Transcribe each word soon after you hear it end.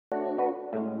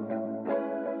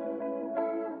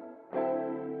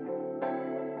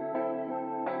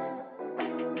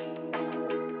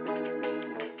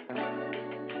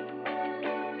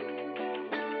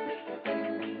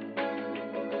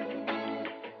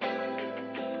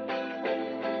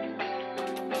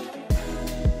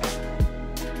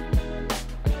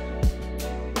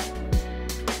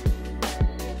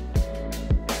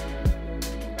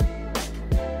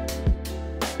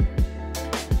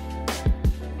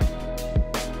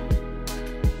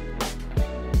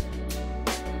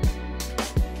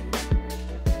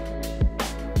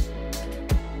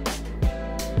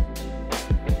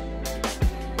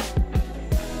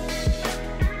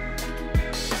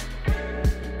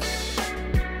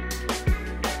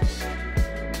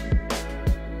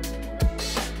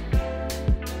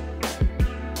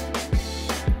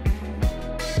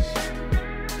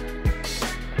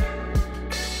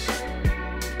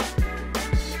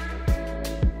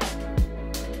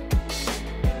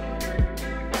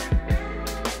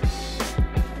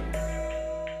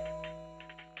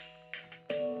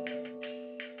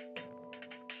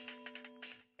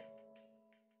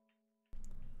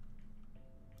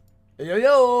Yo,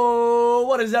 yo,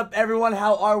 what is up, everyone?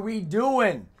 How are we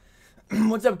doing?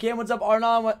 What's up, Kim? What's up,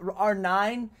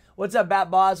 R9? What's up, Bat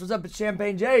Boss? What's up,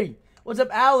 Champagne J? What's up,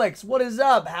 Alex? What is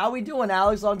up? How we doing,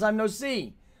 Alex? Long time no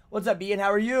see. What's up, Ian?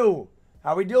 How are you?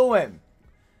 How we doing?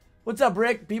 What's up,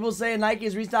 Rick? People saying Nike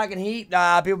is restocking heat.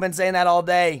 People been saying that all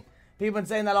day. People been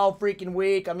saying that all freaking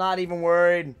week. I'm not even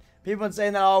worried. People been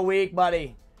saying that all week,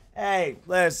 buddy. Hey,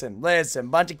 listen.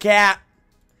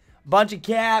 Bunch of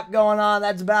cap going on.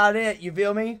 That's about it. You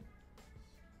feel me?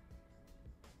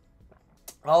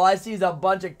 All I see is a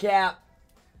bunch of cap.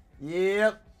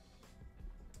 Yep.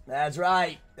 That's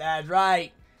right.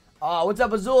 What's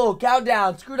up, Azul?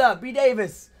 Countdown. Screwed up. B.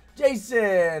 Davis.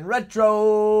 Jason.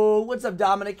 Retro. What's up,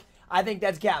 Dominic? I think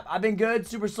that's cap. I've been good.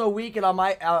 Super slow week and on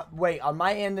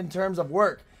my end in terms of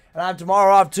work. And I have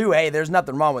tomorrow off too. Hey, there's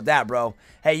nothing wrong with that, bro.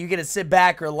 Hey, you get to sit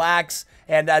back, relax,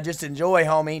 and just enjoy,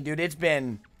 homie. Dude, it's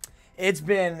been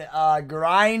a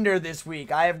grinder this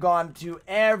week. I have gone to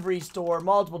every store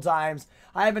multiple times.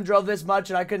 I haven't drove this much,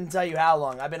 and I couldn't tell you how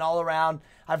long. I've been all around.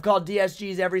 I've called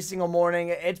DSGs every single morning.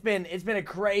 It's been a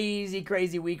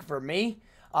crazy week for me.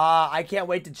 I can't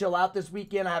wait to chill out this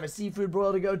weekend. I have a seafood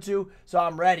broil to go to, so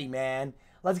I'm ready, man.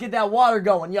 Let's get that water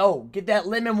going. Yo, get that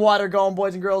lemon water going,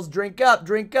 boys and girls. Drink up.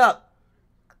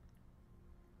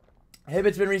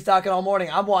 Hibbett's been restocking all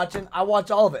morning. I'm watching. I watch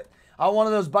all of it. I want one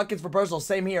of those buckets for personal.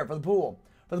 Same here for the pool.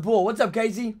 What's up,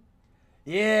 Casey?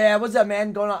 Yeah, what's up,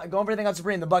 man? Going for everything on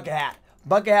Supreme. The bucket hat.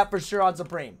 Bucket hat for sure on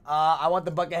Supreme. I want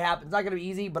the bucket hat. It's not going to be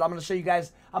easy, but I'm going to show you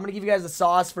guys. I'm going to give you guys the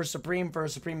sauce for Supreme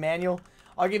manual.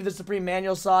 I'll give you the Supreme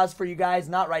manual sauce for you guys.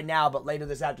 Not right now, but later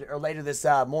this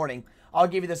morning. I'll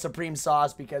give you the Supreme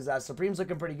sauce because Supreme's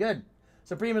looking pretty good.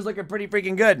 Supreme is looking pretty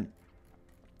freaking good.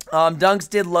 Dunks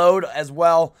did load as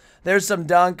well. There's some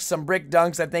dunks, some brick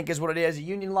dunks, I think is what it is.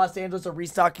 Union Los Angeles are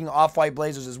restocking off-white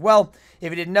blazers as well.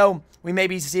 If you didn't know, we may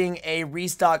be seeing a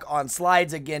restock on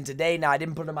slides again today. Now, I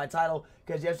didn't put it in my title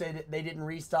because yesterday they didn't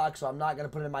restock, so I'm not going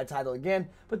to put it in my title again.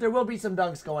 But there will be some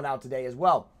dunks going out today as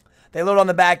well. They load on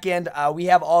the back end. We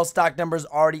have all stock numbers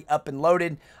already up and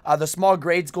loaded. The small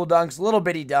grade school dunks, little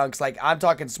bitty dunks, like I'm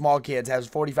talking small kids, has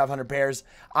 4,500 pairs.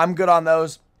 I'm good on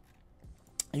those.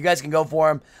 You guys can go for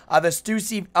them. The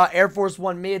Stussy Air Force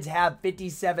One mids have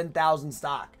 57,000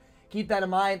 stock. Keep that in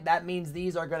mind. That means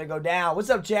these are going to go down. What's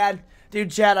up, Chad?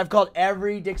 Dude, Chad, I've called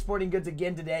every Dick's Sporting Goods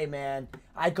again today, man.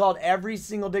 I called every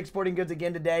single Dick's Sporting Goods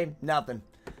again today. Nothing.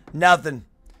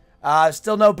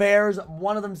 Still no pairs.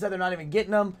 One of them said they're not even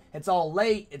getting them. It's all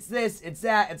late. It's this. It's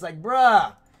that. It's like,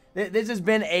 bruh. This has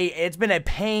been a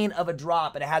pain of a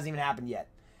drop, and it hasn't even happened yet.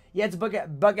 Yeah, it's a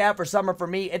bucket hat for summer for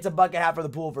me. It's a bucket hat for the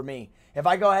pool for me. If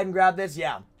I go ahead and grab this,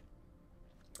 yeah.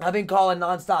 I've been calling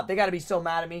nonstop. They got to be so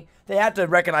mad at me. They have to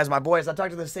recognize my voice. I talk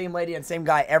to the same lady and same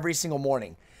guy every single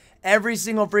morning. Every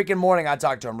single freaking morning I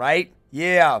talk to him, right?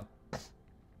 Yeah.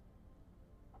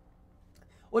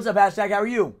 What's up, hashtag? How are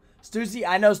you? Stussy,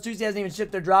 I know Stussy hasn't even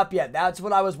shipped their drop yet. That's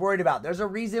what I was worried about. There's a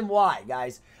reason why,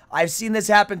 guys. I've seen this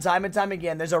happen time and time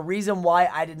again. There's a reason why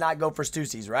I did not go for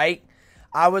Stussy's, right?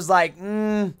 I was like,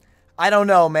 I don't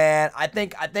know, man. I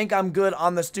think I'm good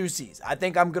on the Stussys.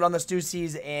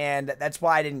 And that's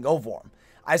why I didn't go for them.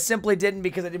 I simply didn't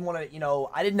because I didn't want to,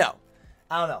 I didn't know.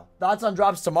 I don't know. Thoughts on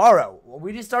drops tomorrow. Well,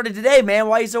 we just started today, man.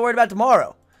 Why are you so worried about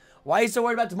tomorrow?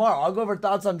 I'll go over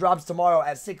thoughts on drops tomorrow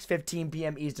at 6:15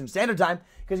 p.m. Eastern Standard Time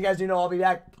because you guys do know I'll be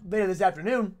back later this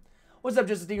afternoon. What's up,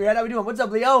 Just a Head? How we doing? What's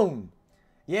up, Leon?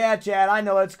 Yeah, Chad, I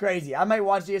know it's crazy. I might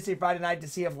watch DSC Friday night to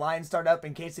see if lines start up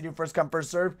in case they do first come, first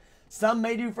serve. Some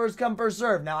may do first come, first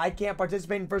serve. Now, I can't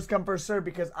participate in first come, first serve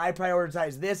because I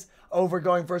prioritize this over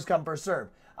going first come, first serve.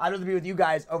 I'd rather be with you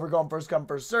guys over going first come,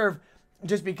 first serve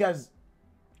just because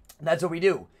that's what we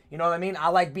do. You know what I mean? I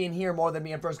like being here more than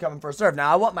being first come and first serve.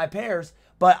 Now, I want my pairs,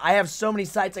 but I have so many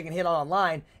sites I can hit on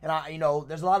online, and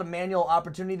there's a lot of manual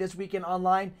opportunity this weekend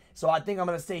online, so I think I'm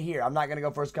going to stay here. I'm not going to go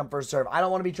first come, first serve. I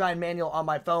don't want to be trying manual on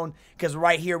my phone because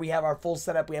right here we have our full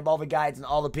setup. We have all the guides and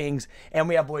all the pings, and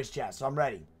we have voice chat, so I'm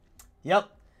ready. Yep.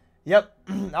 All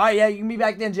right, yeah, you can be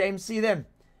back then, James. See you then.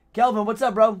 Kelvin, what's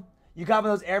up, bro? You copping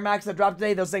those Air Max that dropped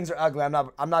today? Those things are ugly.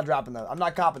 I'm not dropping those. I'm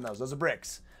not copping those. Those are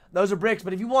bricks.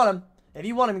 But if you want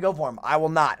them, go for them. I will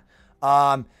not.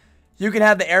 You can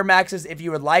have the Air Maxes if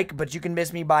you would like, but you can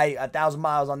miss me by 1,000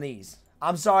 miles on these.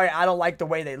 I'm sorry, I don't like the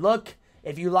way they look.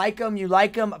 If you like them, you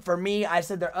like them. For me, I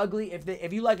said they're ugly.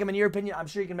 If you like them in your opinion, I'm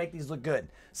sure you can make these look good.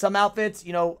 Some outfits,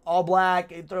 all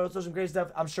black, throw some great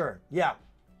stuff. I'm sure. Yeah.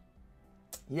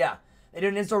 They did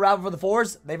an in-store raffle for the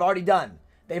 4s. They've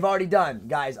already done,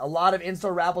 guys. A lot of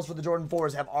in-store raffles for the Jordan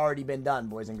 4s have already been done,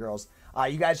 boys and girls.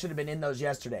 You guys should have been in those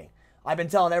yesterday. I've been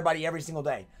telling everybody every single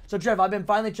day. So, Trev, I've been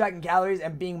finally tracking calories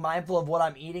and being mindful of what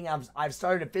I'm eating. I've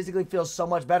started to physically feel so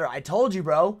much better. I told you,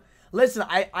 bro. Listen,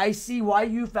 I see why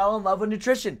you fell in love with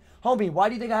nutrition. Homie, why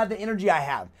do you think I have the energy I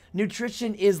have?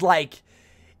 Nutrition is like,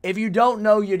 if you don't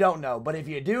know, you don't know. But if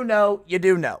you do know, you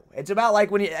do know. It's about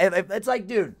like when you, it's like,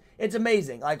 dude, it's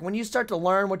amazing. Like when you start to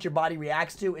learn what your body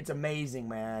reacts to, it's amazing,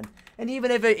 man. And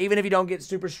even if you don't get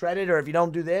super shredded or if you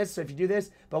don't do this, or if you do this,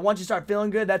 but once you start feeling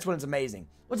good, that's when it's amazing.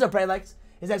 What's up, Prelex?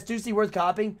 Is that Stussy worth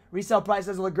copying? Resale price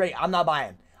doesn't look great. I'm not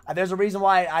buying. There's a reason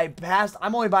why I passed.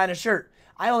 I'm only buying a shirt.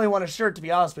 I only want a shirt, to be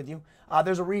honest with you.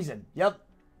 There's a reason. Yep.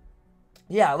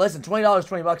 Yeah, listen, $20,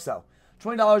 20 bucks though.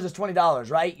 $20 is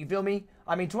 $20, right? You feel me?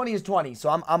 I mean, 20 is 20, so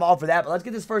I'm all for that. But let's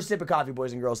get this first sip of coffee,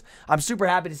 boys and girls. I'm super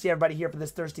happy to see everybody here for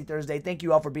this Thirsty Thursday. Thank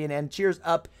you all for being in. Cheers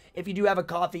up. If you do have a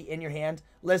coffee in your hand,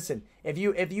 listen. If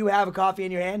you have a coffee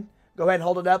in your hand, go ahead and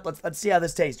hold it up. Let's see how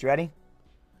this tastes. You ready?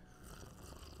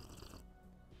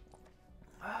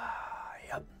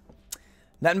 Yep.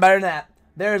 Nothing better than that.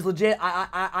 There's legit.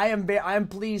 I am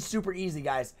pleased super easy,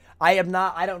 guys. It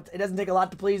doesn't take a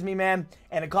lot to please me, man.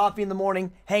 And a coffee in the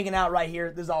morning, hanging out right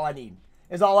here. This is all I need.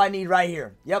 Is all I need right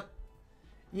here. Yep.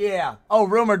 Yeah. Oh,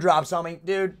 rumor drops on me.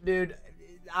 Dude,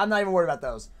 I'm not even worried about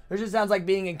those. It just sounds like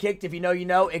being in Kicked. If you know, you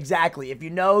know. Exactly. If you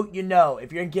know, you know.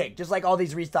 If you're in Kicked. Just like all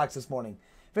these restocks this morning.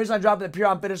 Finish line dropping the Pure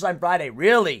on Finish Line Friday.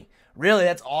 Really? Really?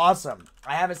 That's awesome.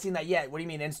 I haven't seen that yet. What do you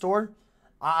mean, in store?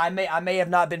 I may have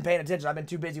not been paying attention. I've been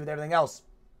too busy with everything else.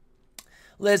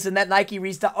 Listen, that Nike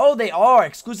restock. Oh, they are.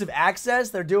 Exclusive access?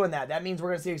 They're doing that. That means we're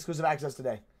going to see exclusive access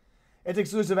today. It's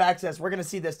exclusive access. We're going to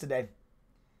see this today.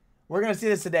 We're going to see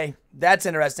this today. That's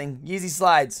interesting. Yeezy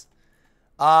slides.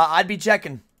 I'd be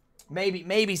checking.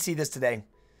 Maybe see this today.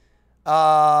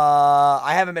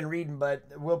 I haven't been reading, but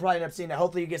we'll probably end up seeing it.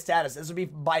 Hopefully you get status. This will be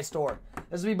by store.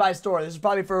 This is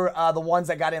probably for the ones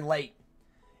that got in late.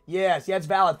 Yes, yeah, it's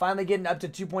valid. Finally getting up to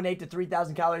 2.8 to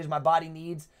 3,000 calories my body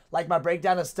needs. Like my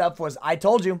breakdown of stuff was, I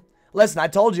told you. Listen, I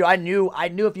told you. I knew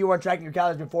if you weren't tracking your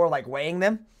calories before, like weighing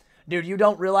them. Dude, you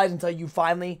don't realize until you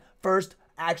finally first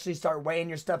actually start weighing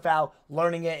your stuff out,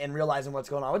 learning it, and realizing what's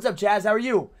going on. What's up, Chaz? How are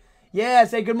you? Yeah,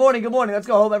 say good morning, good morning. Let's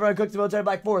go. Hope everyone cooks the military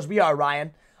Black Forest. We are,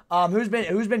 Ryan. Who's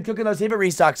been cooking those Hibbit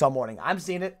restocks all morning? I'm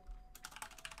seeing it.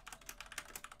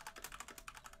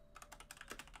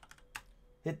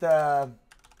 Hit the...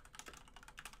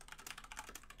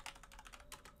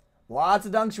 Lots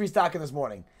of dunks restocking this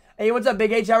morning. Hey, what's up,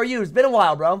 Big H? How are you? It's been a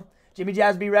while, bro. Jimmy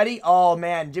Jazz be ready? Oh,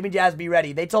 man. Jimmy Jazz be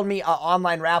ready. They told me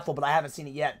online raffle, but I haven't seen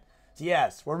it yet. So,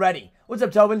 yes, we're ready. What's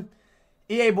up, Tobin?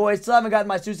 EA boys, still haven't gotten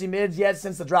my Stussy mids yet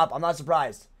since the drop. I'm not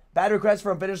surprised. Bad request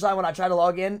from Finish Line when I try to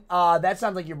log in. That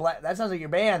sounds like you're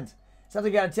banned. Sounds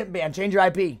like you got a tip ban. Change your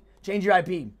IP. Change your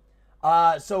IP.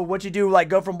 So what you do, like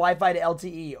go from Wi-Fi to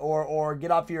LTE or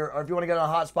get off your, or if you want to get on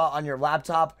a hotspot on your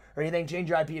laptop or anything, change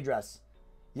your IP address.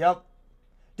 Yep.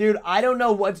 Dude, I don't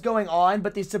know what's going on,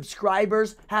 but the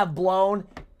subscribers have blown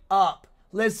up.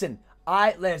 Listen.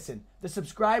 The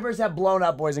subscribers have blown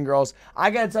up, boys and girls. I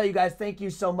gotta tell you guys, thank you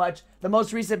so much. The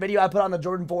most recent video I put on the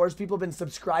Jordan 4s, people have been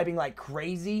subscribing like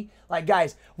crazy. Like,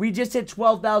 guys, we just hit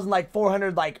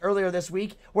 12,400 like earlier this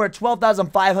week. We're at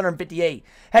 12,558.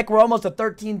 Heck, we're almost at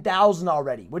 13,000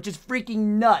 already, which is freaking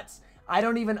nuts. I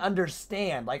don't even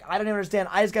understand. Like, I don't even understand.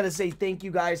 I just gotta say thank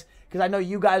you guys, because I know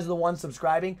you guys are the ones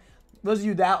subscribing. Those of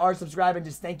you that are subscribing,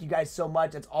 just thank you guys so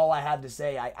much. That's all I have to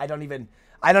say. I don't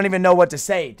even know what to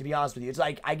say, to be honest with you. It's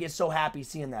like, I get so happy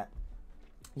seeing that.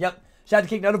 Yep. Shout out to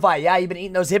Kick Notify. Yeah, you've been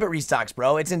eating those Hibbit restocks,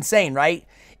 bro. It's insane, right?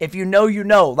 If you know, you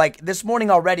know. Like, this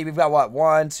morning already, we've got, what,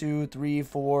 1, 2, 3,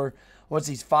 4, what's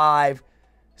these, 5,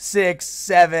 6,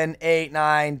 7, 8,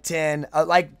 9, 10.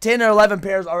 Like, 10 or 11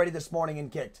 pairs already this morning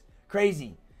and kicked.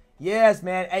 Crazy. Yes,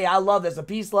 man. Hey, I love this. A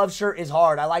Peace Love shirt is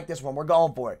hard. I like this one. We're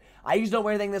going for it. I usually don't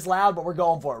wear anything this loud, but we're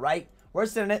going for it, right? We're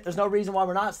sending it. There's no reason why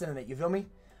we're not sending it. You feel me?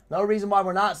 No reason why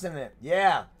we're not sending it.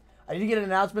 Yeah. I did get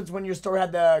announcements when your store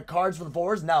had the cards for the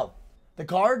 4s. No. The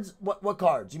cards? What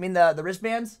cards? You mean the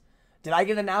wristbands? Did I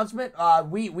get an announcement?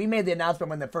 We made the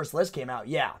announcement when the first list came out.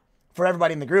 Yeah. For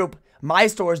everybody in the group. My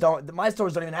stores don't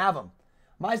even have them.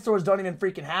 My stores don't even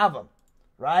freaking have them.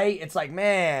 Right? It's like,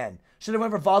 man. Should have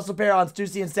went for Fossil pair on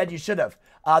Stussy instead. You should have.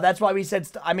 That's why we said,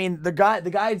 I mean, the guy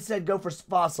had said go for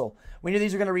Fossil. We knew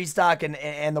these were going to restock,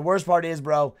 and the worst part is,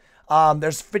 bro,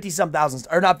 there's 50-some thousand,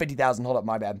 or not 50,000, hold up,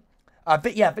 my bad.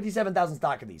 Yeah, 57,000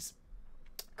 stock of these.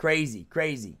 Crazy,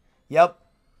 crazy. Yep.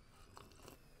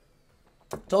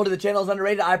 Told you the channel is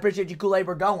underrated. I appreciate you, Kool-Aid.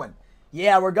 We're going.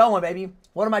 Yeah, we're going, baby.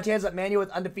 What are my chances at manual with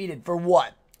undefeated? For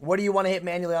what? What do you want to hit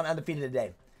manually on undefeated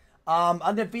today?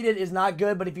 Undefeated is not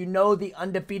good, but if you know the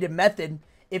undefeated method,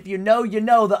 if you know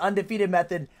the undefeated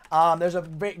method, There's a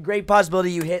great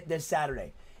possibility you hit this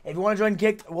Saturday. If you want to join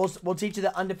Kicked, we'll teach you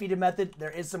the undefeated method.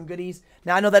 There is some goodies.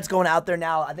 Now I know that's going out there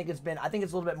now. I think it's a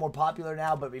little bit more popular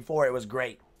now, but before it was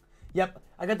great. Yep,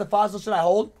 I got the fossils. Should I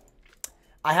hold?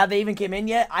 Have they even came in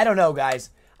yet? I don't know,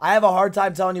 guys. I have a hard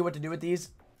time telling you what to do with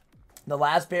these. The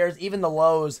last pairs, even the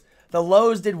lows. The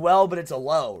lows did well, but it's a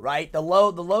low, right? The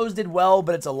lows did well,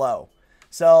 but it's a low.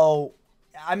 So,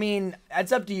 I mean,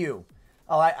 that's up to you.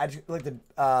 Oh, I looked at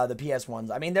the PS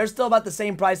ones. I mean, they're still about the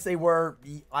same price they were,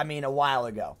 I mean, a while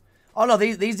ago. Oh, no,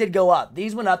 these did go up.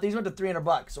 These went up. These went to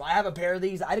 $300. So I have a pair of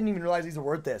these. I didn't even realize these were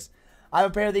worth this. I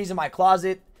have a pair of these in my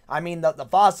closet. I mean, the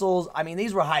fossils. I mean,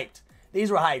 these were hyped.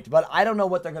 These were hyped. But I don't know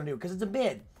what they're going to do because it's a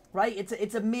mid, right?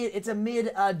 It's a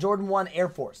mid Jordan 1 Air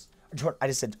Force. I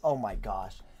just said, oh, my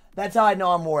gosh. That's how I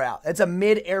know I'm wore out. It's a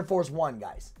mid Air Force 1,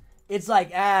 guys. It's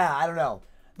like, I don't know.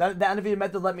 The undefeated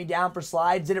method let me down for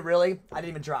slides. Did it really? I didn't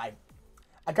even try.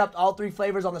 I copped all 3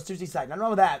 flavors on the Stussy site. Nothing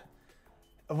wrong with that.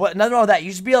 Nothing wrong with that.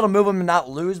 You should be able to move them and not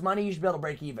lose money. You should be able to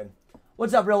break even.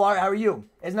 What's up, Real Art? How are you?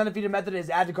 Isn't undefeated method is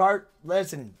add to cart?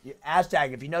 Listen,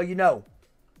 hashtag, if you know, you know.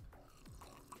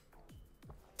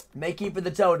 May keep in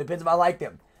the toe. Depends if I like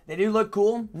them. They do look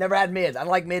cool. Never had mids. I don't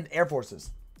like mid Air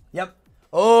Forces. Yep.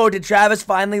 Oh, did Travis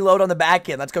finally load on the back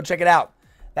end? Let's go check it out.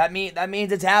 That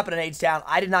means it's happening, H-Town.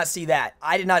 I did not see that.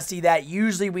 I did not see that.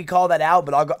 Usually we call that out,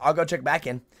 but I'll go check back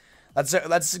in.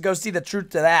 Let's go see the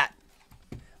truth to that.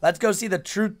 Let's go see the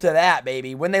truth to that,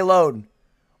 baby. When they load.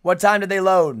 What time did they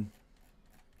load?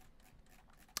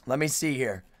 Let me see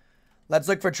here. Let's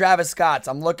look for Travis Scott's.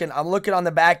 I'm looking on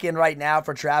the back end right now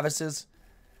for Travis's.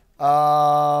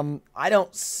 I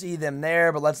don't see them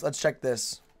there, but let's check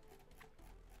this.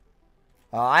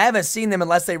 I haven't seen them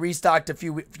unless they restocked a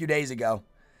few days ago.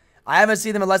 I haven't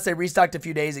seen them unless they restocked a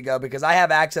few days ago because I have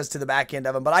access to the back end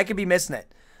of them, but I could be missing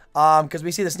it. Because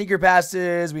we see the sneaker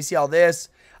passes, we see all this.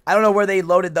 I don't know where they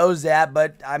loaded those at,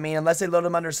 but I mean, unless they load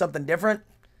them under something different.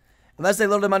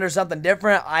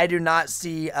 I do not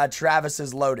see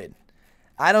Travis's loaded.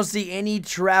 I don't see any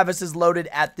Travis's loaded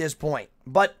at this point,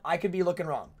 but I could be looking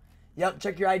wrong. Yep,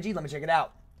 check your IG. Let me check it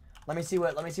out. Let me see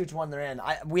which one they're in.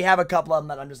 We have a couple of them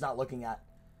that I'm just not looking at.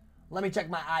 Let me check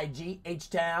my IG,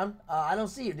 H-Town. I don't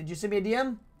see you. Did you send me a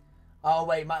DM? Oh,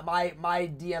 wait. My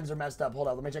DMs are messed up. Hold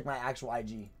on. Let me check my actual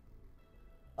IG.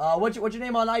 What's your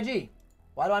name on IG?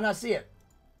 Why do I not see it?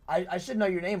 I should know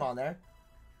your name on there.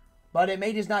 But it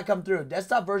may just not come through.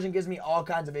 Desktop version gives me all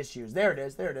kinds of issues. There it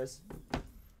is. There it is.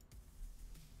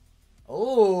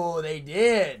 Oh, they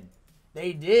did.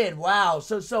 They did. Wow.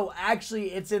 So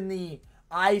actually, it's in the...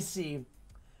 I see.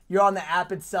 You're on the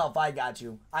app itself. I got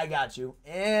you.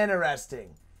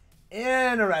 Interesting.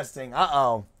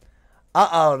 Uh-oh,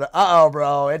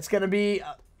 bro. It's going to be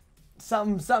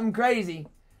something crazy.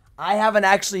 I haven't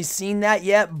actually seen that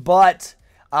yet, but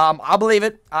I'll believe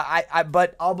it.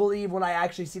 But I'll believe when I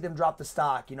actually see them drop the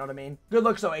stock. You know what I mean? Good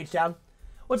looks, though, H-Town.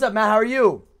 What's up, Matt? How are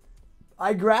you?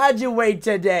 I graduate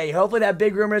today. Hopefully that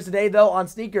big rumor is today, though, on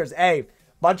sneakers. Hey,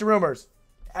 bunch of rumors.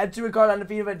 Had 2 in cart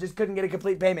undefeated, but just couldn't get a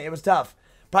complete payment. It was tough.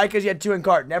 Probably because you had 2 in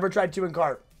cart. Never tried 2 in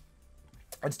cart.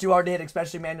 It's too hard to hit,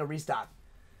 especially manual restock.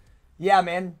 Yeah,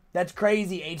 man. That's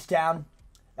crazy, H-Town.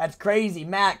 That's crazy.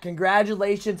 Matt,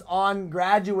 congratulations on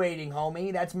graduating,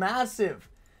 homie. That's massive.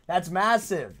 That's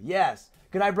massive. Yes.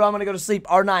 Good night, bro. I'm going to go to sleep.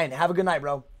 R9. Have a good night,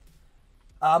 bro.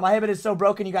 My habit is so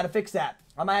broken, you got to fix that.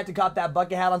 I might have to cop that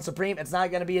bucket hat on Supreme. It's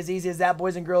not going to be as easy as that,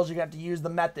 boys and girls. You're going to have to use the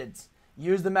methods.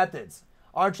 Use the methods.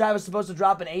 Aren't Travis supposed to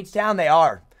drop in H-Town? They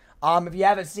are. If you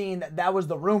haven't seen, that was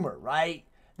the rumor, right?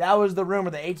 That was the rumor,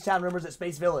 the H-Town rumors at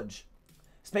Space Village.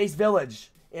 Space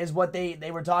Village is what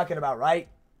they were talking about, right?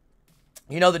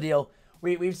 You know the deal.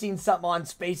 We've seen something on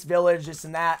Space Village, this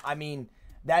and that. I mean,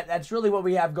 that's really what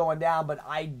we have going down, but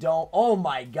I don't. Oh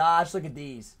my gosh, look at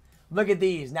these. Look at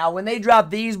these. Now, when they drop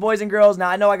these, boys and girls, now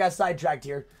I know I got sidetracked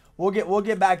here. We'll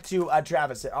get back to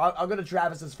Travis. I'll go to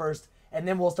Travis's first, and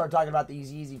then we'll start talking about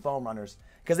these Yeezy foam runners.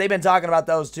 Because they've been talking about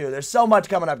those too. There's so much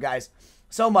coming up, guys.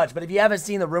 So much. But if you haven't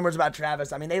seen the rumors about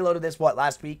Travis, I mean, they loaded this,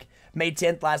 last week? May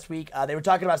 10th last week. They were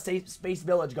talking about Space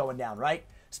Village going down, right?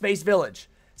 Space Village.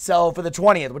 So for the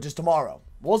 20th, which is tomorrow.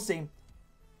 We'll see.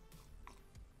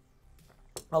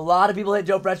 A lot of people hit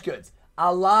Joe Fresh Goods.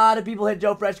 A lot of people hit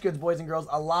Joe Fresh Goods, boys and girls.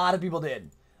 A lot of people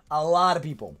did. A lot of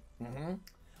people.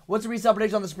 What's the resale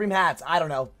prediction on the Supreme hats? I don't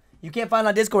know. You can't find it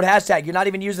on Discord hashtag. You're not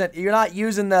even using it. You're not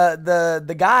using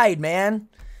the guide, man.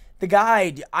 The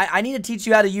guide. I need to teach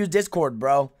you how to use Discord,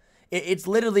 bro. It's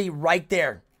literally right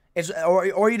there.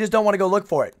 Or you just don't want to go look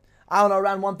for it. I don't know,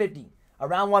 around 150.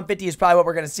 Around 150 is probably what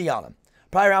we're going to see on them.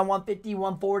 Probably around 150,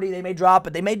 140. They may drop,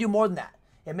 but they may do more than that.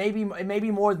 It may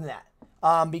be more than that.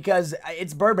 Because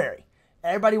it's Burberry.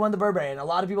 Everybody won the Burberry, and a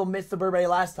lot of people missed the Burberry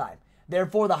last time.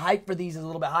 Therefore, the hype for these is a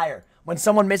little bit higher. When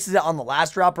someone misses it on the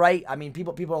last drop, right? I mean,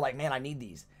 people are like, man, I need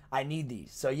these. I need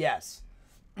these. So, yes.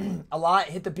 A lot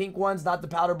hit the pink ones, not the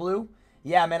powder blue.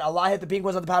 Yeah, man, a lot hit the pink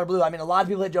ones, not the powder blue. I mean, a lot of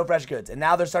people hit Joe Fresh Goods, and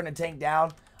now they're starting to tank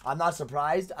down. I'm not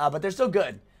surprised, but they're still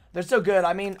good. They're still good.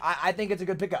 I mean, I think it's a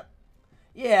good pickup.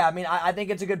 Yeah, I mean, I think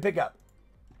it's a good pickup.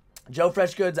 Joe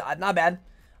Fresh Goods, not bad.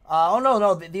 Oh,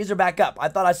 no, these are back up. I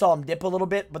thought I saw them dip a little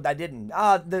bit, but I didn't.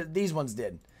 These ones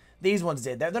did. These ones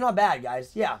did. They're not bad,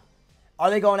 guys. Yeah. Are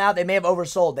they going out? They may have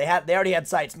oversold. They already had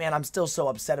sites. Man, I'm still so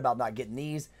upset about not getting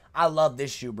these. I love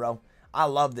this shoe, bro. I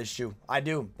love this shoe. I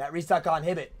do. That restock on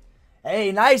Hibbit.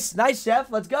 Hey, nice,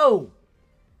 Chef. Let's go.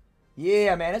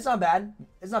 Yeah, man, it's not bad.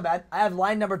 It's not bad. I have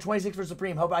line number 26 for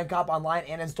Supreme. Hope I can cop online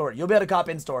and in store. You'll be able to cop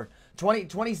in store.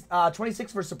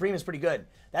 26 for Supreme is pretty good.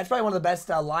 That's probably one of the best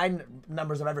line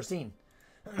numbers I've ever seen.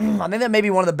 I think that may be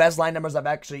one of the best line numbers I've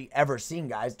actually ever seen,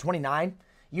 guys. 29.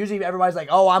 Usually everybody's like,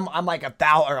 oh, I'm like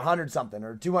 1,000 or 100 something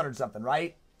or 200 something,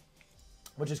 right?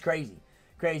 Which is crazy.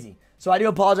 Crazy. So I do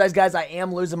apologize, guys. I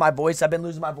am losing my voice. I've been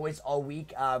losing my voice all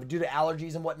week due to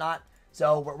allergies and whatnot.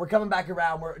 So we're coming back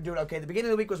around. We're doing okay. The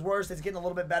beginning of the week was worse. It's getting a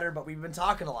little bit better, but we've been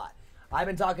talking a lot. I've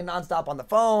been talking nonstop on the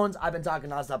phones. I've been talking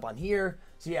nonstop on here.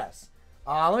 So, yes.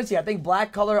 Let me see. I think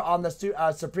black color on the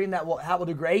Supreme hat will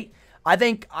do great. I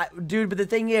think, dude, but the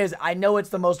thing is, I know it's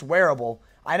the most wearable.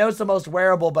 I know it's the most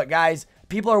wearable, but, guys,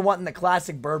 people are wanting the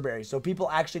classic Burberry. So people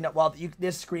actually know, well,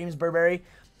 this screams Burberry,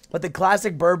 but the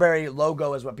classic Burberry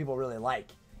logo is what people really like.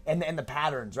 And the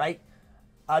patterns, right?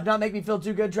 Do not make me feel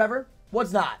too good, Trevor.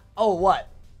 What's not? Oh, what?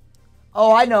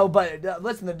 Oh, I know, but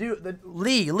listen,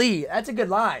 Lee, that's a good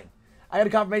line. I got a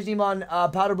confirmation email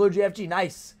on Powder Blue GFG.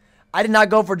 Nice. I did not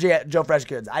go for Joe Fresh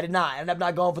Goods. I did not. I ended up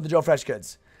not going for the Joe Fresh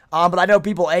Goods. But I know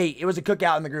people ate. It was a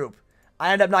cookout in the group.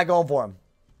 I ended up not going for them.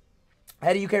 I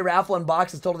had a UK raffle and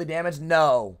box is totally damaged.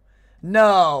 No.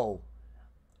 No.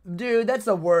 Dude, that's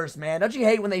the worst, man. Don't you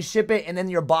hate when they ship it and then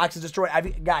your box is destroyed?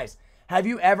 Guys, have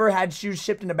you ever had shoes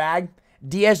shipped in a bag?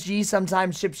 DSG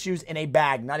sometimes ships shoes in a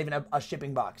bag, not even a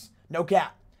shipping box. No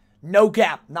cap. No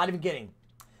cap. Not even kidding.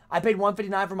 I paid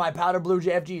 $159 for my powder blue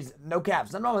JFGs. No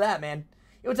caps. Nothing wrong with that, man.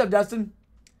 Hey, what's up, Dustin?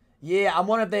 Yeah, I'm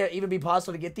wondering if they even be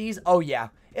possible to get these. Oh yeah,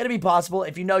 it'll be possible.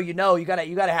 If you know, you know. You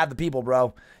gotta have the people,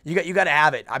 bro. You gotta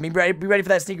have it. I mean, be ready for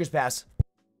that sneakers pass.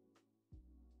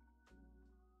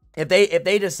 If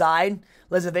they decide,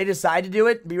 listen, if they decide to do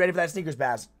it, be ready for that sneakers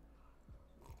pass.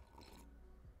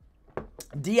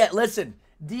 Listen,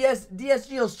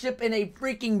 DSG will ship in a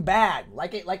freaking bag,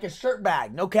 like a shirt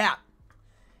bag, no cap.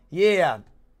 Yeah.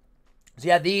 So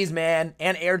yeah, these, man,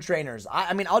 and Air Trainers.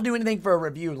 I mean, I'll do anything for a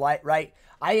review, right?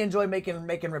 I enjoy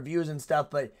making reviews and stuff,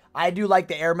 but I do like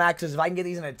the Air Maxes. If I can get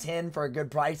these in a 10 for a good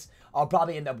price, I'll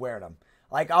probably end up wearing them.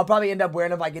 Like, I'll probably end up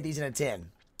wearing them if I get these in a 10.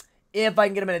 If I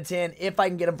can get them in a 10, if I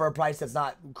can get them for a price that's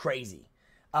not crazy.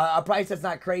 A price that's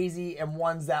not crazy and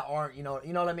ones that aren't, you know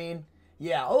what I mean?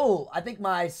 Yeah. Oh, I think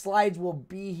my slides will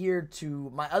be here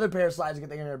my other pair of slides, I think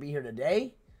they're going to be here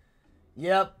today.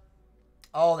 Yep.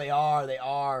 Oh, they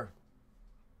are.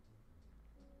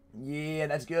 Yeah,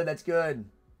 that's good, that's good.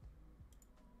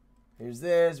 Here's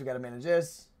this, we got to manage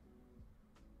this.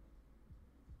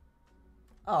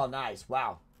 Oh, nice,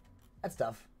 wow. That's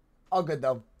tough. All good,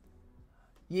 though.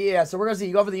 Yeah, so we're going to see,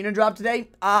 you go for the unit drop today?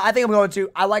 I think I'm going to.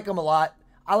 I like them a lot.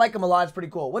 It's pretty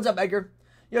cool. What's up, Edgar?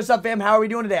 Yo, what's up, fam? How are we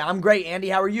doing today? I'm great, Andy.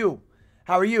 How are you?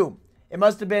 It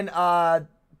must have been $500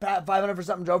 for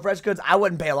something Joe Fresh Goods. I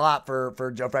wouldn't pay a lot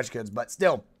for Joe Fresh Goods, but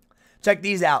still. Check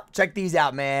these out. Check these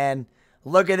out, man.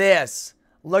 Look at this.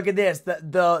 Look at this.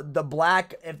 The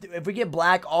black, if we get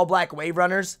black, all black wave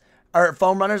runners, or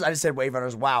foam runners, I just said wave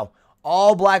runners, wow.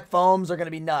 All black foams are going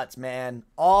to be nuts, man.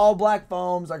 All black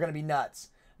foams are going to be nuts.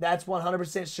 That's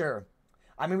 100% sure.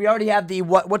 I mean, we already have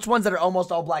which ones that are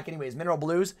almost all black anyways? Mineral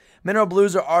blues. Mineral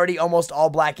blues are already almost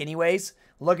all black anyways.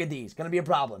 Look at these. Going to be a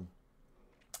problem.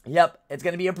 Yep, it's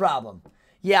going to be a problem.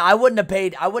 Yeah, I wouldn't have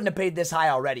paid this high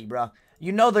already, bro.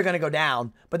 You know they're going to go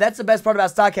down, but that's the best part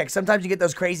about StockX. Sometimes you get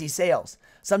those crazy sales.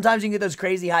 Sometimes you can get those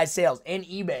crazy high sales. And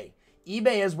eBay.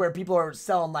 eBay is where people are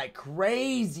selling like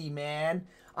crazy, man.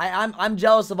 I'm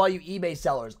jealous of all you eBay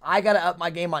sellers. I got to up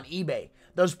my game on eBay.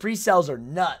 Those pre-sales are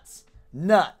nuts.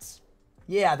 Nuts.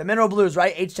 Yeah, the mineral blues,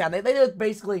 right? H-Town. They look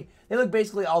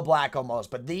basically all black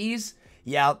almost. But these,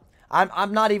 yeah,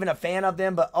 I'm not even a fan of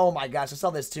them, but oh my gosh, I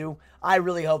saw this too. I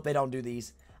really hope they don't do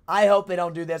these. I hope they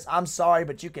don't do this. I'm sorry,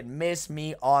 but you can miss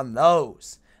me on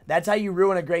those. That's how you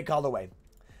ruin a great colorway.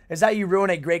 That's how you ruin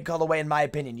a great colorway, in my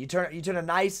opinion. You turn a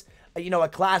nice, a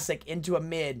classic into a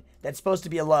mid that's supposed to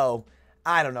be a low.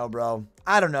 I don't know, bro.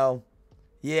 I don't know.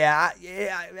 Yeah,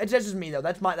 it's just me though.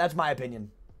 That's my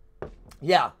opinion.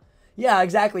 Yeah. Yeah,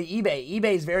 exactly.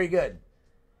 eBay is very good.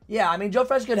 Yeah, I mean, Joe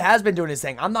Freshgood has been doing his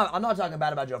thing. I'm not talking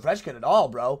bad about Joe Freshgood at all,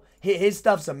 bro. His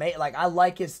stuff's amazing. Like, I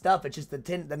like his stuff. It's just the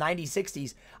 90s,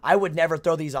 60s. I would never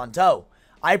throw these on toe.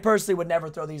 I personally would never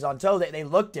throw these on toe. They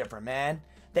look different, man.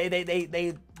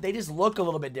 They just look a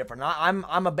little bit different.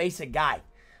 I'm a basic guy.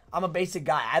 I'm a basic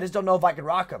guy. I just don't know if I could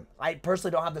rock them. I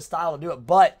personally don't have the style to do it,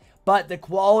 but the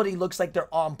quality looks like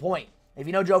they're on point. If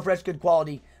you know Joe Freshgood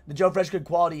quality, the Joe Freshgood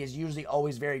quality is usually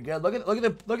always very good. Look at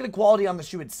the quality on the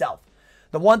shoe itself.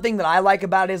 The one thing that I like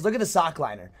about it is look at the sock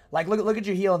liner. Like look at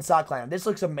your heel and sock liner. This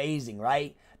looks amazing,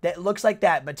 right? That looks like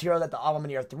that material that the Alma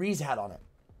Maniere 3s had on it.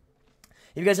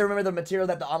 You guys remember the material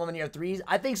that the Alma Maniere 3s?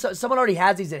 I think someone already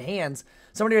has these in hands.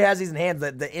 Somebody already has these in hands.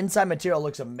 The inside material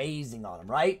looks amazing on them,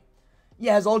 right?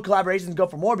 Yeah, his old collaborations go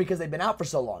for more because they've been out for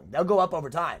so long. They'll go up over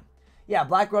time. Yeah,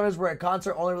 Black Runners were a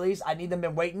concert-only release. I need them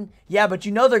been waiting. Yeah, but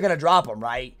you know they're going to drop them,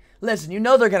 right? Listen, you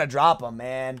know they're going to drop them,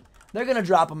 man. They're going to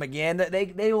drop them again.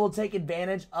 They will take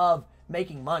advantage of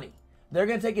making money. They're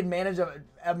going to take advantage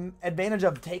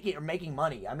of taking or making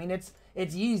money. I mean, it's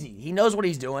Yeezy. He knows what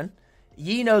he's doing.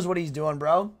 Yee knows what he's doing,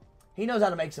 bro. He knows how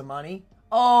to make some money.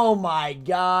 Oh, my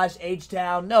gosh,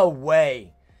 H-Town. No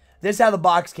way. This is how the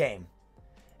box came.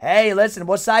 Hey, listen,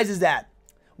 what size is that?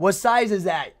 What size is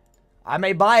that? I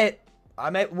may buy it.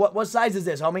 What size is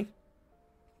this, homie?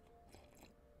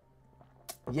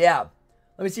 Yeah.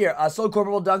 Let me see here. Sold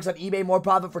corporable dunks on eBay. More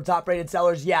profit for top-rated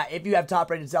sellers. Yeah, if you have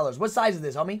top-rated sellers. What size is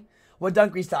this, homie? What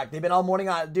dunk restock? They've been all morning.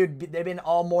 Dude, they've been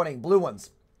all morning. Blue ones.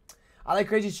 I like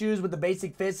crazy shoes with the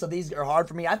basic fits, so these are hard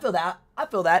for me. I feel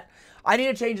that. I need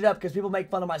to change it up because people make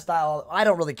fun of my style. I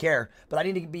don't really care, but I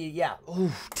need to be, yeah.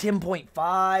 Ooh, 10.5.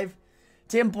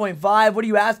 10.5. What are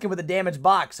you asking with a damaged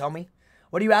box, homie?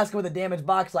 What are you asking with a damaged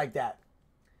box like that?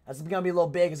 That's going to be a little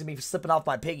big. It's going to be slipping off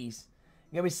my piggies.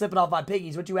 You're going to be slipping off my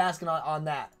piggies. What you asking on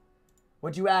that?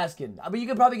 What you asking? I mean, you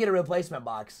could probably get a replacement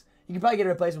box. You can probably get a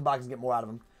replacement box and get more out of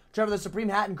them. Trevor, the Supreme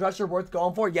Hat and Crusher worth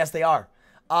going for? Yes, they are.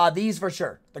 These for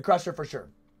sure. The Crusher for sure.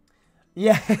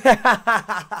 Yeah.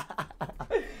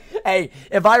 Hey,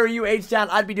 if I were you, H-Town,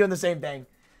 I'd be doing the same thing.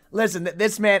 Listen,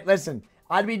 this man, listen.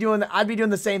 I'd be doing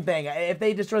the same thing. If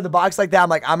they destroy the box like that, I'm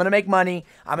like, I'm going to make money.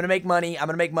 I'm going to make money. I'm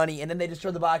going to make money. And then they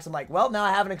destroy the box. I'm like, well, now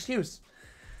I have an excuse.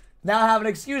 Now I have an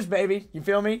excuse, baby. You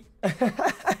feel me?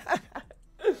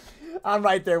 I'm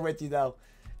right there with you, though.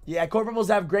 Yeah, corporables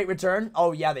have great return.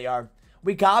 Oh, yeah, they are.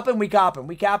 We copping, we copping.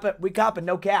 We copping,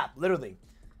 no cap. Literally.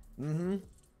 Mm-hmm.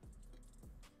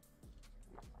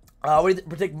 What do you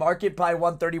predict market? Probably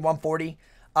 130, 140.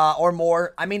 Or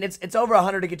more. I mean, it's over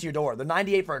 100 to get to your door. They're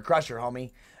 98 for a Crusher,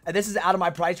 homie. And this is out of my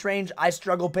price range. I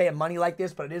struggle paying money like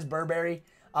this, but it is Burberry.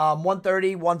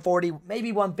 130, 140,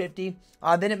 maybe 150.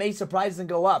 Then it may surprise and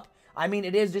go up. I mean,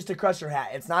 it is just a Crusher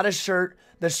hat. It's not a shirt.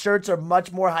 The shirts are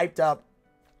much more hyped up.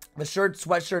 The shirts,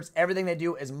 sweatshirts, everything they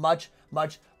do is much more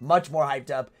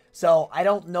hyped up. So I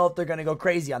don't know if they're going to go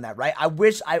crazy on that, right?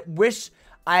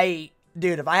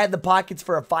 Dude, if I had the pockets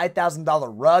for a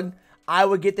 $5,000 rug, I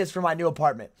would get this for my new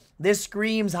apartment. This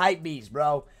screams hype beast,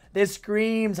 bro. This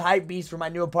screams hype beast for my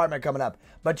new apartment coming up.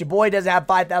 But your boy doesn't have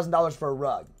 $5,000 for a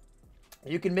rug.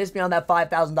 You can miss me on that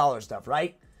 $5,000 stuff,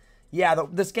 right? Yeah,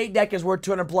 the skate deck is worth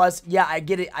 200 plus. Yeah, I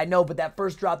get it. I know, but that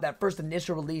first drop, that first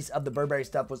initial release of the Burberry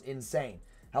stuff was insane.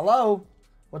 Hello?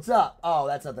 What's up? Oh,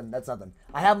 that's nothing. That's nothing.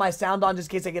 I have my sound on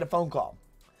just in case I get a phone call.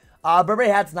 Burberry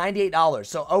hat's $98,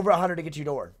 so over 100 to get your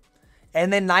door.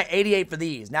 And then 88 for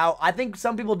these. Now, I think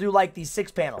some people do like these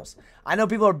 6 panels. I know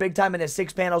people are big time into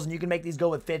 6 panels, and you can make these go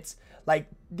with fits. Like,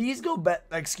 these go better.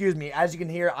 Excuse me. As you can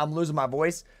hear, I'm losing my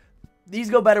voice. These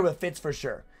go better with fits for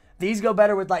sure. These go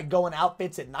better with, like, going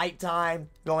outfits at nighttime,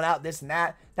 going out this and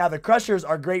that. Now, the Crushers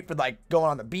are great for, like,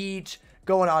 going on the beach,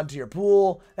 going onto your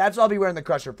pool. That's what I'll be wearing the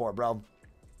Crusher for, bro.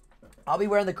 I'll be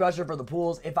wearing the Crusher for the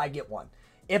pools if I get one.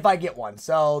 If I get one.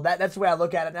 So that's the way I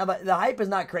look at it. Now the hype is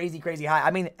not crazy high.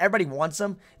 I mean, everybody wants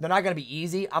them. They're not gonna be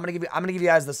easy. I'm gonna give you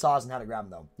guys the sauce on how to grab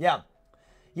them though. Yeah.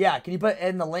 Yeah. Can you put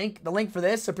in the link? The link for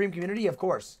this Supreme Community? Of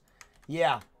course.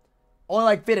 Yeah. Only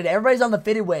like fitted. Everybody's on the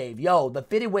fitted wave. Yo, the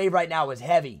fitted wave right now is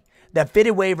heavy. The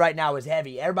fitted wave right now is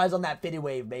heavy. Everybody's on that fitted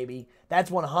wave, baby. That's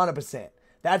 100%.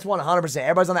 That's 100%.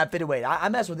 Everybody's on that fitted wave. I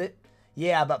mess with it.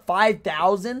 Yeah, but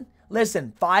 5,000.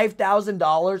 Listen,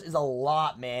 $5,000 is a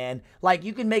lot, man. Like,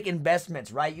 you can make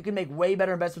investments, right? You can make way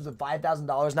better investments with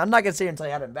 $5,000. And I'm not going to sit here and tell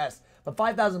you how to invest. But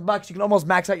 $5,000, you can almost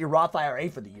max out your Roth IRA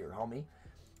for the year, homie.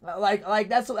 Like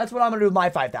that's what I'm going to do with my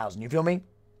 $5,000. You feel me?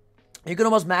 You can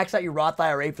almost max out your Roth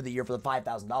IRA for the year for the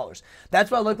 $5,000.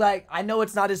 That's what I look like. I know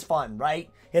it's not as fun, right?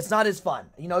 It's not as fun.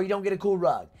 You know, you don't get a cool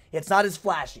rug. It's not as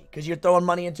flashy because you're throwing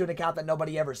money into an account that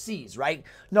nobody ever sees, right?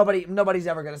 Nobody's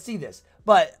ever going to see this.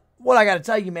 But what I got to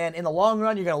tell you, man, in the long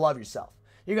run, you're going to love yourself.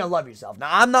 You're going to love yourself. Now,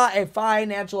 I'm not a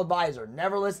financial advisor.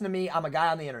 Never listen to me. I'm a guy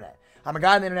on the internet. I'm a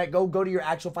guy on the internet. Go to your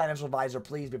actual financial advisor,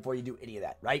 please, before you do any of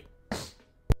that, right?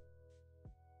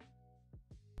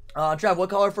 Trev, what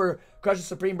color for Crusher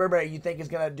Supreme Burberry you think is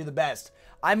going to do the best?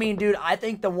 I mean, dude, I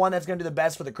think the one that's going to do the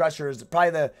best for the Crusher is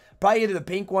probably either the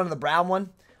pink one or the brown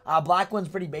one. Black one's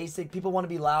pretty basic. People want to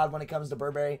be loud when it comes to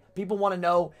Burberry. People want to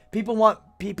know. People want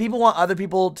other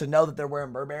people to know that they're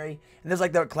wearing Burberry. And there's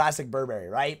like the classic Burberry,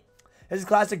 right? This is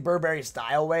classic Burberry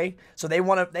style way. So they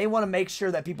want to make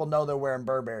sure that people know they're wearing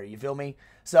Burberry. You feel me?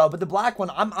 So, but the black one,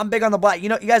 I'm big on the black. You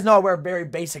know, you guys know I wear very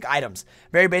basic items.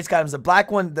 Very basic items. The black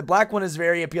one is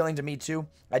very appealing to me too.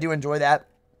 I do enjoy that.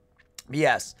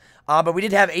 Yes. But we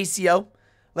did have ACO.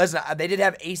 Listen, they did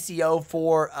have ACO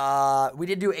for, we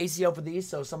did do ACO for these,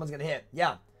 so someone's going to hit.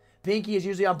 Yeah. Pinky is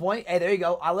usually on point. Hey, there you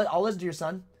go. I'll listen to your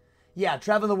son. Yeah,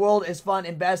 Trevor in the World is fun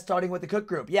and best starting with the cook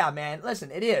group. Yeah, man. Listen,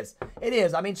 it is. It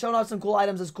is. I mean, showing off some cool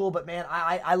items is cool, but, man,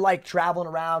 I like traveling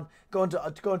around, going to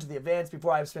the events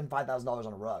before I spend $5,000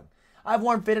 on a rug. I've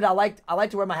worn fitted. I like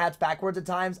to wear my hats backwards at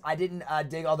times. I didn't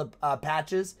dig all the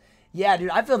patches. Yeah, dude,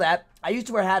 I feel that. I used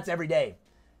to wear hats every day.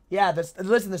 Yeah,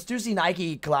 listen, the Stussy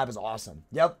Nike collab is awesome.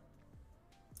 Yep.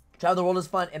 Travel the World is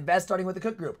fun and best starting with the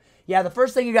cook group. Yeah, the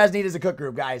first thing you guys need is a cook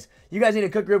group, guys. You guys need a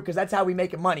cook group because that's how we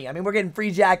make money. I mean, we're getting free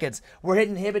jackets. We're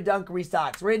hitting Hibbit Dunk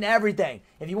restocks. We're hitting everything.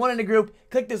 If you want in a group,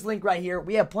 click this link right here.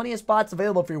 We have plenty of spots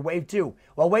available for your Wave 2.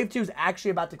 Well, Wave 2 is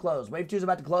actually about to close. Wave 2 is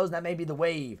about to close, and that may be the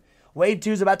wave. Wave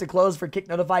 2 is about to close for Kick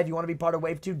Notify. If you want to be part of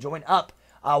Wave 2, join up.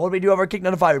 What do we do over at Kick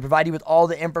Notify? We provide you with all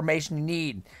the information you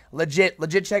need.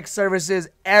 Legit check services,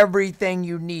 everything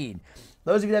you need.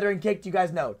 Those of you that are in Kick, you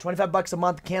guys know, $25 a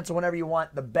month, cancel whenever you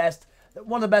want.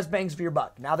 One of the best bangs for your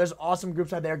buck. Now, there's awesome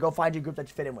groups out there. Go find you a group that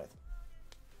you fit in with.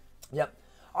 Yep.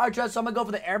 All right, Trev, so I'm going to go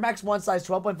for the Air Max 1 size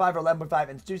 12.5 or 11.5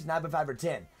 and Stussy 9.5 or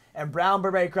 10. And Brown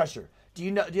Burberry Crusher. Do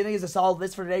you think it's a solid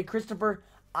list for today? Christopher,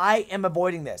 I am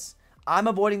avoiding this. I'm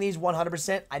avoiding these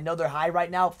 100%. I know they're high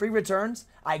right now. Free returns,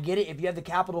 I get it. If you have the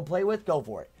capital to play with, go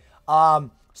for it.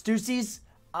 Stussy's,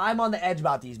 I'm on the edge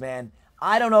about these, man.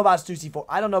 I don't know about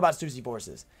Stussy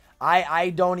Forces.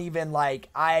 I don't even like,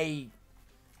 I'm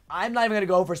not even going to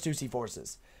go for Stussy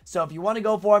Forces. So if you want to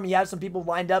go for them, you have some people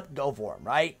lined up, go for them,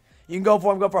 right? You can go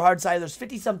for them, go for hard side. There's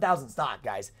 50-some thousand stock,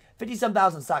 guys. 50-some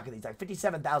thousand stock of these, like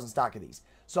 57,000 stock of these.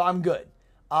 So I'm good.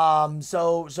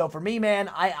 So for me, man,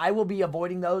 I will be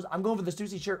avoiding those. I'm going for the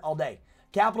Stussy shirt all day.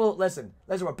 Capital, listen,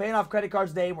 we're paying off credit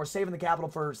cards today and we're saving the capital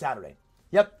for Saturday.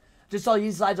 Yep. Just saw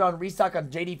these slides are on restock on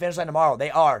JD Finish Line tomorrow.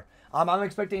 They are. I'm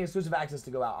expecting exclusive access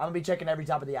to go out. I'm going to be checking every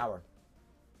top of the hour.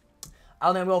 I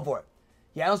don't think I'm going for it.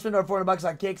 Yeah, I don't spend over $400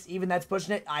 on kicks. Even that's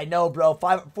pushing it. I know, bro.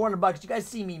 $400. You guys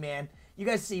see me, man. You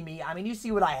guys see me. I mean, you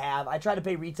see what I have. I try to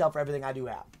pay retail for everything I do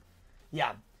have.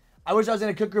 Yeah. I wish I was in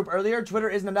a cook group earlier. Twitter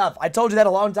isn't enough. I told you that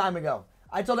a long time ago.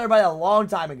 I told everybody a long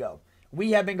time ago.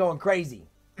 We have been going crazy.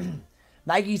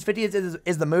 Nike's 50th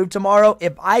is the move tomorrow.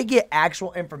 If I get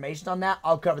actual information on that,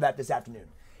 I'll cover that this afternoon.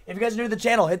 If you guys are new to the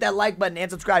channel, hit that like button and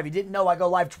subscribe. If you didn't know, I go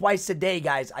live twice a day,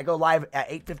 guys. I go live at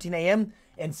 8:15 a.m.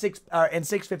 and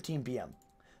 6:15 p.m.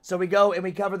 So we go and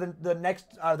we cover the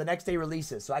next day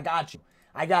releases. So I got you.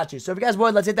 I got you. So if you guys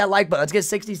would, let's hit that like button. Let's get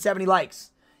 60, 70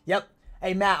 likes. Yep.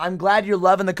 Hey, Matt, I'm glad you're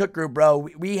loving the cook group, bro.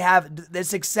 We have the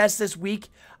success this week.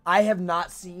 I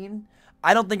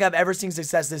don't think I've ever seen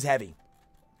success this heavy.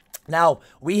 Now,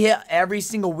 we hit every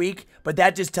single week, but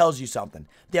that just tells you something.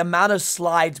 The amount of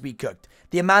slides we cooked,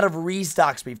 the amount of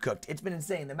restocks we've cooked, it's been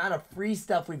insane. The amount of free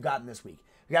stuff we've gotten this week.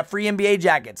 We got free NBA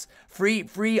jackets,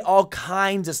 free all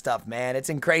kinds of stuff, man. It's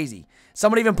crazy.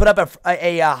 Someone even put up a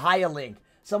Haya link.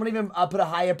 Someone even put a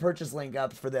Haya purchase link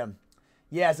up for them.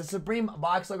 Yes, the Supreme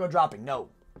box logo dropping. No.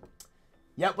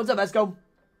 Yep, what's up, Esco?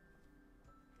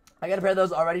 I got a pair of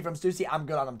those already from Stussy. I'm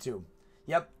good on them, too.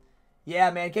 Yep. Yeah,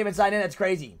 man, came and signed in. That's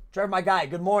crazy. Trevor, my guy,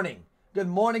 good morning. Good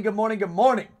morning, good morning, good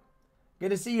morning. Good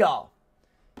to see y'all.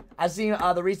 I seen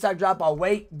the restock drop. I'll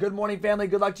wait. Good morning, family.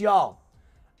 Good luck to y'all.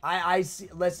 I see.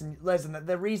 Listen.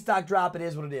 The restock drop, it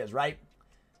is what it is, right?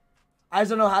 I just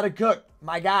don't know how to cook.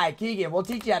 My guy, Keegan, we'll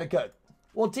teach you how to cook.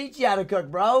 We'll teach you how to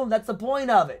cook, bro. That's the point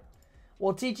of it.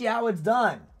 We'll teach you how it's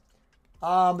done.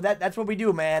 That's what we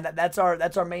do, man. That's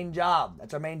our main job.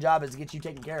 That's our main job, is to get you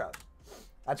taken care of.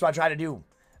 That's what I try to do.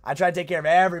 I try to take care of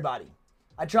everybody.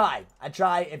 I try.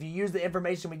 If you use the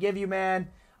information we give you, man,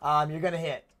 you're gonna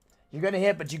hit. You're gonna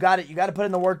hit, but you got to put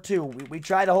in the work too. We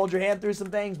try to hold your hand through some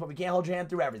things, but we can't hold your hand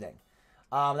through everything.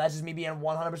 That's just me being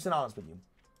 100% honest with you.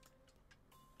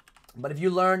 But if you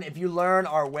learn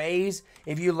our ways,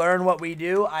 if you learn what we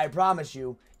do, I promise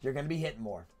you, you're going to be hitting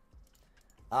more.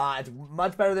 It's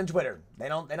much better than Twitter. They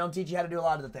don't teach you how to do a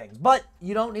lot of the things. But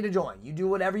you don't need to join. You do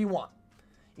whatever you want.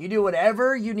 You do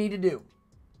whatever you need to do.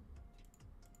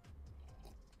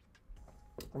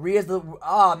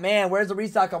 Oh man, where's the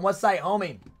restock on what site,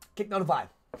 homie? Kick notify.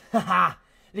 Haha.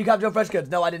 Did you cop Joe Fresh Goods?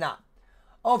 No, I did not.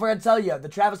 Oh, I forgot to tell you, the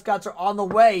Travis Scotts are on the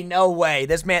way. No way.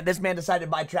 This man decided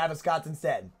to buy Travis Scotts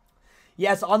instead.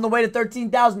 Yes, on the way to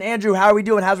 13,000. Andrew, how are we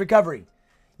doing? How's recovery?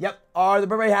 Yep. Are the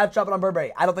Burberry hats dropping on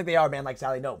Burberry? I don't think they are, man. Like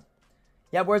Sally, no.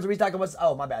 Yep. Where's the restock?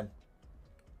 Oh, my bad.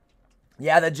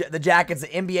 Yeah, the jackets, the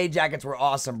NBA jackets were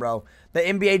awesome, bro. The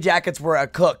NBA jackets were a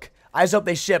cook. I just hope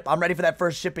they ship. I'm ready for that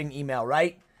first shipping email,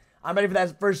 right? I'm ready for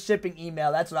that first shipping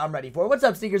email. That's what I'm ready for. What's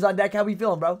up, Sneakers on Deck? How we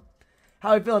feeling, bro?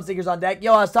 How we feeling, Sneakers on Deck?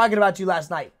 Yo, I was talking about you last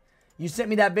night. You sent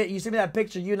me that You sent me that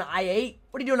picture. You in an i8?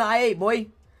 What are you doing in an i8, boy? I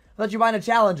thought you were buying a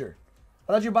Challenger.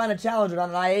 I thought you were buying a Challenger, not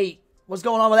an i8. What's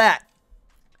going on with that?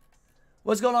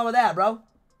 What's going on with that, bro?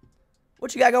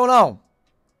 What you got going on?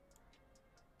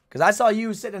 Because I saw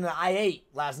you sitting in an i8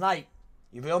 last night.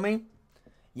 You feel me?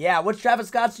 Yeah, what Travis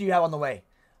Scotts do you have on the way?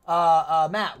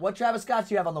 Matt, what Travis Scotts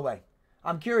do you have on the way?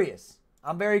 I'm curious.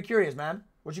 I'm very curious, man.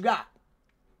 What you got?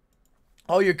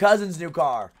 Oh, your cousin's new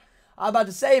car. I'm about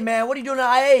to say, man, what are you doing in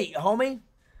an i8, homie?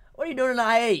 What are you doing in an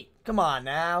i8? Come on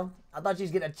now. I thought you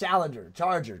was getting a Charger.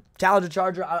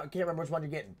 Charger. I can't remember which one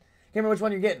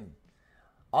you're getting.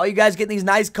 All you guys getting these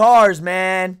nice cars,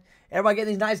 man. Everybody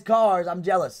getting these nice cars. I'm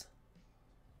jealous.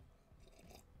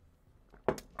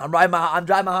 I'm driving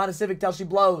my Honda Civic till she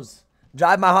blows.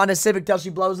 Drive my Honda Civic till she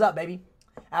blows up, baby.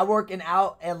 At work and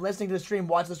out and listening to the stream,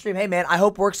 watch the stream. Hey, man, I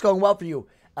hope work's going well for you,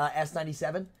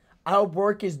 S97. I hope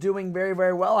work is doing very,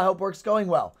 very well. I hope work's going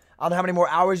well. I don't know how many more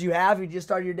hours you have. If you just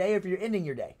started your day or if you're ending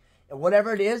your day. And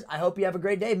whatever it is, I hope you have a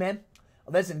great day, man.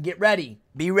 Listen, get ready.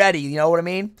 Be ready. You know what I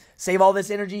mean? Save all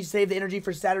this energy. Save the energy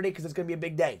for Saturday because it's going to be a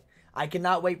big day. I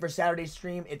cannot wait for Saturday's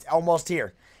stream. It's almost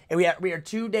here. And we are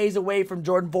 2 days away from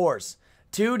Jordan 4s.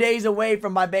 2 days away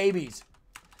from my babies.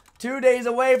 2 days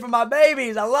away from my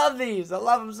babies. I love these. I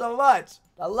love them so much.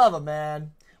 I love them,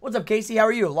 man. What's up, Casey? How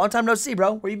are you? Long time no see,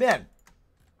 bro. Where you been?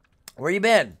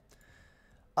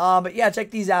 But yeah,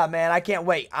 check these out, man. I can't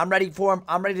wait. I'm ready for them.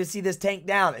 I'm ready to see this tank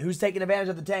down. Who's taking advantage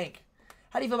of the tank?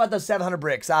 How do you feel about those 700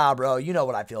 bricks? Bro, you know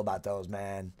what I feel about those,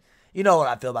 man. You know what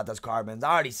I feel about those carbons.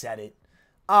 I already said it.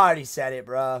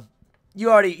 Bro.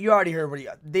 You already heard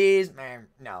what these, man.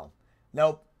 No.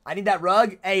 Nope. I need that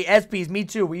rug. Hey, SPs, me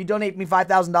too. Will you donate me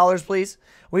 $5,000, please?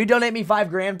 Will you donate me $5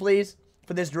 grand, please,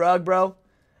 for this drug, bro?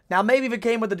 Now, maybe if it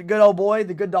came with the good old boy,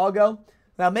 the good doggo.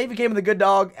 Now, maybe if it came with the good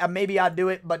dog, maybe I'd do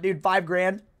it. But, dude, $5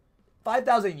 grand.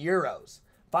 5,000 euros.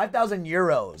 5,000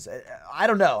 euros. I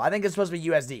don't know. I think it's supposed to be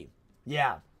USD.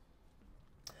 Yeah.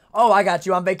 Oh, I got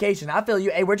you on vacation. I feel you.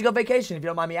 Hey, where'd you go vacation, if you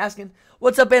don't mind me asking?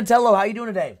 What's up, Antello? How you doing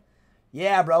today?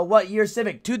 Yeah, bro. What year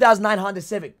Civic? 2009 Honda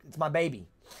Civic. It's my baby.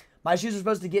 My shoes were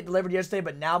supposed to get delivered yesterday,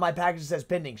 but now my package says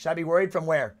pending. Should I be worried? From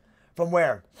where? From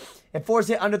where? If 4s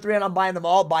hit under 3 and I'm buying them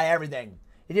all, buy everything.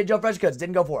 He did Joe Fresh Goods.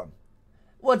 Didn't go for him.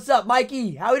 What's up,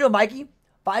 Mikey? How we doing, Mikey?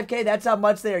 5K, that's how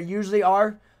much they usually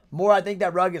are. More, I think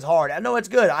that rug is hard. I know it's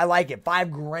good. I like it. 5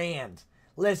 grand.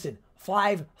 Listen,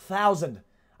 5,000.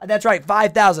 That's right,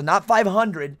 5,000. Not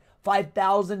 500.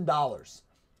 $5,000.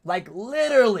 Like,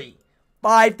 literally,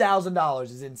 $5,000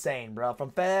 is insane, bro.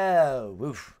 From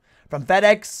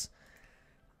FedEx.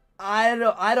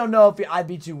 I don't know if I'd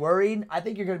be too worried. I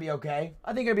think you're going to be okay.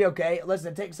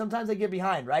 Listen, sometimes they get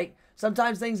behind, right?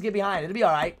 Sometimes things get behind. It'll be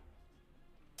all right.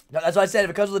 That's why I said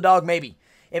if it comes with a dog, maybe.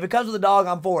 If it comes with a dog,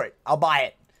 I'm for it. I'll buy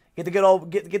it. Get the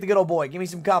good old boy. Give me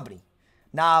some company.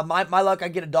 Nah, my luck, I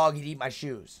get a dog, he'd eat my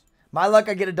shoes. My luck,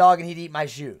 I get a dog and he'd eat my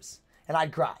shoes. And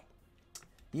I'd cry.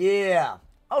 Yeah.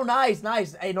 Oh, nice.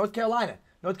 Hey, North Carolina.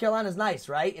 North Carolina's nice,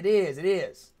 right? It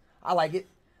is. I like it.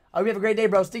 I hope you have a great day,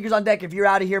 bro. Stickers on deck. If you're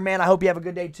out of here, man, I hope you have a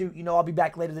good day, too. You know I'll be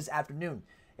back later this afternoon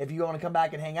if you want to come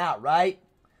back and hang out, right?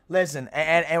 Listen,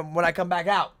 and when I come back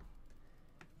out.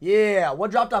 Yeah,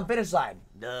 what dropped on finish line?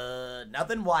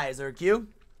 Nothing. Why? Is there a queue?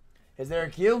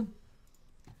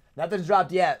 Nothing's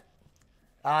dropped yet.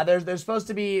 There's supposed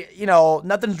to be,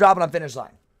 nothing's dropping on finish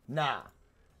line. Nah.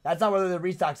 That's not where the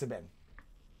restocks have been.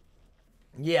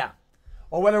 Yeah.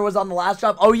 Or whether it was on the last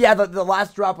drop. Oh, yeah, the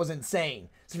last drop was insane.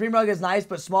 Supreme Rug is nice,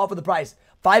 but small for the price.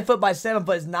 5 foot by 7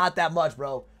 foot is not that much,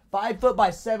 bro. 5 foot by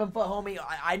 7 foot, homie.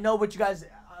 I know what you guys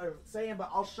are saying, but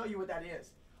I'll show you what that is.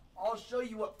 I'll show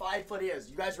you what 5 foot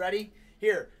is. You guys ready?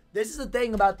 Here. This is the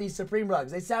thing about these Supreme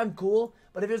Rugs. They sound cool,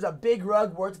 but if there's a big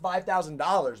rug worth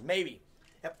 $5,000, maybe.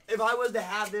 If I was to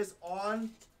have this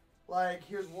on, like,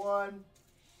 here's one.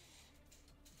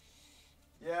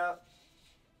 Yeah.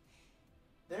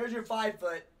 There's your 5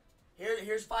 foot.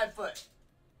 Here's 5 foot.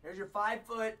 Here's your 5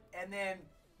 foot, and then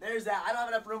there's that. I don't have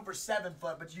enough room for 7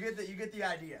 foot, but you get the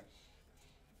idea.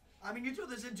 I mean, you throw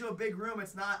this into a big room.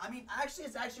 It's not. I mean, actually,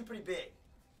 it's actually pretty big.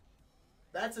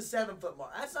 That's a 7 foot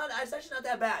mark. That's actually not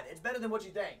that bad. It's better than what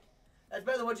you think. That's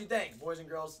better than what you think, boys and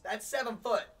girls. That's 7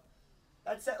 foot.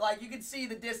 That's like you can see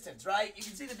the distance, right? You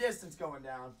can see the distance going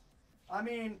down. I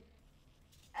mean,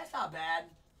 that's not bad.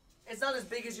 It's not as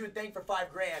big as you would think for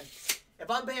 $5 grand. If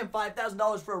I'm paying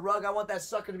 $5,000 for a rug, I want that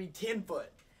sucker to be 10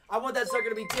 foot. I want that sucker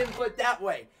to be 10 foot that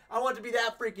way. I want it to be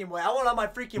that freaking way. I want it on my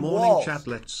freaking walls. Morning chat,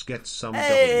 let's get some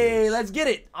Hey, Ws. let's get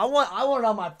it. I want it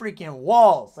on my freaking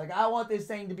walls. Like, I want this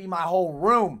thing to be my whole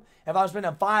room if I'm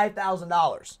spending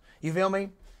 $5,000. You feel me?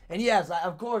 And yes,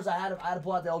 of course, I had to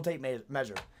pull out the old tape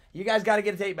measure. You guys got to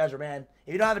get a tape measure, man.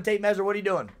 If you don't have a tape measure, what are you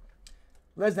doing?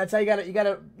 Listen, that's how you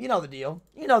know the deal.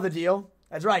 You know the deal.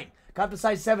 That's right. Got the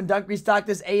size 7 dunk restock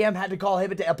this AM. Had to call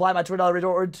Hibbett to apply my $20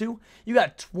 original order too. You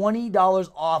got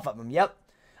 $20 off of them. Yep.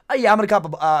 Oh, yeah, I'm going to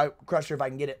cop a Crusher if I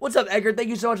can get it. What's up, Edgar? Thank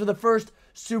you so much for the first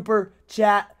super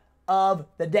chat of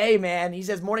the day, man. He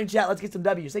says, morning chat, let's get some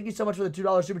W's. Thank you so much for the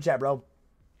 $2 super chat, bro.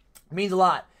 It means a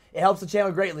lot. It helps the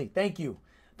channel greatly. Thank you.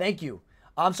 Thank you.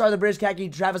 I'm sorry the British khaki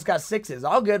Travis got 6s.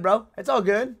 All good, bro. It's all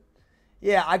good.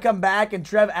 Yeah, I come back and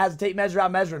Trev has a tape measure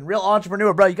out measuring. Real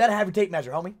entrepreneur, bro. You got to have your tape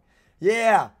measure, homie.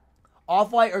 Yeah.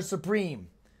 Off-White or Supreme?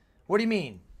 What do you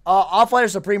mean? Off-White or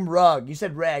Supreme rug? You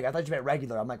said reg. I thought you meant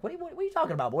regular. I'm like, what are you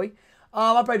talking about, boy?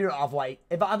 I'll probably do an Off-White.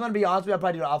 If I'm going to be honest with you, I'll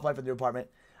probably do an Off-White for the new apartment.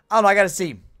 I don't know. I got to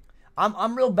see.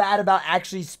 I'm real bad about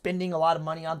actually spending a lot of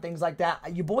money on things like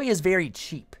that. Your boy is very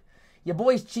cheap. Your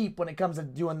boy's cheap when it comes to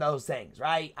doing those things,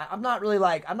 right? I'm not really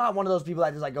like, I'm not one of those people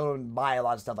that just like go and buy a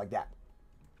lot of stuff like that.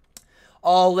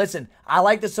 Oh, listen, I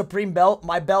like the Supreme belt.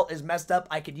 My belt is messed up.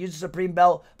 I could use a Supreme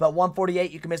belt, but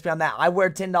 $148, you can miss me on that. I wear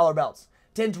 $10 belts.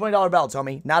 $10, $20 belts,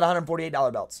 homie, not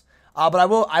 $148 belts. But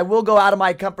I will go out of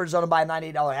my comfort zone and buy a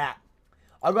 $98 hat.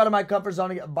 I'll go out of my comfort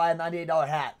zone and buy a $98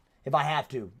 hat if I have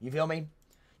to. You feel me?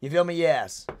 You feel me?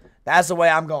 Yes. That's the way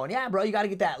I'm going. Yeah, bro, you got to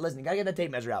get that. Listen, you got to get that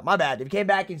tape measure out. My bad. If you came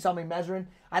back and you saw me measuring,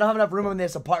 I don't have enough room in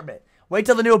this apartment. Wait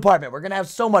till the new apartment. We're going to have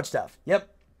so much stuff. Yep.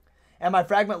 And my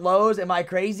fragment lows, am I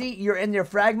crazy? You're in your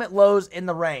fragment lows in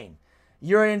the rain.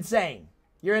 You're insane.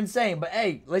 You're insane. But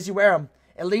hey, at least you wear them.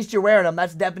 At least you're wearing them.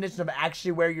 That's the definition of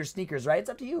actually wear your sneakers, right? It's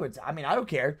up to you. I mean, I don't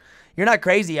care. You're not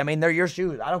crazy. I mean, they're your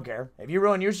shoes. I don't care. If you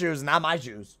ruin your shoes, not my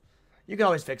shoes. You can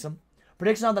always fix them.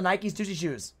 Prediction on the Nike Stussy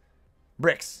shoes.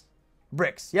 Bricks.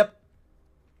 Bricks. Yep.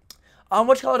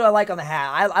 Which color do I like on the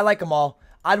hat? I like them all.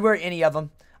 I'd wear any of them.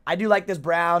 I do like this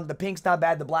brown. The pink's not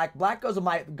bad. The black goes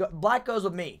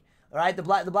with me. All right, the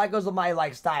black goes with my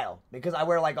like style because I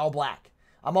wear like all black.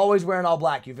 I'm always wearing all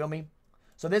black. You feel me?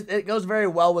 So it goes very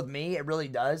well with me. It really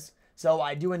does. So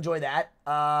I do enjoy that.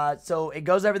 So it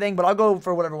goes everything, but I'll go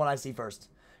for whatever one I see first.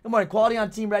 Good morning. Quality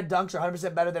on Team Red dunks are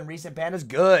 100% better than recent Pandas.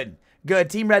 Good, good.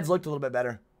 Team Reds looked a little bit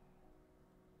better.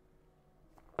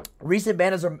 Recent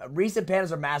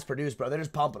Pandas are mass produced, bro. They're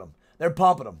just pumping them. They're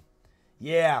pumping them.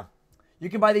 Yeah. You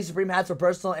can buy these Supreme hats for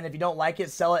personal, and if you don't like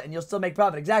it, sell it, and you'll still make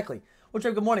profit. Exactly. What's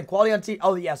up? Good morning. Quality on Team.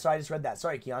 Oh, yeah. Sorry, I just read that.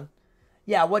 Sorry, Keon.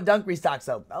 Yeah, what dunk restocks,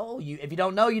 though? Oh, if you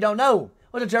don't know, you don't know.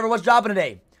 What's up, Trevor? What's dropping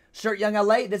today? Shirt Young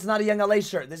LA? This is not a Young LA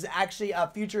shirt. This is actually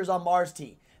Futures on Mars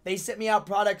tee. They sent me out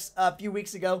products a few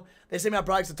weeks ago. They sent me out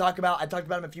products to talk about. I talked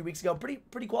about them a few weeks ago.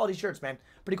 Pretty quality shirts, man.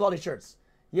 Pretty quality shirts.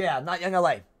 Yeah, not Young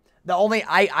LA. The only,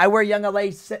 I wear Young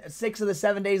LA 6 of the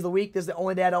 7 days of the week. This is the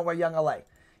only day I don't wear Young LA.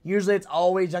 Usually it's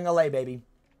always Young LA, baby.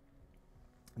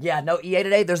 Yeah, no EA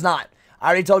today? There's not. I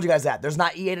already told you guys that. There's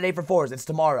not EA today for 4s. It's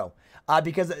tomorrow.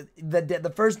 Because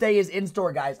the first day is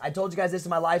in-store, guys. I told you guys this in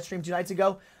my live stream 2 nights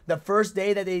ago. The first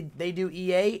day that they do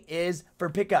EA is for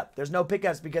pickup. There's no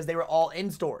pickups because they were all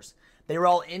in-stores. They were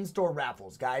all in-store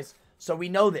raffles, guys. So we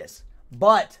know this.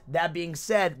 But, that being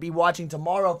said, be watching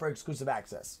tomorrow for exclusive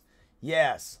access.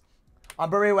 Yes. On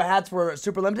Burberry, what hats were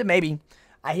super limited? Maybe.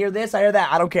 I hear this, I hear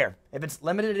that. I don't care. If it's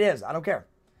limited, it is. I don't care.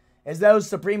 Is those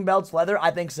Supreme belts leather?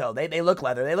 I think so. They look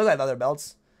leather. They look like leather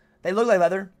belts. They look like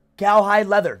leather. Cowhide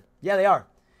leather. Yeah, they are.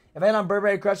 If I hit on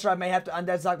Burberry Crusher, I may have to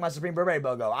undead stock my Supreme Burberry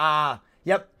logo.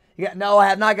 Yep. No, I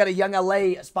have not got a Young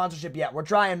LA sponsorship yet. We're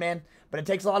trying, man. But it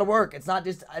takes a lot of work. It's not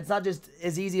just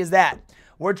as easy as that.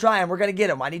 We're trying. We're going to get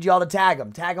them. I need you all to tag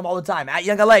them. Tag them all the time. At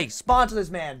Young LA. Sponsor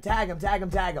this man. Tag him, tag him,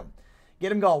 tag him.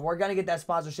 Get him going. We're going to get that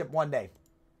sponsorship one day.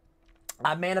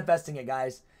 I'm manifesting it,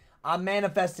 guys. I'm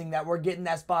manifesting that we're getting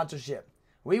that sponsorship.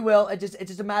 We will. It's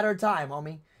just a matter of time,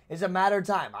 homie. It's a matter of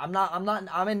time.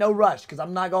 I'm in no rush because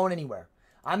I'm not going anywhere.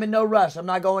 I'm in no rush. I'm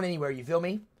not going anywhere. You feel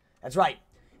me? That's right.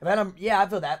 Yeah, I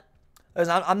feel that.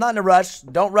 Listen, I'm not in a rush.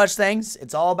 Don't rush things.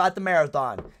 It's all about the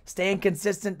marathon. Staying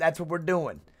consistent, that's what we're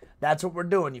doing. That's what we're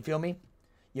doing. You feel me?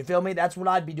 You feel me? That's what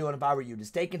I'd be doing if I were you. To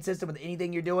stay consistent with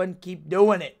anything you're doing, keep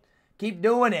doing it. Keep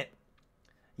doing it.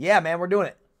 Yeah, man, we're doing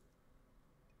it.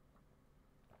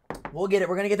 We'll get it.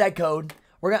 We're going to get that code.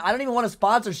 I don't even want a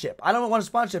sponsorship. I don't want a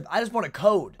sponsorship. I just want a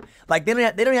code. Like, they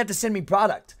don't have to send me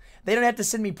product. They don't have to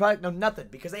send me product, no nothing,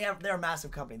 because they're a massive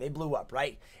company. They blew up,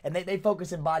 right? And they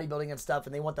focus in bodybuilding and stuff,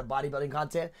 and they want the bodybuilding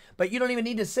content. But you don't even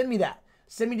need to send me that.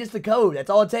 Send me just the code. That's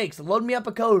all it takes. Load me up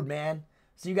a code, man,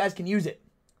 so you guys can use it.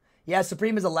 Yeah,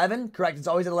 Supreme is 11. Correct. It's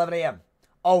always at 11 a.m.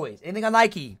 Always. Anything on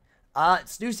Nike?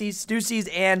 Stussy's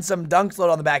and some dunks load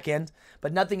on the back end,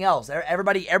 but nothing else.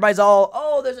 Everybody's all,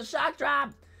 oh, there's a shock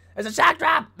drop. There's a shock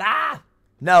drop. Ah.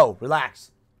 No,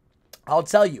 relax. I'll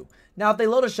tell you. Now, if they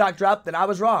load a shock drop, then I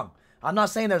was wrong. I'm not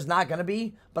saying there's not going to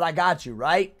be, but I got you,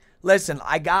 right? Listen,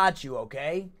 I got you,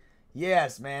 okay?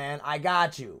 Yes, man, I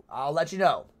got you. I'll let you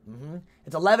know.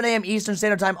 It's 11 a.m. Eastern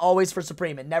Standard Time always for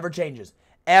Supreme. It never changes.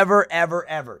 Ever, ever,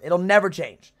 ever. It'll never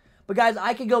change. But guys,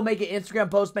 I could go make an Instagram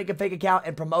post, make a fake account,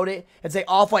 and promote it, and say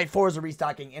Off-White 4s are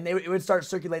restocking, and it would start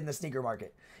circulating the sneaker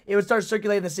market. It would start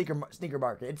circulating the sneaker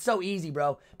market. It's so easy,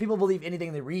 bro. People believe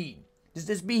anything they read.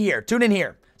 Just be here. Tune in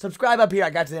here. Subscribe up here.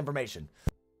 I got you the information.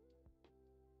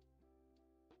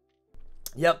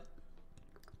 Yep.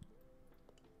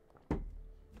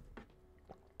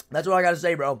 That's what I got to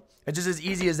say, bro. It's just as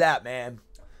easy as that, man.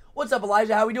 What's up,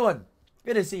 Elijah? How we doing?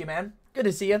 Good to see you, man. Good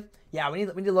to see you. Yeah, we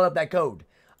need to load up that code.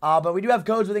 But we do have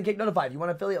codes within Kick Notify. If you want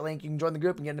an affiliate link, you can join the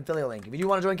group and get an affiliate link. If you do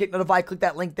want to join Kick Notify, click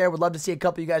that link there. Would love to see a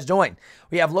couple of you guys join.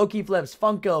 We have low-key flips,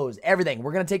 Funkos, everything.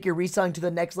 We're going to take your reselling to the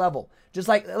next level. Just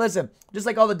like all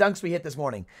the dunks we hit this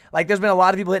morning. Like, there's been a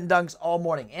lot of people hitting dunks all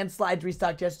morning. And slides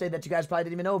restocked yesterday that you guys probably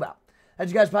didn't even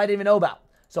know about.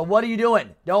 So what are you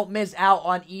doing? Don't miss out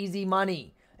on easy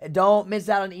money. Don't miss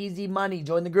out on easy money.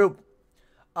 Join the group.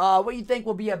 What do you think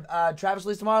will be a Travis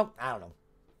release tomorrow? I don't know.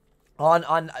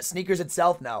 On sneakers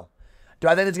itself? No. Do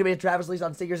I think there's going to be a Travis release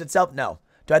on sneakers itself? No.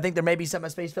 Do I think there may be something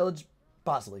at Space Village?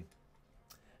 Possibly.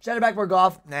 Shadow Backboard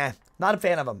Golf? Nah. Not a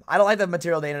fan of them. I don't like the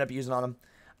material they ended up using on them.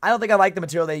 I don't think I like the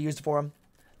material they used for them.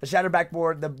 The Shadow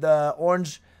Backboard, the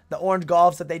orange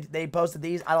golfs that they posted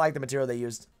these, I don't like the material they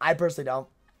used. I personally don't.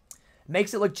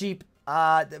 Makes it look cheap.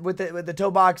 With the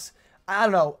toe box, I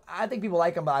don't know. I think people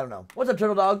like them, but I don't know. What's up,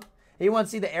 Turtle Dog? Hey, you want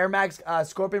to see the Air Max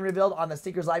Scorpion revealed on the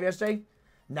Sneakers Live yesterday?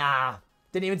 Nah,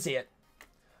 didn't even see it.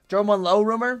 Jerome 1 Low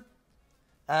rumor?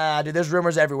 Dude, there's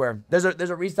rumors everywhere. There's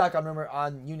a restock on rumor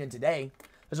on Union today.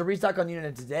 There's a restock on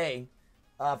Union today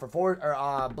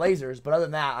for Blazers, but other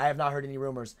than that, I have not heard any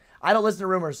rumors. I don't listen to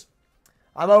rumors.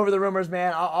 I'm over the rumors,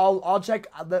 man. I'll check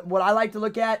what I like to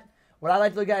look at. What I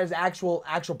like to look at is actual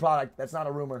product. That's not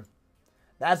a rumor.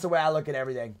 That's the way I look at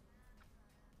everything.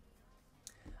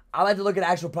 I like to look at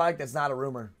actual product that's not a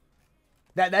rumor.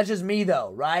 That's just me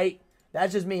though, right?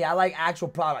 That's just me. I like actual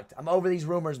product. I'm over these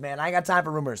rumors, man. I ain't got time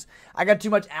for rumors. I got too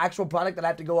much actual product that I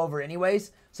have to go over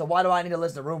anyways, so why do I need to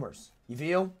listen to rumors? You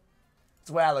feel? That's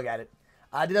the way I look at it.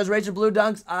 Did those Rachel Blue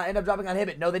dunks end up dropping on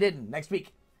Hibbit? No, they didn't. Next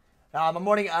week. My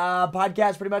morning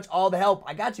podcast, pretty much all the help.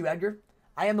 I got you, Edgar.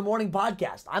 I am the morning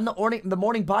podcast. I'm the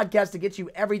morning podcast to get you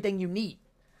everything you need.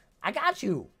 I got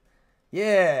you.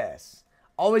 Yes.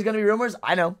 Always going to be rumors?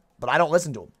 I know, but I don't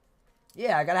listen to them.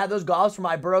 Yeah, I got to have those golfs for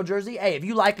my Burrow jersey. Hey, if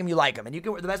you like them, you like them. And you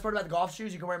can. The best part about the golf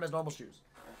shoes, you can wear them as normal shoes.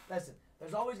 Listen,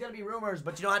 there's always going to be rumors,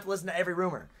 but you don't have to listen to every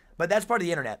rumor. But that's part of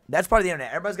the internet. That's part of the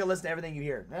internet. Everybody's going to listen to everything you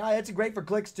hear. It's great for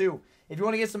clicks, too. If you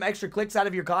want to get some extra clicks out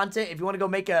of your content, if you want to go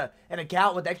make an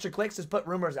account with extra clicks, just put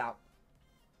rumors out.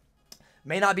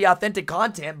 May not be authentic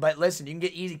content, but listen, you can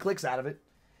get easy clicks out of it.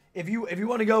 If you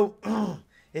want to go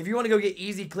get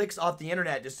easy clicks off the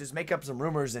internet, just make up some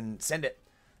rumors and send it.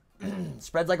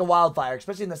 Spreads like a wildfire,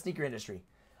 especially in the sneaker industry.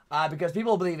 Because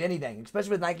people believe anything, especially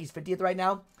with Nike's 50th right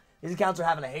now. These accounts are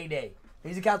having a heyday.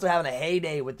 These accounts are having a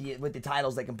heyday with the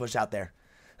titles they can push out there.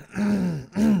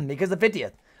 Because the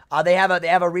 50th. They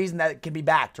have a reason that it can be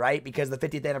backed, right? Because the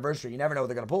 50th anniversary. You never know what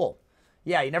they're going to pull.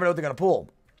 Yeah, you never know what they're going to pull.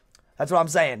 That's what I'm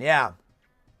saying, yeah.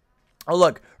 Oh,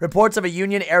 look. Reports of a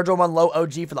Union Air Jordan 1 Low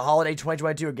OG for the holiday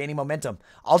 2022 are gaining momentum.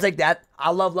 I'll take that. I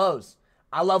love lows.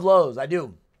 I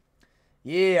do.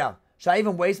 Yeah. Should I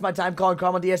even waste my time calling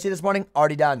Carmel DSC this morning?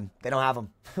 Already done. They don't have them.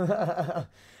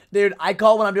 Dude, I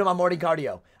call when I'm doing my morning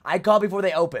cardio. I call before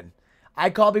they open.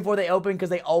 Because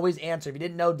they always answer. If you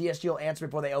didn't know, DSG will answer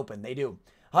before they open. They do.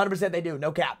 100% they do.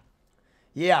 No cap.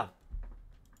 Yeah.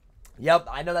 Yep.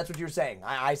 I know that's what you were saying.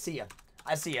 I see you.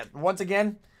 Once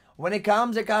again, when it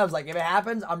comes, it comes. Like, if it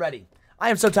happens, I'm ready.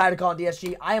 I am so tired of calling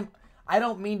DSG. I'm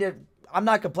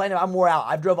not complaining. I'm wore out.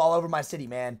 I've drove all over my city,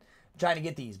 man. trying to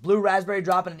get these. Blue raspberry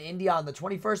dropping in India on the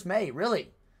 21st May.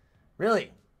 Really?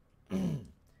 Really?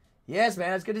 Yes,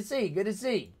 man. That's good to see. Good to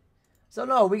see. So,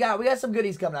 no, we got some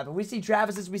goodies coming up. If we see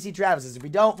Travis's, we see Travis's. If we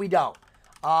don't, we don't.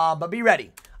 But be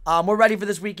ready. We're ready for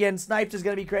this weekend. Snipes is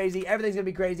going to be crazy. Everything's going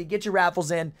to be crazy. Get your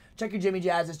raffles in. Check your Jimmy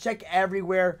Jazzes. Check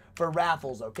everywhere for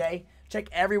raffles, okay? Check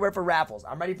everywhere for raffles.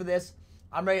 I'm ready for this.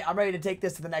 I'm ready to take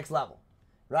this to the next level,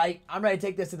 right? I'm ready to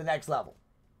take this to the next level.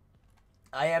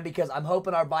 I am, because I'm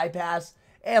hoping our bypass,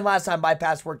 and last time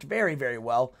bypass worked very, very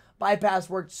well. Bypass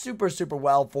worked super, super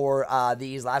well for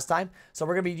these last time. So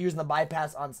we're going to be using the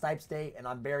bypass on Snipes Day, and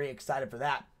I'm very excited for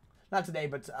that. Not today,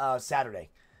 but Saturday.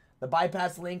 The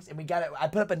bypass links, and we got it. I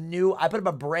put up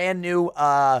a brand new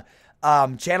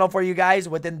channel for you guys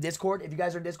within Discord. If you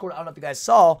guys are in Discord, I don't know if you guys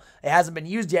saw. It hasn't been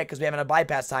used yet because we haven't had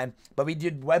bypass time, but we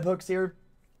did webhooks here.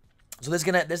 So this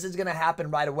is gonna happen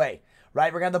right away,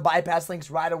 right? We're gonna have the bypass links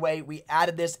right away. We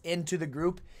added this into the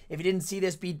group. If you didn't see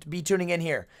this, be tuning in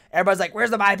here. Everybody's like,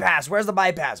 "Where's the bypass? Where's the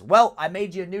bypass?" Well, I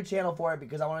made you a new channel for it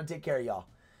because I want to take care of y'all.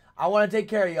 I want to take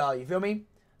care of y'all. You feel me?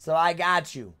 So I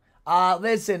got you.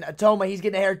 Listen, Atoma, he's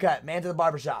getting a haircut. Man to the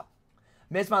barbershop.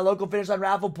 Missed my local finish line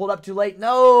raffle. Pulled up too late.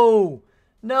 No,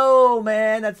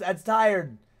 man. That's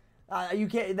tired. You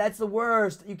can't. That's the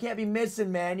worst. You can't be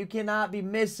missing, man. You cannot be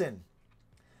missing.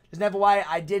 Just an FYI,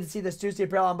 I did see the Stussy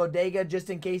apparel on Bodega just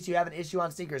in case you have an issue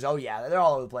on sneakers. Oh, yeah. They're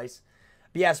all over the place.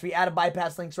 But yes, we added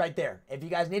bypass links right there. If you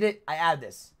guys need it, I add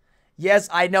this. Yes,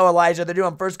 I know, Elijah. They're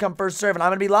doing first come, first serve, and I'm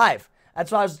going to be live.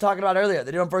 That's what I was talking about earlier.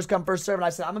 They're doing first come, first serve, and I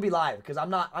said I'm going to be live because I'm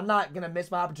not going to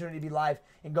miss my opportunity to be live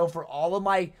and go for all of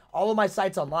my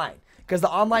sites online. Because the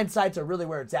online sites are really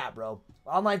where it's at, bro.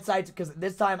 Online sites, because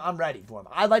this time I'm ready for them.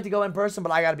 I'd like to go in person,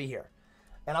 but I got to be here.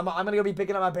 And I'm going to go be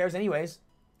picking up my pairs anyways.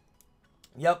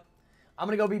 Yep. I'm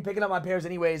going to go be picking up my pairs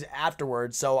anyways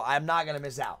afterwards, so I'm not going to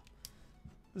miss out.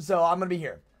 So I'm going to be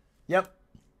here. Yep.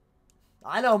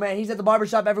 I know, man. He's at the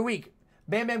barbershop every week.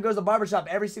 Bam Bam goes to the barbershop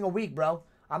every single week, bro.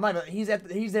 He's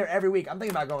there every week. I'm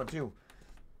thinking about going too.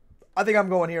 I think I'm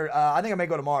going here. I think I may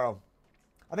go tomorrow.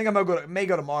 I think I may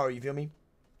go tomorrow, you feel me?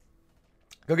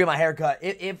 Go get my hair cut.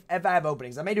 If I have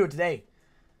openings. I may do it today.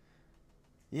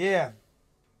 Yeah.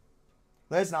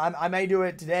 Listen, I may do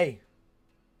it today.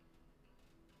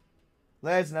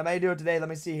 Listen, I may do it today. Let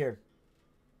me see here.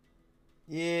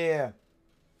 Yeah.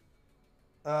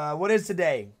 What is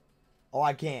today? Oh,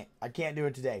 I can't. I can't do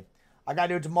it today. I gotta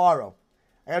do it tomorrow.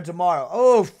 I got it tomorrow.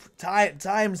 Oh,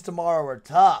 times tomorrow are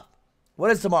tough.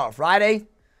 What is tomorrow? Friday?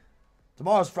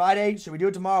 Tomorrow's Friday. Should we do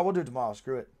it tomorrow? We'll do it tomorrow.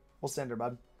 Screw it. We'll send her,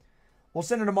 bud. We'll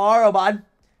send her tomorrow, bud.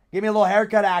 Give me a little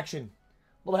haircut action.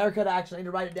 Little haircut action. I need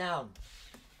to write it down.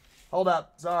 Hold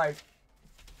up. Sorry.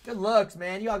 Good looks,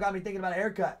 man. You all got me thinking about a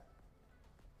haircut.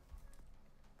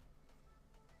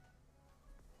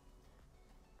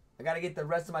 I got to get the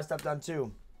rest of my stuff done,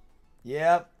 too.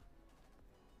 Yep.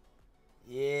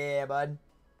 Yeah, bud.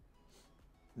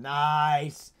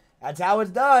 Nice. That's how it's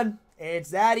done.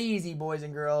 It's that easy, boys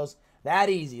and girls. That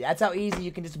easy. That's how easy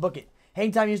you can just book it.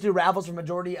 Hang Time used to do raffles for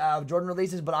majority of Jordan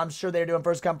releases, but I'm sure they're doing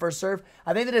first come, first serve.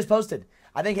 I think they just posted.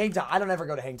 I think Hang Time. I don't ever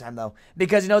go to Hang Time, though.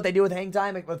 Because you know what they do with Hang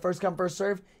Time? With first come, first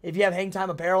serve? If you have Hang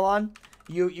Time apparel on,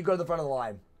 you go to the front of the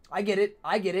line. I get it.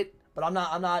 I get it. But I'm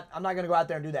not going to go out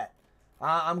there and do that.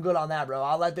 I'm good on that, bro.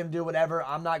 I'll let them do whatever.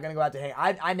 I'm not going to go out to Hang.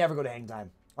 I never go to Hang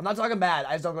Time. I'm not talking bad.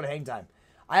 I just don't go to Hang Time.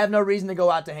 I have no reason to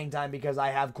go out to Hang Time because I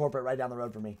have corporate right down the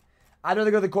road for me. I'd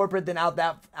rather go to the corporate than out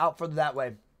further that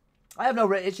way. I have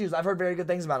no issues. I've heard very good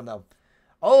things about them though.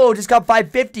 Oh, just got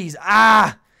 550s.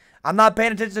 I'm not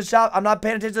paying attention to I'm not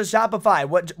paying attention to Shopify.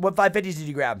 What 550s did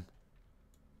you grab?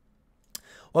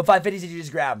 What 550s did you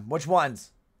just grab? Which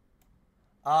ones?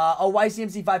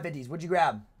 YCMC 550s. What'd you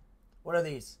grab? What are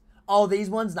these? Oh, these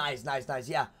ones? Nice.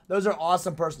 Yeah, those are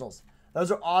awesome personals.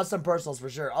 Those are awesome personals for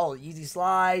sure. Oh, Easy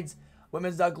Slides,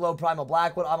 Women's Dunk Low, Primal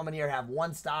Blackwood, Almanier have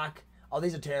one stock. Oh,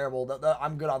 these are terrible.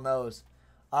 I'm good on those.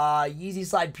 Yeezy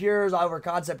Slide Pures over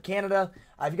Concept Canada.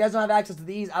 If you guys don't have access to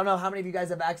these, I don't know how many of you guys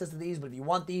have access to these, but if you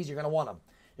want these, you're going to want them.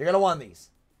 You're going to want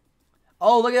these.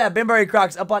 Oh, look at that. BURBERRY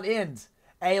Crocs up on ends.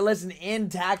 Hey, listen,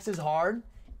 end tax is hard.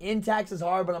 End tax is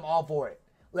hard, but I'm all for it.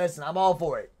 Listen, I'm all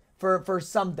for it. For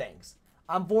some things.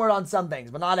 I'm for it on some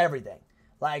things, but not everything.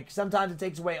 Like, sometimes it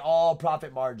takes away all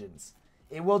profit margins.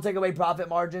 It will take away profit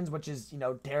margins, which is,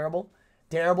 terrible.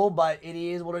 Terrible, but it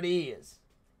is what it is.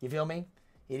 You feel me?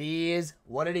 It is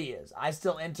what it is. I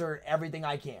still enter everything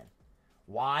I can.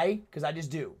 Why? Because I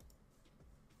just do.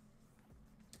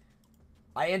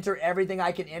 I enter everything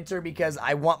I can enter because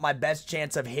I want my best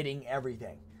chance of hitting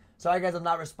everything. Sorry, guys, I'm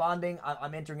not responding.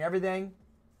 I'm entering everything.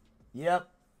 Yep.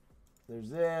 There's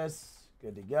this.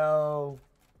 Good to go.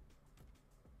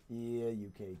 Yeah,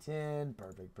 UK 10.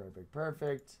 Perfect, perfect,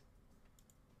 perfect.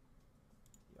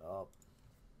 Yup.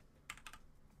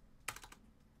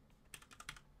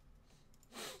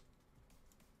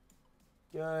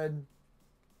 Good.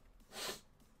 Let's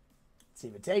see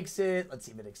if it takes it. Let's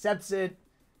see if it accepts it.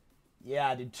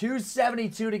 Yeah, dude,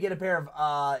 272 to get a pair of,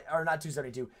 or not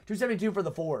 272, 272 for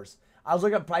the 4s. I was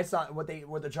looking up price on what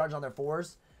they're charging on their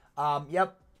 4s.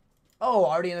 Yep. Oh,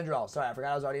 already in the draw. Sorry, I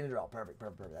forgot I was already in the draw. Perfect,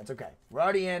 perfect, perfect. That's okay. We're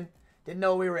already in. Didn't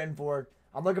know what we were in for.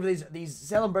 I'm looking for these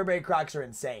Salem Burberry Crocs are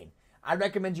insane. I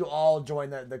recommend you all join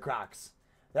the Crocs.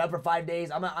 They're up for 5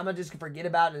 days. I'm gonna just forget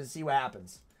about it and see what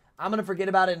happens. I'm gonna forget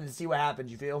about it and see what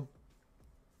happens. You feel?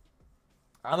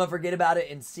 I'm gonna forget about it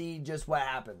and see just what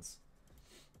happens.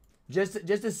 Just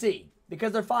to see,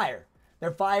 because they're fire.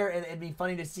 They're fire, and it'd be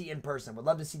funny to see in person. Would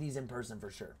love to see these in person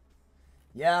for sure.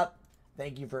 Yep.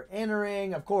 Thank you for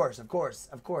entering. Of course, of course,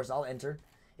 of course. I'll enter.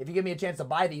 If you give me a chance to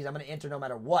buy these, I'm gonna enter no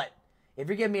matter what. If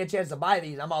you're giving me a chance to buy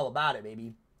these, I'm all about it,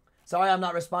 baby. Sorry, I'm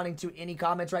not responding to any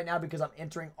comments right now because I'm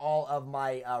entering all of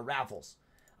my raffles.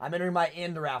 I'm entering my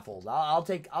end raffles. I'll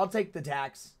take the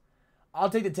tax. I'll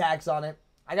take the tax on it.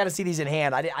 I got to see these in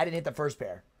hand. I didn't hit the first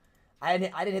pair. I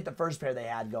didn't hit the first pair they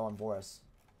had going for us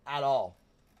at all.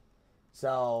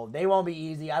 So they won't be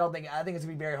easy. I think it's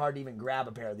gonna be very hard to even grab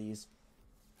a pair of these.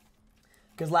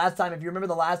 Because last time, if you remember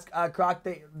the last Croc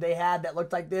they had that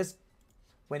looked like this,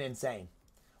 went insane.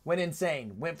 Went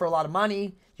insane. Went for a lot of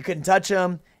money. You couldn't touch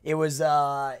them. It was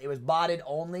botted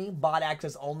only. Bot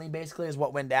access only basically is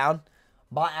what went down.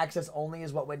 Bot access only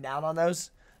is what went down on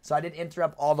those. So I did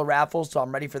interrupt all the raffles, so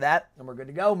I'm ready for that. And we're good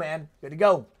to go, man. Good to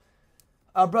go.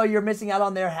 Bro, you're missing out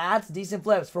on their hats. Decent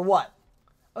flips. For what?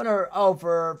 Oh, no, oh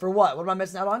for what? What am I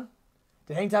missing out on?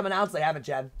 Did Hang Time announce? They haven't,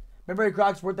 Chad. Burberry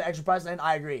Crocs worth the extra price? And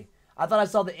I agree. I thought I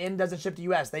saw the N doesn't ship to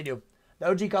US. They do. The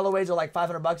OG colorways are like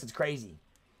 $500. It's crazy.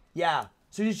 Yeah.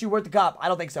 Suzy Shoe worth the cop? I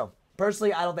don't think so.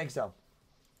 Personally, I don't think so.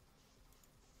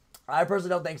 I personally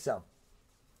don't think so.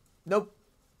 Nope.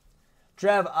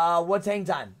 Trev, what's Hang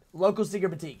Time? Local sneaker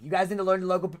boutique. You guys need to learn your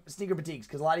local sneaker boutiques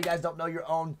because a lot of you guys don't know your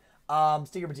own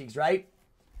sneaker boutiques, right?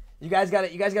 You guys got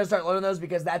to start learning those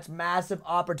because that's massive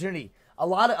opportunity. A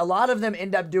lot of them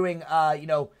end up doing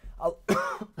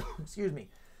excuse me.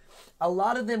 A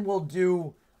lot of them will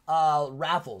do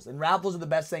raffles, and raffles are the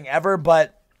best thing ever,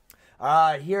 but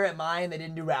here at mine they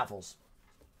didn't do raffles.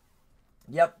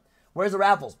 Yep. Where's the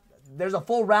raffles? There's a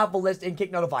full raffle list in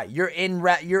Kick Notify. You're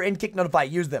in Kick Notify.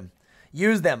 Use them.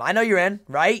 Use them. I know you're in,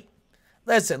 right?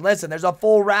 Listen. There's a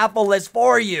full raffle list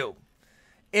for you.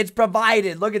 It's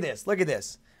provided. Look at this. Look at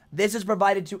this. This is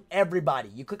provided to everybody.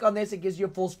 You click on this, it gives you a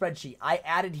full spreadsheet. I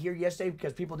added here yesterday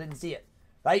because people didn't see it,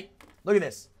 right? Look at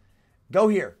this. Go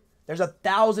here. There's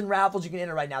 1,000 raffles you can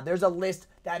enter right now. There's a list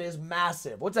that is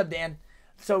massive. What's up, Dan?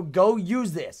 So go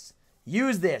use this.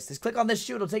 Use this. Just click on this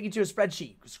shoe. It'll take you to a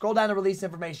spreadsheet. Scroll down to release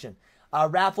information.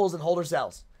 Raffles and holder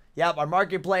sales. Yep, our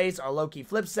marketplace, our low-key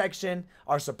flip section,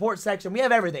 our support section. We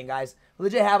have everything, guys. We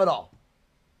legit have it all.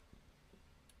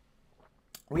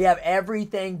 We have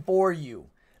everything for you.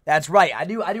 That's right. I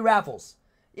do raffles.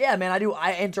 Yeah, man, I do.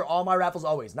 I enter all my raffles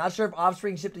always. Not sure if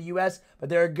Offspring ship to US, but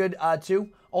they're good too.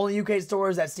 Only UK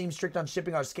stores that seem strict on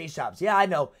shipping are skate shops. Yeah, I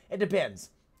know. It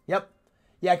depends. Yep.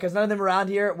 Yeah, because none of them around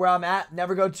here where I'm at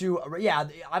never go to. Yeah,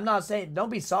 I'm not saying don't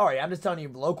be sorry. I'm just telling you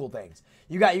local things.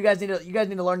 You guys need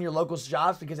to learn your local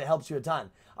shops because it helps you a ton.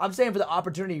 I'm saying for the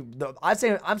opportunity. I'm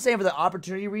saying for the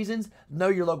opportunity reasons. Know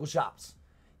your local shops.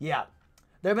 Yeah,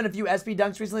 there have been a few SP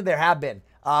dunks recently. There have been.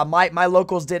 My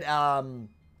locals did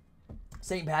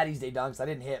St. Patty's Day dunks. I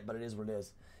didn't hit, but it is what it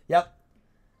is. Yep.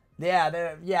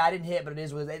 Yeah, I didn't hit, but it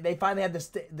is what it is. They finally had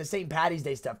the St. Patty's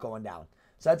Day stuff going down.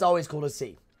 So that's always cool to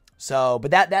see. So, but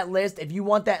that list, if you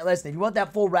want that list, if you want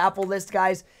that full raffle list,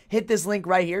 guys, hit this link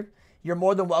right here. You're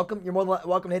more than welcome. You're more than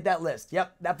welcome to hit that list.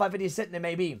 Yep, that 550 is sitting, it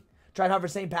may be. Tried hard for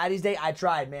St. Patty's Day. I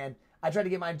tried, man. I tried to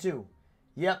get mine too.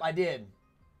 Yep, I did.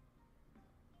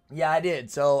 Yeah, I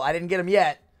did. So, I didn't get them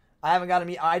yet. I haven't got them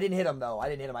yet. I didn't hit them, though. I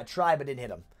didn't hit them. I tried, but didn't hit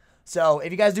them. So,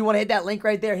 if you guys do want to hit that link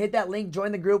right there, hit that link.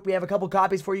 Join the group. We have a couple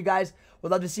copies for you guys. We'd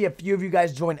love to see a few of you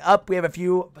guys join up. We have a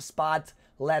few spots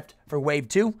left for Wave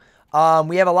 2.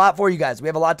 We have a lot for you guys. We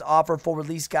have a lot to offer, full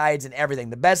release guides and everything.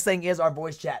 The best thing is our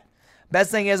voice chat. Best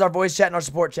thing is our voice chat and our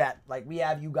support chat. Like, we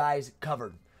have you guys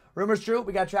covered. Rumors true.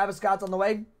 We got Travis Scott's on the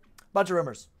way. Bunch of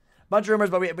rumors,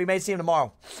 but we may see him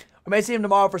tomorrow. We may see him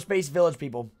tomorrow for Space Village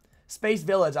people. Space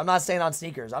Village. I'm not saying on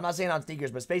sneakers.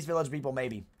 But Space Village people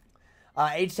maybe.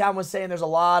 H-Town was saying there's a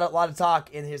lot of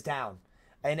talk in his town,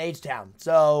 in H-Town.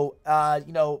 So,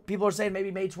 people are saying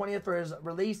maybe May 20th for his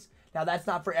release. Now, that's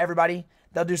not for everybody.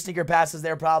 They'll do sneaker passes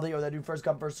there probably, or they'll do first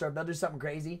come, first serve. They'll do something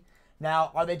crazy.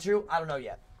 Now, are they true? I don't know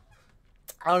yet.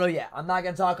 I don't know yet. I'm not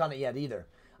going to talk on it yet either.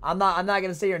 I'm not going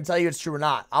to sit here and tell you it's true or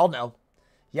not. I'll know.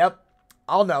 Yep.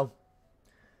 I'll know.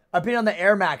 Opinion on the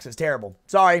Air Max is terrible.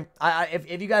 Sorry.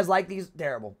 If you guys like these,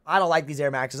 terrible. I don't like these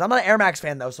Air Maxes. I'm not an Air Max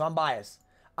fan though, so I'm biased.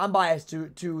 I'm biased to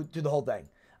the whole thing.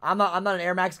 I'm not an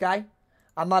Air Max guy.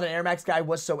 I'm not an Air Max guy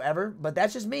whatsoever, but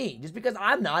that's just me. Just because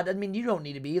I'm not doesn't mean you don't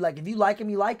need to be. Like, if you like them,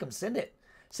 you like them. Send it.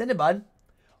 Send it, bud.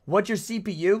 What's your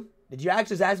CPU? Did you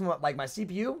actually just ask me what, like, my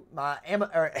CPU?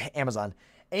 Amazon.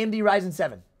 AMD Ryzen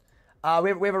 7. We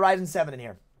have a Ryzen 7 in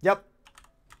here. Yep.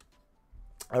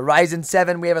 A Ryzen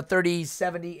 7. We have a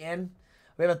 3070N.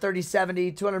 We have a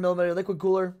 3070, 200mm liquid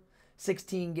cooler,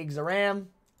 16 gigs of RAM.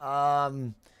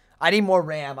 I need more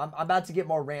RAM. I'm about to get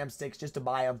more RAM sticks just to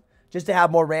buy them. Just to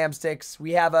have more RAM sticks.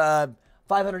 We have a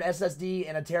 500 SSD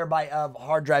and a terabyte of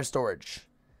hard drive storage.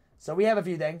 So we have a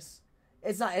few things.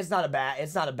 It's not a bad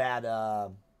setup.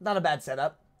 Not a bad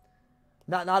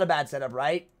setup,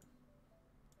 right?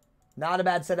 Not a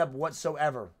bad setup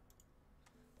whatsoever.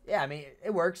 Yeah, I mean,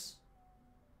 it works.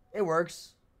 It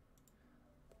works.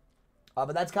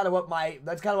 But that's kind of what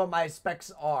my specs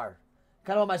are.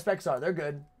 They're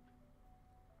good.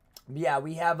 Yeah,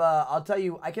 we have, I'll tell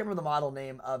you, I can't remember the model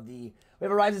name of we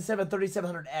have a Ryzen 7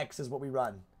 3700X is what we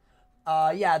run.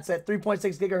 Yeah, it's at 3.6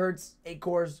 gigahertz, 8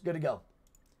 cores, good to go.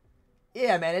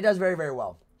 Yeah, man, it does very, very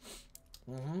well.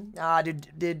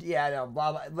 Yeah, no,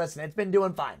 blah, blah. Listen, it's been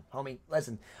doing fine, homie.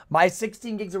 Listen, my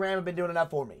 16 gigs of RAM have been doing enough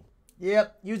for me.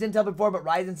 Yep, used Intel before, but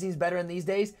Ryzen seems better in these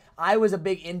days. I was a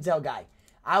big Intel guy.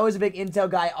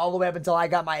 all the way up until I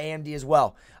got my AMD as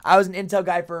well. I was an Intel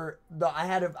guy I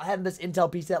had this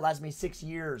Intel PC that lasted me 6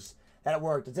 years that it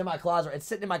worked. It's in my closet. It's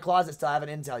sitting in my closet still. I have an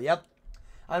Intel. Yep.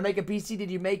 I'm going to make a PC.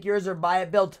 Did you make yours or buy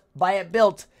it built? Buy it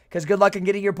built. Because good luck on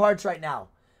getting your parts right now.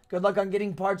 Good luck on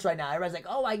getting parts right now. Everybody's like,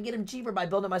 oh, I can get them cheaper by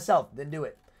building it myself. Then do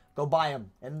it. Go buy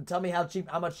them. And tell me how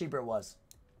much cheaper it was.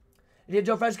 If you had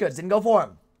Joe Fresh Goods, didn't go for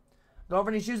them. Going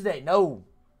for any shoes today? No.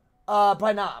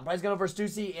 Probably not. I'm probably going for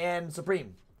Stussy and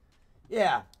Supreme.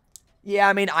 Yeah. Yeah,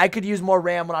 I mean, I could use more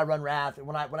RAM when I run Wrath.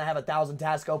 When I have 1,000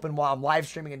 tasks open while I'm live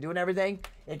streaming and doing everything,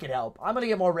 it could help. I'm going to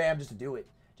get more RAM just to do it.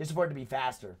 Just for it to be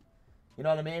faster. You know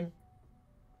what I mean?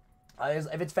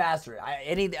 If it's faster.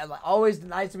 Always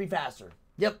nice to be faster.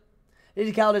 Yep.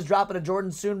 Digi Khaled is dropping a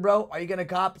Jordan soon, bro. Are you going to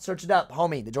cop? Search it up.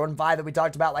 Homie, the Jordan 5 that we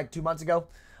talked about like 2 months ago.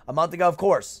 A month ago, of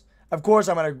course. Of course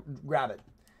I'm going to grab it.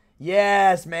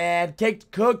 Yes, man.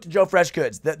 Cooked Joe Fresh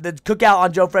Goods. The cookout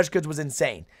on Joe Fresh Goods was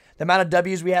insane. The amount of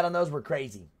W's we had on those were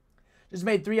crazy. Just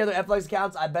made 3 other FLX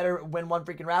accounts. I better win one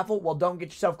freaking raffle. Well, don't get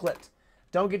yourself clipped.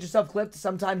 Don't get yourself clipped.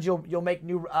 Sometimes you'll make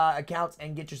new accounts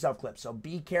and get yourself clipped. So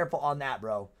be careful on that,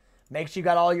 bro. Make sure you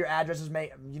got all your addresses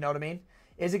made. You know what I mean?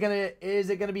 Is it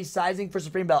gonna be sizing for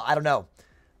Supreme belt? I don't know.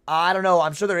 I don't know.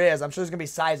 I'm sure there is. I'm sure there's gonna be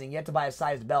sizing. You have to buy a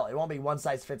sized belt. It won't be one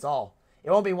size fits all.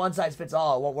 It won't be one size fits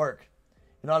all. It won't work.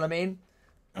 You know what I mean?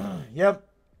 Yep.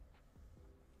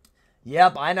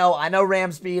 Yep. I know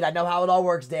RAM speed. I know how it all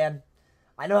works, Dan.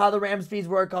 I know how the RAM speeds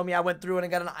work, homie. I went through and I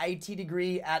got an IT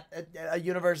degree at a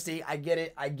university. I get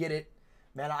it. I get it.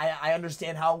 Man, I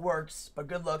understand how it works. But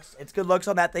good looks. It's good looks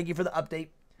on that. Thank you for the update.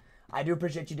 I do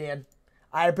appreciate you, Dan.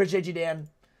 I appreciate you, Dan.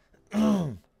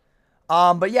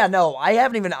 But yeah, no, I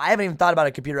haven't even thought about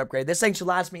a computer upgrade. This thing should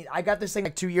last me. I got this thing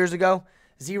like 2 years ago.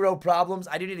 Zero problems.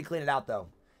 I do need to clean it out though.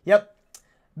 Yep.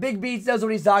 Big Beats knows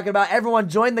what he's talking about. Everyone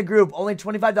join the group. Only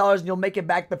 $25 and you'll make it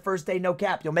back the first day, no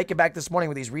cap. You'll make it back this morning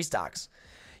with these restocks.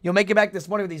 You'll make it back this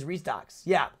morning with these restocks.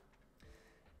 Yeah.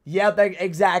 Yep,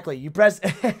 exactly. You press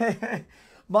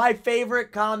my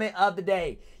favorite comment of the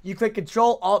day. You click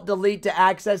Control-Alt-Delete to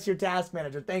access your task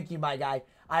manager. Thank you, my guy.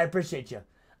 I appreciate you.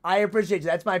 I appreciate you.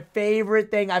 That's my favorite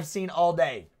thing I've seen all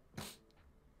day.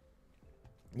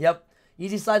 Yep.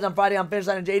 Easy slides on Friday on Finish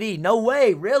Line and JD. No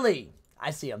way. Really?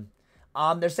 I see them.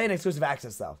 They're saying exclusive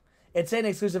access, though. It's saying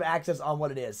exclusive access on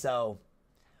what it is, so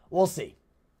we'll see.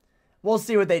 We'll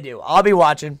see what they do. I'll be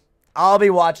watching. I'll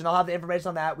have the information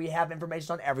on that. We have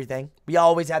information on everything. We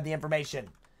always have the information.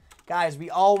 Guys, we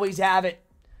always have it.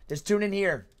 Just tune in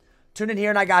here. Tune in here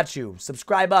and I got you.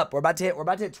 Subscribe up. We're about to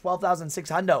hit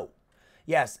 12,600.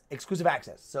 Yes, exclusive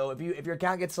access. So if your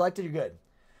account gets selected, you're good.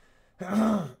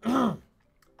 I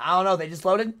don't know. They just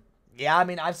loaded? Yeah, I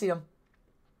mean, I've seen them.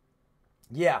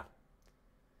 Yeah.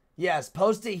 Yes,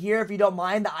 post it here if you don't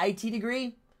mind the IT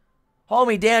degree.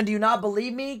 Homie, Dan, do you not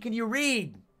believe me? Can you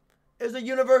read? There's a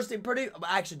university pretty...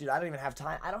 Actually, dude, I don't even have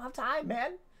time. I don't have time,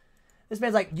 man. This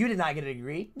man's like, you did not get a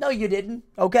degree. No, you didn't.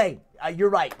 Okay, you're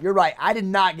right. You're right. I did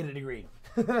not get a degree.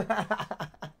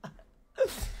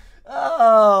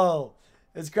 Oh,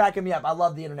 it's cracking me up. I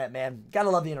love the internet, man. Gotta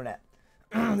love the internet.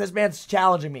 This man's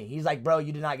challenging me. He's like, bro,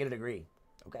 you did not get a degree.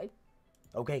 Okay.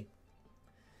 Okay.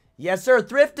 Yes, sir.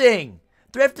 Thrifting.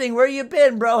 Thrifting, where you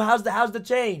been, bro? How's the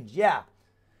change? Yeah.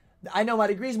 I know my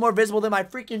degree's more visible than my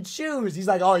freaking shoes. He's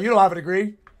like, oh, you don't have a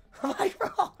degree. I'm like, bro,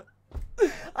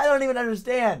 I don't even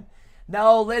understand.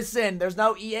 No, listen, there's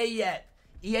no EA yet.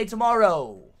 EA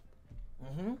tomorrow.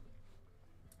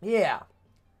 Yeah.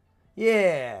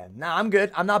 Yeah. Nah, I'm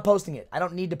good. I'm not posting it. I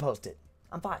don't need to post it.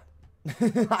 I'm fine.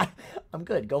 I'm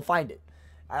good. Go find it.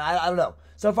 I don't know.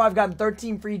 So far, I've gotten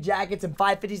 13 free jackets and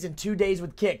 550s in 2 days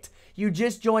with Kicked. You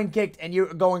just joined Kicked and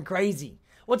you're going crazy.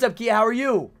 What's up, Kia? How are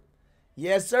you?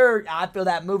 Yes, sir. I feel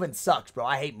that moving sucks, bro.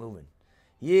 I hate moving.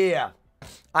 Yeah.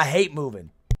 I hate moving.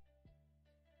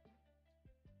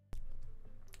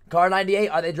 Car 98,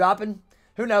 are they dropping?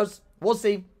 Who knows? We'll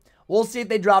see. We'll see if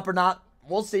they drop or not.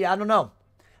 We'll see. I don't know.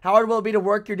 How hard will it be to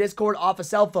work your Discord off a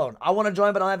cell phone? I want to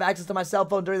join, but I don't have access to my cell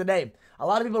phone during the day. A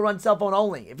lot of people run cell phone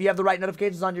only. If you have the right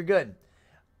notifications on, you're good.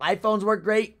 iPhones work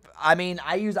great. I mean,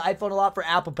 I use iPhone a lot for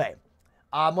Apple Pay.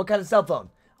 What kind of cell phone?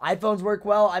 iPhones work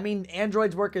well. I mean,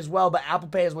 Androids work as well, but Apple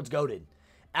Pay is what's goated.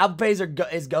 Apple Pay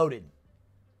is goated.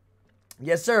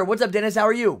 Yes, sir. What's up, Dennis? How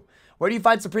are you? Where do you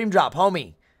find Supreme drop?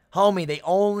 Homie, they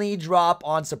only drop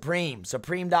on Supreme.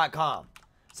 Supreme.com.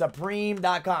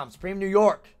 Supreme.com. Supreme, New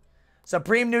York.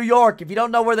 Supreme, New York. If you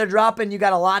don't know where they're dropping, you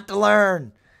got a lot to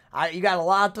learn. You got a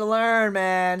lot to learn,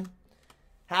 man.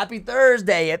 Happy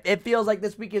Thursday. It feels like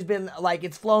this week has been like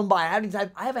it's flown by. I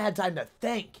haven't had time to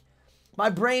think. My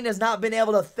brain has not been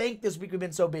able to think this week. We've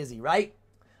been so busy, right?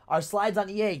 Our slides on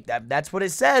EA, that's what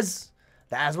it says.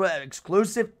 That's what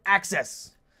exclusive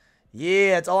access.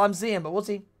 Yeah, that's all I'm seeing, but we'll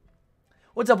see.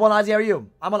 What's up, One Ozzy? How are you?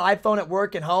 I'm on iPhone at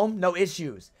work and home. No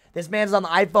issues. This man's on the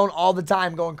iPhone all the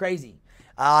time going crazy.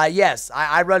 Yes,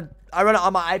 I run it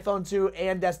on my iPhone too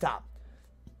and desktop.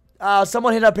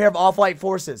 Someone hit up a pair of Off-White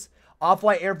Forces.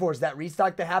 Off-White Air Force. That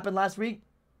restock that happened last week?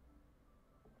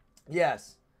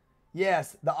 Yes.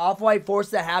 Yes, the Off-White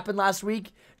Force that happened last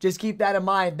week, just keep that in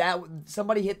mind. That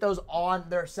somebody hit those on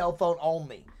their cell phone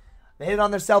only. They hit it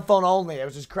on their cell phone only. It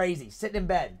was just crazy. Sitting in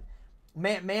bed.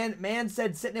 Man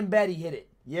said sitting in bed he hit it.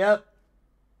 Yep.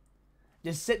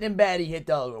 Just sitting in bed he hit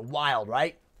the wild,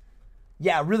 right?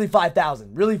 Yeah, really $5,000.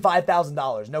 Really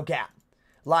 $5,000. No cap.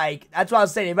 Like, that's what I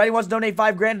was saying. Anybody wants to donate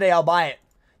 $5 grand today, I'll buy it.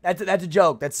 That's a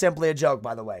joke. That's simply a joke,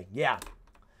 by the way. Yeah.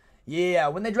 Yeah,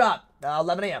 when they drop,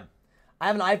 11 a.m. I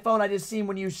have an iPhone. I just seen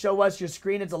when you show us your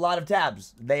screen, it's a lot of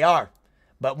tabs. They are.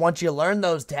 But once you learn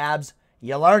those tabs,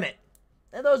 you learn it.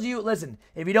 And those of you, listen,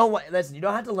 if you don't want, listen, you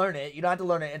don't have to learn it. You don't have to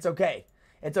learn it. It's okay.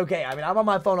 It's okay. I mean, I'm on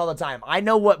my phone all the time. I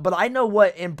know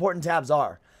what important tabs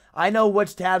are. I know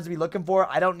which tabs to be looking for.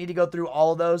 I don't need to go through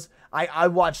all of those. I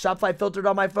watch Shopify filtered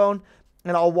on my phone,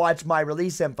 and I'll watch my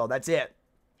release info. That's it.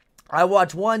 I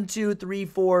watch 1, 2, 3,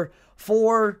 4,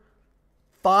 5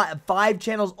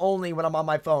 channels only when I'm on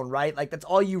my phone, right? Like, that's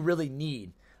all you really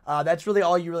need. That's really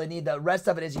all you really need. The rest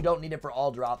of it is you don't need it for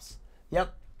all drops.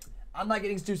 Yep. I'm not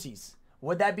getting Stussy's.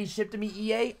 Would that be shipped to me,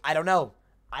 EA? I don't know.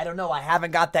 I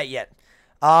haven't got that yet.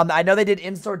 I know they did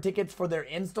in-store tickets for their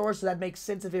in-store, so that makes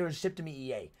sense if it was shipped to me,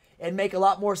 EA. It'd make a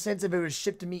lot more sense if it was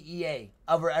shipped to me, EA,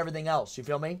 over everything else. You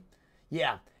feel me?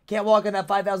 Yeah. Can't walk on that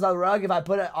 $5,000 rug. If I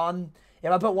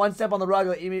put one step on the rug,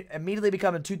 it'll immediately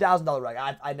become a $2,000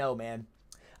 rug. I know, man.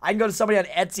 I can go to somebody on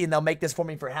Etsy and they'll make this for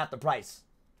me for half the price.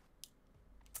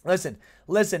 Listen.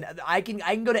 I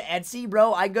can go to Etsy,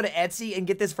 bro. I can go to Etsy and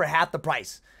get this for half the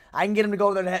price. I can get them to go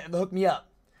over there and hook me up.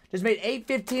 Just made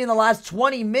 $815 in the last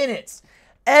 20 minutes.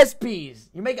 SPs,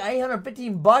 you make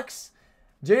 $815?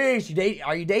 Jeez,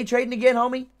 are you day trading again,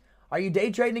 homie? Are you day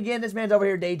trading again? This man's over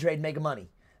here day trading, making money.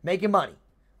 Making money.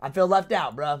 I feel left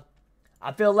out, bro.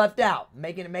 I feel left out.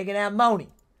 Making that money.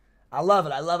 I love it.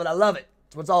 That's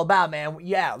what it's all about, man.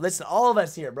 Yeah, listen, all of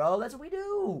us here, bro. That's what we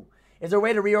do. Is there a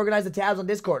way to reorganize the tabs on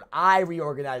Discord? I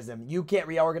reorganize them. You can't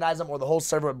reorganize them or the whole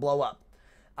server would blow up.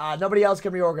 Nobody else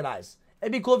can reorganize.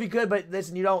 It'd be cool if you could, but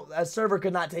listen, a server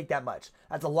could not take that much.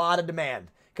 That's a lot of demand.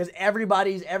 Because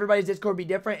everybody's Discord would be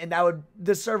different, and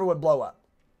the server would blow up.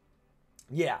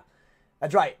 Yeah.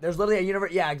 That's right. There's literally a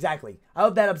universe. Yeah, exactly. I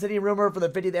hope that Obsidian rumor for the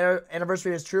 50th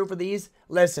anniversary is true for these.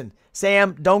 Listen,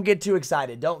 Sam, don't get too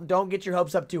excited. Don't get your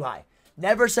hopes up too high.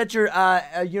 Never set your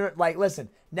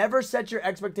never set your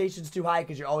expectations too high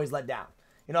because you're always let down.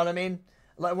 You know what I mean?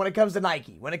 Like when it comes to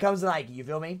Nike. You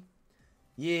feel me?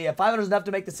 Yeah, 500 is enough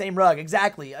to make the same rug.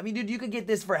 Exactly. I mean, dude, you could get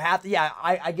this for half. Yeah,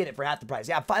 I get it for half the price.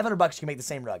 Yeah, $500 you can make the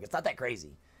same rug. It's not that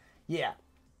crazy. Yeah.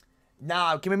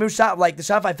 Now, can we move the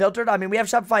Shopify filtered? I mean, we have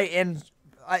Shopify in.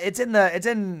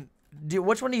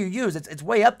 Which one do you use? It's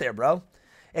way up there, bro.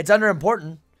 It's under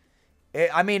important.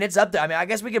 I mean, it's up there. I mean, I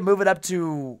guess we could move it up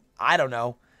to, I don't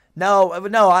know, No.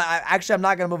 Actually, I'm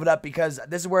not gonna move it up because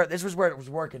this was where it was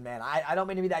working, man. I don't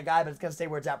mean to be that guy, but it's gonna stay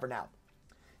where it's at for now.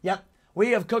 Yep.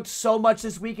 We have cooked so much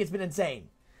this week, it's been insane.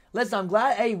 Listen, I'm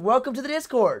glad. Hey, welcome to the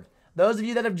Discord. Those of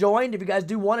you that have joined, if you guys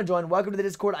do want to join, welcome to the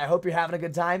Discord. I hope you're having a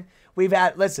good time. We've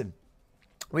had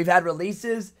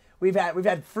releases. We've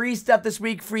had free stuff this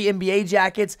week, free NBA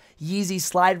jackets, Yeezy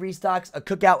slide restocks, a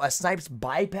cookout, a Snipes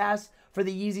bypass for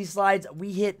the Yeezy slides.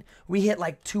 We hit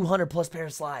like 200 plus pair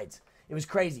of slides. It was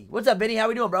crazy. What's up, Benny? How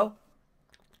we doing, bro?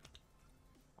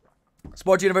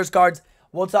 Sports Universe cards.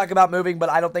 We'll talk about moving, but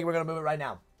I don't think we're gonna move it right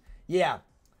now. Yeah.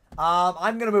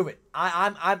 I'm gonna move it.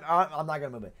 I'm not gonna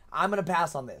move it. I'm gonna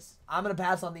pass on this. I'm gonna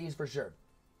pass on these for sure.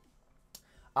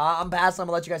 I'm passing. I'm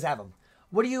gonna let you guys have them.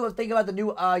 What do you think about the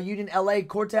new Union LA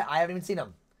Quartet? I haven't even seen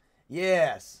them.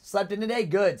 Yes. Slept in today?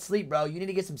 Good. Sleep, bro. You need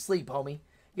to get some sleep, homie.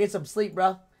 Get some sleep,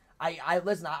 bro.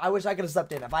 Listen, I wish I could have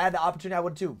slept in. If I had the opportunity, I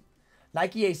would too.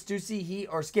 Nike, a Stussy, Heat,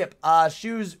 or Skip.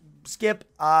 Shoes, Skip.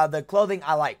 The clothing,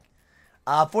 I like.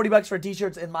 $40 for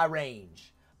t-shirts in my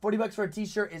range. $40 for a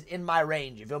t-shirt is in my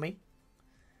range. You feel me?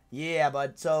 Yeah,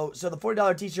 bud. So the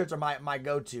 $40 t-shirts are my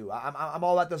go-to. I'm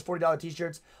all about those $40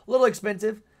 t-shirts. A little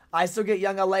expensive. I still get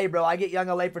Young LA, bro. I get Young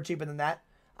LA for cheaper than that.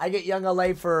 I get Young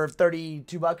LA for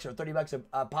 $32 or $30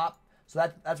 a pop.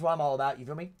 So that's what I'm all about. You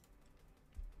feel me?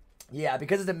 Yeah,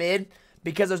 because it's a mid.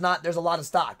 Because there's a lot of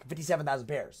stock. 57,000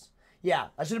 pairs. Yeah,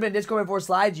 I should have been Discord before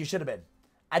slides. You should have been.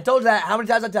 I told you that. How many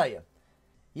times I tell you?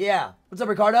 Yeah. What's up,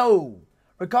 Ricardo?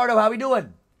 Ricardo, how we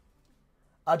doing?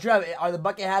 Trev, are the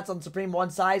bucket hats on Supreme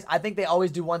one size? I think they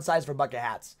always do one size for bucket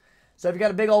hats. So if you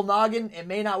got a big old noggin, it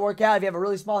may not work out. If you have a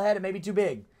really small head, it may be too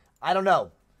big. I don't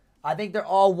know. I think they're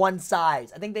all one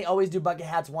size. I think they always do bucket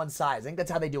hats one size. I think that's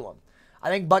how they do them. I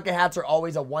think bucket hats are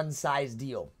always a one size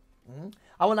deal.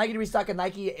 I want Nike to restock a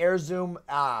Nike Air Zoom.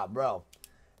 Bro.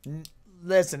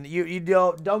 Listen, you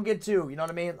don't get two. You know what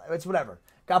I mean? It's whatever.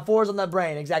 Got fours on the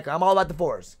brain. Exactly. I'm all about the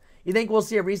fours. You think we'll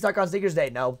see a restock on Sneakers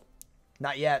Day? No.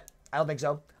 Not yet. I don't think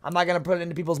so. I'm not going to put it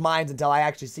into people's minds until I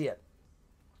actually see it.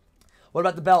 What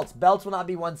about the belts? Belts will not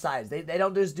be one size. They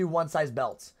don't just do one size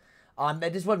belts.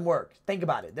 That just wouldn't work. Think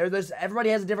about it. Everybody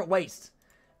has a different waist.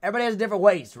 Everybody has a different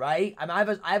waist, right? I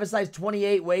mean, I have a size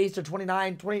 28 waist or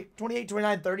 28,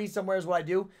 29, 30 somewhere is what I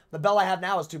do. The belt I have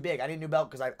now is too big. I need a new belt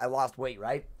because I lost weight,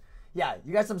 right? Yeah,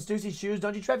 you got some Stussy shoes,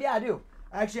 don't you, Trev? Yeah, I do.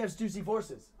 I actually have Stussy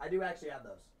Forces. I do actually have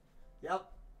those. Yep,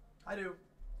 I do.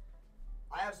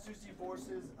 I have Stussy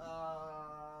Forces. Yeah.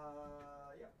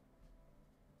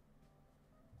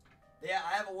 Yeah,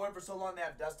 I haven't worn for so long they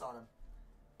have dust on them.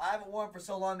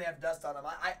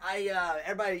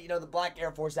 Everybody, the Black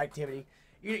Air Force activity.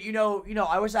 You know,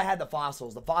 I wish I had the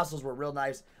fossils. The fossils were real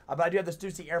nice. But I do have the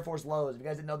Stussy Air Force lows. If you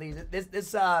guys didn't know these,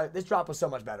 this drop was so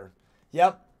much better.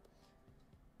 Yep.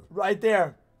 Right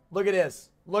there. Look at this.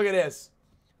 Look at this.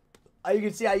 You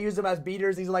can see I use them as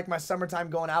beaters. These are like my summertime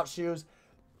going out shoes.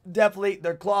 Definitely,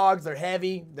 they're clogs. They're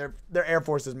heavy. They're Air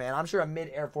Forces, man. I'm sure a mid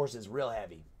Air Force is real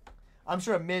heavy.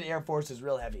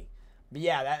 But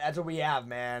yeah, that's what we have,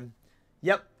 man.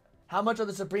 Yep. How much are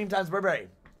the Supreme times Burberry?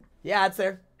 Yeah, it's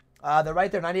there. They're right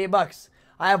there, $98.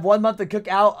 I have 1 month to cook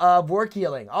out of work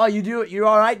healing. Oh, you do? You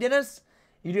all right, Dennis?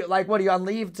 You do like what? Are you on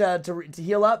leave to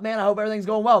heal up, man? I hope everything's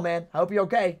going well, man. I hope you're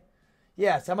okay.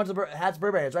 Yes. How much of the hats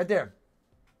Burberry? It's right there.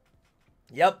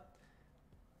 Yep.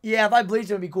 Yeah, if I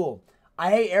bleach it would be cool. I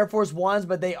hate Air Force Ones,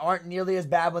 but they aren't nearly as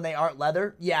bad when they aren't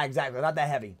leather. Yeah, exactly. Not that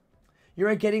heavy.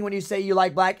 You're kidding when you say you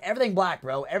like black. Everything black,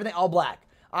 bro. Everything all black.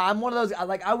 I'm one of those.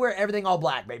 I wear everything all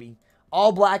black, baby.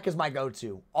 All black is my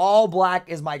go-to. All black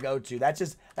is my go-to. That's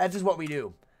just what we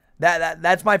do.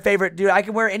 That's my favorite, dude. I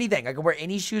can wear anything. I can wear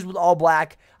any shoes with all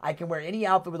black. I can wear any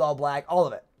outfit with all black. All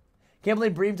of it. Can't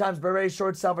believe Bream times Burberry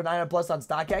shorts sell for $900 plus on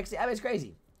StockX. Yeah, I mean, it's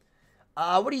crazy.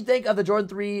 What do you think of the Jordan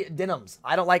 3 denims?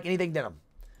 I don't like anything denim.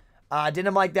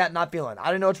 Denim like that, not feeling.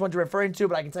 I don't know which ones you're referring to,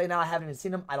 but I can tell you now I haven't even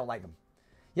seen them. I don't like them.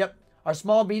 Yep. Are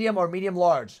small, medium, or medium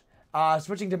large?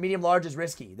 Switching to medium large is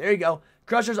risky. There you go.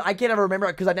 Crushers, I can't ever remember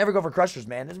it because I never go for crushers,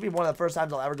 man. This will be one of the first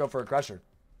times I'll ever go for a crusher.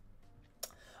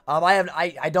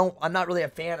 I'm not really a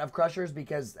fan of crushers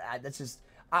because that's just,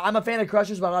 I'm a fan of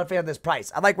crushers, but I'm not a fan of this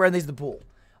price. I like wearing these to the pool.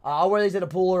 I'll wear these at a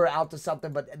pool or out to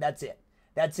something, but that's it.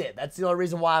 That's the only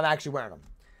reason why I'm actually wearing them.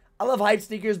 I love hype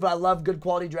sneakers, but I love good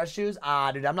quality dress shoes.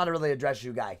 Dude, I'm not really a dress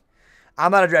shoe guy.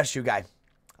 I'm not a dress shoe guy.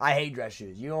 I hate dress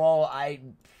shoes.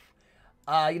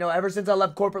 Ever since I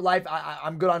left corporate life,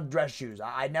 I'm good on dress shoes.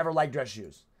 I never liked dress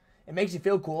shoes. It makes you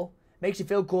feel cool. Makes you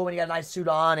feel cool when you got a nice suit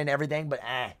on and everything, but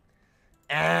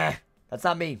that's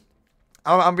not me.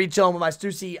 I'm be chilling with my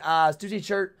Stussy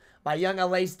shirt, my Young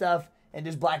LA stuff, and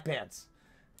just black pants.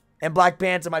 and black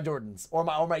pants and my Jordans, or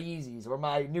my Yeezys, or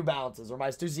my New Balances, or my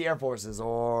Stussy Air Forces,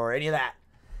 or any of that.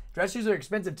 Dress shoes are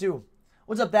expensive too.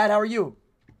 What's up, Thad? How are you?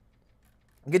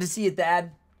 Good to see you,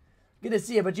 Thad. Good to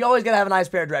see you, but you always gotta have a nice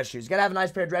pair of dress shoes. You gotta have a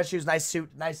nice pair of dress shoes, nice suit,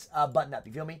 nice button up.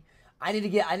 You feel me? I need to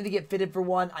get fitted for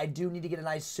one. I do need to get a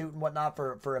nice suit and whatnot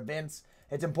for events.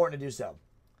 It's important to do so.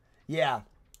 Yeah.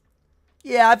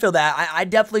 Yeah, I feel that. I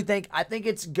definitely think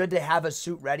it's good to have a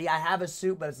suit ready. I have a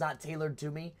suit, but it's not tailored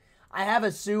to me. I have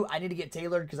a suit. I need to get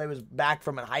tailored because I was back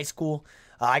from high school.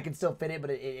 I can still fit it, but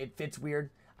it fits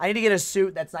weird. I need to get a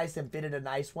suit that's nice and fitted, a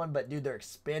nice one. But, dude, they're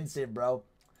expensive, bro.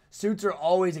 Suits are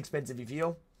always expensive, you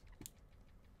feel?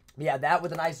 Yeah, that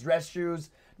with the nice dress shoes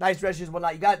and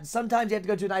whatnot. Sometimes you have to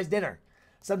go to a nice dinner.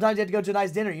 Sometimes you have to go to a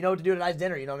nice dinner. You know what to do at a nice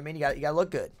dinner. You know what I mean? You gotta look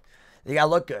good. You gotta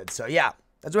look good. So, yeah,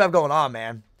 that's what we have going on,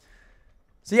 man.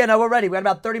 So, yeah, no, we're ready. We got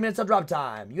about 30 minutes of drop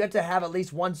time. You have to have at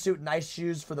least one suit and nice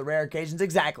shoes for the rare occasions.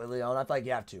 Exactly, Leon. I feel like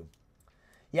you have to.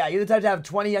 Yeah, you're the type to have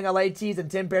 20 young LA tees and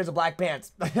 10 pairs of black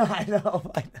pants. I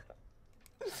know.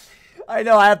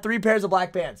 I have 3 pairs of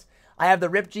black pants. I have the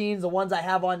ripped jeans, the ones I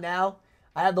have on now.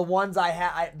 I have the ones I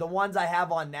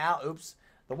have on now. Oops.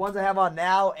 The ones I have on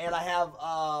now, and I have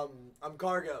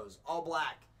cargos, all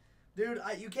black. Dude,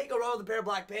 you can't go wrong with a pair of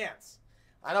black pants.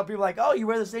 I know people are like, oh, you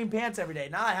wear the same pants every day.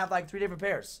 Nah, I have like 3 different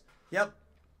pairs. Yep.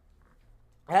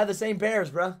 I have the same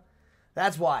pairs, bro.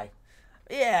 That's why.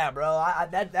 Yeah, bro. I'm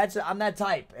that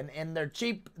type. And they're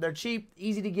cheap. They're cheap,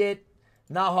 easy to get.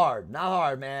 Not hard. Not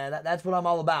hard, man. That's what I'm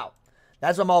all about.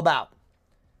 That's what I'm all about.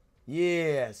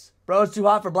 Yes. Bro, it's too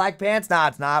hot for black pants? Nah,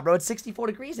 it's not, bro. It's 64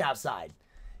 degrees outside.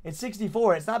 It's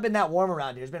 64. It's not been that warm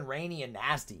around here. It's been rainy and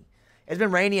nasty. It's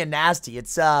been rainy and nasty.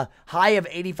 It's high of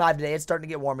 85 today. It's starting to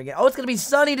get warm again. Oh, it's going to be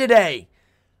sunny today.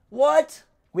 What?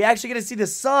 We actually get to see the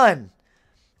sun.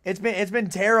 It's been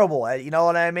terrible. You know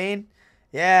what I mean?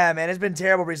 Yeah, man. It's been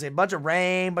terrible recently. A bunch of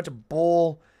rain, bunch of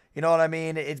bull. You know what I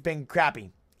mean? It's been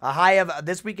crappy. A high of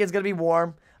this weekend's going to be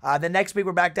warm. The next week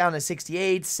we're back down to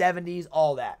 68, 70s,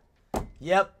 all that.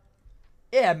 Yep.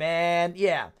 Yeah, man.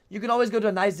 Yeah. You can always go to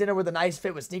a nice dinner with a nice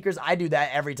fit with sneakers. I do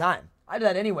that every time. I do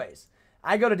that anyways.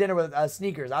 I go to dinner with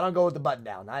sneakers. I don't go with the button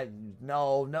down.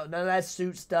 No, none of that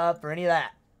suit stuff or any of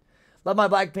that. Love my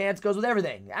black pants. Goes with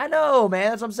everything. I know, man.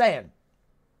 That's what I'm saying.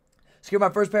 Secured my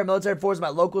first pair of military forces at my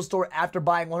local store after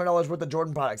buying $100 worth of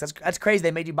Jordan products. That's crazy.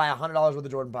 They made you buy $100 worth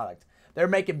of Jordan product. They're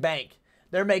making bank.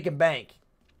 They're making bank.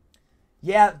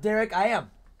 Yeah, Derek, I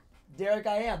am. Derek,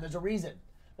 I am. There's a reason.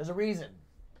 There's a reason.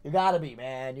 You gotta be,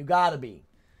 man. You gotta be.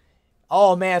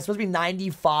 Oh man, it's supposed to be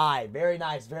 95. Very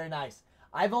nice. Very nice.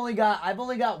 I've only got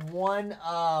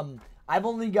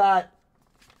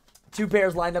 2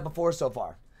 pairs lined up before so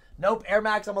far. Nope, Air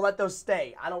Max, I'm gonna let those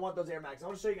stay. I don't want those Air Max. I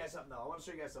want to show you guys something though.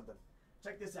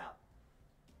 Check this out.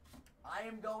 Let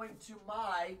me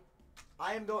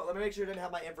make sure it didn't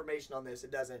have my information on this.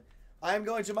 It doesn't. I am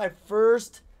going to my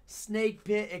first snake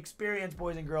pit experience,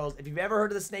 boys and girls. If you've ever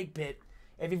heard of the snake pit,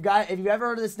 if you've ever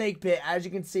heard of the snake pit, as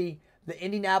you can see, the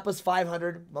Indianapolis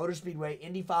 500 Motor Speedway,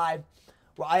 Indy 5.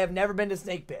 Well, I have never been to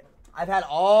Snake Pit. I've had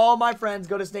all my friends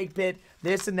go to Snake Pit,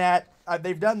 this and that.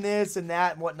 They've done this and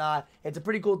that and whatnot. It's a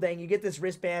pretty cool thing. You get this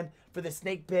wristband for the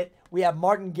Snake Pit. We have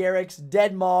Martin Garrix,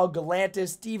 Dead Mall, Galantis,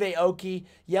 Steve Aoki,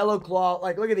 Yellow Claw.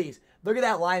 Like, look at these. Look at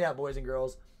that lineup, boys and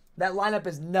girls. That lineup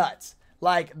is nuts.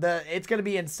 Like, it's going to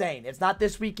be insane. It's not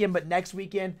this weekend, but next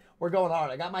weekend, we're going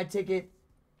hard. I got my ticket.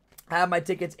 I have my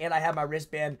tickets, and I have my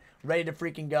wristband ready to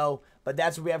freaking go. But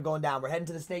that's what we have going down. We're heading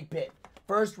to the Snake Pit.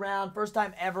 First round, first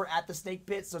time ever at the Snake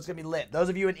Pit, so it's going to be lit. Those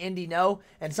of you in Indy know,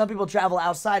 and some people travel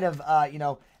outside of,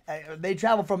 they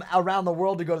travel from around the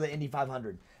world to go to the Indy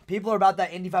 500. People are about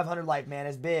that Indy 500 life, man.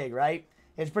 It's big, right?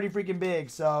 It's pretty freaking big,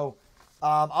 so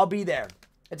I'll be there.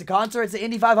 It's a concert. It's the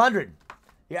Indy 500.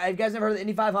 Yeah, you guys never heard of the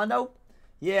Indy 500?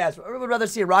 Yes, I would rather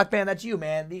see a rock band. That's you,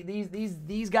 man.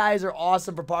 These guys are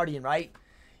awesome for partying, right?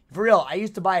 For real, I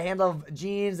used to buy a handle of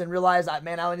jeans and realize,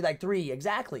 man, I only need like 3.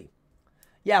 Exactly.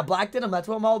 Yeah, black denim. That's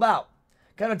what I'm all about.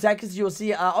 Come to Texas, you will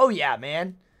see. Oh yeah,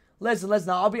 man. Listen.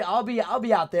 I'll be out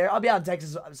there. I'll be out in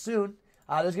Texas soon.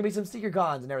 There's gonna be some sneaker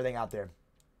cons and everything out there.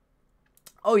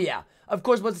 Oh yeah. Of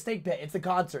course, what's the Snake Pit? It's the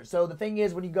concert. So the thing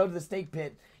is, when you go to the Snake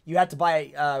Pit, you have to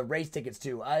buy race tickets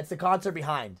too. It's the concert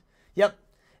behind. Yep.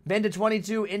 Been to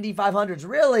 22 Indy 500s.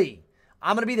 Really?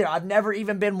 I'm gonna be there. I've never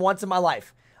even been once in my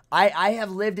life. I have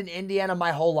lived in Indiana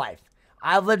my whole life.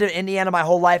 I've lived in Indiana my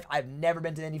whole life. I've never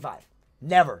been to the Indy 5.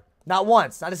 Never. Not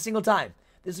once. Not a single time.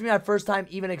 This is my first time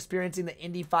even experiencing the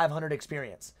Indy 500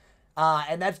 experience.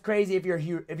 And that's crazy if you're a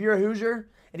Hoosier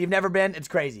and you've never been. It's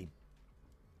crazy.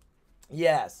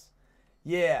 Yes.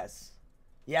 Yes.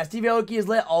 Steve Aoki is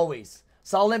lit always.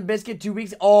 Saw Limp Bizkit 2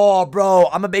 weeks. Oh, bro.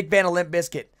 I'm a big fan of Limp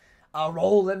Bizkit.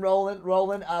 Rolling.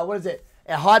 What is it?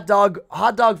 A hot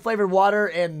dog flavored water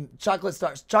and chocolate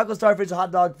starfish,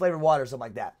 hot dog flavored water, something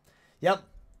like that. Yep.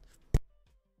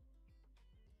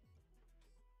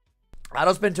 I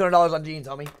don't spend $200 on jeans,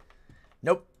 homie.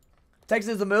 Nope.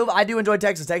 Texas is the move. I do enjoy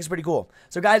Texas. Texas is pretty cool.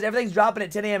 So, guys, everything's dropping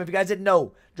at 10 a.m. If you guys didn't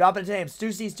know, dropping at 10 a.m.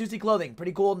 Stussy clothing.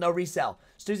 Pretty cool. No resale.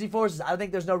 Stussy forces. I don't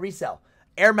think there's no resale.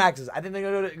 Air Maxes. I think they're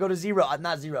going to go to zero.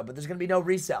 Not zero, but there's going to be no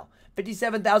resale.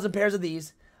 57,000 pairs of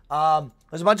these.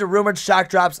 There's a bunch of rumored shock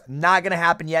drops. Not going to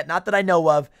happen yet. Not that I know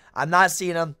of. I'm not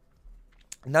seeing them.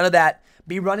 None of that.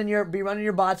 Be running your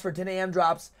bots for 10 a.m.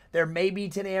 drops. There may be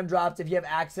 10 a.m. drops if you have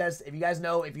access. If you guys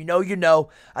know. If you know, you know.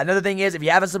 Another thing is, if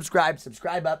you haven't subscribed,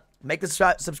 subscribe up. Make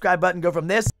the subscribe button go from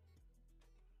this.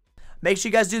 Make sure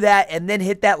you guys do that and then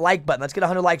hit that like button. Let's get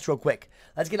 100 likes real quick.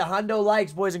 Let's get 100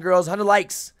 likes, boys and girls. 100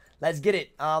 likes. Let's get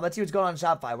it. Let's see what's going on in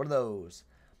Shopify. What are those?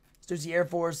 Stussy Air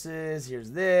Forces.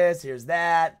 Here's this. Here's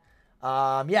that.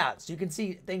 Yeah, so you can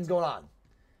see things going on.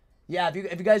 Yeah, if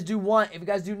you guys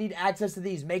do need access to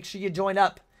these, make sure you join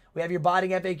up. We have your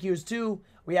botting FAQs too.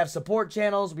 We have support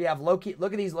channels. We have low-key.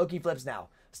 Look at these low-key flips now.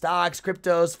 Stocks,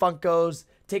 cryptos, Funkos,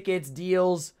 tickets,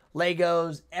 deals,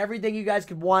 Legos, everything you guys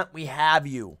could want, we have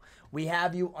you. We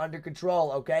have you under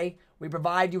control, okay? We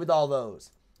provide you with all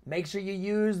those. Make sure you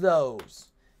use those.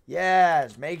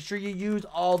 Yes, make sure you use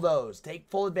all those. Take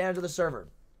full advantage of the server.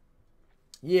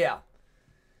 Yeah.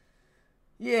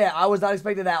 Yeah, I was not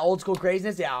expecting that old school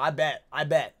craziness. Yeah, I bet.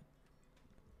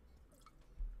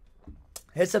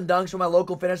 Hit some dunks from my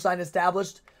local finish line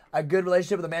established. A good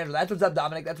relationship with the manager. That's what's up,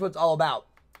 Dominic. That's what it's all about.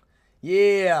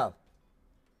 Yeah.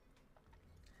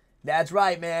 That's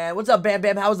right, man. What's up, Bam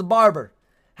Bam? How was the barber?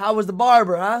 How was the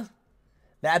barber, huh?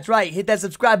 That's right. Hit that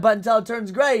subscribe button until it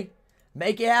turns gray.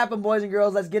 Make it happen, boys and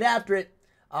girls. Let's get after it.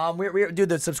 Dude,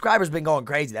 the subscribers been going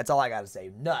crazy. That's all I got to say.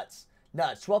 Nuts.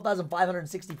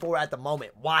 12,564 at the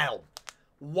moment. Wild.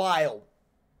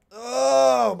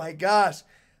 Oh, my gosh.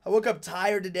 I woke up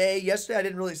tired today. Yesterday, I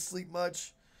didn't really sleep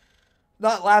much.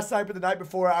 Not last night, but the night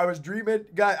before. I was dreaming.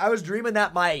 God, I was dreaming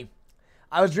that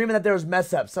there was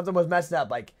mess up. Something was messing up.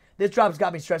 Like, this drop's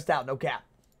got me stressed out. No cap.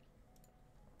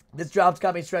 This drop's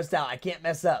got me stressed out. I can't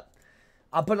mess up.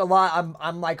 I'm putting a lot.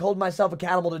 I'm like holding myself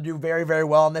accountable to do very, very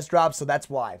well on this drop, so that's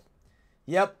why.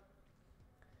 Yep.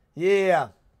 Yeah.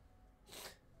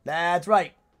 That's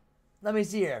right. Let me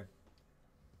see here.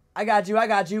 I got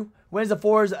you. When's the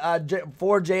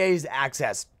 4JA's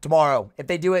access? Tomorrow. If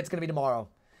they do it, it's going to be tomorrow.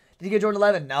 Did you get Jordan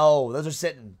 11? No, those are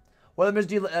sitting. What other music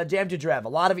do you jam to, Trev? A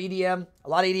lot of EDM,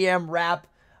 rap,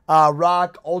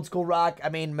 rock, old school rock. I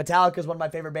mean, Metallica is one of my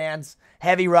favorite bands.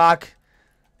 Heavy rock,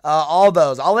 all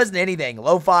those. I'll listen to anything.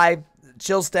 Lo-fi,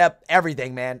 chill step,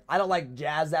 everything, man. I don't like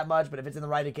jazz that much, but if it's in the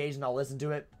right occasion, I'll listen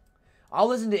to it. I'll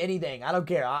listen to anything. I don't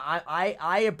care.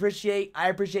 I appreciate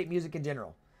music in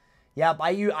general. Yep, I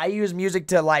use music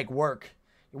to like work,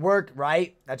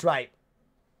 right? That's right.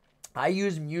 I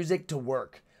use music to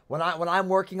work. When I'm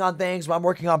working on things, when I'm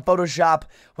working on Photoshop,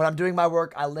 when I'm doing my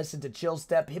work, I listen to Chill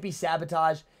Step, Hippie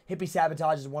Sabotage. Hippie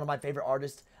Sabotage is one of my favorite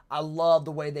artists. I love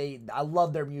I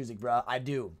love their music, bro. I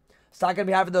do. Stock gonna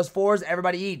be high for those fours.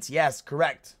 Everybody eats. Yes,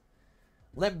 correct.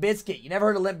 Limp Bizkit. You never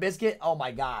heard of Limp Bizkit? Oh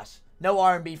my gosh. No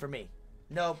R&B for me.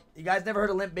 No. You guys never heard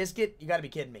of Limp Bizkit? You gotta be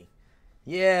kidding me.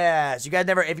 Yes. If you guys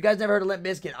never heard of Limp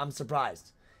Bizkit, I'm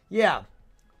surprised. Yeah.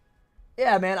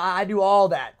 Yeah, man. I do all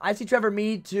that. I see Trevor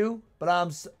Mead too,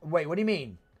 but wait, what do you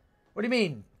mean? What do you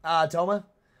mean, Toma?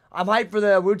 I'm hyped for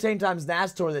the Wu-Tang Times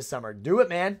NAS tour this summer. Do it,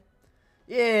 man.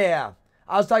 Yeah.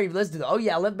 I was talking, listen to the, oh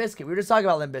yeah, Limp Bizkit. We were just talking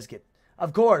about Limp Bizkit.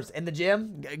 Of course, in the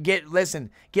gym, get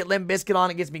Limp Bizkit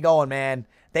on. It gets me going, man.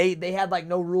 They had like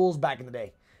no rules back in the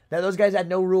day. Those guys had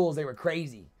no rules. They were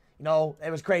crazy. You know,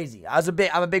 it was crazy. I'm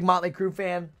a big Motley Crue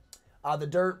fan. The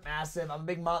Dirt, massive. I'm a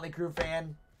big Motley Crue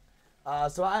fan.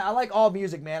 So I like all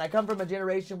music, man. I come from a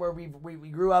generation where we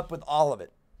grew up with all of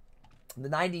it. The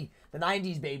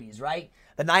 90s babies, right?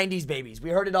 The 90s babies. We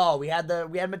heard it all. We had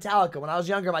Metallica. When I was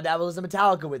younger, my dad would listen to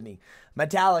Metallica with me.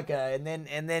 Metallica,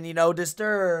 and then you know,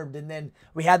 Disturbed, and then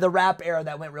we had the rap era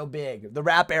that went real big. The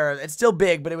rap era, it's still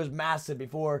big, but it was massive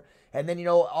before. And then, you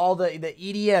know, all the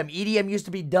EDM. EDM used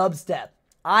to be dubstep.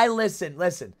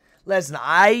 Listen.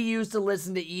 I used to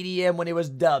listen to EDM when it was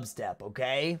dubstep,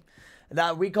 okay?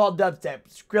 That we called dubstep.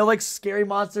 Skrillex, Scary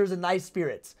Monsters, and Nice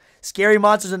Spirits. Scary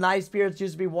Monsters and Nice Spirits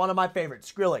used to be one of my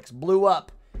favorites. Skrillex blew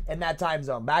up in that time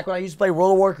zone. Back when I used to play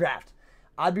World of Warcraft,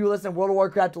 I'd be listening to World of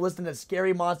Warcraft to listen to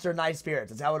Scary Monster and Nice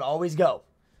Spirits. That's how it would always go.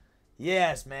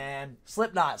 Yes, man.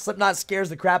 Slipknot. Slipknot scares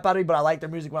the crap out of me, but I like their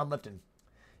music when I'm lifting.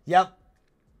 Yep.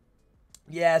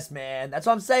 Yes, man. That's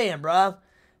what I'm saying, bruh.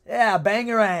 Yeah,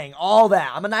 Bangarang, all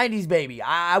that. I'm a 90s baby.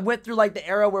 I went through like the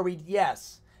era where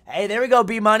yes. Hey, there we go,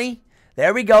 B-Money.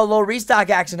 There we go, little restock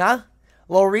action, huh?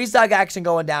 Little restock action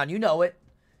going down. You know it.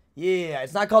 Yeah,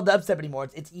 it's not called dubstep anymore.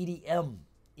 It's EDM.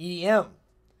 EDM.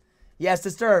 Yes,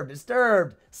 Disturbed.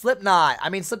 Slipknot. I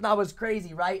mean, Slipknot was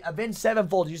crazy, right? Avenged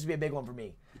Sevenfold used to be a big one for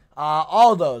me.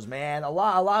 All of those, man. A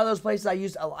lot of those places I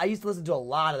used to listen to a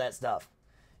lot of that stuff.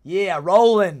 Yeah,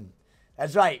 Rollin'.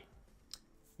 That's right.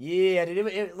 Yeah,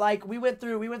 dude, like we went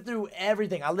through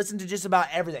everything. I listened to just about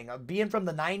everything. Being from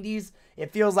the 90s,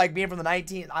 it feels like being from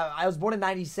the I was born in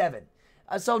 97.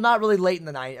 So not really late in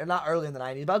the 90s, or not early in the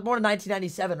 90s, but I was born in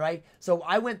 1997, right? So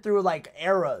I went through like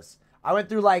eras. I went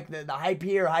through like the hype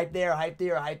here, hype there, hype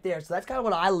there, hype there. So that's kind of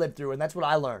what I lived through, and that's what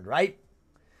I learned, right?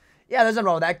 Yeah, there's nothing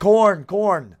wrong with that. Korn,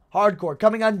 hardcore.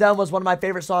 Coming Undone was one of my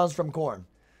favorite songs from Korn.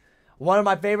 One of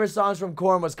my favorite songs from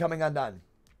Korn was Coming Undone.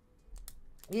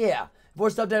 Yeah. Before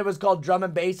Stuff Dead was called Drum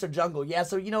and Bass or Jungle. Yeah,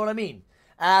 so you know what I mean.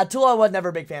 Tool I was never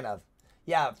a big fan of.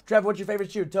 Yeah, Trevor, what's your favorite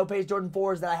shoe? Tope's Jordan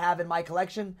 4s that I have in my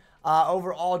collection.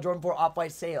 Overall, Jordan 4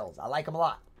 Off-White sales. I like them a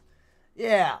lot.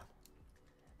 Yeah.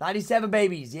 97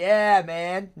 babies. Yeah,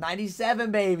 man. 97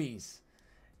 babies.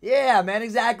 Yeah, man,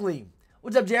 exactly.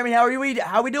 What's up, Jeremy?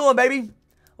 How we doing, baby?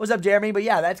 What's up, Jeremy? But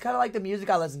yeah, that's kind of like the music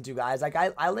I listen to, guys. Like,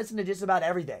 I listen to just about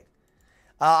everything.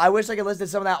 I wish I could listen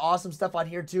to some of that awesome stuff on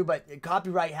here too, but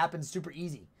copyright happens super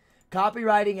easy.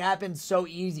 Copywriting happens so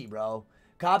easy, bro.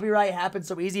 Copyright happens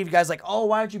so easy. If you guys are like, oh,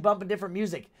 why aren't you bumping different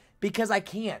music? Because I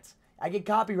can't. I get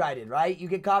copyrighted, right? You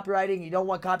get copyrighting, and you don't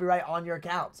want copyright on your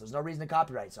accounts. There's no reason to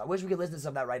copyright. So I wish we could listen to some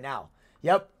of that right now.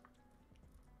 Yep.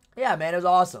 Yeah, man, it was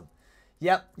awesome.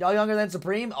 Yep. Y'all younger than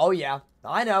Supreme? Oh, yeah.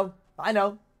 I know.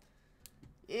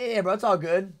 Yeah, bro, it's all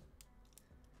good.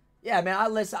 Yeah, man, I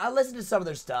listen to some of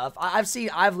their stuff. I've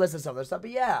listened to some of their stuff,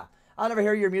 but yeah. I'll never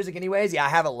hear your music anyways. Yeah, I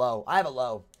have it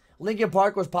low. Linkin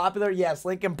Park was popular. Yes,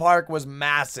 Linkin Park was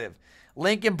massive.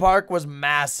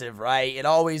 Right?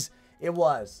 It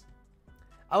was.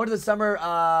 I went to the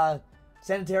summer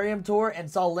sanitarium tour and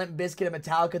saw Limp Bizkit and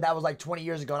Metallica. That was like 20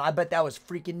 years ago, and I bet that was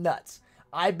freaking nuts.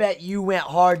 I bet you went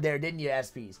hard there, didn't you,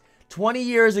 SPs? 20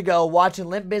 years ago, watching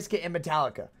Limp Bizkit and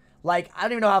Metallica. Like, I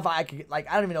don't even know I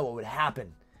don't even know what would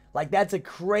happen. Like, that's a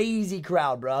crazy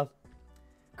crowd, bro.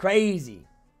 Crazy.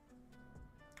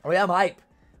 Oh, yeah, I'm hype.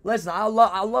 Listen, I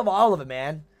love all of it,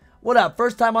 man. What up?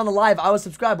 First time on the live. I was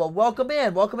subscribed. Well, welcome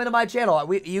into my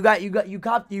channel.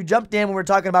 You jumped in when we were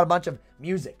talking about a bunch of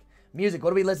music. What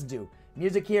do we listen to?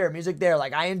 Music here, music there.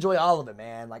 Like, I enjoy all of it,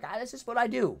 man. Like, that's just what I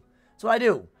do. That's what I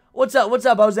do. What's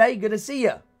up, Jose? Good to see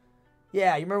you.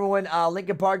 Yeah, you remember when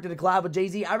Linkin Park did a collab with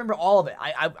Jay-Z? I remember all of it.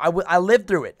 I lived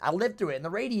through it. I lived through it in the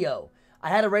radio. I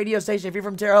had a radio station, if you're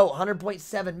from Terre Haute,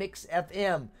 100.7 Mix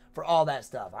FM for all that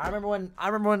stuff. I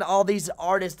remember when all these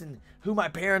artists and who my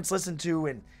parents listened to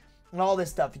and all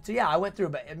this stuff. So yeah, I went through,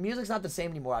 but music's not the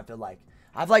same anymore, I feel like.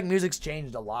 I feel like music's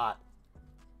changed a lot.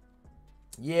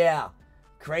 Yeah,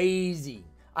 crazy.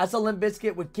 I saw Limp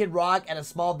Bizkit with Kid Rock at a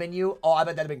small venue. Oh, I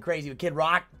bet that'd have been crazy with Kid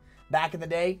Rock back in the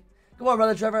day. Come on,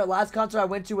 brother Trevor. Last concert I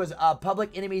went to was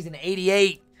Public Enemies in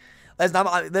 '88.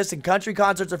 Listen, country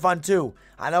concerts are fun too.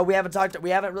 I know we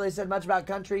haven't really said much about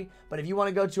country, but if you want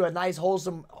to go to a nice,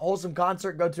 wholesome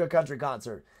concert, go to a country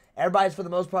concert. Everybody's, for the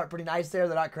most part, pretty nice there.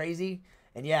 They're not crazy.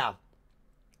 And yeah,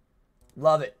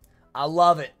 love it. I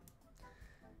love it.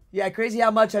 Yeah, crazy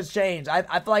how much has changed. I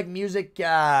feel like music,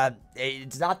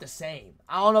 it's not the same.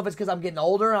 I don't know if it's because I'm getting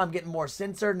older and I'm getting more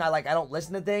censored and I don't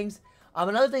listen to things.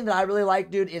 Another thing that I really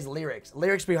like, dude, is lyrics.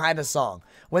 Lyrics behind a song.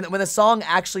 When a song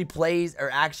actually plays or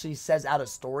actually says out a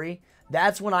story,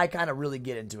 that's when I kind of really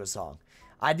get into a song.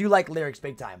 I do like lyrics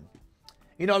big time.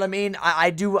 You know what I mean?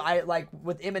 I like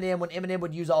with Eminem, when Eminem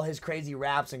would use all his crazy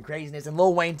raps and craziness, and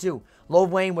Lil Wayne too. Lil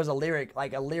Wayne was a lyric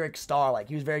star. Like,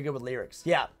 he was very good with lyrics.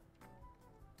 Yeah.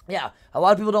 Yeah, a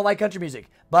lot of people don't like country music,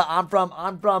 but I'm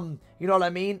from, you know what I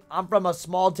mean? I'm from a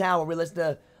small town where we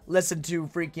listen to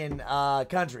freaking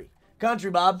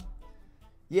country, Bob.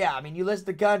 Yeah, I mean, you listen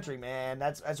to country, man.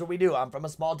 That's what we do. I'm from a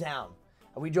small town.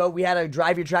 We had a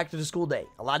drive your tractor to school day.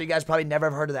 A lot of you guys probably never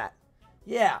have heard of that.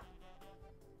 Yeah.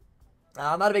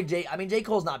 I'm not a big J.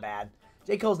 Cole's not bad.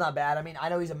 J. Cole's not bad. I mean, I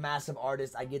know he's a massive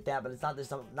artist. I get that, but it's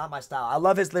not my style. I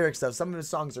love his lyrics, though. Some of his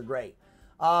songs are great.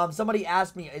 Somebody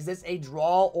asked me, is this a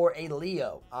draw or a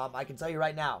Leo? I can tell you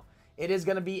right now, it is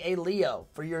going to be a Leo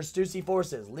for your Stussy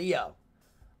forces. Leo.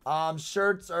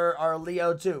 Shirts are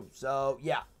Leo too. So,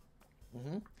 yeah.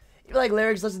 If you like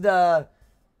lyrics, listen to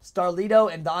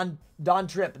Starlito and Don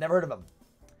Tripp. Never heard of them.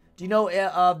 Do you know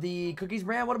of the Cookies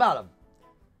brand? What about them?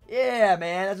 Yeah,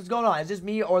 man. That's what's going on. Is this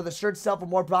me or the shirts sell for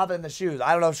more profit than the shoes?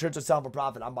 I don't know if shirts are selling for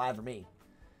profit. I'm buying for me.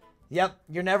 Yep,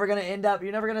 you're never gonna end up.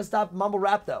 You're never gonna stop mumble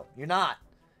rap though. You're not.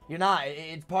 You're not.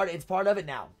 It's part of it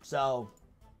now. So,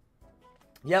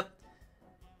 yep.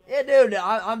 Yeah, dude,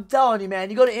 I'm telling you, man.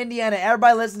 You go to Indiana,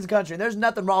 everybody listens to country, and there's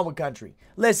nothing wrong with country.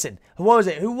 Listen, what was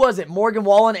it? Who was it? Morgan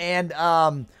Wallen and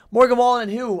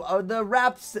who? The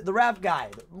rap guy.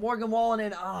 Morgan Wallen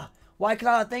and why can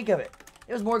I not think of it?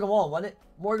 It was Morgan Wallen, wasn't it?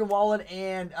 Morgan Wallen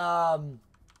and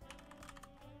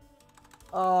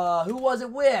who was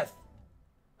it with?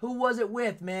 Who was it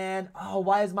with, man? Oh,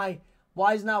 why is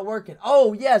it not working?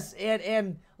 Oh, yes,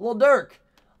 and Lil Durk.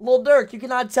 Lil Durk, you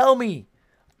cannot tell me.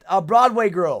 Broadway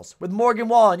Girls with Morgan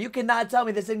Wallen. You cannot tell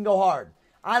me this didn't go hard.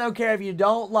 I don't care if you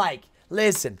don't like.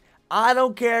 Listen, I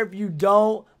don't care if you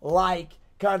don't like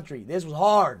country. This was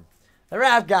hard. The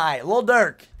rap guy, Lil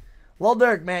Durk. Lil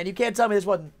Durk, man, you can't tell me this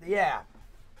wasn't. Yeah.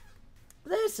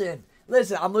 Listen,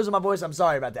 I'm losing my voice. I'm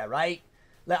sorry about that, right?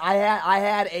 I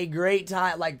had a great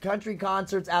time, like country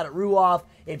concerts out at Ruoff.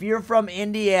 If you're from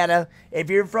Indiana,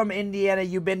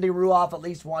 you've been to Ruoff at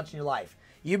least once in your life.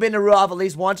 You've been to Ruoff at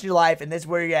least once in your life, and this is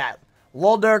where you're at.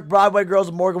 Lil Durk, Broadway Girls,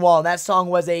 and Morgan Wallen. That song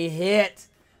was a hit.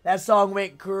 That song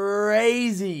went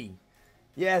crazy.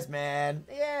 Yes, man.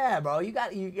 Yeah, bro. You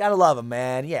gotta love them,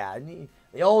 man. Yeah.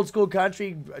 The old school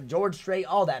country, George Strait,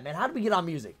 all that, man. How did we get on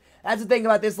music? That's the thing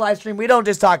about this live stream. We don't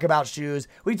just talk about shoes.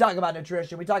 We talk about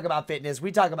nutrition. We talk about fitness.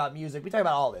 We talk about music. We talk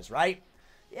about all this, right?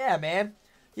 Yeah, man.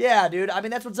 Yeah, dude. I mean,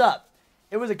 that's what's up.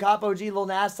 It was a Cop OG Lil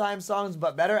Nas Time songs,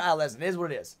 but better. Listen, it is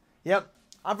what it is. Yep.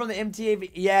 I'm from the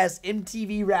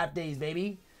MTV rap days,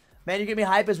 baby. Man, you get me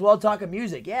hype as well talking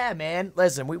music. Yeah, man.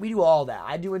 Listen, we do all that.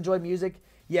 I do enjoy music.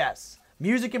 Yes.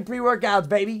 Music and pre-workouts,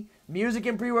 baby. Music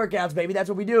and pre-workouts, baby. That's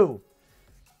what we do.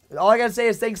 All I gotta say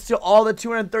is thanks to all the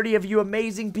 230 of you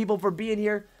amazing people for being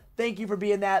here. Thank you for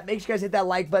being that. Make sure you guys hit that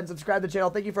like button, subscribe to the channel.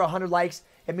 Thank you for 100 likes.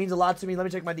 It means a lot to me. Let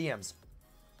me check my DMs.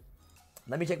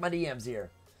 Let me check my DMs here.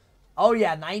 Oh,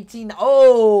 yeah, 19.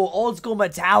 Oh, old school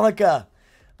Metallica.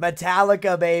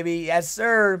 Metallica, baby. Yes,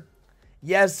 sir.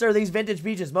 Yes, sir. These vintage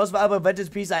pieces. Most valuable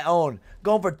vintage piece I own.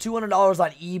 Going for $200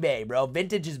 on eBay, bro.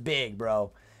 Vintage is big,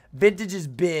 bro. Vintage is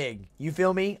big. You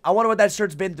feel me? I wonder what that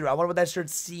shirt's been through. I wonder what that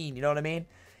shirt's seen. You know what I mean?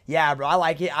 Yeah, bro. I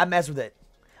like it. I mess with it.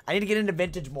 I need to get into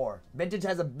vintage more. Vintage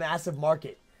has a massive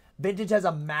market. Vintage has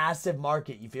a massive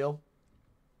market. You feel?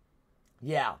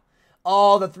 Yeah.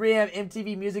 Oh, the 3M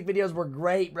MTV music videos were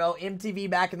great, bro. MTV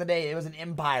back in the day, it was an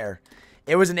empire.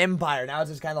 It was an empire. Now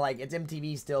it's just kind of like, it's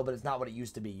MTV still, but it's not what it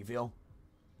used to be. You feel?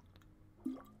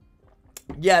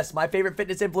 Yes, my favorite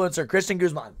fitness influencer, Christian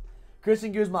Guzman.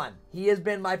 Christian Guzman. He has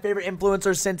been my favorite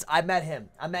influencer since I met him.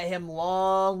 I met him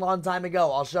long time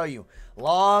ago. I'll show you.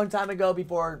 Long time ago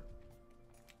before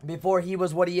he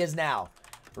was what he is now.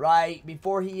 Right?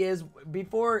 Before he is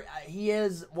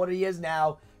what he is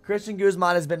now. Christian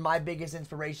Guzman has been my biggest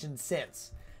inspiration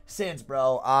since,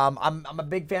 bro. I'm a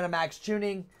big fan of Max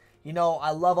Tuning. You know, I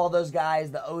love all those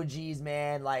guys, the OGs,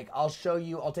 man. Like, I'll show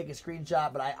you. I'll take a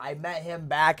screenshot, but I met him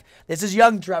back. This is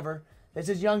young Trevor.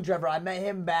 I met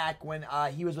him back when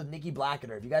he was with Nikki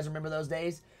Blackketer. If you guys remember those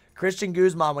days. Christian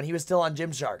Guzman, when he was still on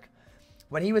Gymshark.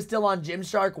 When he was still on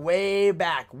Gymshark way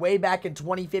back in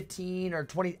 2015 or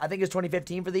I think it's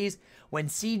 2015 for these. When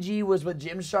CG was with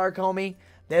Gymshark, homie.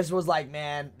 This was like,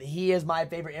 man, he is my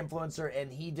favorite influencer,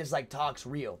 and he just like talks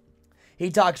real. He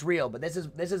talks real, but this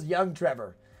is young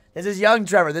Trevor. This is young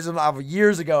Trevor. This is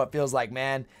years ago, it feels like,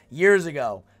 man. Years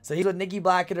ago. So he's with Nikki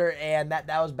Blackketer, and that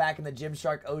was back in the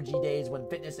Gymshark OG days when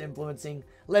fitness influencing.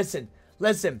 Listen.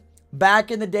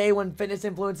 Back in the day when fitness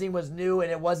influencing was new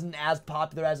and it wasn't as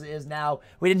popular as it is now.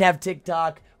 We didn't have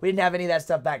TikTok. We didn't have any of that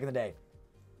stuff back in the day.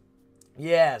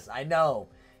 Yes, I know.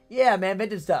 Yeah, man,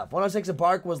 vintage stuff. 106 and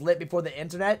Park was lit before the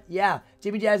internet. Yeah,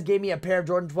 Jimmy Jazz gave me a pair of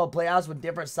Jordan 12 playoffs with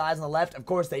different size on the left. Of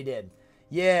course they did.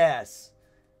 Yes.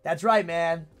 That's right,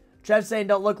 man. Trev saying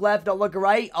don't look left, don't look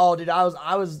right. Oh, dude, I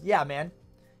was, yeah, man.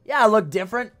 Yeah, I look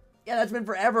different. Yeah, that's been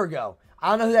forever ago. I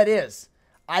don't know who that is.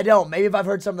 I don't. Maybe if I've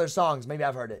heard some of their songs, maybe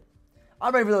I've heard it.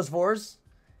 I'm ready for those fours.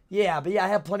 Yeah, but yeah, I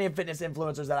have plenty of fitness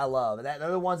influencers that I love. And they're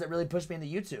the ones that really pushed me into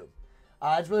YouTube.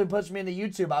 It's really pushed me into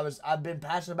YouTube. I've been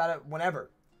passionate about it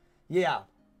whenever. Yeah.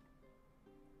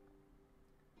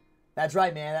 That's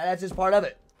right, man. That's just part of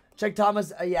it. Check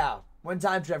Thomas. Yeah. One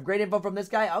time, Trev. Great info from this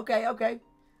guy. Okay.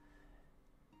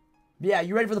 Yeah,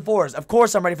 you ready for the fours? Of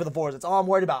course I'm ready for the fours. That's all I'm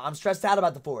worried about. I'm stressed out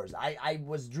about the fours. I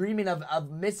was dreaming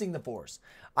of missing the fours.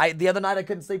 The other night I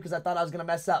couldn't sleep because I thought I was going to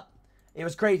mess up. It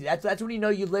was crazy. That's when you know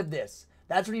you live this.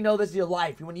 That's when you know this is your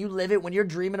life. When you live it, when you're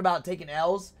dreaming about taking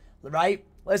L's, right?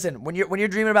 Listen, when you're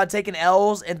dreaming about taking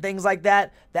L's and things like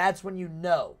that, that's when you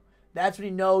know. That's when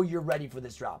you know you're ready for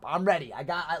this drop. I'm ready.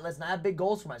 Listen, I have big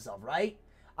goals for myself, right?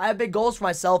 I have big goals for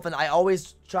myself, and I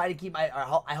always try to keep I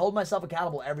hold myself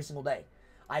accountable every single day.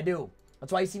 I do.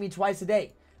 That's why you see me twice a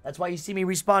day. That's why you see me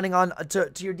responding on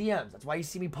to your DMs. That's why you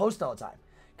see me post all the time.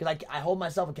 Because I hold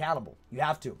myself accountable. You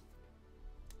have to.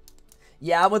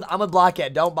 Yeah, I'm with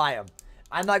Blockhead. Don't buy them.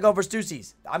 I'm not going for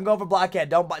Stussy's. I'm going for Blockhead.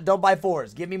 Don't buy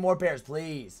 4s. Give me more pairs,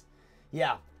 please.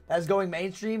 Yeah, that's going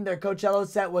mainstream. Their Coachella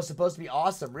set was supposed to be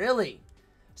awesome. Really?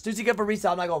 Stussy good for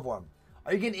resale. I'm not going for him.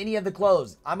 Are you getting any of the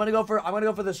clothes? I'm gonna go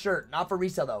for the shirt, not for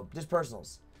resale though. Just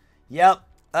personals. Yep.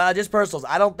 Just personals.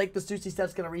 I don't think the Stussy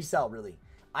stuff's gonna resell really.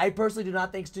 I personally do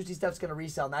not think Stussy stuff's gonna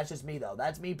resell, and that's just me though.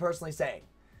 That's me personally saying.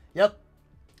 Yep.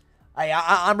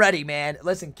 I'm ready, man.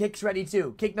 Listen, Kick's ready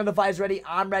too. Kick Notify's ready.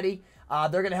 I'm ready.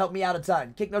 They're going to help me out a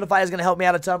ton. Kick Notify is going to help me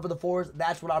out a ton for the 4s.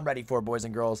 That's what I'm ready for, boys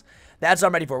and girls. That's what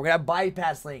I'm ready for. We're going to have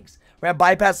bypass links. We're going to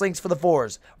have bypass links for the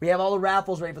 4s. We have all the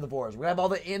raffles ready for the 4s. We're going to have all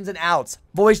the ins and outs.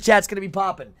 Voice chat's going to be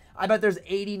popping. I bet there's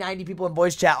 80, 90 people in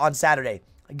voice chat on Saturday.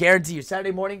 I guarantee you.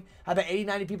 Saturday morning, I bet 80,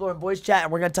 90 people are in voice chat,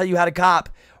 and we're going to tell you how to cop.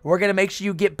 We're going to make sure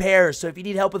you get pairs. So if you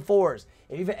need help with 4s,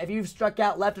 if you've struck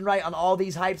out left and right on all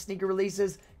these hype sneaker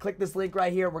releases, click this link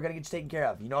right here. We're going to get you taken care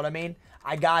of. You know what I mean?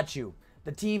 I got you.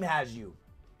 The team has you.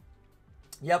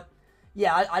 Yep.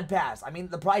 Yeah, I'd pass. I mean,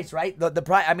 the price, right? The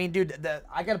price. I mean, dude,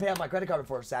 I got to pay off my credit card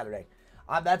before Saturday.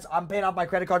 I'm paying off my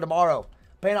credit card tomorrow.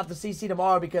 Paying off the CC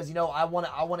tomorrow because, you know, I want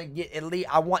to get at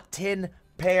least, I want 10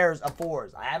 pairs of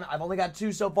 4s. I've only got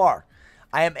 2 so far.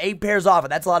 I am 8 pairs off,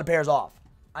 and that's a lot of pairs off.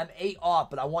 I'm 8 off,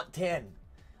 but I want 10.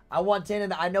 I want 10,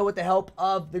 and I know with the help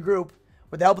of the group,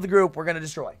 we're going to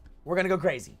destroy. We're going to go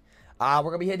crazy. We're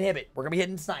going to be hitting Hibbit. We're going to be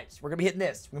hitting Snipes. We're going to be hitting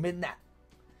this. We're going to be hitting that.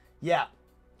 Yeah.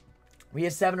 We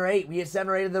hit 7 or 8. We hit 7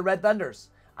 or 8 of the Red Thunders.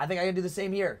 I think I can do the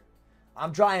same here.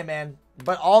 I'm trying, man.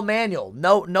 But all manual.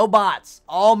 No bots.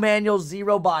 All manual,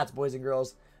 0 bots, boys and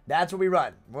girls. That's what we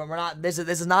run. We're not. This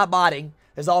is not botting.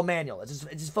 It's all manual. It's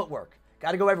just footwork.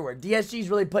 Got to go everywhere. DSG's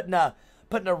really putting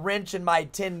a wrench in my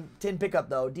 10 pickup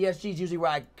though. DSG's usually where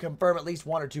I confirm at least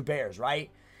 1 or 2 pairs, right?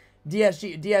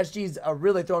 DSG's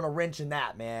really throwing a wrench in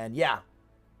that, man. Yeah.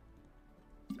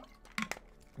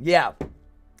 Yeah.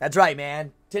 That's right,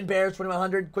 man. 10 pairs,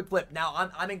 2,100, quick flip.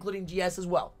 Now, I'm including GS as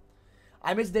well.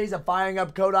 I miss days of firing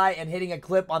up Kodai and hitting a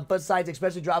clip on foot sides,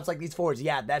 especially drops like these 4s.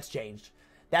 Yeah, that's changed.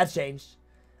 That's changed.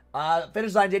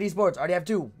 Finish line, JD Sports. Already have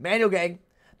 2. Manual gang.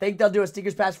 Think they'll do a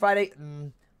Sneakers Pass Friday?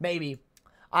 Maybe.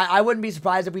 I wouldn't be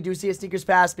surprised if we do see a Sneakers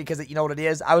Pass because you know what it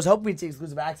is? I was hoping we'd see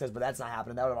exclusive access, but that's not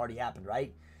happening. That would have already happened,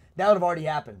 right? That would have already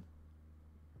happened.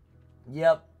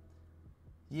 Yep.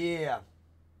 Yeah.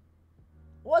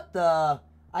 What the...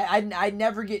 I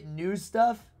never get new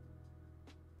stuff.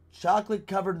 Chocolate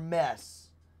covered mess.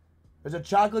 There's a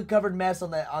chocolate covered mess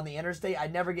on the interstate. I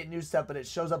never get new stuff, but it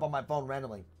shows up on my phone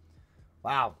randomly.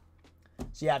 Wow.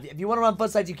 So yeah, if you want to run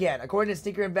foot sites, you can. According to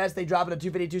Sneaker Invest, they drop it at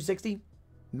 250, 260.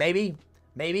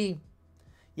 Maybe.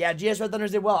 Yeah, GS Red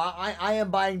Thunders did well. I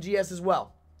am buying GS as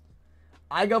well.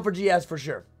 I go for GS for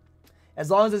sure. As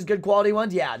long as it's good quality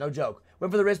ones, yeah, no joke.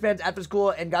 Went for the wristbands after school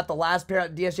and got the last pair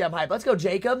at DSG. I'm hype. Let's go,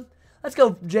 Jacob. Let's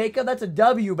go, Jacob. That's a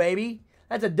W, baby.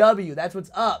 That's a W. That's what's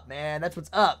up, man. That's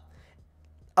what's up.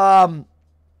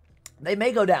 They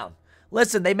may go down.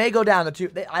 Listen, they may go down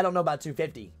to I don't know about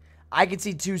 250. I can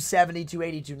see 270,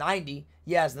 280, 290.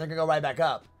 Yes, and they're going to go right back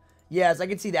up. Yes, I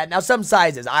can see that. Now, some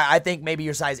sizes. I think maybe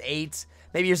your size 8s.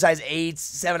 Maybe your size 8s,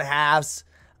 7.5s,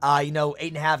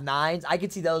 8.5, 9s. I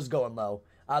can see those going low.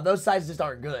 Those sizes just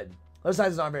aren't good. Those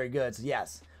sizes aren't very good, so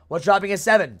yes. What's dropping at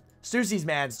 7? Stussy's,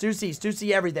 man.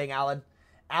 Stussy everything, Alan.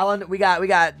 Alan, we got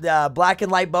the black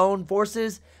and light bone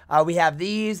forces. We have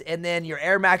these, and then your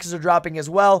Air Maxes are dropping as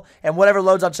well, and whatever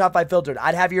loads on Shopify filtered.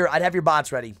 I'd have your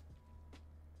bots ready.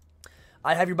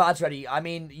 I'd have your bots ready. I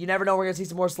mean, you never know we're gonna see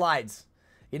some more slides.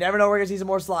 You never know we're gonna see some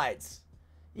more slides.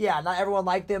 Yeah, not everyone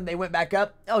liked them. They went back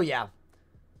up. Oh yeah.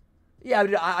 Yeah,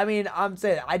 I mean, I'm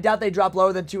saying I doubt they drop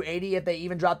lower than 280 if they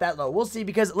even drop that low. We'll see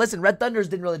because listen, Red Thunders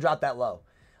didn't really drop that low.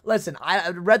 Listen,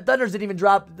 Red Thunders didn't even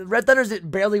drop. Red Thunders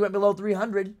barely went below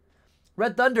 300.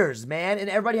 Red Thunders, man,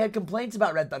 and everybody had complaints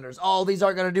about Red Thunders. Oh, these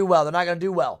aren't gonna do well. They're not gonna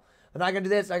do well. They're not gonna do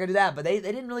this. They're not gonna do that. But they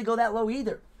didn't really go that low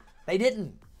either. They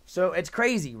didn't. So it's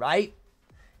crazy, right?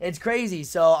 It's crazy.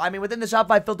 So, I mean, within the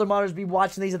Shopify filter monitors, be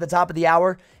watching these at the top of the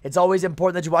hour. It's always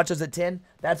important that you watch those at 10.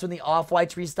 That's when the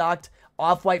Off-Whites restocked.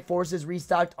 Off-White Forces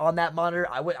restocked on that monitor.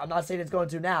 I'm not saying it's going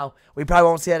to now. We probably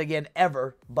won't see that again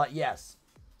ever, but yes.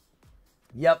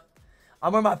 Yep.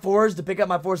 I'm wearing my 4s to pick up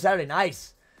my 4 Saturday.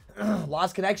 Nice.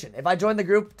 Lost connection. If I join the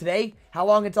group today, how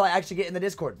long until I actually get in the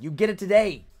Discord? You get it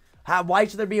today. Why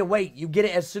should there be a wait? You get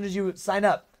it as soon as you sign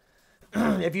up.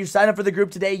 If you sign up for the group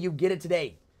today, you get it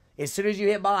today. As soon as you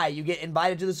hit buy, you get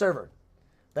invited to the server.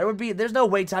 There's no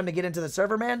wait time to get into the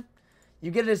server, man.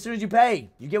 You get it as soon as you pay.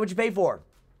 You get what you pay for.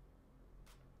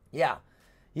 Yeah.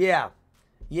 Yeah.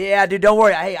 Yeah, dude, don't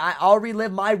worry. Hey, I'll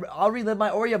relive my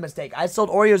Oreo mistake. I sold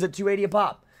Oreos at $2.80 a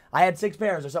pop. I had 6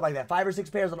 pairs or something like that. 5 or 6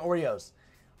 pairs on Oreos.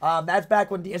 That's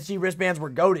back when DSG wristbands were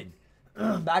goated.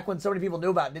 Back when so many people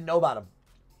didn't know about them.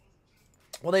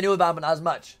 Well, they knew about them, but not as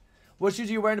much. What shoes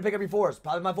are you wearing to pick up your fours?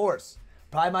 Probably my fours.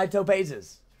 Probably my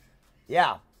Topazes.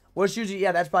 Yeah. What shoes are you?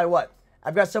 Yeah, that's probably what.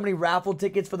 I've got so many raffle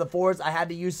tickets for the fours. I had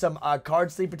to use some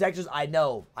card sleeve protectors. I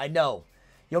know.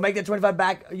 You'll make that $25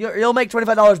 back. You'll make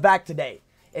 $25 back today.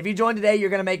 If you join today, you're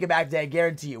going to make it back today. I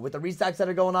guarantee you. With the restocks that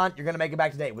are going on, you're going to make it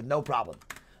back today with no problem.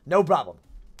 No problem.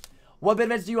 What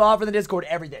benefits do you offer in the Discord?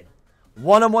 Everything.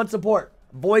 One-on-one support.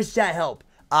 Voice chat help.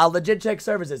 Legit check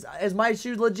services. Is my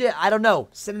shoes legit? I don't know.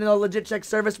 Send in a legit check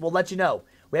service. We'll let you know.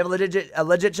 We have a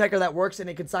legit checker that works in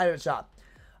a consignment shop.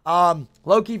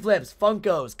 Low-key flips,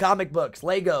 Funkos, comic books,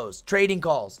 Legos, trading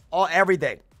calls,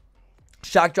 everything.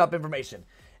 Shock drop information.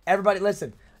 Everybody,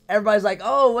 listen. Everybody's like,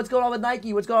 oh, what's going on with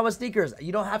Nike? What's going on with sneakers?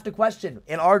 You don't have to question.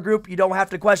 In our group, you don't have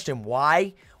to question.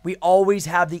 Why? We always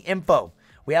have the info.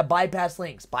 We have bypass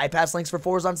links. Bypass links for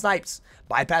fours on snipes.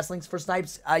 Bypass links for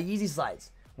snipes, Yeezy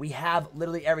slides. We have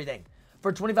literally everything.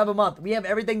 For $25 a month, we have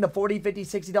everything the $40, $50,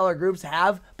 $60 groups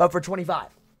have, but for $25.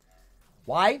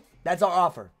 Why? That's our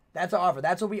offer. That's our offer.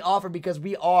 That's what we offer because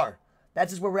we are.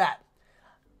 That's just where we're at.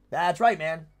 That's right,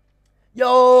 man.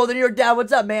 Yo, the New York Dad,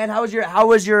 what's up, man? How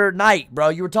was your night, bro?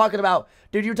 You were talking about,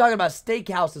 dude, you were talking about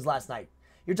steakhouses last night.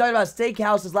 You were talking about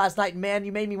steakhouses last night, and man,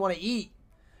 you made me want to eat.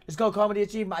 Just go Comedy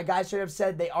Achieve. My guys straight up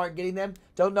said they aren't getting them.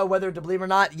 Don't know whether to believe or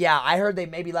not. Yeah, I heard they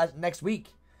maybe next week.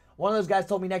 One of those guys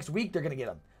told me next week they're going to get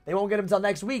them. They won't get them until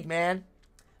next week, man.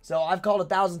 So I've called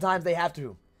 1,000 times they have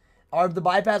to. Are the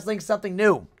bypass links something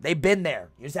new? They've been there.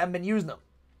 You just haven't been using them.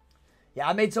 Yeah,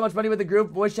 I made so much money with the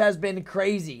group. Voice has been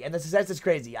crazy, and the success is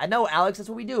crazy. I know, Alex. That's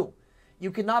what we do.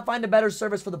 You cannot find a better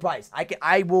service for the price.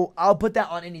 I'll put that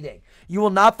on anything. You will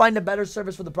not find a better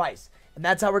service for the price, and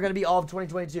that's how we're going to be all of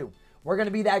 2022. We're going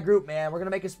to be that group, man. We're going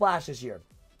to make a splash this year.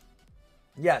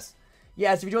 Yes.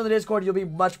 Yes, if you join the Discord, you'll be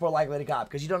much more likely to cop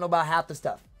because you don't know about half the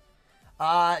stuff.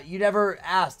 You never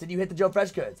asked, did you hit the Joe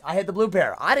Fresh goods? I hit the blue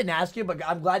pair. I didn't ask you, but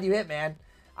I'm glad you hit, man.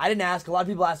 I didn't ask. A lot of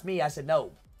people asked me. I said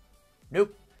no.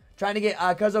 Nope. Trying to get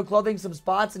Cuzzo Clothing some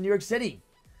spots in New York City.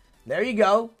 There you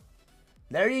go.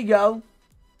 There you go.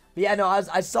 But yeah, no,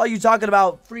 I saw you talking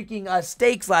about freaking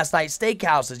steaks last night.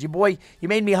 Steakhouses. You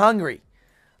made me hungry.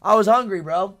 I was hungry,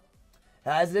 bro.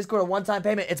 As Discord, a one-time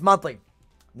payment. It's monthly.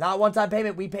 Not one-time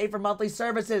payment. We pay for monthly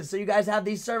services. So you guys have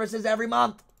these services every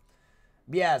month.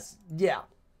 Yes. Yeah.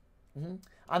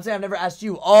 I'm saying I've never asked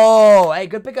you. Oh, hey,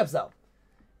 good pickups, though.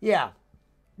 Yeah.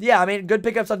 Yeah, I mean, good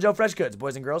pickups on Joe Fresh Goods,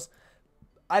 boys and girls.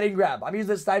 I didn't grab. I'm using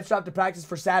the Snipes drop to practice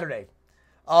for Saturday.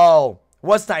 Oh,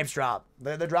 what Snipes drop?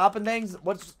 They're dropping things?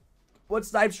 What's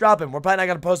Snipes dropping? We're probably not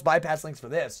going to post bypass links for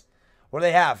this. What do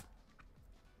they have?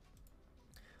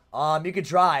 You could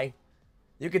try.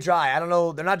 You could try. I don't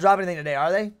know. They're not dropping anything today,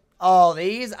 are they? Oh,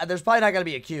 these? There's probably not going to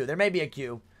be a queue. There may be a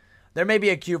queue. There may be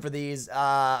a queue for these,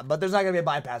 but there's not going to be a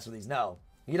bypass for these. No.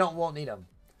 You won't need them.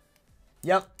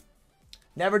 Yep.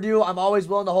 Never do. I'm always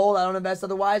willing to hold. I don't invest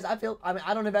otherwise. I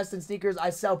don't invest in sneakers. I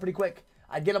sell pretty quick.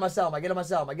 I get them, I sell them. I get them, I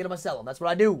sell them. I get them, I sell them. That's what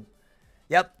I do.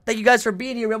 Yep. Thank you guys for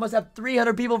being here. We almost have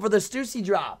 300 people for the Stussy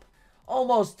drop.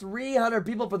 Almost 300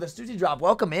 people for the Stussy drop.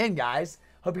 Welcome in, guys.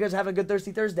 Hope you guys are having a good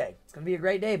Thirsty Thursday. It's going to be a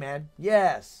great day, man.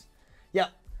 Yes.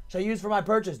 Yep. Shall I use for my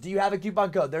purchase? Do you have a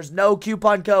coupon code? There's no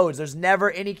coupon codes. There's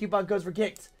never any coupon codes for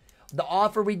Kicked. The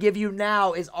offer we give you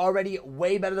now is already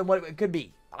way better than what it could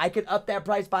be. I could up that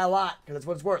price by a lot because that's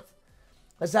what it's worth.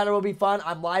 This Saturday will be fun.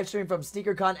 I'm live streaming from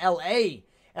SneakerCon LA,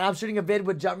 and I'm shooting a vid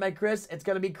with Jumpman Chris. It's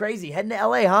going to be crazy. Heading to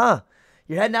LA, huh?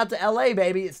 You're heading out to LA,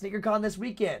 baby. It's SneakerCon this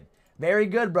weekend. Very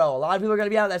good, bro. A lot of people are going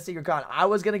to be out at that SneakerCon. I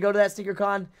was going to go to that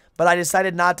SneakerCon, but I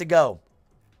decided not to go.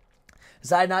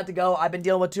 I've been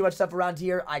dealing with too much stuff around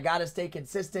here. I got to stay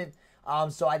consistent.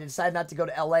 So I decided not to go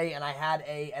to LA, and I had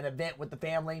an event with the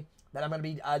family that I'm going to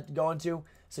be going to.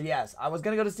 So yes, I was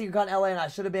going to go to SneakerCon LA, and I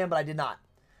should have been, but I did not.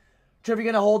 Trevor, you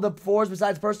going to hold the fours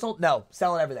besides personal? No,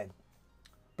 selling everything.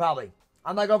 Probably.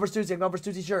 I'm not going for Stussy. I'm going for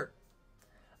Stussy shirt.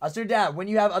 Student Dad, when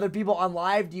you have other people on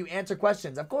live, do you answer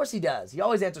questions? Of course he does. He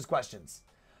always answers questions.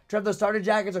 Trevor, those starter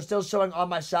jackets are still showing on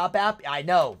my shop app. I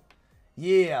know.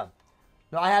 Yeah.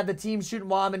 No, I have the team shooting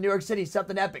while I'm in New York City.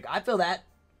 Something epic. I feel that.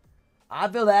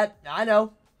 I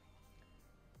know.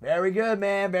 Very good,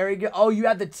 man. Very good. Oh, you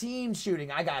have the team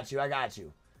shooting. I got you.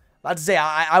 About to say,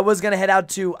 I was gonna head out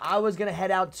to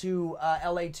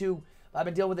LA too. I've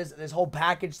been dealing with this whole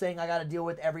package thing I gotta deal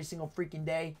with every single freaking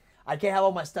day. I can't have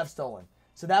all my stuff stolen.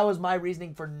 So that was my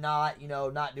reasoning for not,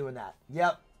 not doing that.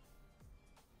 Yep.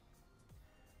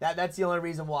 That's the only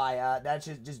reason why. That's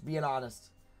just being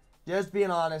honest. Just being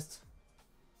honest.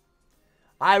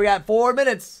 All right, we got 4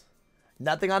 minutes.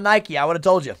 Nothing on Nike. I would have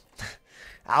told you.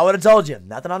 I would have told you.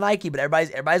 Nothing on Nike, but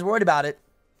everybody's worried about it.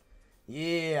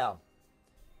 Yeah.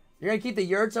 You're going to keep the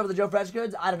yurts over the Joe Fresh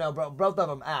goods? I don't know, bro. Both of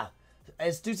them.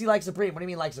 Is Stussy like Supreme? What do you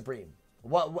mean like Supreme?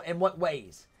 In what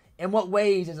ways? In what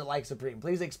ways is it like Supreme?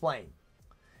 Please explain.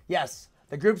 Yes.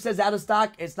 The group says out of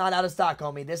stock. It's not out of stock,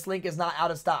 homie. This link is not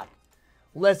out of stock.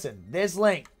 Listen, this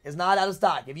link is not out of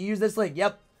stock. If you use this link,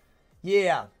 yep.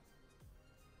 Yeah.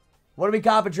 What are we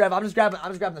copping, Trev? I'm just grabbing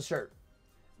the shirt.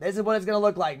 This is what it's going to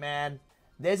look like, man.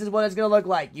 This is what it's going to look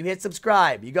like. You hit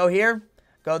subscribe. You go here,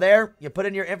 go there, you put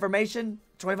in your information,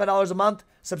 $25 a month,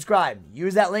 subscribe.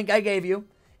 Use that link I gave you.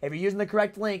 If you're using the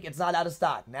correct link, it's not out of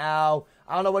stock. Now,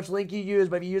 I don't know which link you use,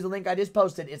 but if you use the link I just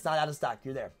posted, it's not out of stock.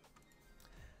 You're there.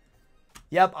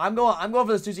 Yep, I'm going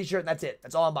for the Stussy shirt, and that's it.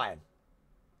 That's all I'm buying.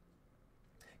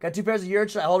 Got 2 pairs of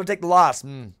yurts. Should I hold or take the loss?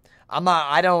 I'm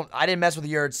not. I didn't mess with the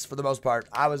yurts for the most part.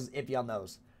 I was iffy on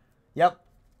those. Yep.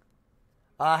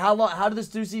 How do the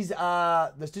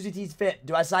Stussy tees fit?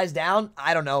 Do I size down?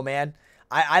 I don't know, man.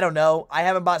 I don't know. I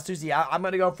haven't bought Stussy. I'm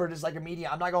gonna go for just like a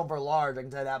medium. I'm not going for a large. I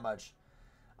can tell you that much.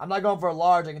 I'm not going for a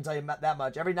large. I can tell you that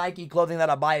much. Every Nike clothing that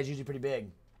I buy is usually pretty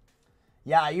big.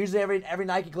 Yeah, usually every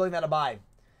Nike clothing that I buy.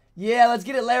 Yeah, let's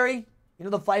get it, Larry. You know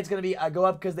the flight's gonna be go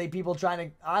up because people trying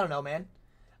to. I don't know, man.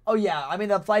 Oh, yeah. I mean,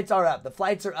 the flights are up. The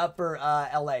flights are up for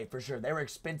L.A. for sure. They were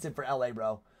expensive for L.A.,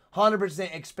 bro.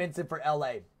 100% expensive for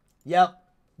L.A. Yep.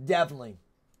 Definitely.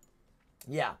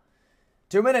 Yeah.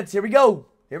 2 minutes. Here we go.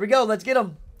 Here we go. Let's get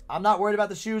them. I'm not worried about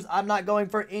the shoes. I'm not going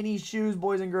for any shoes,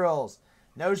 boys and girls.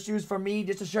 No shoes for me.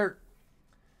 Just a shirt.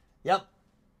 Yep.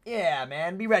 Yeah,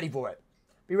 man. Be ready for it.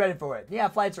 Be ready for it. Yeah,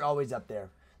 flights are always up there.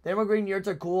 The emerald green yurts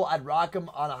are cool. I'd rock them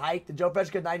on a hike. The Joe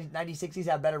Fresh Good 9060s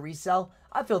have better resell.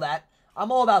 I feel that. I'm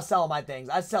all about selling my things.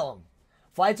 I sell them.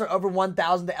 Flights are over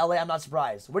 1,000 to LA. I'm not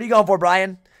surprised. What are you going for,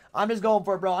 Brian? I'm just going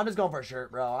for it, bro. I'm just going for a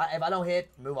shirt, bro. If I don't hit,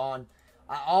 move on.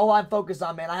 All I'm focused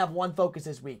on, man, I have one focus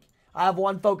this week.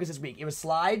 It was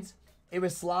slides.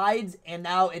 And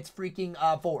now it's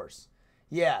freaking fours.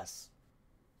 Yes.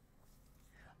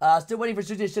 Still waiting for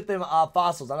Stussy to ship them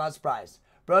fossils. I'm not surprised.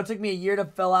 Bro, it took me a year to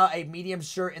fill out a medium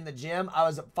shirt in the gym. I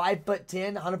was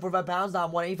 5'10", 145 pounds. Now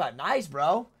I'm 185. Nice,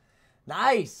 bro.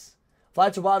 Nice.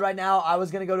 Flights are wild right now. I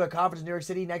was going to go to a conference in New York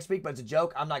City next week, but it's a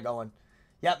joke. I'm not going.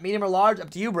 Yep, medium or large? Up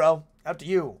to you, bro. Up to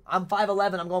you. I'm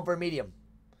 5'11". I'm going for a medium.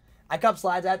 I cup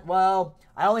slides at, well,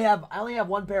 I only have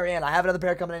one pair in. I have another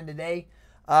pair coming in today,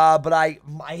 but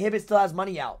my Hibbett still has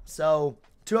money out. So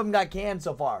 2 of them got canned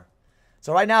so far.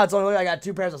 So right now it's only I got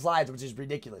 2 pairs of slides, which is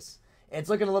ridiculous. It's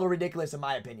looking a little ridiculous in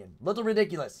my opinion. Little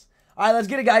ridiculous. All right, let's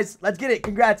get it, guys. Let's get it.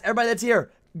 Congrats, everybody that's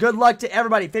here. Good luck to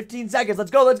everybody. 15 seconds.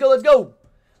 Let's go. Let's go. Let's go.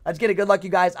 Let's get it. Good luck,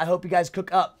 you guys. I hope you guys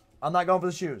cook up. I'm not going for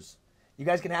the shoes. You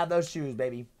guys can have those shoes,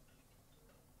 baby.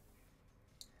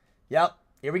 Yep.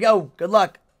 Here we go. Good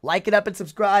luck. Like it up and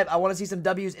subscribe. I want to see some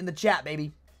W's in the chat,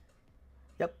 baby.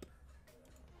 Yep.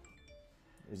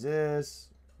 There's this.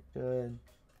 Good.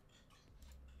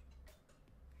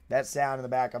 That sound in the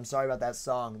back. I'm sorry about that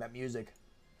song, that music.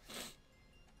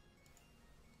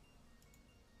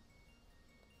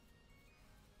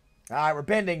 All right, we're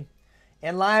pending.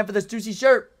 In line for the Stussy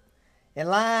shirt. In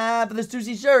line for the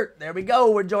Stussy shirt. There we go.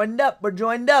 We're joined up. We're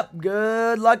joined up.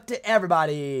 Good luck to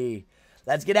everybody.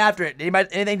 Let's get after it. Anybody,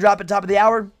 anything drop at top of the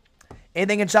hour?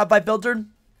 Anything in Shopify filtered?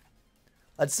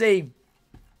 Let's see.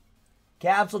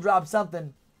 Capsule dropped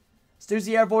something.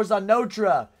 Stussy Air Force on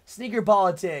Notra. Sneaker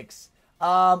Politics.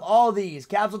 All these.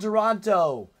 Capsule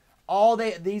Toronto. All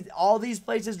these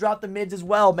places dropped the mids as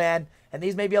well, man. And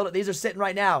these may be able to, these are sitting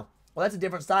right now. Well, that's a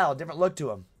different style, different look to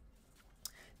them.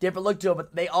 Different look to them,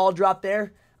 but they all dropped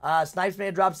there. Snipes may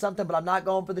have dropped something, but I'm not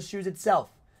going for the shoes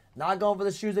itself. Not going for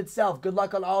the shoes itself. Good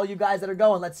luck on all you guys that are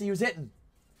going. Let's see who's hitting.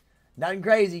 Nothing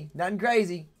crazy. Nothing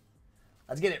crazy.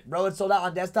 Let's get it. Bro, it's sold out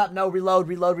on desktop. No, reload,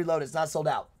 reload, reload. It's not sold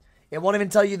out. It won't even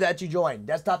tell you that you joined.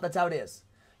 Desktop, that's how it is.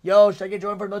 Yo, should I get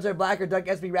Jordan for Military Black or Duck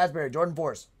SP Raspberry? Jordan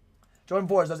 4s. Jordan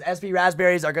 4s. Those SP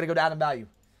Raspberries are going to go down in value.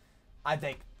 I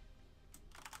think.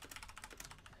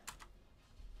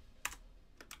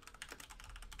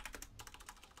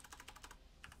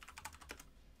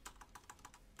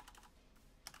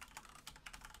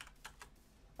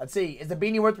 Let's see. Is the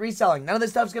beanie worth reselling? None of this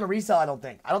stuff's going to resell, I don't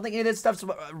think. I don't think any of this stuff's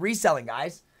reselling,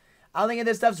 guys. I don't think any of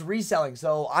this stuff's reselling.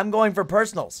 So I'm going for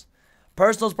personals.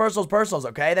 Personals, personals, personals,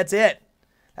 okay? That's it.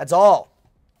 That's all.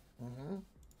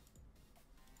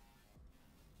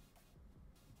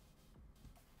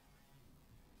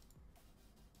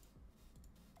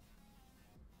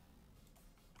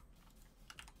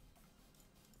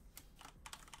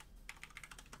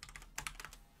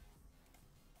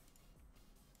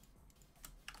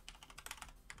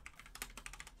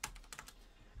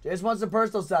 Just want some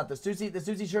personal stuff. The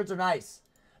Stussy shirts are nice.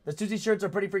 The Stussy shirts are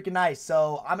pretty freaking nice.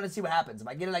 So I'm going to see what happens. If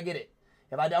I get it, I get it.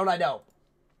 If I don't, I don't.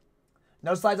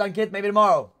 No slides on kits, maybe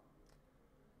tomorrow.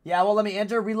 Yeah, well, let me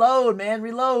enter. Reload, man.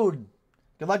 Reload.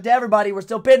 Good luck to everybody. We're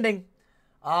still pending.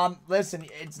 Listen,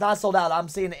 it's not sold out. I'm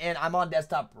seeing the end. I'm on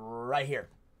desktop right here.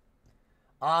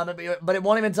 But it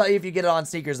won't even tell you if you get it on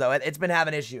sneakers, though. It's been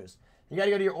having issues. You got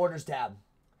to go to your orders tab.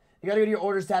 You got to go to your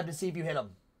orders tab to see if you hit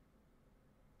them.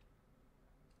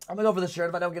 I'm going to go for the shirt.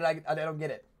 If I don't get it, I don't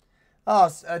get it.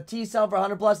 Oh, a tee sell for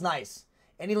 100 plus. Nice.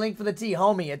 Any link for the tee?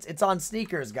 Homie, it's on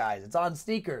sneakers, guys. It's on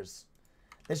sneakers.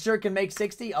 This shirt can make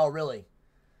 60? Oh, really?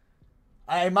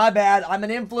 Hey, my bad. I'm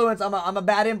an influence. I'm a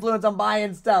bad influence on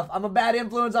buying stuff. I'm a bad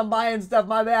influence on buying stuff.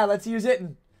 My bad. Let's see who's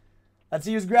hitting. Let's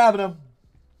see who's grabbing them.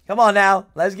 Come on now.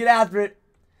 Let's get after it.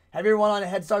 Have you ever won on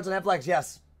head starts on FLX?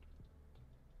 Yes.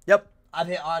 Yep. I've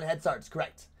hit on head starts.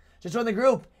 Correct. Just join the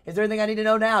group. Is there anything I need to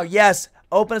know now? Yes.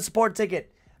 Open a support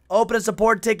ticket. Open a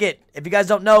support ticket. If you guys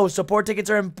don't know, support tickets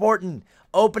are important.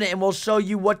 Open it and we'll show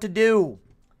you what to do.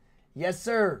 Yes,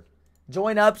 sir.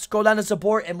 Join up. Scroll down to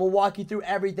support and we'll walk you through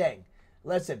everything.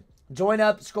 Listen. Join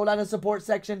up. Scroll down to support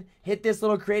section. Hit this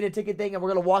little create a ticket thing and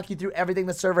we're going to walk you through everything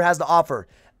the server has to offer.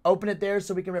 Open it there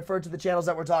so we can refer to the channels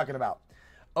that we're talking about.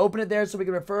 Open it there so we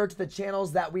can refer to the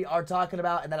channels that we are talking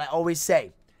about and that I always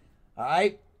say. All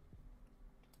right?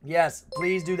 Yes,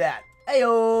 please do that.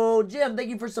 Heyo, Jim, thank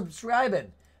you for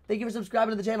subscribing. Thank you for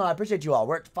subscribing to the channel. I appreciate you all.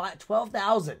 We're at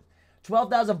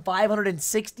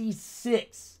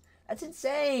 12,566. That's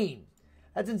insane.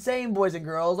 That's insane, boys and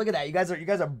girls. Look at that. You guys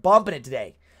are bumping it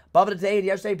today. Bumping it today. And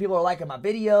yesterday, people are liking my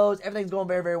videos. Everything's going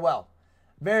very, very well.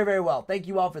 Very, very well. Thank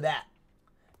you all for that.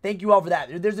 Thank you all for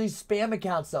that. There's these spam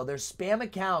accounts, though. There's spam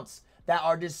accounts that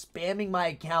are just spamming my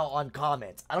account on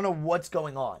comments. I don't know what's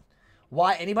going on.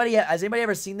 Why? Has anybody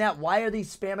ever seen that? Why are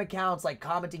these spam accounts, like,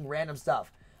 commenting random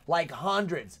stuff? Like,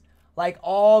 hundreds. Like,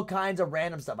 all kinds of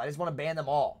random stuff. I just want to ban them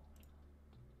all.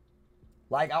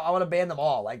 Like, I want to ban them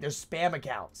all. Like, they're spam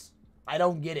accounts. I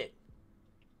don't get it.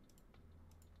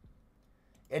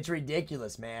 It's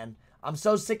ridiculous, man. I'm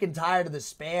so sick and tired of the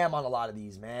spam on a lot of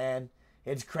these, man.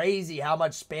 It's crazy how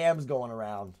much spam's going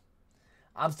around.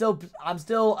 I'm still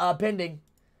pending.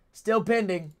 Still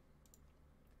pending.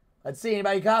 Let's see.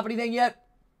 Anybody cop anything yet?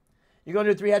 You going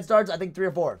to do 3 head starts? I think 3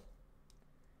 or 4.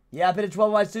 Yeah, I pitted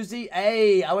 12 wide Stussy.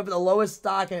 Hey, I went for the lowest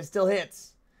stock and it still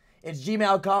hits. It's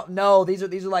Gmail. No, these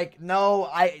are like, no,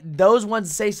 those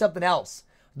ones say something else.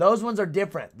 Those ones are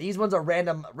different. These ones are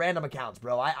random accounts,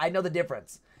 bro. I know the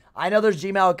difference. I know there's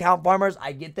Gmail account farmers.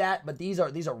 I get that, but these are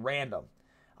random.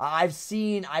 I've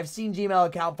seen Gmail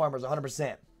account farmers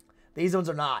 100%. These ones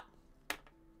are not.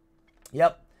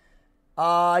 Yep.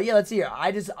 Yeah, let's see here.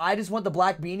 I just want the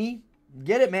black beanie.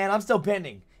 Get it, man. I'm still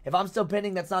pending. If I'm still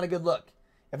pending, that's not a good look.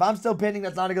 If I'm still pending,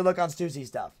 that's not a good look on Stussy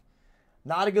stuff.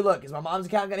 Not a good look. Is my mom's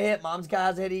account going to hit? Mom's account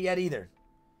hasn't hit yet either.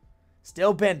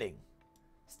 Still pending.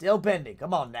 Still pending.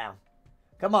 Come on now.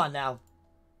 Come on now.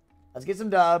 Let's get some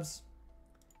dubs.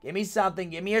 Give me something.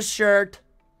 Give me a shirt.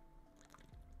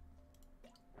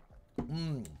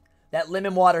 That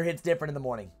lemon water hits different in the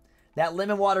morning. That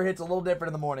lemon water hits a little different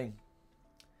in the morning.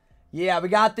 Yeah, we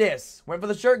got this. Went for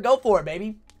the shirt. Go for it,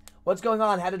 baby. What's going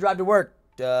on? Had to drive to work.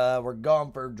 We're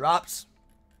going for drops.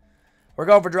 We're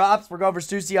going for drops. We're going for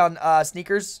Stussy on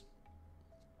sneakers.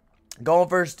 Going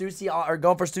for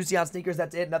Stussy on sneakers.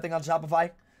 That's it. Nothing on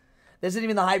Shopify. This isn't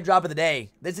even the hype drop of the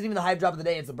day. This isn't even the hype drop of the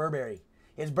day. It's the Burberry.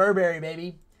 It's Burberry,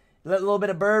 baby. A little bit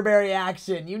of Burberry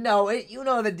action. You know it. You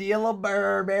know the deal of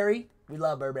Burberry. We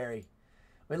love Burberry.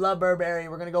 We love Burberry.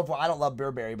 We're going to go for... I don't love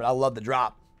Burberry, but I love the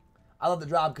drop. I love the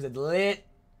drop because it's lit.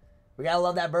 We got to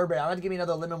love that Burberry. I'm going to give me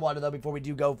another lemon water, though, before we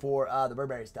do go for the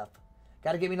Burberry stuff.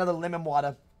 Got to give me another lemon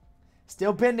water.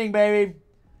 Still pending, baby.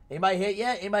 Anybody hit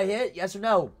yet? Anybody hit? Yes or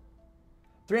no?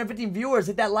 315 viewers.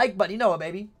 Hit that like button. You know it,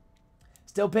 baby.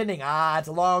 Still pending. It's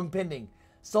a long pending.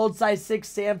 Sold size 6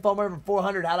 sand foamer for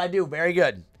 400. How'd I do? Very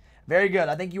good. Very good.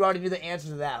 I think you already knew the answer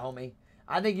to that, homie.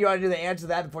 I think you already knew the answer to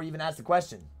that before you even asked the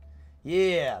question.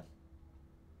 Yeah.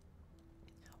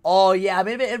 Oh, yeah. I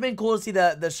mean, it'd been cool to see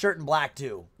the shirt in black,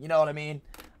 too. You know what I mean?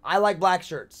 I like black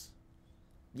shirts.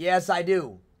 Yes, I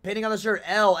do. Pinning on the shirt.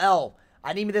 L.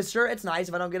 I need me this shirt. It's nice.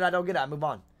 If I don't get it, I don't get it. I move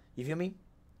on. You feel me?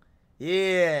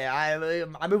 Yeah.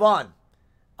 I move on.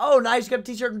 Oh, nice. You got a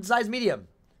t-shirt in size medium.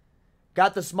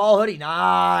 Got the small hoodie.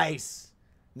 Nice.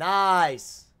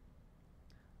 Nice.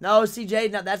 No,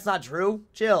 CJ, no, that's not true.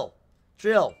 Chill.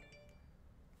 Chill.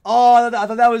 Oh, I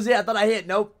thought that was it. I thought I hit.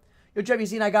 Nope. Yo, Trevor, you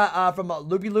seen I got from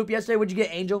Loopy Loop yesterday? What'd you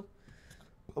get, Angel?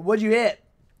 What'd you hit?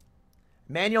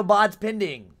 Manual bots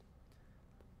pending.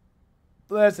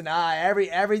 Listen,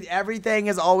 everything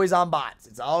is always on bots.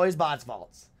 It's always bots'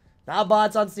 faults. Not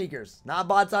bots on sneakers. Not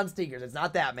bots on sneakers. It's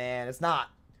not that, man. It's not.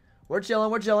 We're chilling.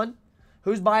 We're chilling.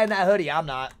 Who's buying that hoodie? I'm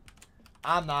not.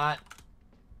 I'm not.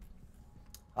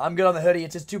 I'm good on the hoodie.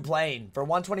 It's just too plain. For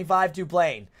 125, too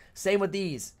plain. Same with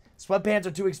these. Sweatpants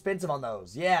are too expensive on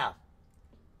those. Yeah.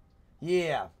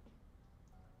 Yeah.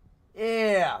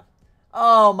 Yeah.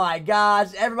 Oh my gosh.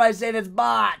 Everybody's saying it's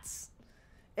bots.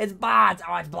 It's bots.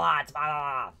 Oh, it's bots.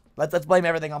 Ah. Let's blame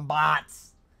everything on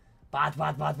bots.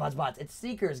 Bots. It's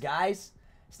sneakers, guys.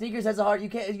 Sneakers has a hard. You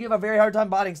have a very hard time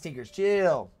botting sneakers.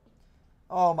 Chill.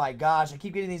 Oh my gosh. I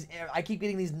keep getting these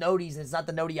noties, and it's not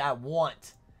the nodie I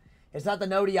want. It's not the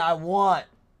nodie I want.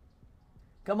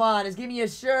 Come on, just give me a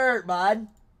shirt, bud.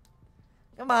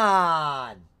 Come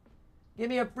on. Give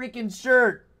me a freaking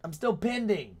shirt. I'm still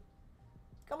pending.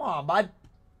 Come on, bud.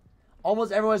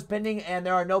 Almost everyone's pending, and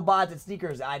there are no bots at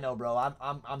sneakers. I know, bro.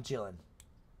 I'm chilling.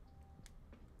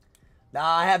 Nah,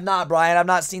 I have not, Brian. I've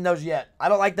not seen those yet. I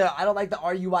don't like the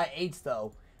RUI8s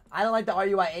though. I don't like the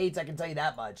RUI8s. I can tell you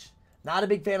that much. Not a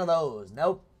big fan of those.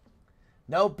 Nope.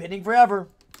 Nope. Pending forever.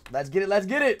 Let's get it. Let's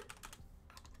get it.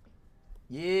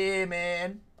 Yeah,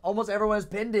 man. Almost everyone's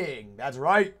pending. That's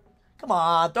right. Come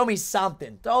on. Throw me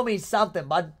something. Throw me something,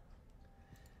 bud.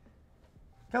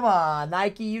 Come on,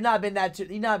 Nike. You not been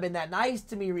that nice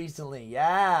to me recently.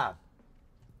 Yeah.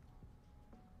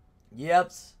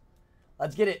 Yep.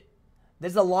 Let's get it. This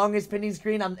is the longest pending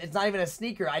screen. It's not even a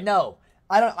sneaker. I know.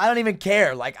 I don't even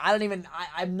care. Like,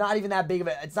 I'm not even that big of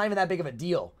a, it's not even that big of a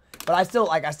deal. But I still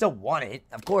want it.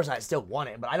 Of course I still want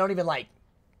it. But I don't even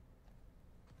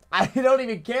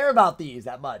care about these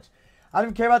that much. I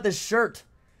don't even care about this shirt.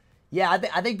 Yeah,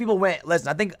 I think people went, listen,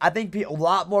 I think a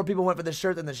lot more people went for the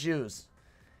shirt than the shoes.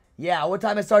 Yeah, what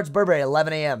time it starts? Burberry,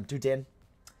 11 a.m., 210.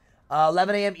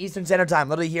 11 a.m. Eastern Standard Time,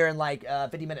 literally here in like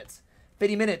 50 minutes.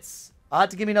 50 minutes. I'll have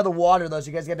to give me another water, though, so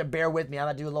you guys got to bear with me. I'm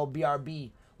going to do a little BRB.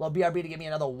 A little BRB to give me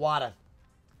another water.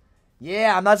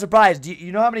 Yeah, I'm not surprised. Do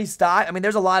you know how many stock? I mean,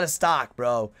 there's a lot of stock,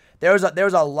 bro. There's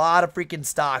a lot of freaking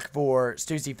stock for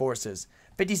Stussy Forces.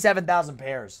 57,000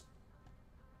 pairs.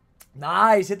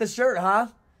 Nice. Hit the shirt, huh?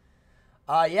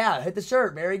 Yeah, hit the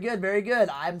shirt. Very good, very good.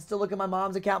 I'm still looking at my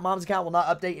mom's account. Mom's account will not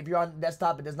update. If you're on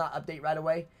desktop, it does not update right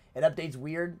away. It updates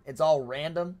weird. It's all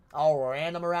random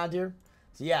around here.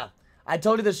 So, yeah. I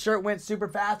told you the shirt went super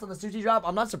fast on the Stussy drop.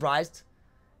 I'm not surprised.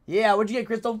 Yeah, what'd you get,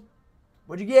 Crystal?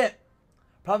 What'd you get?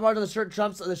 Profit margin on the shirt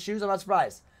trumps the shoes. I'm not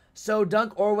surprised. So,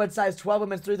 Dunk Orwood size 12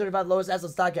 women's 335 lowest S on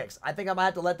StockX. I think I might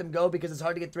have to let them go because it's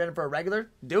hard to get 300 for a regular.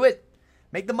 Do it.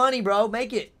 Make the money, bro.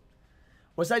 Make it.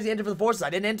 What size did you enter for the Forces?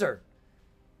 I didn't enter.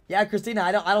 Yeah, Christina,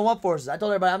 I don't want Forces. I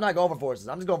told everybody I'm not going for Forces.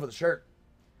 I'm just going for the shirt.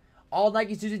 All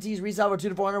Nike Stussy tees resell for $200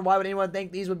 to $400. Why would anyone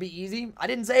think these would be easy? I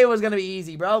didn't say it was going to be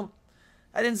easy, bro.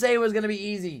 I didn't say it was going to be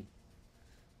easy.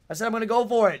 I said I'm going to go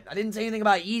for it. I didn't say anything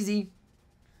about easy.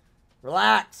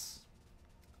 Relax.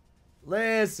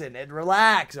 Listen and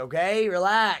relax, okay?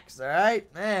 Relax, all right?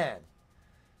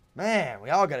 Man, we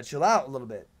all got to chill out a little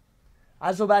bit.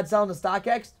 I feel bad selling the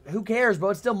StockX. Who cares,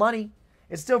 bro? It's still money.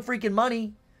 It's still freaking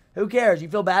money. Who cares? You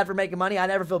feel bad for making money? I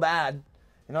never feel bad.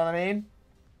 You know what I mean?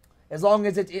 As long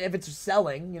as if it's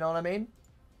selling, you know what I mean?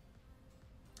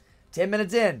 10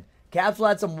 minutes in. Capsule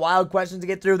had some wild questions to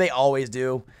get through. They always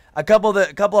do. A couple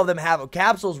of them have.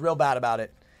 Capsule's real bad about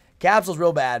it. Capsule's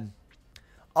real bad.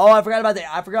 Oh, I forgot about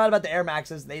the Air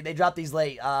Maxes. They dropped these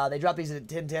late. They dropped these at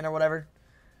 10:10 or whatever.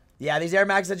 Yeah, these Air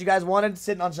Maxes that you guys wanted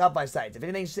sitting on Shopify sites. If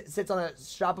anything sits on a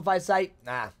Shopify site,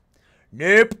 nah.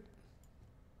 Nope.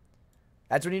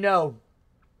 That's when you know.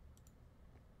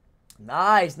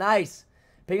 Nice, nice.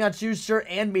 Pinning on shoes, shirt,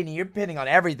 and beanie. You're pinning on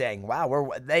everything.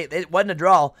 Wow, it wasn't a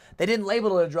draw. They didn't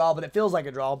label it a draw, but it feels like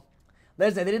a draw.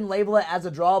 Listen, they didn't label it as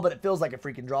a draw, but it feels like a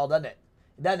freaking draw, doesn't it?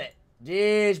 Doesn't it?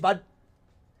 Jeez, bud.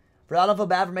 I don't feel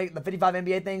bad for making the 55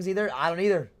 NBA things either. I don't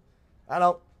either. I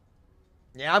don't.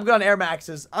 Yeah, I'm good on Air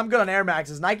Maxes. I'm good on Air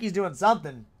Maxes. Nike's doing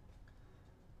something.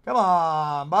 Come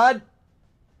on, bud.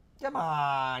 Come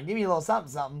on. Give me a little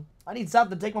something, something. I need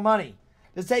something. Take my money.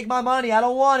 Just take my money. I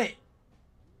don't want it.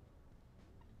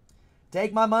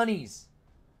 Take my monies.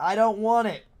 I don't want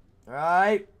it. All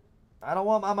right? I don't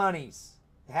want my monies.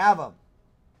 Have them.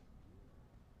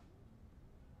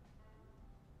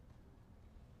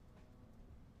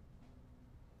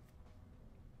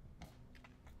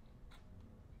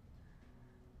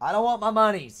 I don't want my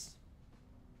monies.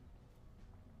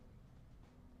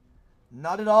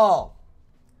 Not at all.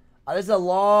 This is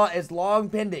it's long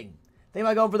pending. Think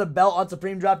about going for the belt on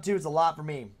Supreme Drop 2. It's a lot for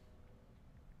me.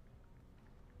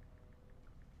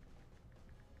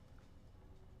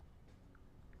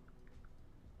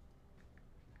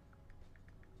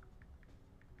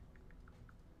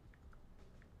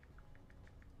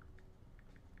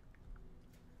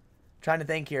 Trying to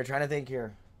think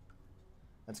here.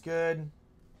 That's good.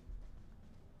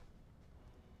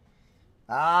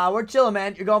 We're chilling,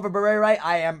 man. You're going for Burberry, right?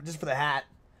 I am, just for the hat.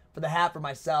 For the hat for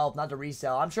myself, not to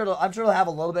resell. I'm sure it'll have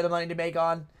a little bit of money to make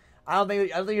on. I don't think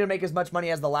you're gonna make as much money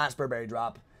as the last Burberry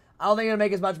drop. I don't think you're gonna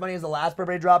make as much money as the last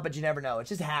Burberry drop, but you never know. It's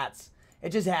just hats.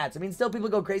 It's just hats. I mean, still people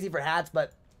go crazy for hats,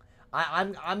 but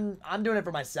I'm doing it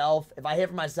for myself. If I hit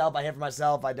for myself, I hit for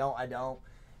myself. I don't.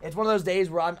 It's one of those days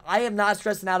where I am not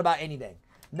stressing out about anything.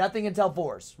 Nothing until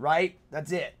force, right?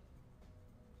 That's it.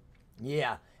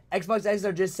 Yeah. Xbox X's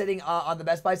are just sitting on the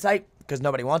Best Buy site because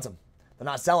nobody wants them. They're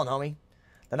not selling, homie.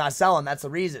 They're not selling. That's the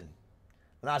reason.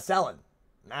 They're not selling.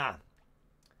 Nah.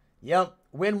 Yep.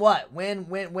 Win what?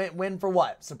 Win for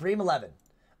what? Supreme 11.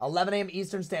 11 a.m.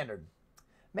 Eastern Standard.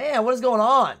 Man, what is going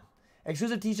on?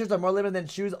 Exclusive t-shirts are more limited than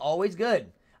shoes. Always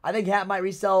good. I think hat might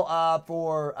resell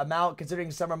for amount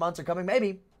considering summer months are coming.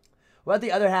 Maybe. What about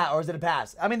the other hat, or is it a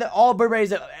pass? I mean, all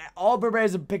Burberry's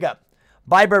a pickup.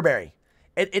 Buy Burberry.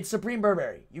 It's Supreme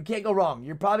Burberry. You can't go wrong.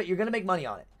 You're gonna make money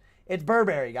on it. It's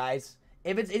Burberry, guys.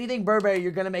 If it's anything Burberry,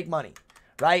 you're gonna make money,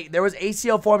 right? There was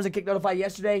ACL forms and Kick Notify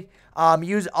yesterday.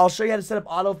 I'll show you how to set up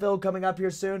autofill coming up here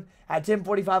soon. At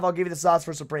 10:45, I'll give you the sauce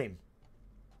for Supreme.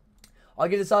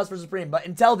 But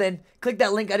until then, click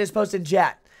that link I just posted in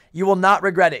chat. You will not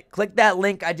regret it. Click that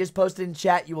link I just posted in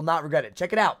chat. You will not regret it.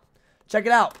 Check it out.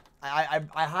 I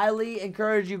highly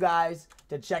encourage you guys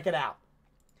to check it out.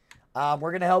 We're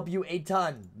going to help you a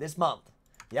ton this month.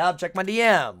 Yep, check my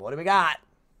DM. What do we got?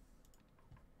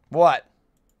 What?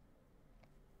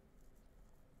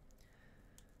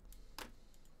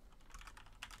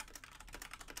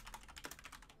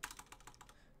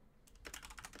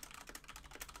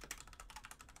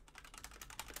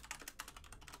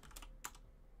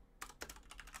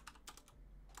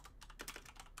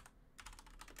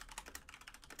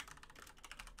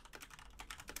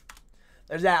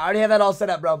 There's that. I already have that all set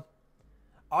up, bro.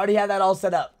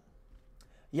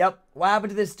 Yep. What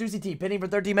happened to this Stussy tee? Pinning for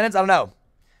 13 minutes? I don't know.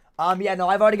 Yeah, no,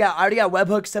 I already got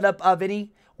webhooks set up,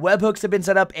 Vinny. Webhooks have been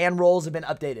set up and roles have been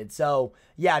updated. So,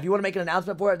 yeah, if you want to make an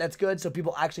announcement for it, that's good so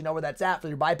people actually know where that's at for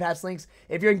your bypass links.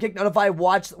 If you're in Kick Notify,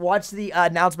 watch the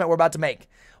announcement we're about to make.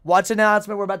 Watch the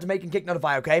announcement we're about to make in Kick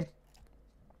Notify, okay?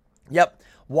 Yep.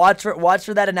 Watch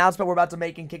for that announcement we're about to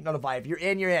make in Kick Notify. If you're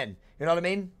in, you're in. You know what I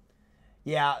mean?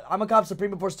 Yeah, I'm a cop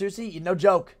Supreme before Stussy. No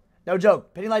joke.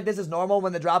 Pinning like this is normal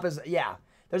when the drop is, yeah.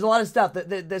 There's a lot of stuff.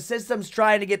 The system's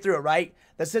trying to get through it, right?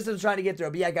 The system's trying to get through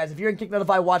it. But yeah, guys, if you're in Kick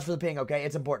Notify, watch for the ping, okay?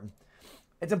 It's important.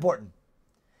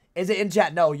 Is it in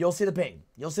chat? No, you'll see the ping.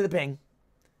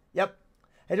 Yep.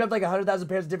 They dropped like 100,000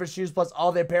 pairs of different shoes plus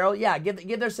all the apparel. Yeah,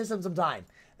 give their system some time.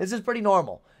 This is pretty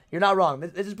normal. You're not wrong.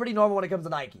 This is pretty normal when it comes to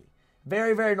Nike.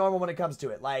 Very, very normal when it comes to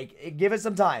it. Like, give it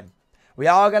some time. We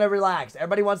all gotta relax.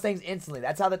 Everybody wants things instantly.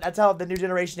 That's how the new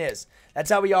generation is. That's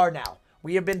how we are now.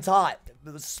 We have been taught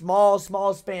small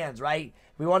spans, right?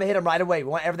 We want to hit them right away. We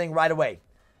want everything right away.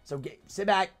 So sit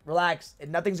back, relax,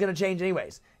 and nothing's gonna change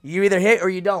anyways. You either hit or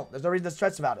you don't. There's no reason to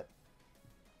stress about it.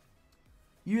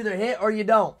 You either hit or you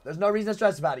don't. There's no reason to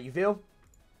stress about it. You feel?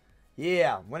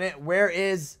 Yeah. Where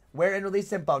in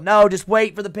release info? No, just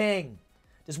wait for the ping.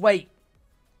 Just wait.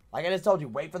 Like I just told you,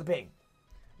 wait for the ping.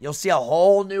 You'll see a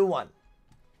whole new one.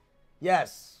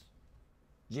 Yes.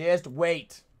 Just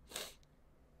wait.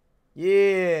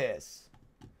 Yes.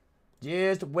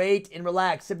 Just wait and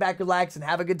relax. Sit back, relax, and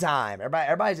have a good time.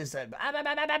 Everybody's just said,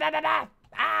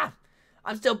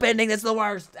 I'm still pending. That's the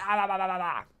worst.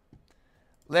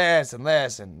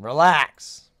 Listen.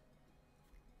 Relax.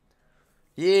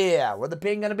 Yeah, where the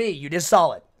ping gonna be? You just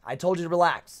saw it. I told you to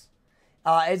relax.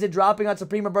 Is it dropping on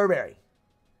Supreme or Burberry?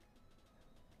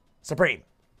 Supreme.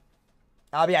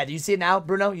 Yeah, do you see it now,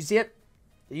 Bruno? You see it?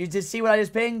 Did you just see what I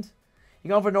just pinged? You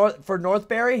going for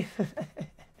Northberry?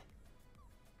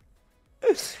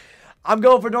 I'm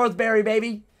going for Northberry,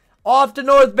 baby. Off to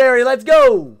Northberry. Let's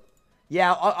go.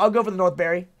 Yeah, I'll go for the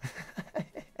Northberry.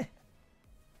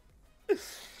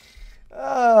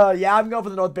 Yeah, I'm going for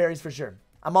the Northberries for sure.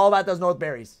 I'm all about those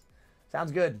Northberries.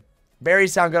 Sounds good.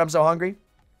 Berries sound good. I'm so hungry.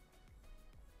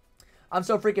 I'm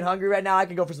so freaking hungry right now. I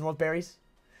can go for some Northberries.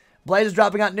 Blaze is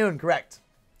dropping at noon. Correct.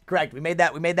 We made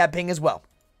that ping as well.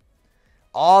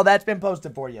 All that's been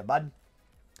posted for you, bud.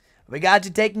 We got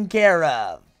you taken care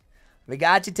of.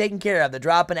 They're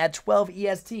dropping at 12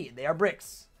 EST. They are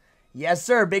bricks. Yes,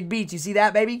 sir. Big beats. You see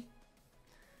that, baby?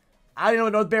 I don't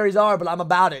even know what Northberries are, but I'm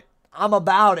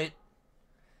about it.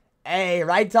 Hey,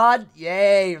 right, Todd?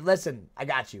 Yay. Listen, I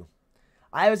got you.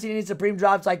 I haven't seen any Supreme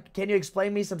drops. Like, can you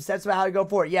explain me some sets about how to go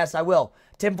for it? Yes, I will.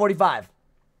 10:45.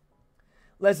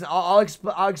 Listen, I'll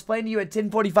explain to you at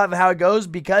 10:45 how it goes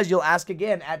because you'll ask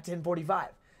again at 10:45.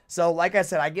 So, like I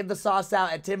said, I give the sauce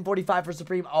out at 10:45 for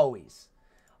Supreme always.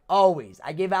 Always.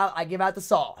 I give out the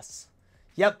sauce.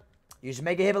 Yep. You should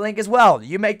make a Hibbit link as well.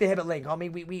 You make the Hibbit link,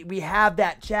 homie. We have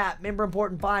that chat. Remember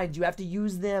important finds. You have to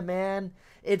use them, man.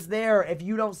 It's there. If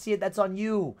you don't see it, that's on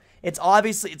you. It's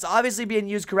obviously being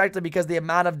used correctly because the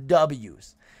amount of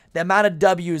W's. The amount of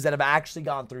W's that have actually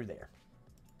gone through there.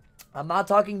 I'm not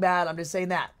talking bad. I'm just saying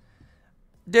that.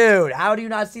 Dude, how do you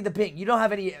not see the ping? You don't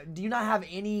have any... Do you not have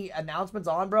any announcements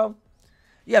on, bro?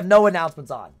 You have no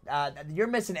announcements on. You're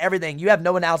missing everything. You have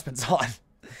no announcements on.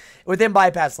 Within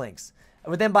bypass links.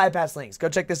 Within bypass links. Go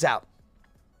check this out.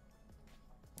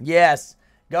 Yes.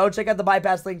 Go check out the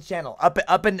bypass links channel.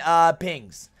 Up in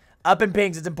pings. Up in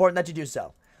pings. It's important that you do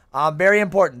so. Very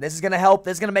important. This is going to help.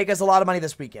 This is going to make us a lot of money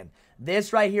this weekend.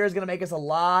 This right here is going to make us a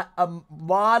lot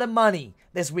of money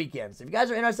this weekend. So if you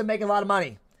guys are interested in making a lot of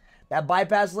money, that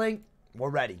bypass link, we're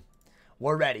ready.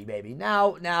 We're ready, baby.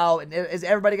 Now, is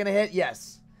everybody going to hit?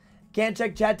 Yes. Can't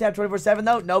check chat tab 24/7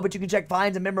 though? No, but you can check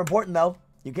fines and member important though.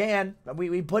 You can.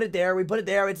 We put it there. We put it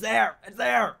there. It's there. It's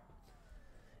there.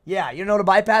 Yeah, you know what a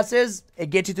bypass is? It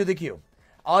gets you through the queue.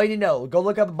 All you need to know, go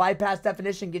look up a bypass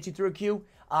definition, get you through a queue.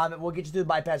 We'll get you through the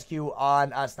bypass queue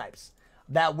on Snipes.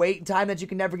 That wait time that you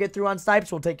can never get through on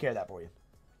Snipes, we'll take care of that for you.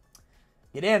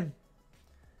 Get in.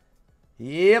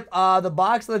 Yep. The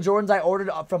box of the Jordans I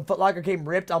ordered from Foot Locker came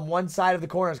ripped on one side of the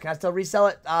corners. Can I still resell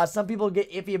it? Some people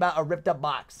get iffy about a ripped up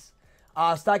box.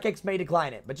 StockX may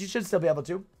decline it, but you should still be able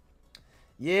to.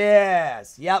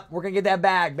 Yes. Yep. We're going to get that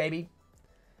bag, baby.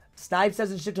 Snipes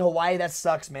doesn't ship to Hawaii. That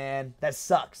sucks, man. That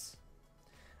sucks.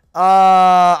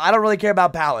 I don't really care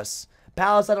about Palace.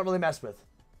 Palace, I don't really mess with.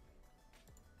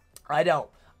 I don't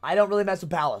really mess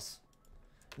with Palace.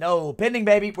 No, pending,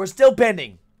 baby. We're still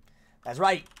pending. That's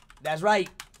right. That's right.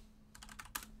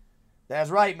 That's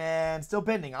right, man. Still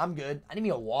pending. I'm good. I need me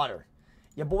a water.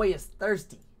 Your boy is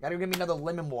thirsty. Gotta give me another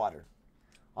lemon water.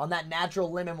 On that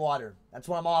natural lemon water. That's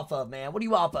what I'm off of, man. What are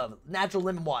you off of? Natural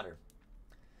lemon water.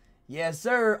 Yes,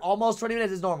 sir. Almost 20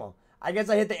 minutes is normal. I guess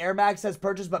I hit the Air Max says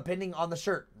purchase but pending on the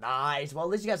shirt. Nice. Well,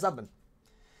 at least you got something.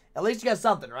 At least you got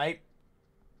something, right?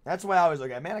 That's the way I always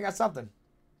look at it. Man, I got something.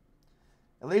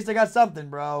 At least I got something,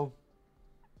 bro.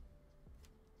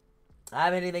 I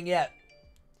haven't anything yet.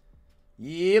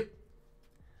 Yep.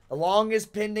 The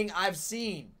longest pending I've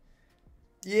seen.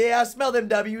 Yeah, I smell them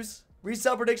W's.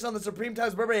 Resale prediction on the Supreme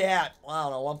Times Burberry hat. Well, I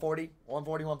don't know, 140,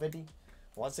 140, 150,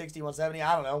 160, 170.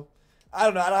 I don't know. I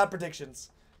don't have predictions.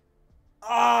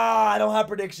 I don't have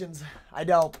predictions. I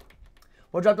don't.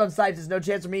 What dropped on Snipes? There's no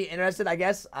chance for me. Interested, I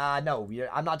guess? No.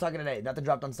 I'm not talking today. Nothing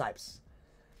dropped on Snipes.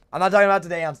 I'm not talking about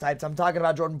today on Snipes. I'm talking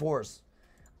about Jordan 4s.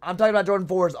 I'm talking about Jordan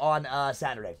 4s on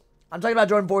Saturday. I'm talking about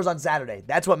Jordan 4s on Saturday.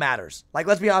 That's what matters. Like,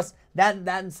 let's be honest. That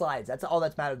and slides. That's all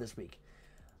that's mattered this week.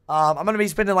 I'm going to be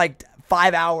spending like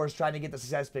 5 hours trying to get the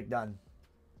success pick done.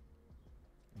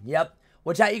 Yep.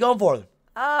 Which hat you going for?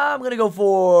 I'm going to go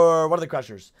for one of the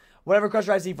crushers. Whatever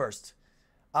crusher I see first.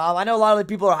 I know a lot of the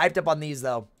people are hyped up on these,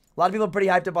 though. A lot of people are pretty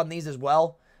hyped up on these as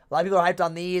well. A lot of people are hyped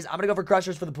on these. I'm going to go for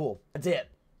crushers for the pool. That's it.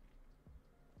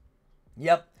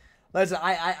 Yep. Listen,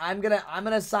 I'm going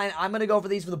to go for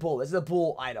these for the pool. This is a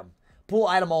pool item. Pool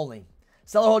item only.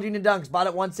 Seller hold Union Dunks. Bought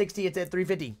at 160. It's at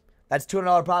 350. That's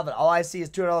 $200 profit. All I see is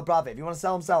 $200 profit. If you want to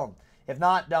sell them, sell them. If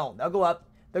not, don't. They'll go up.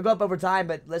 They'll go up over time,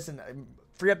 but listen,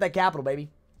 free up that capital, baby.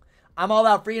 I'm all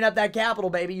about freeing up that capital,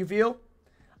 baby. You feel?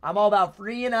 I'm all about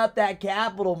freeing up that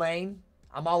capital, man.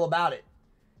 I'm all about it.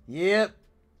 Yep.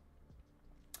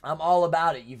 I'm all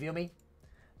about it. You feel me?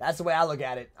 That's the way I look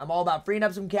at it. I'm all about freeing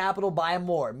up some capital, buying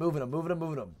more, moving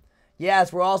them.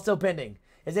 Yes, we're all still pending.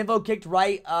 Is info kicked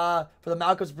right for the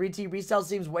Malcolm's free tee? Resale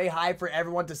seems way high for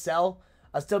everyone to sell.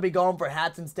 I'll still be going for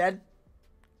hats instead.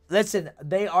 Listen,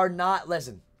 they are not.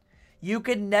 Listen, you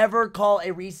can never call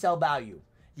a resale value.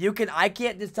 I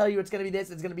can't just tell you it's going to be this,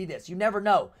 it's going to be this. You never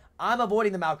know. I'm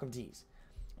avoiding the Malcolm tees.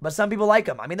 But some people like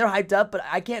them. I mean, they're hyped up, but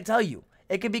I can't tell you.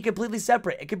 It could be completely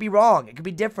separate. It could be wrong. It could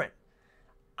be different.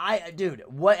 Dude,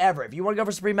 whatever. If you want to go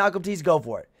for Supreme Malcolm tees, go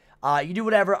for it. You do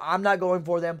whatever. I'm not going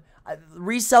for them.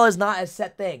 Resell is not a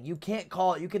set thing. You can't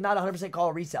call it. You cannot 100% call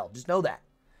a resell. Just know that.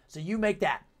 So you make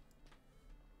that.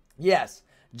 Yes.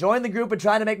 Join the group and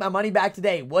try to make my money back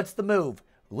today. What's the move?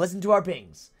 Listen to our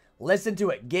pings. Listen to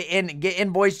it. Get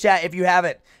in voice chat if you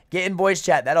haven't. Get in voice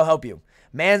chat. That'll help you.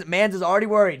 Mans is already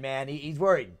worried, man. He's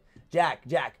worried. Jack,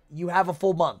 you have a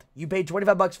full month. You paid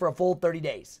 $25 for a full 30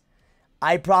 days.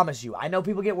 I promise you. I know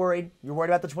people get worried. You're worried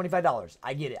about the $25.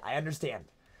 I get it. I understand.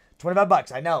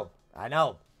 $25. I know.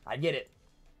 I get it.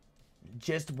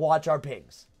 Just watch our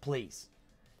pings, please.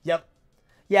 Yep.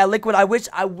 Yeah, Liquid, I wish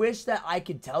that I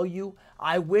could tell you.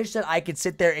 I wish that I could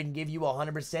sit there and give you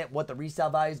 100% what the resale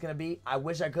value is going to be. I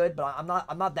wish I could, but I'm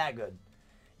not that good.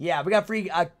 Yeah, we got free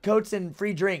coats and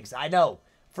free drinks. I know.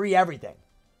 Free everything.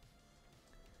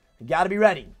 You got to be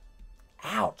ready.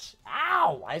 Ouch.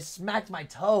 Ow. I smacked my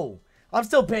toe. I'm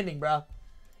still pending, bro.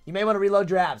 You may want to reload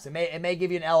your apps. It may give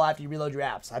you an L after you reload your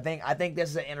apps. I think this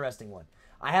is an interesting one.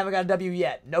 I haven't got a W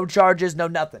yet. No charges, no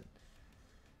nothing.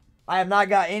 I have not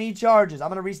got any charges. I'm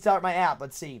going to restart my app.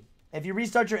 Let's see. If you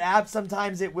restart your app,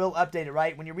 sometimes it will update it,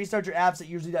 right? When you restart your apps, it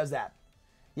usually does that.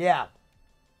 Yeah.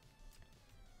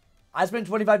 I spent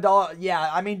 $25. Yeah,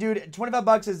 I mean, dude,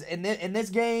 $25 is in this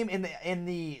game, in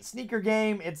the sneaker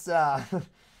game, it's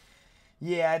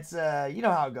yeah, it's you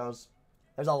know how it goes.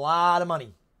 There's a lot of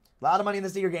money. A lot of money in the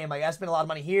sneaker game. Like, I spent a lot of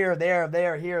money here,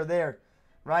 there, here, there.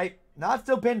 Right? Not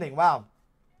still pending. Wow.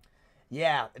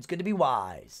 Yeah, it's good to be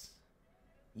wise.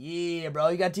 Yeah, bro.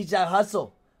 You got to teach that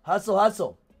hustle. Hustle,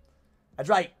 hustle. That's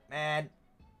right, man.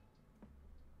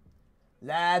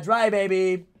 That's right,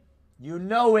 baby. You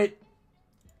know it.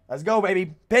 Let's go,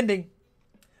 baby. Pending.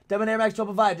 Devin Air Max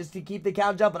 5 just to keep the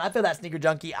account jumping. I feel that, Sneaker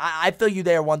Junkie. I feel you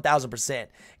there 1,000%.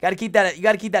 Got to keep that. You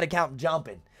got to keep that account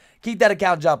jumping. Keep that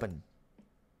account jumping.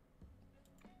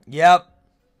 Yep.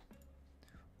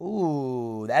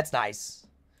 Ooh, that's nice.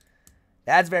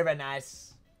 That's very, very nice.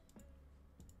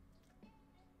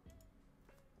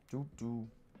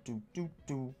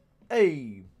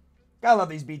 Hey. Gotta love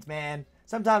these beats, man.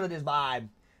 Sometimes I just vibe.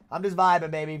 I'm just vibing,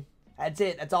 baby. That's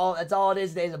it. That's all it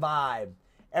is today is a vibe.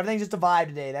 Everything's just a vibe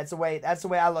today. That's the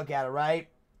way I look at it, right?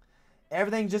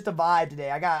 Everything's just a vibe today.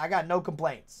 I got no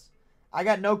complaints. I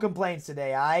got no complaints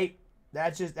today, alright?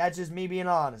 That's just me being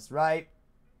honest, right?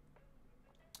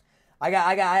 I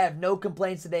have no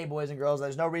complaints today, boys and girls.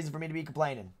 There's no reason for me to be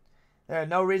complaining. There's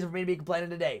no reason for me to be complaining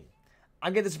today.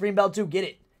 I'm getting the Supreme Belt too. Get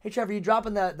it. Hey, Trevor, you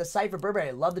dropping the site for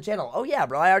Burberry. Love the channel. Oh, yeah,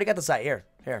 bro. I already got the site. Here.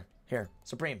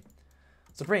 Supreme.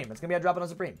 It's going to be a dropping on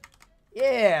Supreme.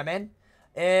 Yeah, man.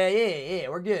 Yeah.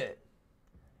 We're good.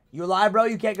 You alive, bro?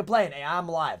 You can't complain. Hey, I'm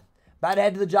alive. About to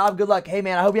head to the job. Good luck. Hey,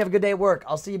 man, I hope you have a good day at work.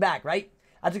 I'll see you back, right?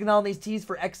 I took on these tees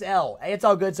for XL. Hey, it's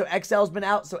all good. So XL's been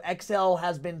out. So XL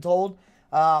has been told.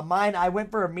 Mine, I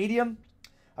went for a medium.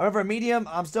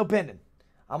 I'm still pending.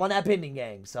 I'm on that pending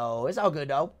gang. So it's all good,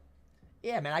 though.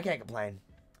 Yeah, man, I can't complain.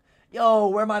 Yo,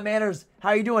 where are my manners? How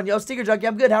are you doing? Yo, Sticker Junkie,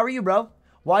 I'm good. How are you, bro?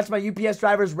 Watch my UPS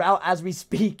driver's route as we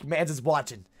speak. Mans is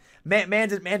watching.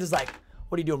 Mans is like,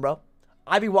 what are you doing, bro?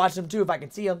 I be watching him, too, if I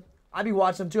can see him. I be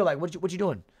watching him, too. Like, what you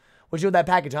doing? What you doing with that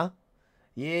package, huh?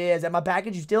 Yeah, is that my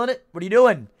package? You stealing it? What are you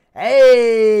doing?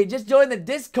 Hey, just join the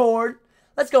Discord.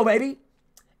 Let's go, baby.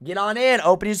 Get on in.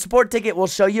 Open your support ticket. We'll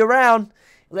show you around.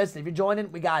 Listen, if you're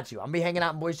joining, we got you. I'm going to be hanging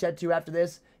out in Boys Shed, too, after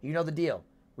this. You know the deal.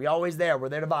 We always there. We're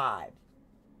there to vibe.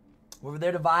 We're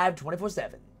there to vibe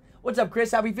 24/7. What's up,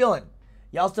 Chris? How we feeling?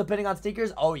 Y'all still pinning on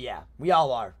sneakers? Oh, yeah. We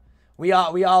all are. We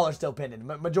all are still pinning.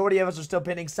 Majority of us are still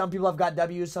pinning. Some people have got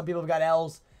W's. Some people have got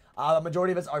L's. The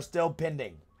majority of us are still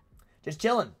pinning. Just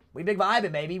chilling. We big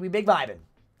vibing, baby. We big vibing.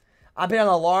 I'm pinning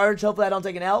on a large. Hopefully I don't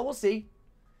take an L. We'll see.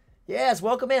 Yes,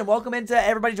 welcome in. Welcome into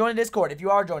everybody joining Discord. If you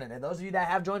are joining. And those of you that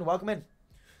have joined, welcome in.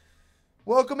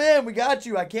 Welcome in. We got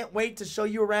you. I can't wait to show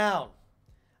you around.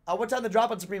 What time the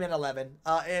drop on Supreme at 11?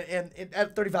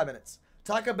 At 35 minutes.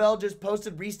 Taco Bell just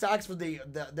posted restocks for I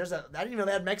didn't even know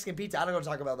they had Mexican pizza. I don't go to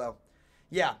Taco Bell though.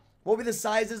 Yeah. What will be the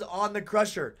sizes on the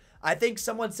Crusher? I think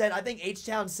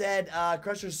H-Town said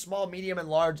Crusher's small, medium, and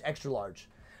large, extra large.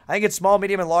 I think it's small,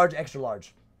 medium, and large, extra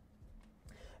large.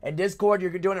 And Discord,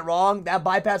 you're doing it wrong. That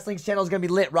bypass links channel is going to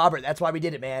be lit, Robert. That's why we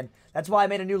did it, man. That's why I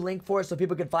made a new link for it so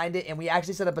people can find it. And we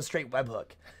actually set up a straight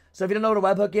webhook. So if you don't know what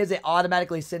a webhook is, it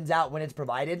automatically sends out when it's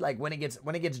provided, like when it gets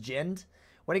ginned.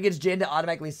 When it gets ginned, it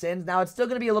automatically sends. Now, it's still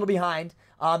going to be a little behind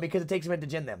because it takes a minute to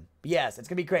gin them. But yes, it's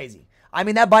going to be crazy. I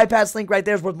mean, that bypass link right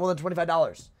there is worth more than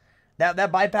 $25.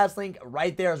 That bypass link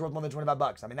right there is worth more than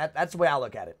 $25. I mean, that's the way I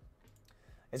look at it.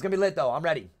 It's going to be lit, though. I'm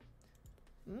ready.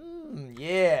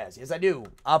 Yes, I do.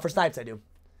 For Snipes, I do.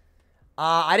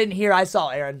 I didn't hear. I saw,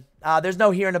 Aaron. There's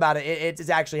no hearing about it. It's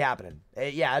actually happening.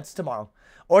 Yeah, it's tomorrow.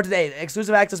 Or today.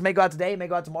 Exclusive access may go out today, may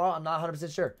go out tomorrow. I'm not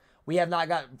 100% sure. We have not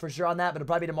got for sure on that, but it'll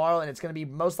probably be tomorrow, and it's going to be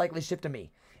most likely shipped to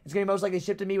me. It's going to be most likely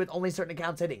shipped to me with only certain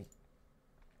accounts hitting.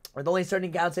 With only certain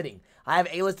accounts hitting. I have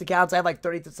A-list accounts. I have like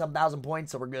 30-some thousand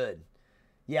points, so we're good.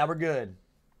 Yeah, we're good.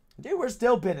 Dude, we're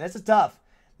still pinning. This is tough.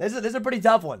 This is a pretty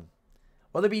tough one.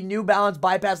 Will there be New Balance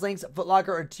bypass links, Foot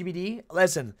Locker, or TBD?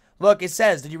 Listen, look, it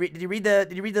says. Did you read the?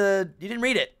 You didn't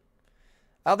read it.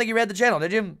 I don't think you read the channel,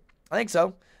 did you? I think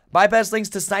so. Bypass links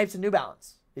to Snipes and New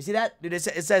Balance. You see that? Dude, it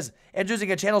says introducing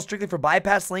a channel strictly for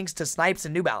bypass links to Snipes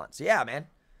and New Balance. Yeah, man.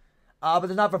 But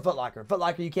they're not for Foot Locker. Foot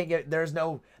Locker, you can't get. There's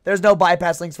no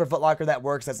bypass links for Foot Locker that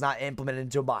works. That's not implemented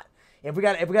into a bot. If we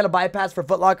got a bypass for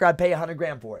Foot Locker, I'd pay 100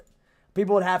 grand for it.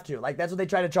 People would have to. Like, that's what they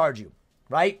try to charge you,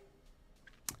 right?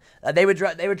 They would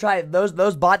try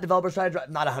those bot developers try to drive,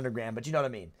 not 100 grand, but you know what I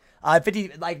mean.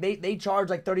 50, like they charge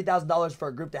like $30,000 for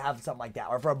a group to have something like that,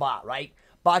 or for a bot, right?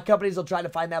 Bot companies will try to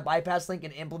find that bypass link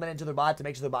and implement it into their bot to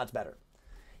make sure their bot's better.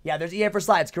 Yeah, there's EA for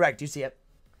slides, correct? You see it.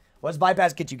 What's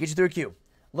bypass get you? Get you through a queue.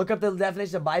 Look up the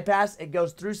definition of bypass. It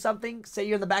goes through something. Say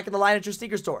you're in the back of the line at your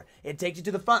sneaker store. It takes you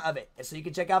to the front of it so you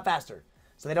can check out faster,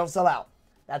 so they don't sell out.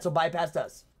 That's what bypass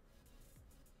does.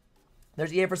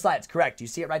 There's EA for slides, correct? You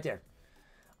see it right there.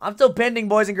 I'm still pending,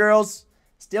 boys and girls.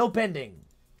 Still pending.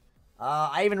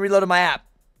 I even reloaded my app.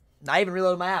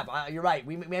 You're right.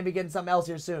 We may be getting something else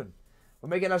here soon. We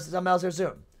may get something else here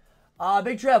soon.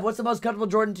 Big Trev, what's the most comfortable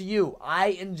Jordan to you? I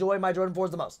enjoy my Jordan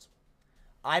 4s the most.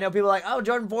 I know people are like, oh,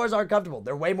 Jordan 4s aren't comfortable.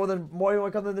 They're way more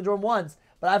comfortable than the Jordan 1s.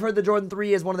 But I've heard the Jordan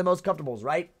 3 is one of the most comfortables,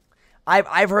 right?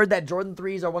 I've heard that Jordan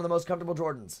 3s are one of the most comfortable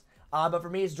Jordans. But for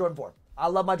me, it's Jordan 4. I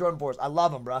love my Jordan 4s. I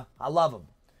love them, bruh. I love them.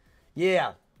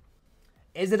 Yeah.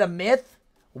 Is it a myth?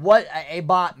 What a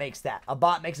bot makes that. A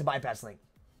bot makes a bypass link.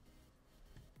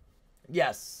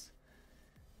 Yes.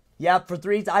 Yep, for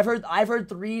 3s. I've heard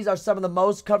 3s are some of the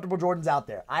most comfortable Jordans out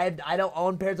there. I don't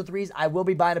own pairs of 3s. I will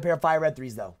be buying a pair of Fire Red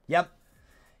 3s though. Yep.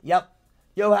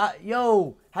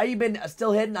 Yo, how you been?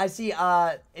 Still hitting? I see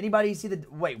anybody see the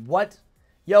wait, what?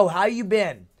 Yo, how you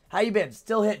been?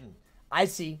 Still hitting. I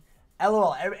see.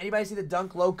 LOL. Anybody see the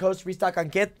Dunk low coast restock on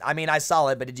Kith? I mean, I saw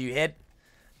it, but did you hit?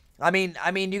 I mean,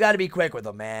 you got to be quick with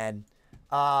them, man.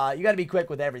 You got to be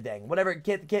quick with everything. Whatever,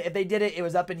 Kith, if they did it, it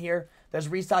was up in here. There's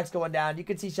restocks going down. You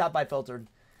can see Shopify filtered.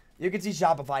 You can see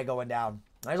Shopify going down.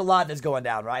 There's a lot that's going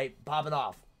down, right? Popping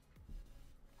off.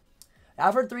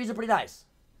 I've heard 3s are pretty nice.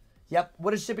 Yep.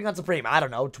 What is shipping on Supreme? I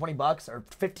don't know. 20 bucks or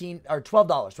 15 or $12.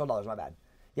 $12, my bad.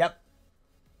 Yep.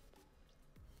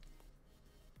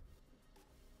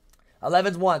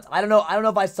 11s once. I don't know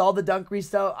if I saw the Dunk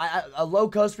restock. A low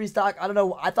coast restock. I don't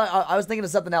know. I was thinking of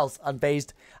something else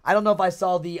unfazed. I don't know if I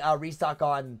saw the restock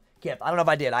on Kip. I don't know if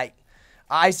I did.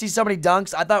 I see so many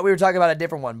Dunks. I thought we were talking about a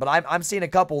different one, but I'm seeing a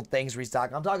couple things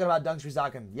restock. I'm talking about Dunks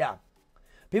restocking. Yeah.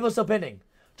 People are still pending.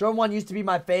 Jordan 1 used to be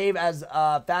my fave as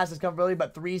fast as comfortability,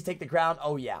 but 3s take the crown.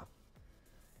 Oh yeah.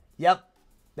 Yep.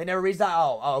 They never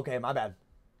restock. Oh, okay. My bad.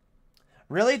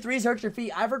 Really? 3s hurt your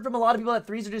feet? I've heard from a lot of people that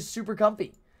 3s are just super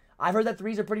comfy. I've heard that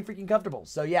 3s are pretty freaking comfortable.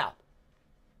 So, yeah.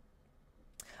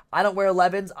 I don't wear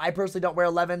 11s. I personally don't wear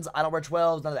 11s. I don't wear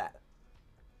 12s. None of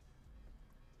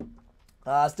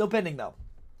that. Still pending, though.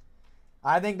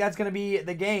 I think that's going to be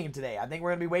the game today. I think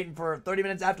we're going to be waiting for 30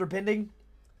 minutes after pending.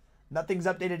 Nothing's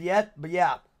updated yet. But,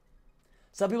 yeah.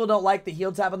 Some people don't like the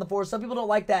heel tap on the 4s. Some people don't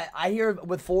like that. I hear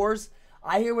with 4s,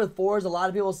 a lot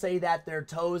of people say that their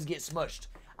toes get smushed.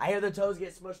 I hear their toes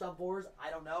get smushed on 4s.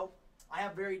 I don't know. I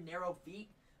have very narrow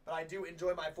feet. But I do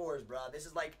enjoy my 4s, bro.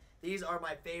 These are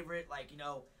my favorite. Like, you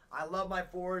know, I love my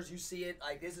 4s. You see it.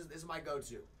 Like, this is my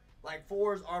go-to. Like,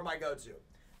 4s are my go-to.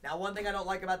 Now, one thing I don't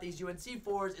like about these UNC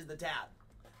 4s is the tab.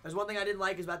 There's one thing I didn't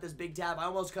like is about this big tab. I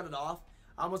almost cut it off.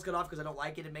 Because I don't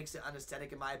like it. It makes it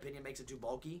unaesthetic, in my opinion. It makes it too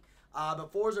bulky.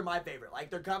 But 4s are my favorite. Like,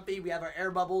 they're comfy. We have our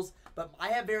air bubbles. But I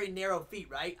have very narrow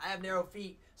feet, right? I have narrow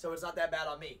feet, so it's not that bad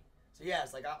on me. So,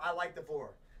 yes, like, I like the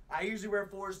 4. I usually wear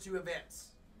 4s to events.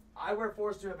 I wear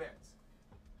 4s to events.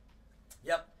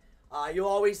 Yep. You'll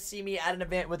always see me at an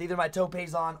event with either my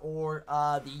topes on or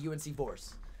the UNC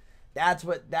 4s. That's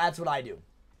what I do.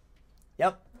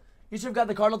 Yep. You should have got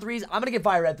the Cardinal 3s. I'm going to get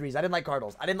Fire Red 3s. I didn't like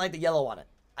Cardinals. I didn't like the yellow on it.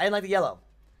 I didn't like the yellow.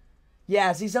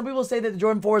 Yeah, see, some people say that the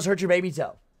Jordan 4s hurt your baby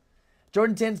toe.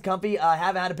 Jordan 10's comfy.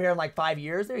 Haven't had a pair in like 5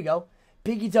 years. There you go.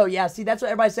 Pinky toe. Yeah, see, that's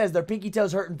what everybody says. Their pinky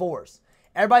toes hurting 4s.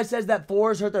 Everybody says that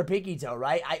 4s hurt their pinky toe,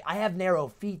 right? I have narrow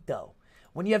feet, though.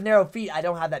 When you have narrow feet, I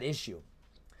don't have that issue.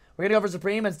 We're going to go for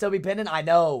Supreme and still be pending? I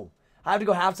know. I have to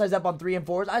go half size up on 3 and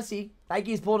 4s. I see.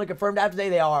 Nike's pulling a confirmed out today.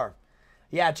 They are.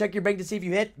 Yeah, check your bank to see if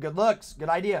you hit. Good looks. Good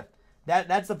idea.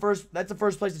 That's the first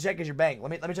place to check is your bank.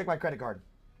 Let me check my credit card.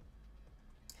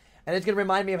 And it's going to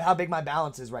remind me of how big my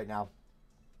balance is right now.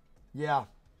 Yeah.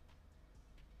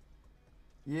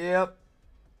 Yep.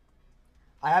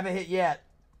 I haven't hit yet.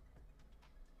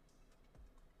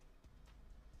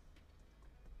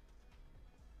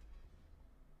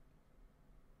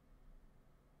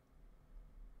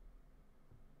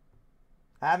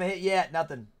 I haven't hit yet.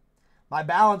 Nothing. My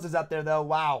balance is up there, though.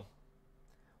 Wow.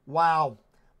 Wow.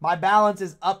 My balance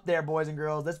is up there, boys and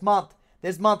girls. This month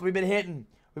we've been hitting.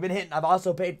 I've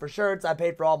also paid for shirts. I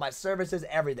paid for all my services,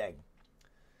 everything.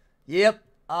 Yep.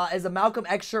 Is a Malcolm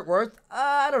X shirt worth?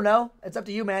 I don't know. It's up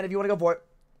to you, man, if you want to go for it.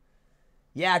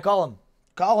 Yeah, call him.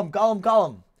 Call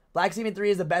him. Black Seaman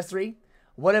 3 is the best 3.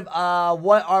 What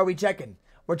are we checking?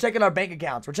 We're checking our bank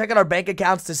accounts. We're checking our bank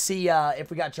accounts to see if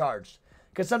we got charged.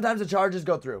 Because sometimes the charges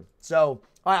go through. So,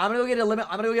 all right, I'm going to go get a limit.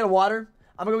 I'm going to go get a water.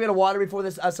 I'm going to go get a water before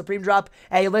this Supreme drop.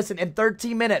 Hey, listen, in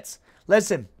 13 minutes.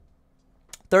 Listen.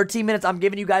 13 minutes, I'm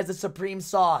giving you guys the Supreme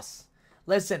sauce.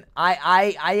 Listen,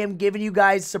 I am giving you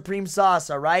guys Supreme sauce,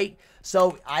 all right?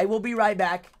 So, I will be right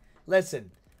back.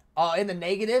 Listen. In the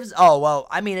negatives? Oh, well,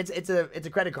 I mean, it's a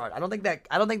credit card. I don't think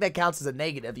that counts as a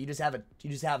negative. You just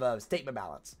have a statement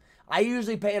balance. I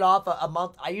usually pay it off a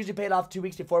month. I usually pay it off 2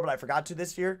 weeks before, but I forgot to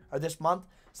this year or this month.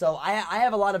 So I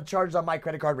have a lot of charges on my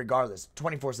credit card regardless,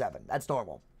 24/7. That's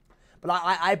normal. But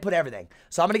I put everything.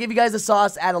 So I'm gonna give you guys the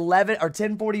sauce at 11 or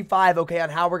 10:45. Okay, on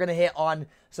how we're gonna hit on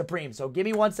Supreme. So give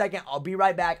me 1 second. I'll be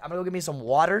right back. I'm gonna go get me some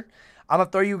water. I'm gonna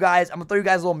throw you guys a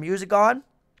little music on.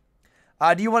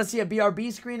 Do you want to see a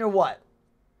BRB screen or what?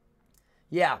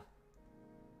 Yeah.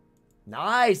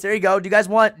 Nice. There you go. Do you guys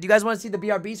want to see the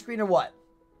BRB screen or what?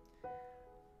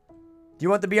 Do you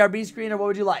want the BRB screen or what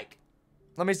would you like?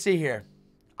 Let me see here.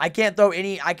 I can't throw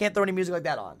any music like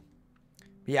that on.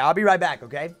 Yeah, I'll be right back,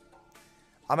 okay?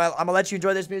 I'm gonna let you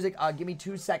enjoy this music. Give me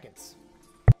 2 seconds.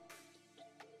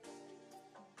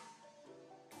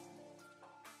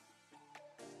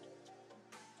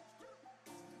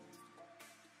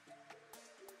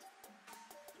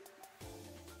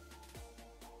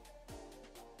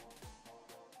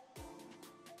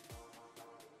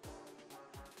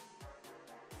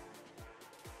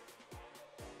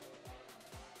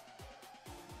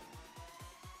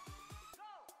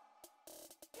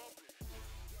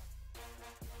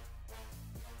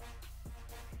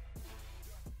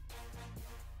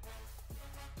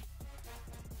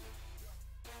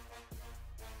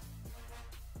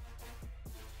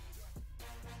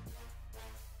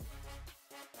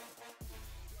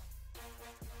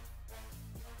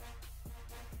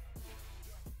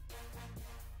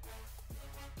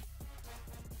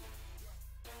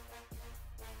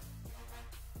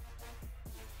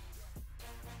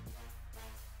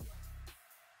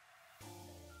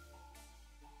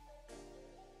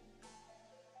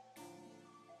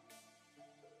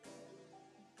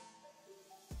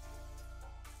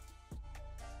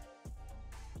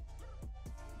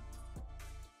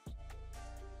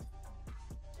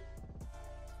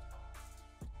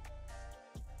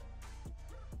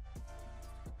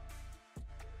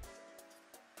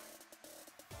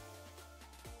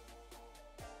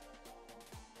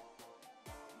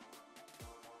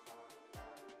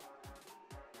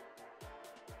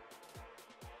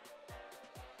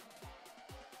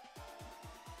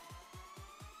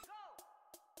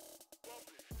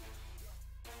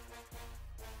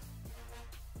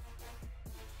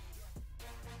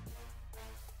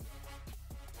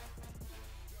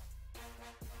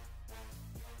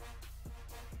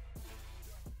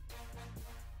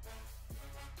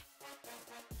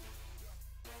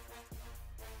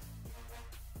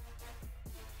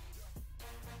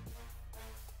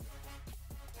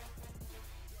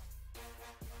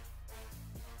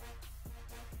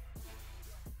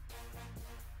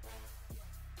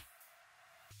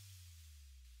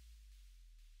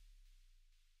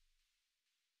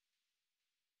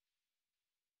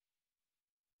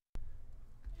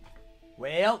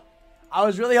 Well, I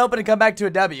was really hoping to come back to a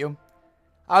W.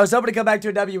 I was hoping to come back to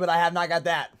a W, but I have not got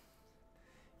that.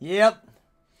 Yep.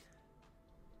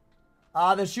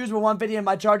 The shoes were 150 and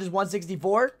my charge is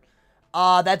 164.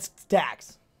 That's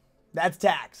tax. That's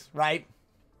tax, right?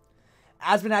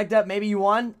 App's been hacked up. Maybe you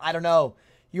won. I don't know.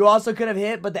 You also could have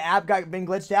hit, but the app been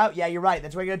glitched out. Yeah, you're right.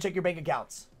 That's why you gotta check your bank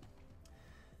accounts.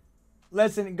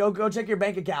 Listen, go check your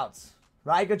bank accounts.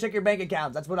 Right? Go check your bank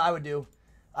accounts. That's what I would do.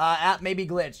 App may be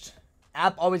glitched.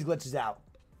 App always glitches out.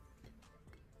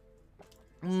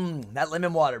 That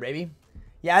lemon water, baby.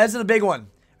 Yeah, this is the big one.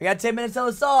 We got 10 minutes on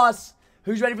the sauce.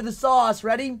 Who's ready for the sauce?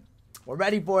 Ready? We're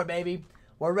ready for it, baby.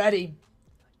 We're ready.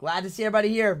 Glad to see everybody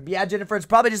here. Yeah, Jennifer, it's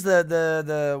probably just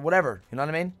the whatever. You know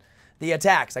what I mean? The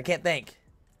attacks. I can't think.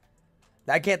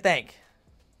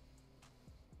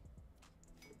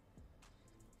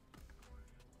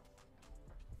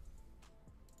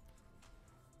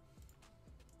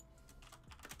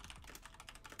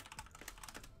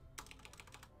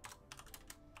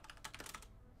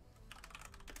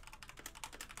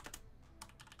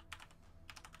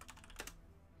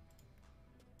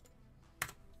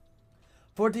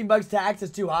 14 bucks tax is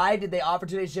too high. Did they offer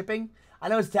today's shipping? I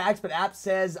know it's tax, but app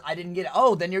says I didn't get it.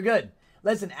 Oh, then you're good.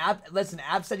 Listen, app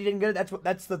said you didn't get it.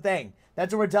 That's the thing.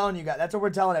 That's what we're telling you guys. That's what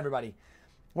we're telling everybody.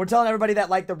 We're telling everybody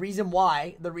that like the reason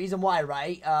why,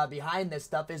 right, behind this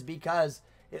stuff is because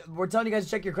We're telling you guys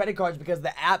to check your credit cards because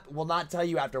the app will not tell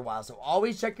you after a while. So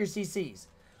always check your CCs.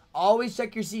 Always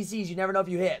check your CCs. You never know if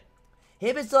you hit.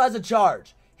 Hibbit still has a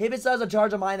charge. Hibbit still has a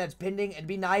charge on mine that's pending. It'd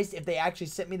be nice if they actually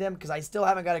sent me them because I still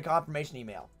haven't got a confirmation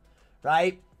email.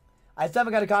 Right? I still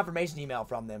haven't got a confirmation email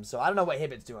from them. So I don't know what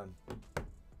Hibbit's doing.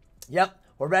 Yep.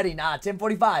 We're ready. Nah,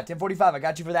 10:45. 10:45. I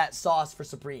got you for that sauce for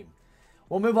Supreme.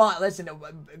 We'll move on. Listen,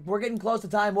 we're getting close to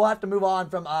time. We'll have to move on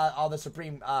from all the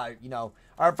Supreme, you know,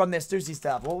 or from this Stussy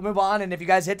stuff. We'll move on, and if you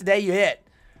guys hit today, you hit.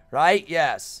 Right?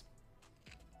 Yes.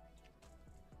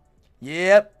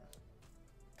 Yep.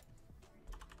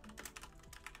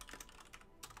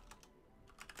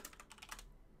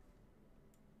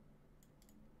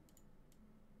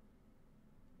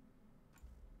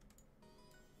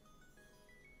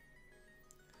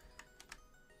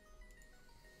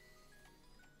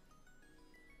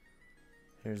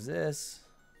 Here's this.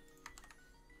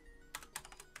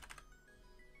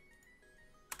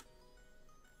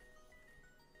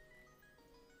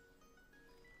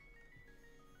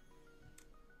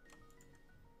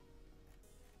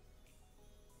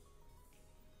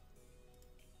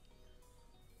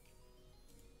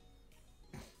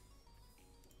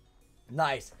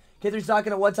 Nice. Kit 3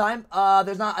 stocking at what time?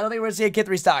 There's not. I don't think we're gonna see a Kit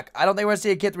 3 stock. I don't think we're gonna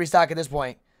see a Kit 3 stock at this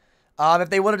point. If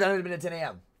they would have done it, it'd been at 10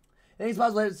 a.m. Anything's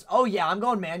possible. Oh yeah, I'm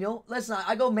going manual. Listen,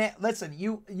 I go listen,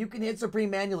 you can hit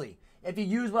Supreme manually if you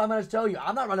use what I'm gonna tell you.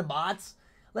 I'm not running bots.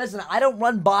 Listen, I don't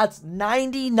run bots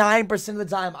 99% of the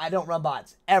time. I don't run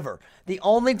bots ever. The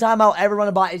only time I'll ever run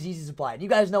a bot is Yeezy Supply. And you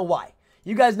guys know why.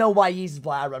 You guys know why Yeezy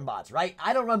Supply I run bots, right?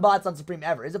 I don't run bots on Supreme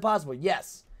ever. Is it possible?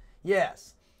 Yes.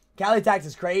 Yes. Cali Tax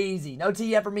is crazy. No T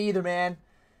yet for me either, man.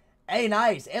 Hey,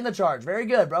 nice. And the charge. Very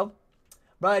good, bro.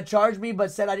 Bro, it charged me but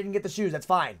said I didn't get the shoes. That's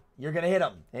fine. You're going to hit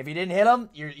them. If you didn't hit them,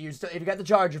 you're still, if you got the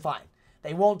charge, you're fine.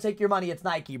 They won't take your money. It's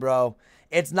Nike, bro.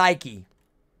 It's Nike.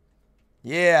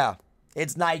 Yeah.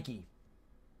 It's Nike.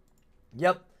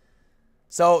 Yep.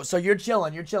 So you're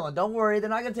chilling. You're chilling. Don't worry. They're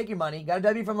not going to take your money. Got a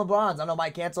W from LeBron's. I know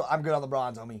Mike cancel. I'm good on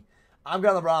LeBron's, homie. I'm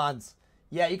good on LeBron's.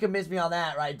 Yeah, you can miss me on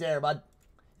that right there, bud.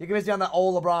 You can miss me on the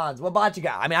old LeBron's. What bot you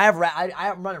got? I mean,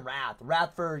 I'm running Wrath.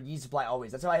 Wrath for Yeezy Supply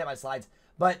always. That's how I hit my slides.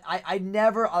 But I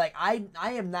never, like, I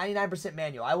am 99%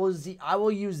 manual. I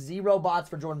will use 0 bots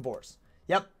for Jordan 4s.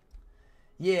 Yep.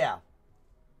 Yeah.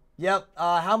 Yep.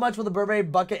 How much will the Burberry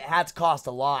bucket hats cost?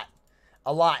 A lot.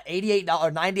 A lot. $88,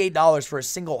 $98 for a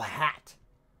single hat.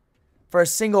 For a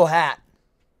single hat.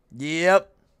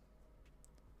 Yep.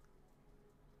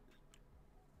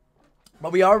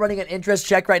 But we are running an interest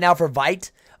check right now for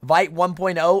Vite. Vite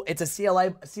 1.0. It's a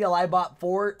CLI bot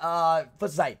for foot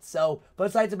sites. So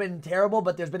foot sites have been terrible,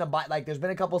 but there's been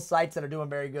a couple sites that are doing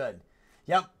very good.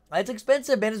 Yep. It's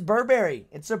expensive, man. It's Burberry.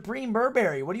 It's Supreme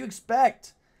Burberry. What do you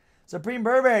expect? Supreme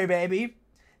Burberry, baby.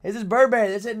 This is Burberry.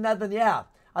 This isn't nothing. Yeah.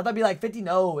 I thought it'd be like 50.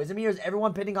 No. Is it me or is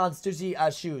everyone pinning on Stussy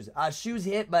shoes? Shoes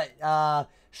hit, but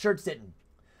shirts didn't.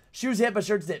 Shoes hit, but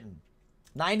shirts didn't.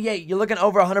 98. You're looking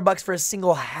over $100 for a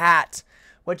single hat.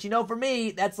 Which, you know, for me,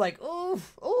 that's like,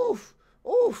 oof, oof,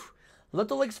 oof. A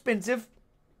little expensive.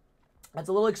 That's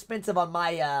a little expensive on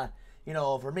my, you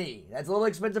know, for me. That's a little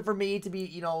expensive for me to be,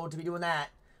 you know, to be doing that.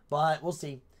 But we'll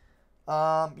see.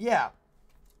 Yeah.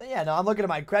 Yeah, no, I'm looking at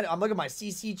my credit. I'm looking at my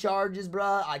CC charges,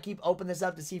 bruh. I keep opening this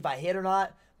up to see if I hit or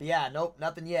not. But yeah, nope,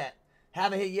 nothing yet.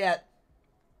 Haven't hit yet.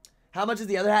 How much is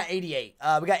the other hat? 88.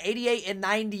 We got 88 and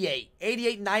 98.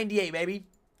 88 and 98, baby.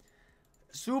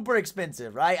 Super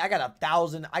expensive, right? I got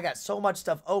 1,000. I got so much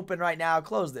stuff open right now.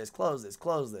 Close this, close this,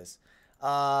 close this.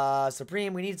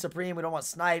 Supreme, we need Supreme. We don't want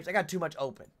snipes. I got too much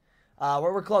open.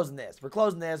 We're closing this. We're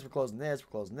closing this. We're closing this.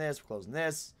 We're closing this. We're closing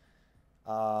this.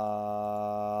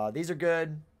 These are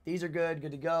good. These are good.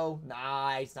 Good to go.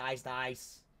 Nice, nice,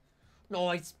 nice.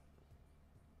 Nice.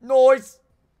 Nice.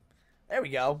 There we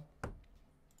go.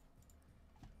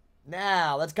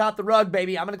 Now, let's cop the rug,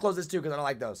 baby. I'm going to close this too because I don't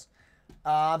like those.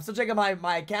 I'm still checking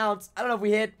my accounts. I don't know if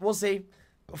we hit. We'll see.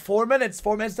 4 minutes.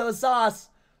 4 minutes to the sauce.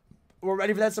 We're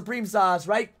ready for that Supreme sauce,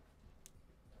 right?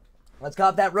 Let's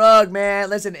cop that rug, man.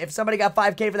 Listen, if somebody got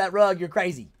 5K for that rug, you're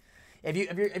crazy.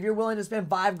 If you're willing to spend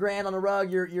 5 grand on a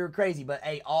rug, you're crazy. But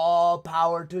hey, all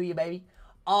power to you, baby.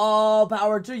 All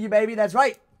power to you, baby. That's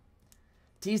right.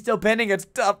 T's still pending. It's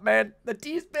tough, man. The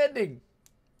T's pending.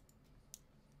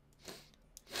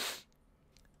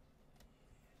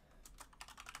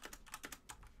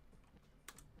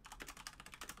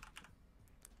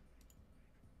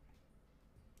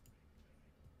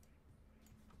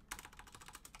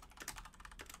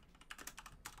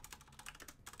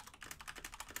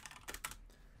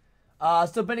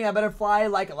 Still pending. I better fly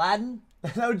like Aladdin.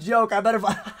 No joke. I better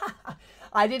fly.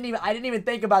 I didn't even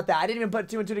think about that. I didn't even put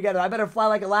two and two together. I better fly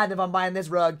like Aladdin if I'm buying this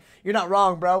rug. You're not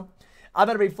wrong, bro. I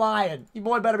better be flying. You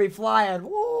boy better be flying.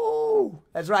 Woo!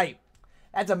 That's right.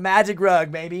 That's a magic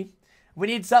rug, baby. We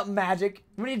need something magic.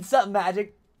 We need something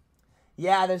magic.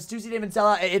 Yeah, the Stussy didn't even sell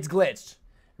out. It's glitched.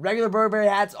 Regular Burberry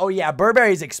hats. Oh, yeah.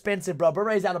 Burberry's expensive, bro.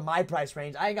 Burberry's out of my price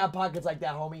range. I ain't got pockets like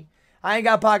that, homie. I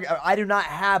do not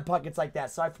have pockets like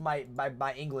that. Sorry for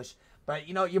my English. But,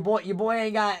 you know, your boy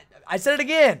ain't got... I said it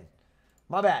again.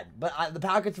 My bad. But the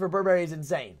pockets for Burberry is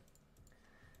insane.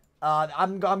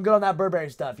 I'm good on that Burberry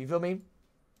stuff. You feel me?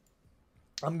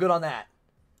 I'm good on that.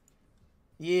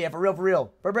 Yeah, for real, for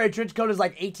real. Burberry trench coat is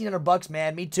like $1,800,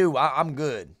 man. Me too. I'm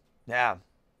good. Yeah.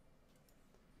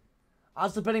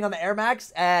 Also, depending on the Air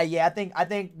Max, yeah, I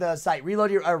think the site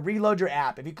reload your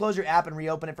app. If you close your app and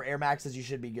reopen it for Air Maxes, you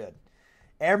should be good.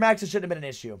 Air Maxes shouldn't have been an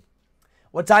issue.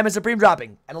 What time is Supreme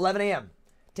dropping? At 11 a.m.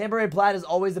 Temporary plaid is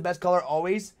always the best color,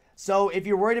 always. So if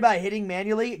you're worried about hitting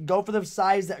manually, go for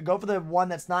the one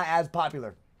that's not as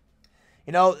popular.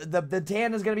 You know, the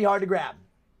tan is gonna be hard to grab.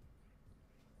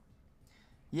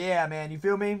 Yeah, man, you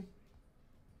feel me?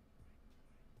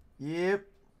 Yep.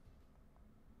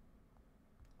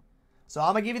 So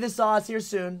I'm going to give you the sauce here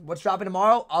soon. What's dropping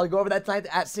tomorrow? I'll go over that tonight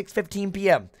at 6:15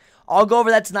 p.m. I'll go over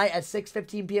that tonight at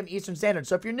 6:15 p.m. Eastern Standard.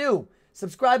 So if you're new,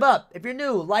 subscribe up. If you're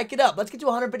new, like it up. Let's get to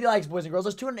 150 likes, boys and girls.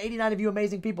 There's 289 of you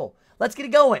amazing people. Let's get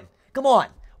it going. Come on.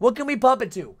 What can we pump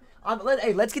it to?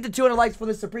 Hey, let's get to 200 likes before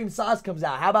the Supreme Sauce comes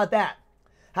out. How about that?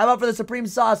 How about for the Supreme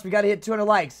Sauce? We got to hit 200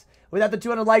 likes. Without the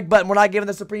 200 like button, we're not giving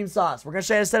the Supreme Sauce. We're going to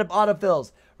show you how to set up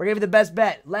autofills. We're going to give you the best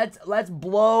bet. Let's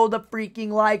blow the freaking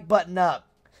like button up.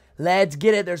 Let's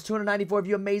get it. There's 294 of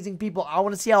you amazing people. I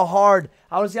want to see how hard.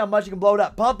 I want to see how much you can blow it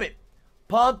up. Pump it.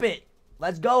 Pump it.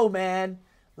 Let's go, man.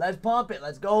 Let's pump it.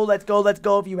 Let's go. Let's go. Let's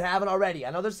go if you haven't already. I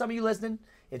know there's some of you listening.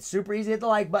 It's super easy to hit the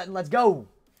like button. Let's go.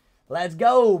 Let's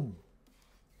go.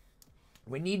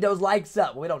 We need those likes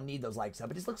up. We don't need those likes up.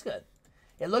 It just looks good.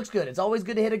 It looks good. It's always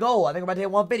good to hit a goal. I think we're about to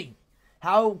hit 150.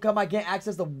 How come I can't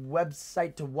access the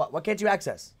website to what? What can't you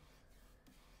access?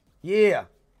 Yeah.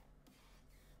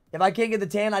 If I can't get the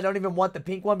tan, I don't even want the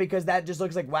pink one because that just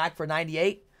looks like whack for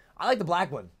 98. I like the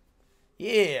black one.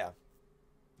 Yeah.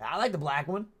 I like the black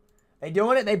one. They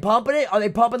doing it? They pumping it? Are they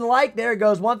pumping the like? There it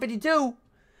goes. 152.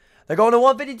 They're going to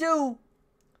 152.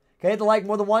 Can I hit the like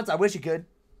more than once? I wish you could.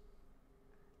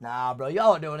 Nah, bro.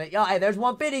 Y'all are doing it. Y'all, hey, there's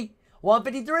 150.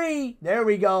 153. There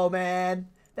we go, man.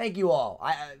 Thank you all.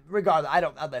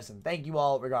 Regardless, listen. Thank you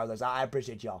all regardless. I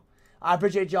appreciate y'all. I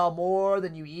appreciate y'all more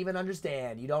than you even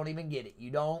understand. You don't even get it.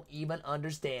 You don't even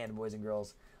understand, boys and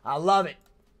girls. I love it.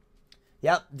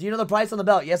 Yep. Do you know the price on the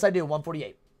belt? Yes, I do.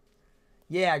 148.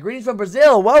 Yeah. Greetings from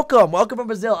Brazil. Welcome. Welcome from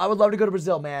Brazil. I would love to go to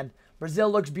Brazil, man.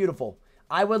 Brazil looks beautiful.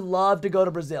 I would love to go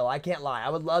to Brazil. I can't lie. I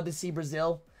would love to see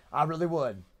Brazil. I really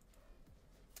would.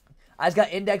 I just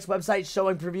got index websites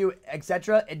showing preview,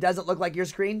 etc. It doesn't look like your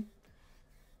screen.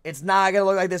 It's not going to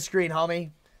look like this screen,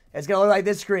 homie. It's going to look like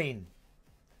this screen.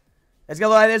 It's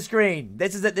going to look like this screen.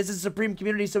 This is Supreme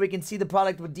Community so we can see the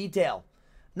product with detail.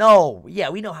 No. Yeah,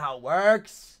 we know how it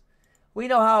works. We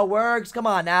know how it works. Come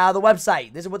on now. The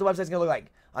website. This is what the website's going to look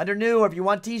like. Under new, or if you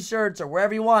want t-shirts or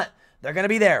wherever you want, they're going to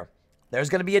be there. There's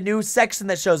going to be a new section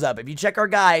that shows up. If you check our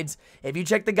guides, if you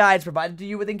check the guides provided to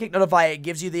you within Kick Notify, it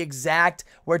gives you the exact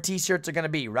where t-shirts are going to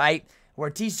be, right?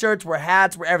 Where t-shirts, where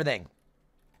hats, where everything.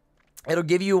 It'll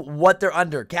give you what they're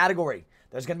under. Category.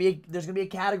 There's gonna be a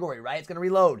category, right? It's gonna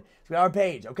reload. It's gonna be our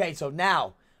page. Okay, so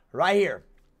now, right here.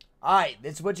 Alright,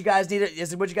 this is what you guys need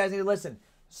to listen.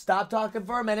 Stop talking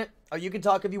for a minute, or you can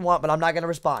talk if you want, but I'm not gonna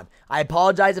respond. I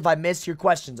apologize if I missed your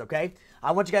questions, okay?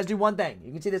 I want you guys to do one thing.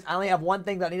 You can see this. I only have one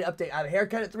thing that I need to update. I have a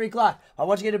haircut at 3 o'clock. I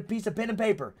want you to get a piece of pen and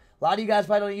paper. A lot of you guys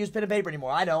probably don't use pen and paper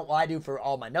anymore. I don't. Well, I do for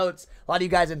all my notes. A lot of you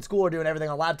guys in school are doing everything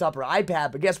on laptop or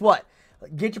iPad, but guess what?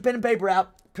 Get your pen and paper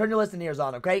out. Turn your listening ears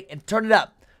on, okay? And turn it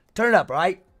up. Turn it up,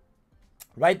 right?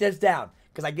 Write this down,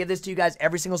 because I give this to you guys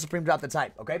every single Supreme drop that's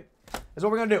hype, okay? That's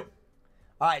what we're going to do.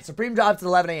 All right, Supreme drops at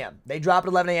 11 a.m. They drop at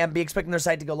 11 a.m. Be expecting their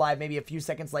site to go live maybe a few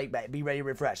seconds late, but be ready to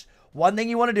refresh. One thing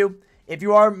you want to do, if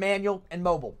you are manual and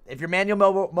mobile, if you're manual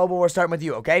mobile, we're starting with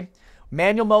you, okay?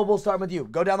 Manual mobile, starting with you.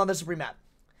 Go download the Supreme app.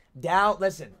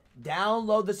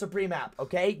 Download the Supreme app,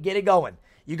 okay? Get it going.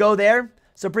 You go there,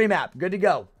 Supreme app, good to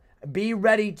go. Be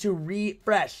ready to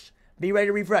refresh. Be ready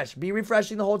to refresh. Be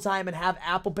refreshing the whole time and have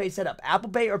Apple Pay set up. Apple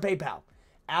Pay or PayPal.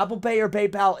 Apple Pay or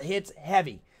PayPal hits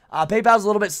heavy. PayPal's a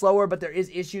little bit slower, but there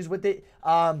is issues with it.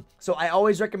 So I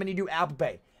always recommend you do Apple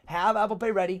Pay. Have Apple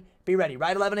Pay ready. Be ready.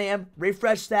 Right 11 a.m.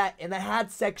 Refresh that. In the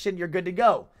hat section, you're good to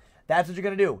go. That's what you're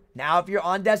going to do. Now, if you're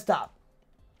on desktop,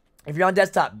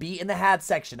 be in the hat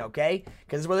section, okay?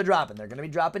 Because this is where they're dropping. They're going to be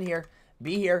dropping here.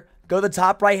 Be here. Go to the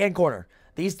top right-hand corner.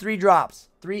 These three drops.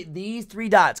 These three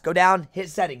dots. Go down. Hit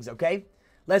settings, okay?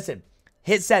 Listen.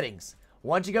 Hit settings.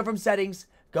 Once you go from settings,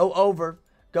 go over.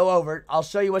 I'll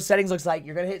show you what settings looks like.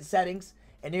 You're going to hit settings,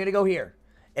 and you're going to go here.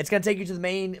 It's going to take you to the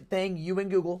main thing, you and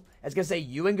Google. It's going to say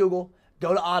you and Google.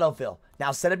 Go to autofill.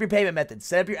 Now, set up your payment methods.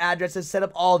 Set up your addresses. Set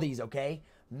up all these, okay?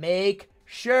 Make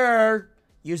sure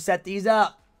you set these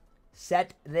up.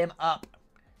 Set them up.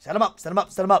 Set them up. Set them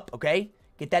up. Set them up, okay?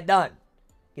 Get that done.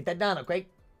 Get that done, okay?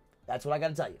 That's what I got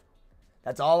to tell you.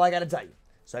 That's all I got to tell you.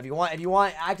 So if you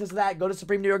want access to that, go to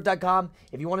supremenewyork.com.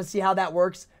 If you want to see how that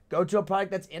works, go to a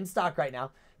product that's in stock right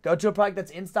now. Go to a product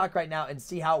that's in stock right now and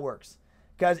see how it works.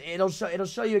 Because it'll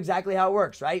show you exactly how it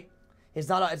works, right? It's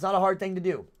not a hard thing to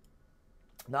do.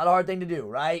 Not a hard thing to do,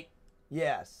 right?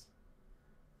 Yes.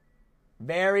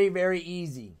 Very, very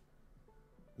easy.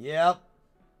 Yep.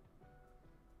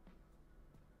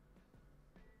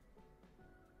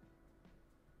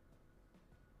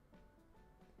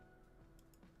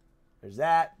 There's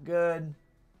that. Good.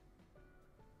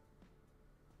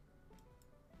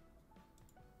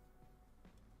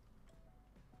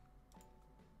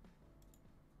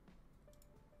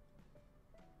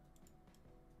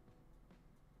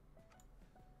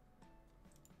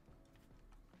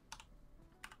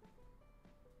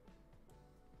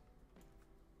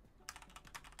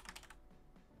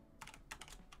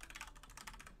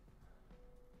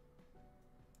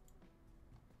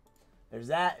 There's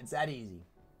that. It's that easy.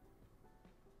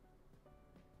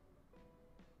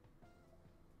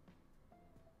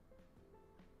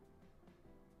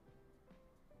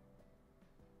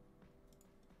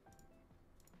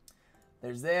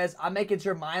 There's this. I'm making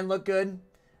sure mine look good.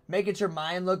 Making sure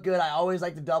mine look good. I always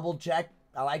like to double check.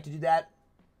 I like to do that.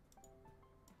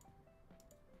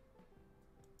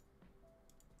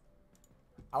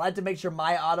 I like to make sure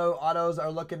my autos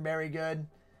are looking very good.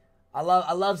 I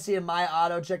love seeing my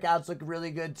auto checkouts look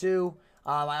really good too.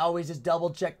 I always just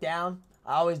double check down.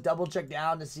 I always double check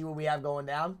down to see what we have going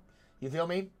down. You feel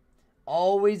me?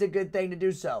 Always a good thing to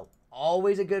do so.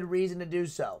 Always a good reason to do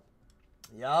so.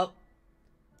 Yup.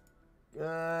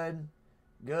 Good.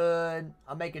 Good.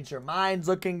 I'm making sure mine's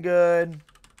looking good.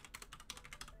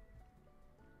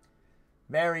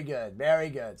 Very good. Very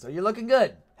good. So you're looking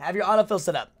good. Have your autofill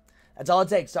set up. That's all it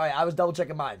takes. Sorry, I was double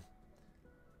checking mine.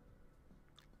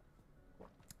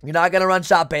 You're not going to run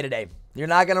Shop Pay today. You're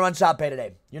not going to run Shop Pay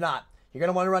today. You're not. You're going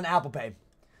to want to run Apple Pay.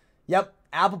 Yep,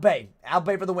 Apple Pay.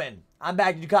 Apple Pay for the win. I'm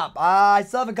back. Did you cop? I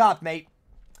still haven't copped, mate.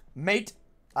 Mate,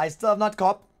 I still have not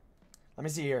copped. Let me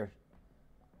see here.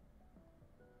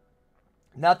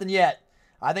 Nothing yet.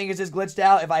 I think it's just glitched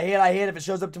out. If I hit, I hit. If it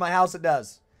shows up to my house, it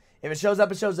does. If it shows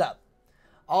up, it shows up.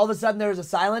 All of a sudden, there was a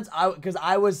silence because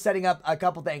I was setting up a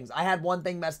couple things. I had one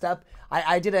thing messed up.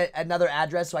 I did another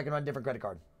address so I can run a different credit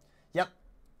card. Yep.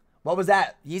 What was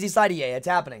that? Yeezy Slide EA. It's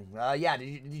happening. Yeah.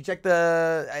 Did you check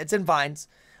the? It's in fines.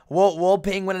 We'll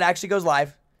ping when it actually goes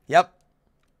live. Yep.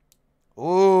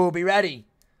 Ooh, be ready.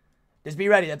 Just be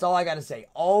ready. That's all I gotta say.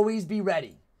 Always be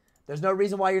ready. There's no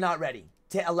reason why you're not ready.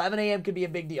 11 a.m. could be a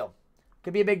big deal.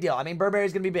 Could be a big deal. I mean,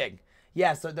 Burberry's gonna be big.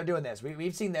 Yes, they're doing this.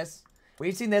 We've seen this.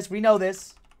 We've seen this. We know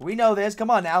this. We know this.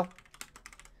 Come on now.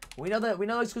 We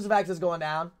know exclusive access going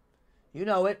down. You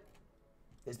know it.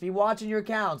 Just be watching your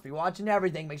accounts. Be watching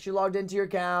everything. Make sure you're logged into your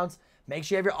accounts. Make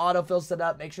sure you have your autofill set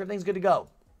up. Make sure everything's good to go.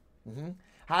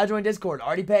 How to join Discord?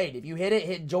 Already paid. If you hit it,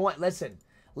 hit join. Listen.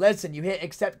 You hit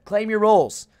accept. Claim your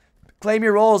roles. Claim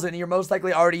your roles, and you're most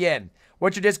likely already in.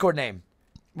 What's your Discord name?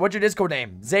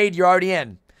 Zaid, you're already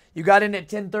in. You got in at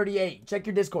 10:38. Check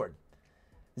your Discord.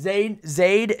 Zaid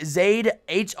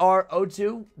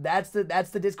HR02. That's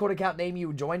the Discord account name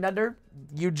you joined under.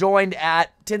 You joined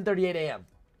at 10:38 a.m.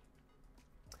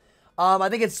 I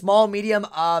think it's small, medium,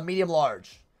 medium,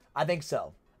 large. I think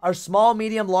so. Or small,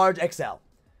 medium, large, XL.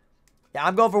 Yeah,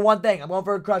 I'm going for one thing. I'm going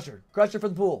for a crusher. Crusher for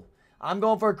the pool. I'm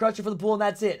going for a crusher for the pool, and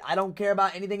that's it. I don't care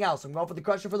about anything else. I'm going for the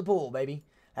crusher for the pool, baby.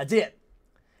 That's it.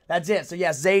 That's it. So,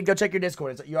 yes, Zaid, go check your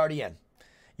Discord. You're already in.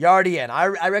 You're already in. I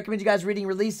recommend you guys reading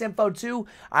release info, too.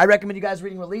 I recommend you guys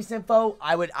reading release info.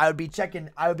 I would be checking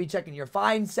your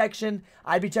fines section.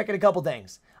 I'd be checking a couple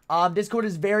things. Discord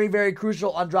is very, very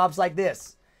crucial on drops like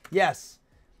this. Yes.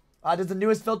 Does the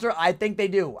newest filter? I think they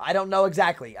do. I don't know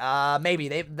exactly. Maybe.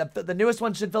 The newest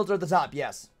one should filter at the top.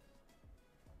 Yes.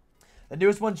 The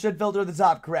newest one should filter at the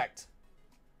top. Correct.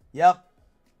 Yep.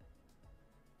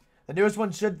 The newest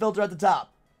one should filter at the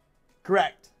top.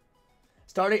 Correct.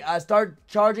 Start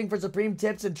charging for supreme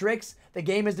tips and tricks. The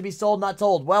game is to be sold, not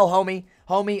told. Well,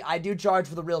 homie, I do charge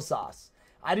for the real sauce.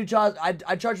 I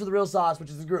charge for the real sauce, which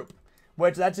is the group.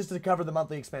 Which that's just to cover the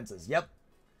monthly expenses. Yep.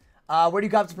 Where do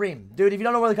you cop Supreme? Dude, if you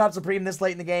don't know where to cop Supreme this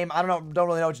late in the game, I don't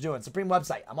really know what you're doing. Supreme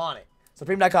website. I'm on it.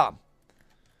 Supreme.com.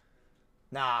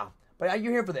 Nah. But are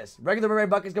you here for this? Regular Burberry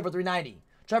buckets go for $3.90.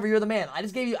 Trevor, you're the man.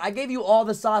 I gave you all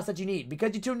the sauce that you need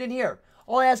because you tuned in here.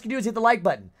 All I ask you to do is hit the like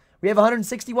button. We have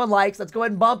 161 likes. Let's go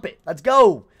ahead and bump it. Let's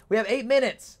go. We have 8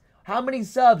 minutes. How many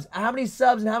subs and how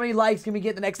many likes can we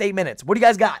get in the next 8 minutes? What do you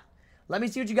guys got? Let me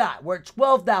see what you got. We're at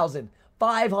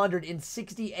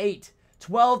 12,568.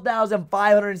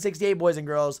 12,568, boys and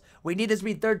girls. We need this to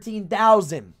be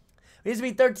 13,000. We need this to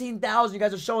be 13,000. You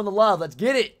guys are showing the love. Let's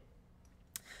get it.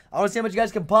 I want to see how much you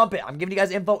guys can pump it. I'm giving you guys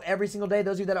info every single day.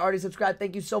 Those of you that are already subscribed,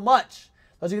 thank you so much.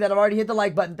 Those of you that have already hit the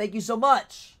like button, thank you so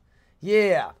much.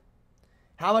 Yeah.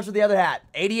 How much for the other hat?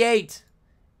 88.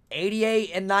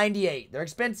 88 and 98. They're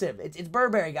expensive. It's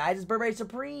Burberry, guys. It's Burberry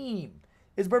Supreme.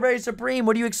 It's Burberry Supreme.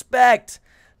 What do you expect?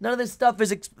 None of this stuff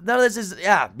is,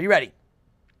 yeah, be ready.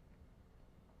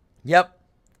 Yep.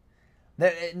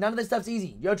 None of this stuff's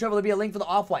easy. Yo, Trevor, there'll be a link for the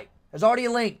Off-White. There's already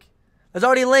a link. There's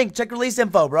already a link. Check release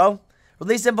info, bro.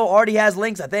 Release info already has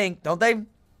links, I think. Don't they? I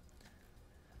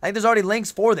think there's already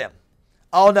links for them.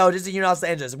 Oh, no, just in Los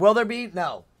Angeles. Will there be?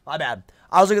 No. My bad.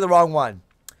 I was looking at the wrong one.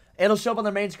 It'll show up on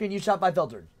the main screen. Use Shopify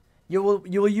Filtered. You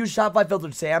will use Shopify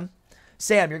Filtered, Sam.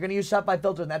 Sam, you're going to use Shopify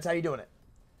Filtered, and that's how you're doing it.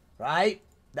 Right?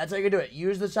 That's how you're going to do it.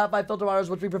 Use the Shopify Filter models,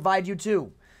 which we provide you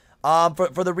too.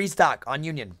 For the restock on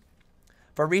Union.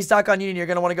 For restock on Union, you're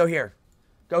going to want to go here.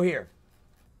 Go here.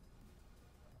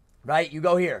 Right? You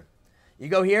go here. You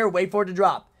go here, wait for it to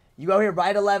drop. You go here right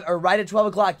at 11 or right at 12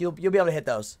 o'clock, you'll be able to hit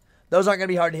those. Those aren't going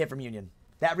to be hard to hit from Union.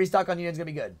 That restock on Union is going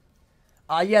to be good.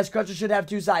 Yes, Crusher should have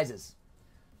 2 sizes.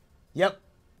 Yep.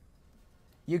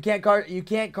 You can't cart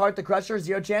the Crusher,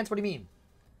 0 chance? What do you mean?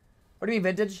 What do you mean,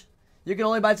 vintage? You can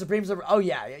only buy Supreme. Oh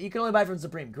yeah, you can only buy from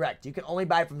Supreme. Correct. You can only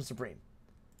buy from Supreme.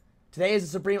 Today is a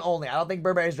Supreme only. I don't think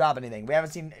Burberry's dropping anything. We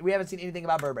haven't seen anything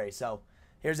about Burberry. So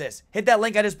here's this. Hit that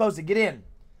link I just posted. Get in.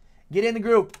 Get in the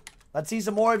group. Let's see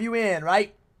some more of you in,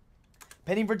 right?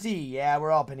 Pinning for T. Yeah,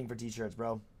 we're all pinning for T-shirts,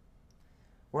 bro.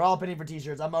 We're all pinning for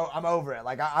T-shirts. I'm over it.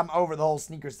 Like I'm over the whole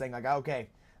sneakers thing. Like okay,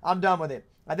 I'm done with it.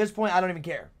 At this point, I don't even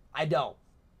care. I don't.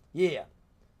 Yeah.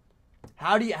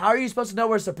 How are you supposed to know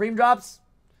where Supreme drops?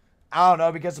 I don't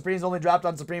know, because Supreme's only dropped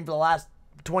on Supreme for the last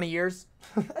 20 years.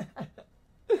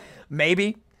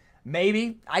 Maybe.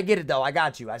 I get it though. I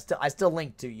got you. I still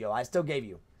linked to you. I still gave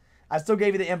you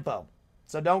the info.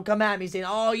 So don't come at me saying,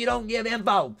 "Oh, you don't give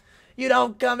info. You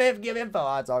don't give info."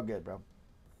 Oh, it's all good, bro.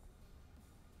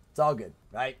 It's all good,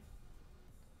 right?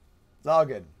 It's all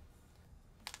good.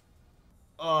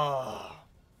 Oh.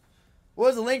 What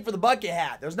was the link for the bucket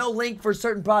hat? There's no link for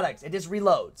certain products. It just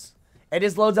reloads. It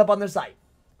just loads up on their site.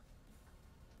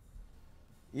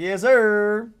 Yes,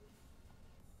 sir.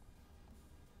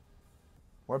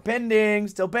 We're pending.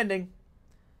 Still pending.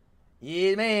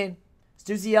 Yeah, man.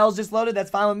 Stussy L's just loaded. That's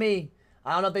fine with me.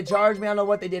 I don't know if they charged me. I don't know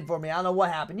what they did for me. I don't know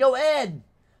what happened. Yo, Ed.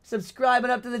 Subscribing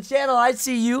up to the channel. I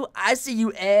see you. I see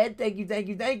you, Ed. Thank you, thank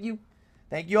you, thank you.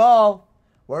 Thank you all.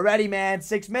 We're ready, man.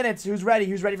 6 minutes. Who's ready?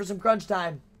 Who's ready for some crunch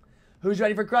time? Who's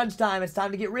ready for crunch time? It's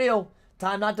time to get real.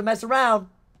 Time not to mess around.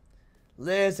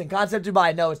 Listen, Concept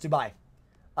Dubai. No, it's Dubai.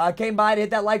 Came by to hit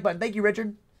that like button. Thank you,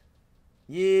 Richard.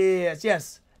 Yes,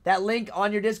 yes. That link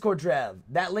on your Discord, Trev.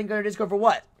 That link on your Discord for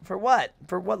what? For what?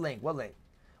 For what link? What link?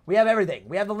 We have everything.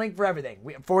 We have the link for everything.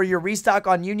 For your restock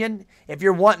on Union, if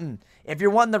you're wanting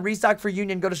the restock for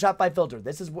Union, go to Shopify Filter.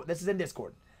 This is in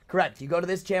Discord. Correct. You go to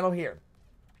this channel here.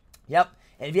 Yep.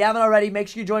 And if you haven't already, make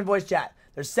sure you join voice chat.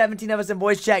 There's 17 of us in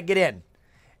voice chat. Get in.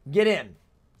 Get in.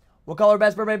 We'll call our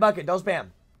best Burberry bucket. Don't spam.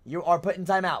 You are putting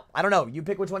time out. I don't know. You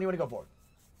pick which one you want to go for.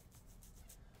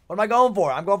 What am I going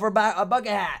for? I'm going for a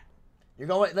bucket hat. You're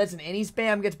going. Listen, any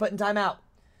spam gets put in timeout.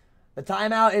 The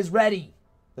timeout is ready.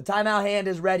 The timeout hand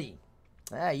is ready.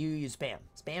 You spam.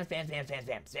 Spam.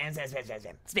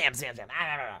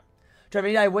 Trevor,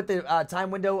 you know what the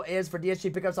time window is for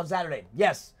DSG pickups on Saturday?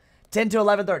 Yes. 10 to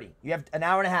 11:30. You have an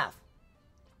hour and a half.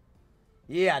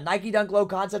 Yeah, Nike Dunk Low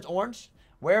Concept Orange.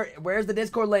 Where's the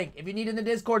Discord link? If you need in the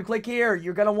Discord, click here.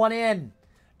 You're going to want in.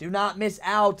 Do not miss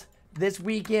out. This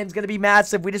weekend's going to be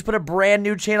massive. We just put a brand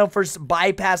new channel for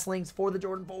bypass links for the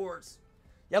Jordan 4s.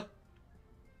 Yep.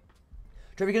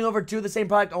 Trevor, you can go over 2 of the same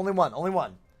product. Only one. Only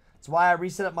one. That's why I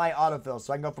reset up my autofill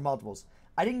so I can go for multiples.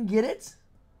 I didn't get it.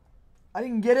 I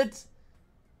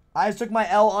just took my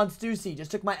L on Stussy.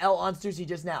 Just took my L on Stussy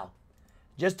just now.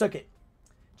 Just took it.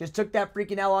 Just took that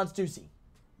freaking L on Stussy.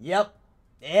 Yep.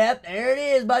 Yep, there it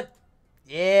is, but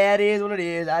yeah, it is what it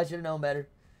is. I should have known better.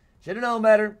 Should have known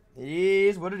better. It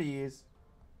is what it is.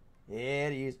 Yeah,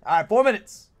 it is. All right, 4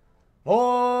 minutes.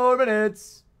 4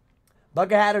 minutes.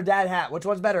 Bucket hat or dad hat? Which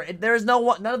one's better? There is no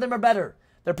one. None of them are better.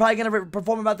 They're probably going to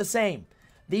perform about the same.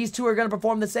 These two are going to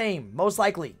perform the same. Most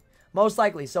likely. Most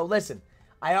likely. So listen.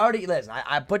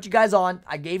 I put you guys on.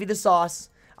 I gave you the sauce.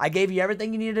 I gave you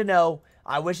everything you needed to know.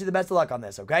 I wish you the best of luck on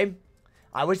this, okay?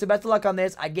 I wish you the best of luck on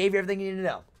this. I gave you everything you needed to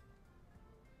know.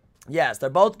 Yes, they're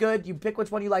both good. You pick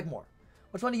which one you like more.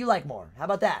 Which one do you like more? How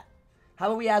about that? How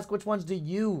about we ask which ones do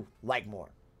you like more?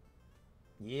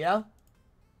 Yeah?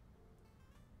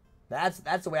 That's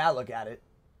the way I look at it.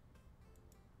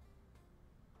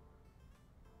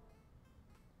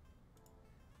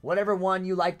 Whatever one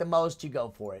you like the most, you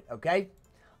go for it, okay?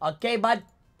 Okay, bud?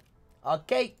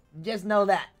 Okay, just know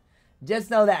that.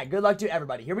 Just know that. Good luck to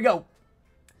everybody. Here we go.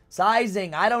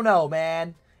 Sizing, I don't know,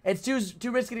 man. It's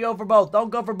too risky to go for both. Don't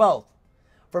go for both.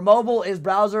 For mobile, is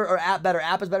browser or app better?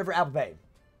 App is better for Apple Pay.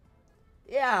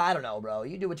 Yeah, I don't know, bro.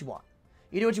 You do what you want.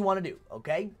 You do what you want to do,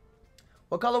 okay?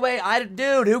 What colorway?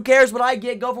 Dude, who cares what I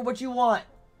get? Go for what you want.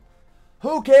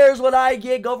 Who cares what I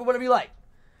get? Go for whatever you like.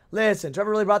 Listen,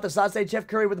 Trevor really brought the sausage chef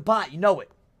curry with the pot. You know it.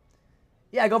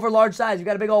 Yeah, go for a large size. You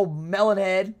got a big old melon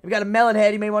head. If you got a melon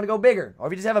head, you may want to go bigger. Or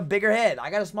if you just have a bigger head. I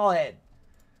got a small head.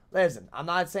 Listen, I'm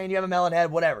not saying you have a melon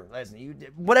head, whatever. Listen,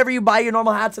 whatever you buy your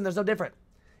normal hats in, there's no different.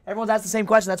 Everyone's asked the same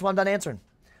question. That's why I'm done answering.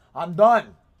 I'm done.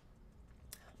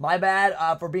 My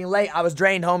bad for being late. I was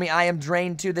drained, homie. I am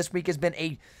drained too. This week has been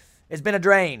a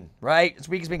drain, right? This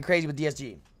week has been crazy with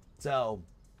DSG. So,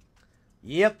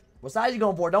 yep. What size are you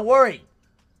going for? Don't worry.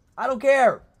 I don't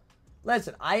care.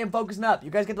 Listen, I am focusing up. You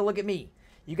guys get to look at me.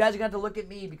 You guys are going to look at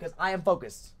me because I am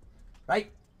focused. Right?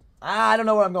 I don't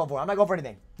know what I'm going for. I'm not going for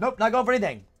anything. Nope, not going for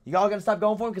anything. You all going to stop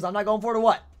going for them because I'm not going for it or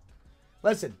what?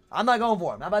 Listen, I'm not going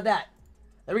for them. How about that?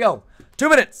 There we go. 2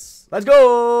 minutes. Let's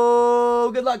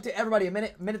go. Good luck to everybody. A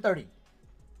minute 30.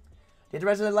 Get the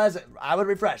rest of the lesson. I would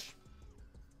refresh.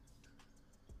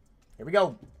 Here we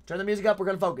go. Turn the music up. We're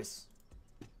going to focus.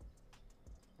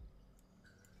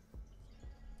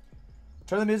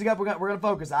 Turn the music up. We're going to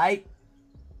focus, all right?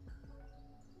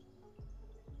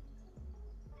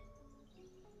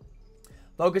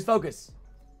 Focus, focus.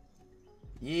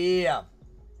 Yeah.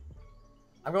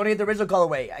 I'm going to get the original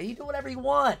colorway. You do whatever you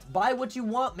want. Buy what you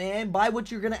want, man. Buy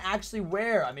what you're going to actually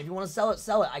wear. I mean, if you want to sell it,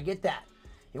 sell it. I get that.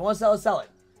 If you want to sell it, sell it.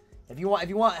 If you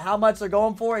want how much they're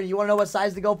going for and you want to know what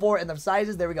size to go for and the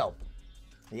sizes, there we go.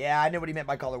 Yeah, I knew what he meant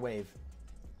by color wave.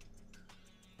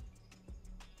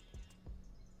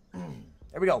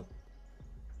 There we go.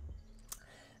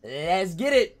 Let's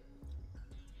get it.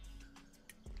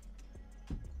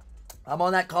 I'm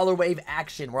on that color wave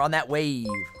action. We're on that wave.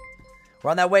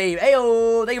 We're on that wave.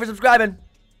 Heyo, thank you for subscribing.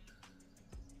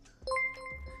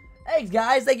 Thanks,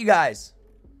 guys. Thank you, guys.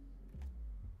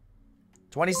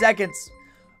 20 seconds.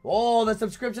 Oh, the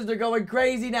subscriptions are going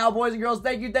crazy now, boys and girls.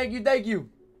 Thank you, thank you, thank you.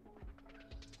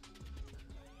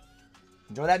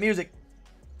 Enjoy that music.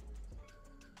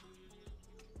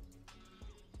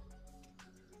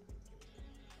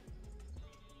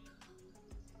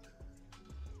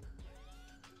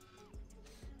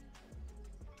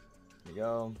 There you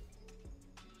go.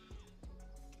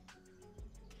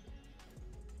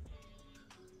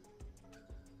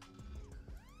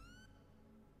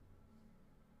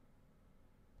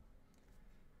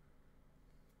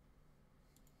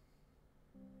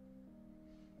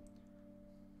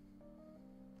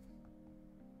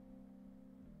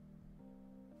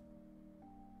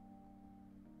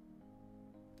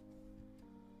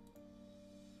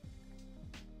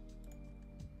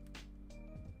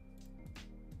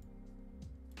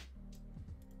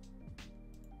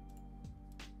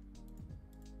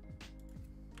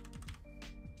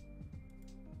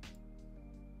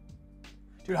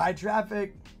 Dude, high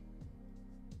traffic.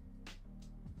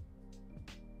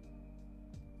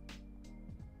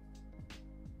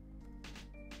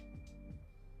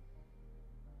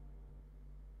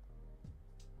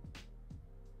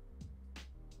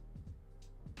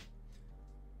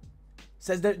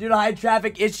 Says that due to high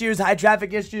traffic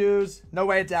issues. No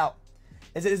way it's out.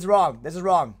 This is wrong. This is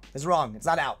wrong. This is wrong. It's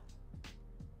not out.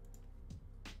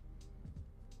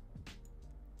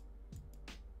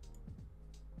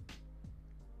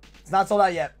 It's not sold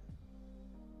out yet.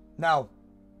 No.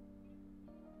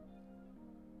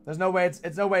 There's no way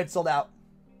it's no way it's sold out.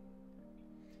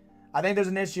 I think there's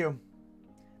an issue.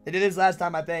 They did this last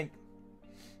time, I think.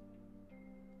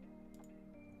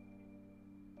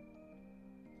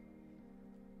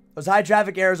 Those high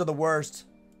traffic errors are the worst.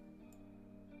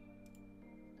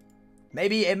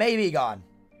 Maybe it may be gone.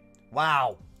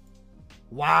 Wow.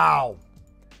 Wow.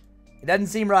 It doesn't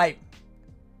seem right.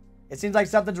 It seems like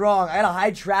something's wrong. I had a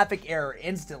high traffic error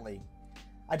instantly.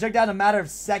 I took down in a matter of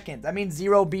seconds. That means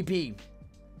 0 BP.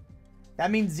 That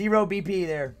means 0 BP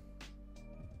there.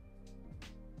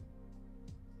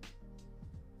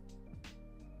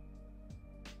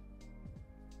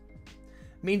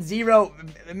 Means 0.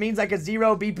 It means like a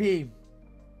 0 BP.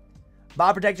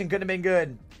 Bot protection couldn't have been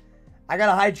good. I got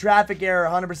a high traffic error,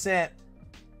 100%.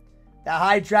 That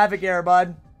high traffic error,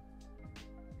 bud.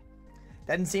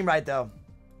 Doesn't seem right, though.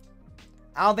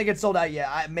 I don't think it's sold out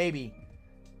yet. Maybe.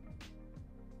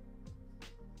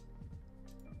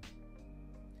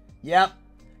 Yep.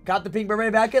 Got the pink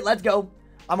Burberry bucket. Let's go.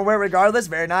 I'm gonna wear it regardless.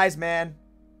 Very nice, man.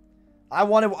 I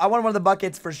wanted one of the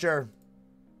buckets for sure.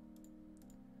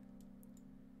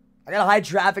 I got a high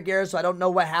traffic error, so I don't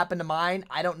know what happened to mine.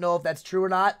 I don't know if that's true or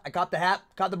not. I caught the hat.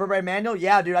 Caught the Burberry manual.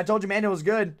 Yeah, dude. I told you manual was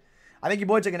good. I think your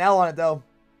boy took an L on it, though.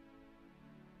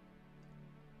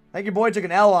 I think your boy took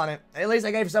an L on it. At least I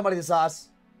gave somebody the sauce.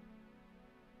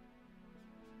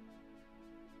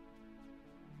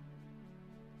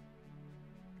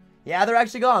 Yeah, they're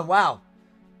actually gone. Wow.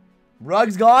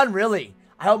 Rug's gone? Really?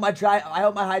 I hope my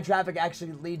high traffic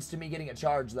actually leads to me getting a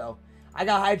charge, though. I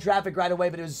got high traffic right away,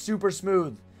 but it was super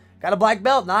smooth. Got a black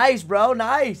belt. Nice, bro.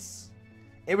 Nice.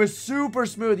 It was super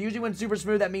smooth. Usually when super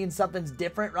smooth, that means something's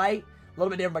different, right? A little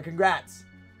bit different, but congrats.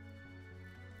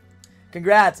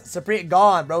 Congrats. Supreme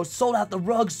gone, bro. Sold out. The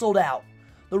rug sold out.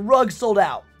 The rug sold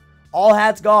out. All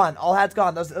hats gone. All hats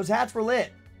gone. Those hats were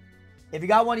lit. If you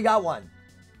got one, you got one.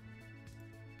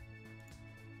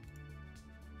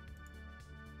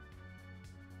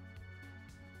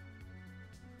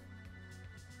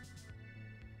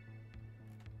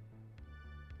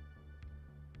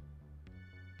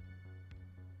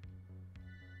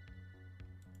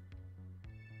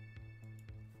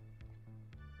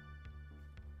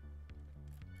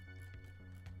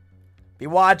 Be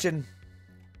watching.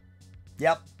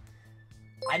 Yep.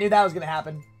 I knew that was going to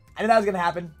happen. I knew that was going to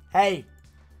happen. Hey.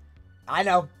 I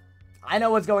know. I know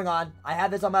what's going on. I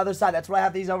have this on my other side. That's why I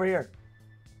have these over here.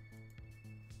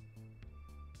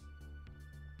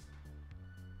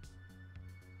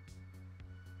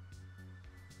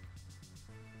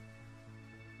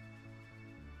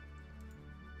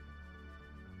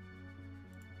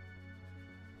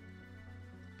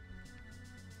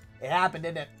 It happened,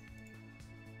 didn't it?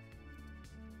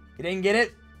 You didn't get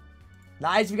it?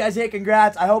 Nice. If you guys hit,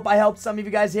 congrats. I hope I helped some of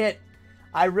you guys hit.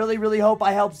 I really, really hope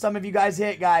I helped some of you guys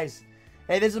hit, guys.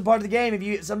 Hey, this is part of the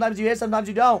game. Sometimes you hit, sometimes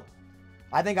you don't.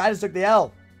 I think I just took the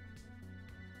L.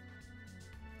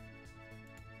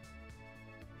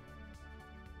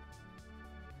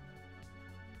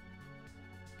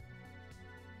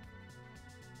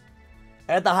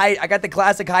 I got the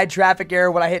classic high traffic error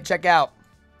when I hit checkout.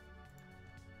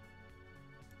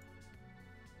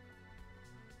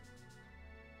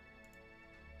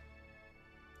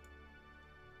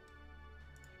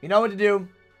 You know what to do.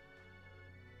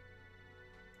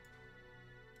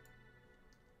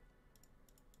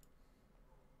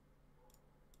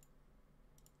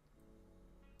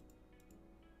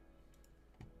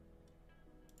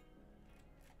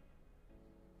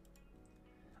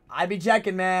 I'd be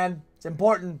checking, man. It's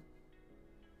important.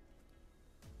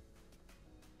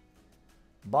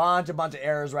 Bunch of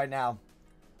errors right now.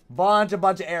 Bunch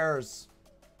of errors.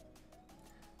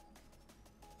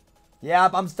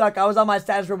 Yep, I'm stuck. I was on my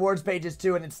status rewards pages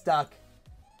too, and it's stuck.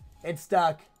 It's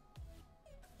stuck.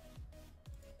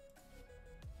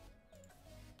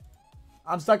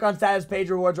 I'm stuck on status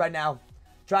page rewards right now.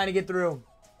 Trying to get through.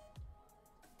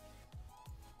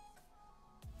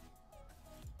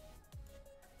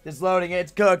 Just loading.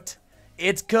 It's cooked.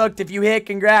 It's cooked if you hit.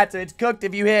 Congrats. It's cooked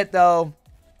if you hit, though.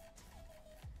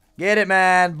 Get it,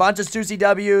 man. Bunch of Stussy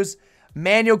W's.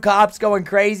 Manual cops going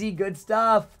crazy. Good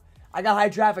stuff. I got high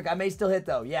traffic. I may still hit,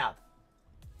 though. Yeah.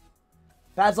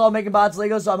 Pat's all making bots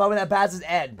legal, so I'm hoping that passes.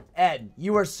 Ed,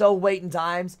 you are so waiting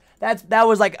times. That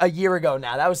was like a year ago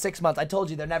now. That was 6 months. I told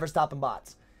you they're never stopping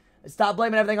bots. Stop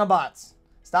blaming everything on bots.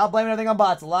 Stop blaming everything on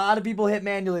bots. A lot of people hit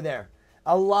manually there.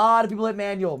 A lot of people hit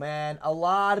manual, man. A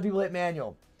lot of people hit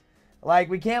manual. Like,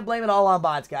 we can't blame it all on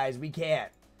bots, guys. We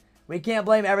can't. We can't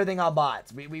blame everything on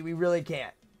bots. We really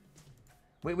can't.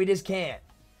 We just can't.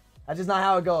 That's just not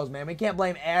how it goes, man. We can't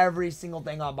blame every single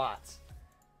thing on bots.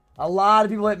 A lot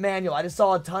of people hit manual. I just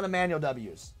saw a ton of manual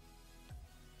W's.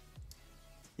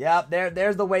 Yep,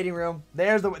 there's the waiting room. They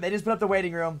just put up the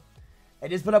waiting room. They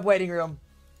just put up waiting room.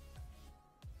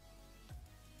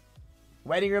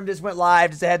 Waiting room just went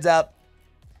live. Just a heads up.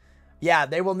 Yeah,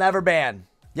 they will never ban.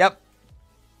 Yep.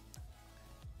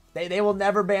 They will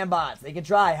never ban bots. They can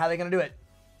try. How are they going to do it?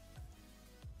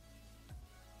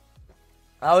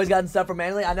 I always gotten stuff from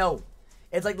manually. I know.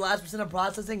 It's like the last percent of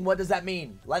processing. What does that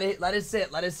mean? Let it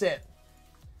sit. Let it sit.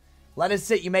 Let it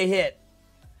sit. You may hit.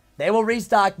 They will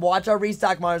restock. Watch our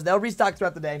restock, Mars. They'll restock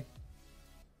throughout the day.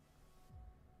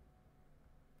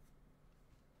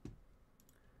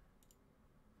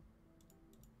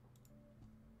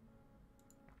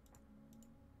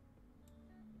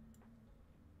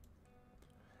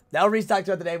 They'll restock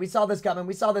throughout the day. We saw this coming.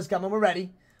 We saw this coming. We're ready.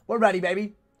 We're ready,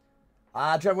 baby.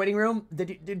 Trevor, waiting room.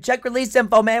 Dude, check release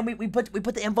info, man. We put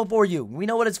the info for you. We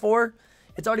know what it's for.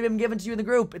 It's already been given to you in the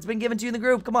group. It's been given to you in the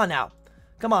group. Come on now.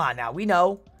 Come on now. We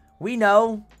know. We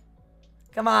know.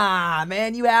 Come on,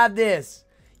 man. You have this.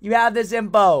 You have this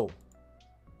info.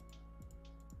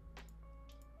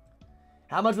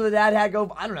 How much will the dad hat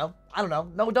go? I don't know. I don't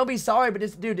know. No, don't be sorry,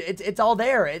 but dude, it's all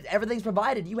there. Everything's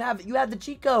provided. You have the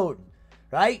cheat code,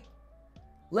 right?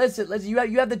 Listen.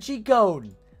 You have the cheat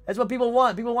code. That's what people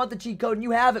want. People want the cheat code, and you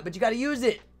have it, but you got to use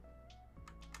it.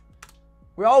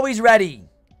 We're always ready.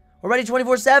 We're ready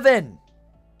 24/7.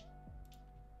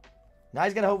 Now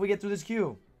he's got to hope we get through this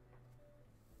queue.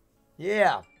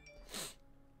 Yeah.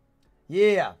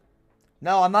 Yeah.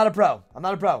 No, I'm not a pro. I'm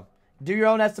not a pro. Do your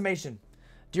own estimation.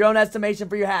 Do your own estimation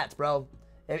for your hats, bro.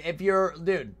 If you're,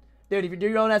 dude, if you do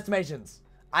your own estimations.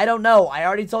 I don't know. I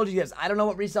already told you this. I don't know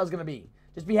what resale is going to be.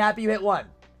 Just be happy you hit one.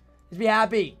 Just be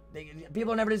happy.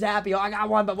 People are never just happy. Oh, I got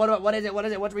one, but what is it? What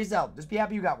is it? What's resale? Just be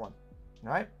happy you got one. All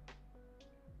right?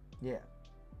 Yeah.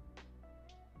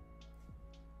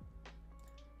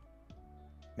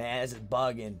 Man, this is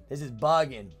bugging. This is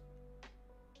bugging.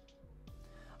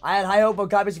 I had high hope on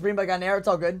Copy Supreme, but I got an error. It's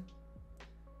all good.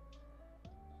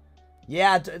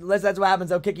 Yeah, that's what happens.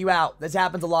 They'll kick you out. This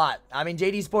happens a lot. I mean,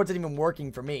 JD Sports isn't even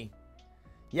working for me.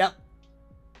 Yep.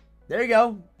 There you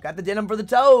go. Got the denim for the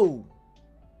toe.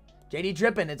 JD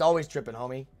tripping. It's always tripping,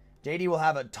 homie. JD will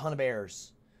have a ton of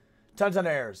errors. Tons of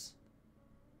errors.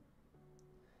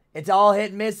 It's all hit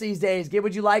and miss these days. Get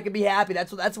what you like and be happy.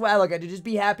 That's what I look at. Just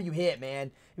be happy you hit, man.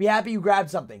 Be happy you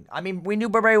grabbed something. I mean, we knew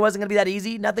Burberry wasn't going to be that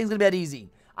easy. Nothing's going to be that easy.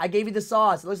 I gave you the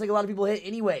sauce. It looks like a lot of people hit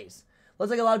anyways. Looks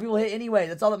like a lot of people hit anyways.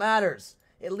 That's all that matters.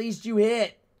 At least you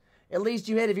hit. At least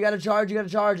you hit. If you got to charge, you got to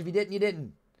charge. If you didn't, you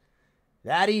didn't.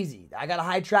 That easy. I got a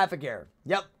high traffic error.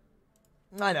 Yep.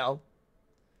 I know.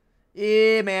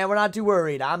 Yeah, man. We're not too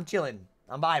worried. I'm chilling.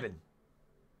 I'm vibing.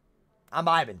 I'm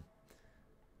vibing.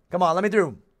 Come on. Let me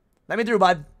through. Let me through,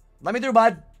 bud. Let me through,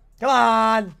 bud. Come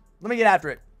on. Let me get after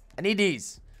it. I need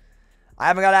these. I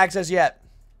haven't got access yet.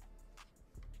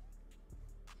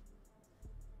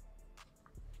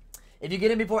 If you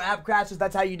get in before app crashes,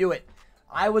 that's how you do it.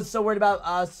 I was so worried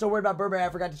about Burberry, I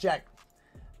forgot to check.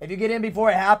 If you get in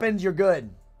before it happens, you're good.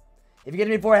 If you get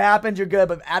in before it happens, you're good.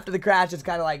 But after the crash, it's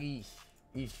kind of like, eesh,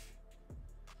 eesh.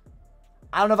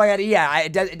 I don't know if I got it. Yeah,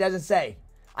 it doesn't say.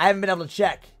 I haven't been able to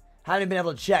check. Haven't been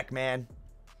able to check, man.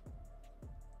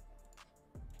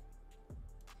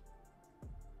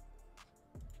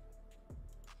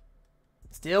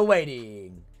 Still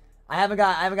waiting. I haven't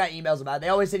got emails about it. They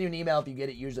always send you an email if you get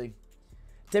it, usually.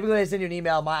 Typically, they send you an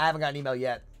email. I haven't got an email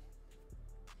yet.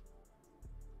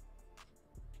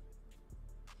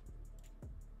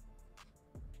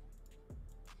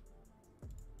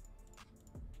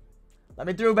 Let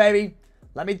me through, baby.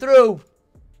 Let me through.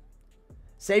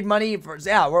 Save money for,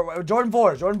 yeah, we're Jordan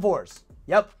 4s. Jordan 4s.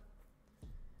 Yep.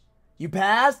 You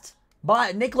passed?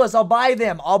 Nicholas, I'll buy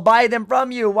them. I'll buy them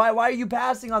from you. Why are you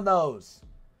passing on those?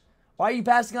 Why are you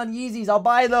passing on Yeezys? I'll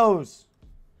buy those.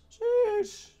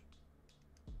 Sheesh.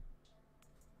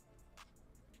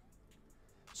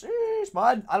 Sheesh,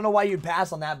 bud. I don't know why you'd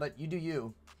pass on that, but you do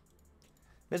you.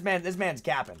 This man's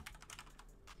capping.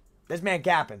 This man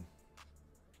capping.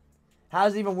 How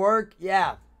does it even work?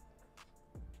 Yeah.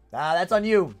 That's on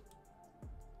you.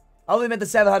 I only meant the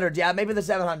 700s. Yeah, maybe the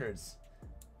 700s.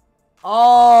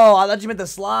 Oh, I thought you meant the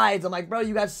slides. I'm like, bro,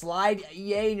 you got slide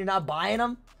EA and you're not buying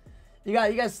them? You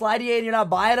got slide EA and you're not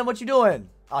buying them? What you doing?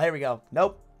 Oh, here we go.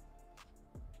 Nope.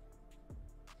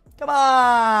 Come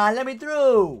on, let me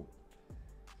through.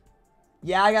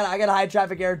 Yeah, I got a high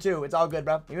traffic error too. It's all good,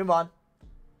 bro. We move on.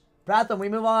 Pratham, we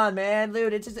move on, man.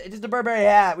 Dude, it's just a Burberry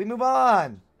hat. We move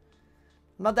on.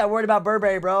 I'm not that worried about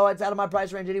Burberry, bro. It's out of my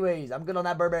price range anyways. I'm good on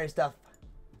that Burberry stuff.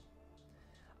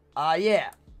 Yeah.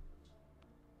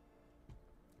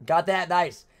 Got that.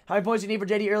 Nice. How many points do you need for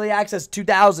JD Early Access?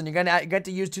 2,000. You're gonna get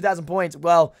to use 2,000 points.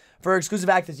 Well, for exclusive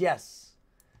access, yes.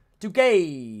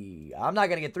 2K. I'm not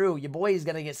gonna get through. Your boy is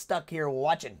gonna get stuck here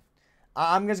watching.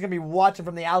 I'm just gonna be watching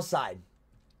from the outside.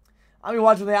 I'm gonna be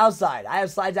watching from the outside. I have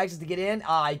slides access to get in.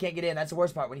 You can't get in. That's the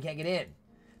worst part, when you can't get in.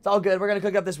 It's all good. We're gonna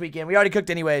cook up this weekend. We already cooked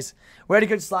anyways. We already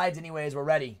cooked slides anyways. We're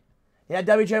ready. Yeah,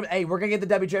 W trade. Hey, we're gonna get the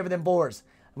W trade for them boars.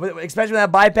 Especially when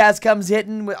that bypass comes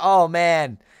hitting. Oh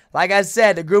man. Like I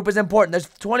said, the group is important. There's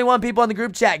 21 people in the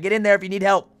group chat. Get in there if you need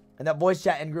help. in that voice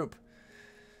chat and group.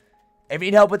 If you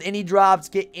need help with any drops,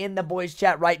 get in the voice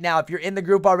chat right now. If you're in the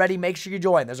group already, make sure you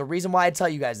join. There's a reason why I tell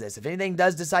you guys this. If anything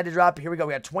does decide to drop, here we go.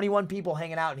 We got 21 people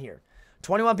hanging out in here.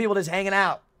 21 people just hanging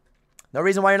out. No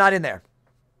reason why you're not in there.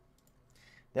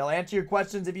 They'll answer your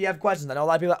questions if you have questions. I know a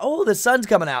lot of people are like, oh, the sun's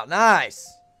coming out.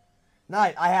 Nice.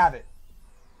 Nice. I have it.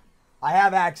 I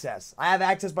have access. I have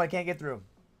access, but I can't get through.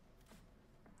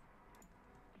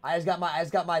 I just got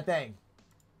my thing.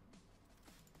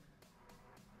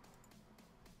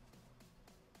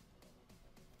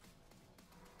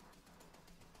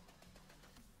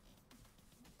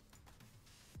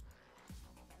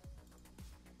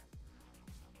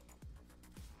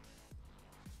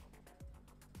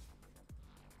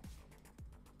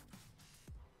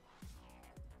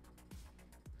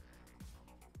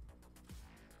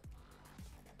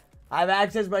 I have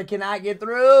access, but I cannot get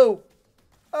through.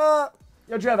 Yo,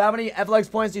 Trev, how many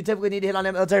FLX points do you typically need to hit on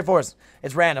military force?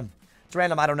 It's random. It's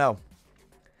random. I don't know.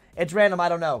 It's random. I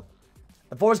don't know.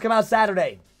 The fours come out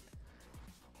Saturday.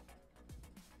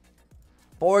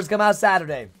 Fours come out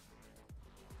Saturday.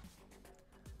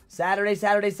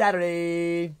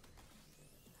 Saturday.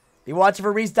 Be watching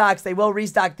for restocks. They will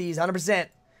restock these, 100%.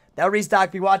 They'll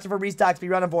restock. Be watching for restocks. Be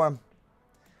running for them.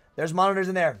 There's monitors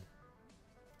in there.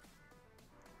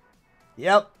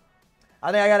 Yep.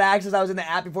 I think I got access. I was in the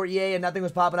app before EA and nothing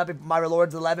was popping up in my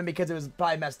rewards 11 because it was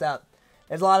probably messed up.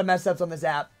 There's a lot of mess ups on this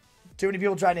app. Too many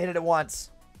people trying to hit it at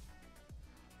once.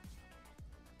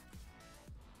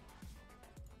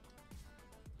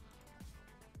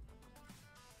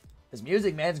 This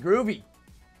music, man, it's groovy.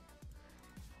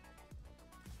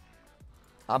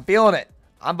 I'm feeling it.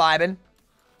 I'm vibing.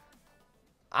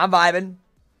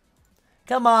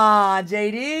 Come on,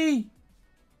 JD.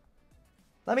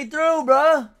 Let me through,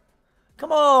 bruh.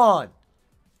 Come on.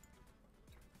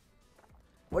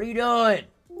 What are you doing?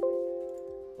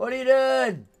 What are you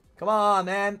doing? Come on,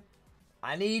 man.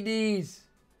 I need these.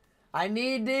 Look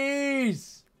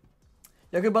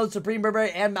at both Supreme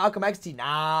Burberry and Malcolm XT.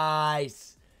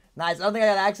 Nice. I don't think I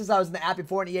got access. I was in the app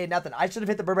before and EA nothing. I should have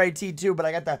hit the Burberry T too, but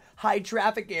I got the high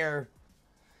traffic error.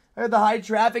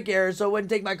 So it wouldn't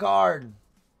take my card.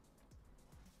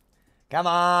 Come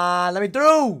on. Let me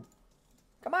through.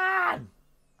 Come on.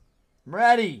 I'm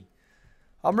ready.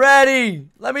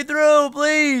 Let me through,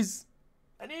 please.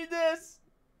 I need this.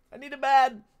 I need it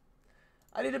bad.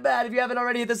 If you haven't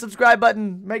already, hit the subscribe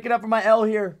button. Make it up for my L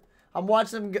here. I'm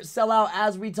watching them sell out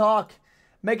as we talk.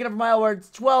 Make it up for my L where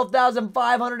it's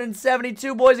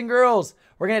 12,572 boys and girls.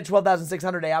 We're going to hit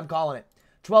 12,600 today. I'm calling it.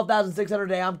 12,600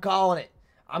 today. I'm calling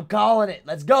it.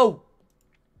 Let's go.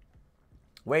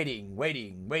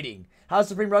 Waiting. How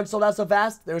Supreme Rug sold out so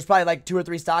fast? There was probably like 2 or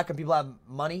 3 stock and people have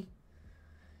money.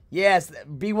 Yes,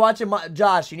 be watching.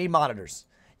 Josh, you need monitors.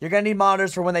 You're going to need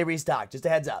monitors for when they restock. Just a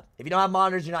heads up. If you don't have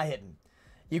monitors, you're not hitting.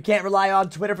 You can't rely on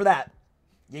Twitter for that.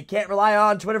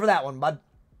 One, bud.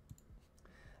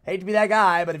 Hate to be that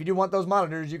guy, but if you do want those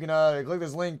monitors, you can click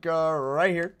this link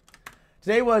right here.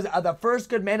 Today was the first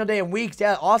good Mando day in weeks.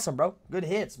 Yeah, awesome, bro. Good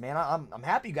hits, man. I'm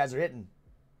happy you guys are hitting.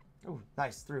 Ooh,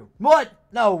 nice, through. What?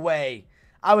 No way.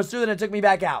 I was through and it took me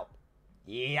back out.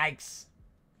 Yikes.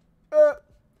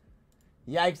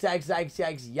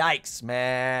 Yikes,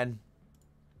 man.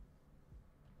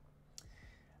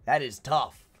 That is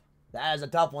tough. That is a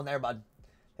tough one there, bud.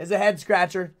 It's a head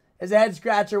scratcher. What do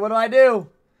I do?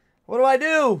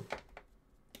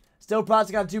 Still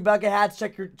processing on 2 bucket hats.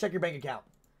 Check your bank account.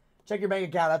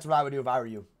 That's what I would do if I were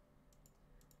you.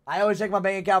 I always check my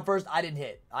bank account first. I didn't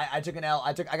hit. I took an L.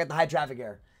 I got the high traffic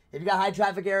error. If you got high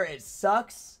traffic error, it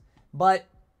sucks, but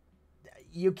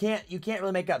you can't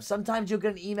really make up. Sometimes you'll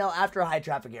get an email after a high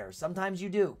traffic error. Sometimes you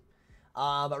do.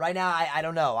 But right now, I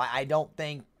don't know. I don't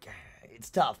think it's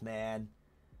tough, man.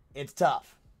 It's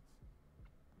tough.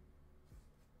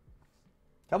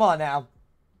 Come on now.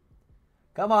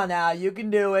 You can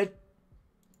do it.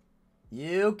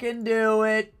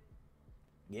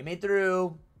 Get me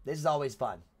through. This is always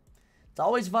fun. It's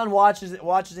always fun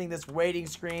watching this waiting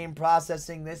screen,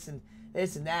 processing this and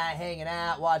that, hanging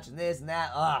out, watching this and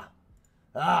that.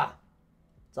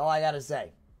 That's all I gotta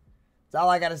say.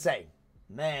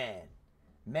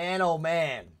 Man, oh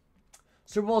man.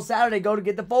 Super Bowl Saturday, go to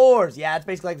get the 4s. Yeah, it's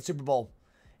basically like the Super Bowl.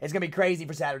 It's gonna be crazy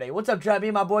for Saturday. What's up, Trevor? Me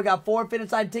and my boy got 4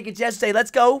 finish line tickets yesterday.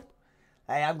 Let's go.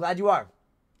 Hey, I'm glad you are.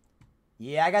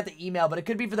 Yeah, I got the email, but it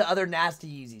could be for the other nasty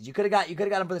Yeezys. You could have got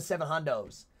them for the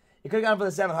 700s. You could have got them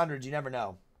for the 700s. You never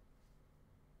know.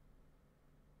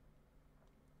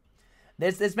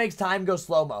 This makes time go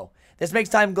slow-mo. This makes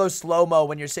time go slow-mo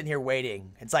when you're sitting here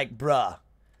waiting. It's like, bruh.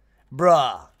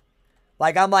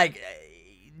 Like, I'm like,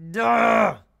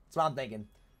 duh. That's what I'm thinking.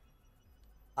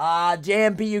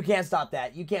 JMP, you can't stop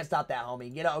that. You can't stop that,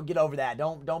 homie. Get over that.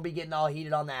 Don't be getting all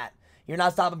heated on that. You're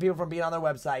not stopping people from being on their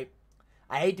website.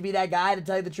 I hate to be that guy to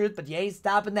tell you the truth, but you ain't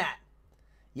stopping that.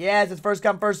 Yes, it's first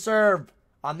come, first serve.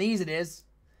 On these, it is.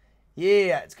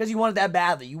 Yeah, it's because you want it that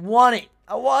badly. You want it.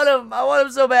 I want him. I want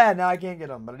him so bad. Now I can't get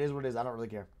him, but it is what it is. I don't really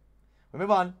care. We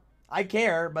move on. I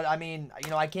care, but I mean, you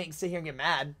know, I can't sit here and get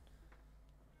mad.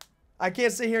 I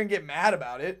can't sit here and get mad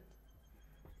about it.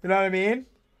 You know what I mean?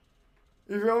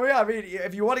 You feel me? I mean,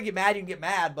 if you want to get mad, you can get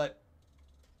mad, but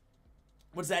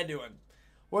what's that doing?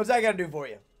 What's that gonna do for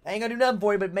you? I ain't gonna do nothing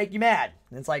for you but make you mad.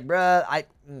 And it's like, bruh,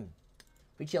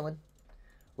 we chilling.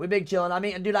 We big chilling. I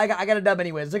mean, dude, I got a dub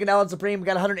anyways. Look at Ellen Supreme. We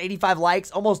got 185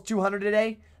 likes, almost 200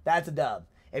 today. That's a dub.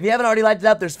 If you haven't already liked it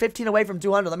up, there's 15 away from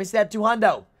 200. Let me see that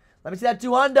 200. Let me see that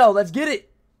 200. Let's get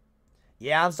it.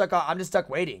 Yeah, I'm just stuck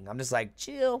waiting. I'm just like,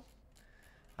 chill.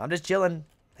 I'm just chilling,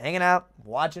 hanging out,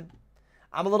 watching.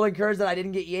 I'm a little encouraged that I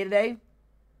didn't get EA today.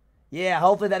 Yeah,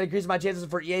 hopefully that increases my chances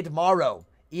for EA tomorrow.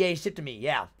 EA shipped to me,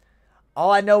 yeah.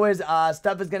 All I know is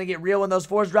stuff is going to get real when those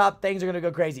fours drop. Things are going to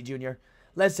go crazy, Junior.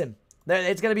 Listen,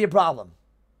 it's going to be a problem.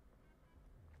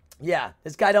 Yeah,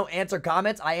 this guy don't answer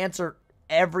comments. I answer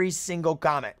every single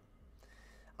comment.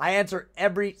 I answer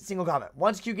every single comment.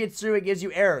 Once Q gets through, it gives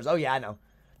you errors. Oh, yeah, I know.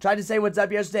 Tried to say what's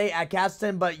up yesterday at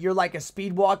Castleton, but you're like a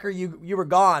speed walker. You were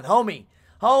gone. Homie,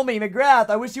 McGrath,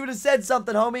 I wish you would have said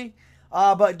something, homie.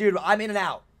 But, dude, I'm in and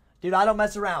out. Dude, I don't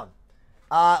mess around.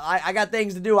 I got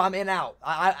things to do. I'm in and out.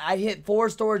 I hit 4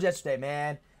 stores yesterday,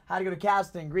 man. Had to go to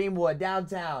Castleton, Greenwood,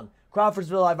 downtown,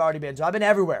 Crawfordsville I've already been to. I've been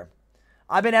everywhere.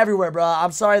 Bro.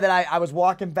 I'm sorry that I was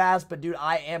walking fast, but, dude,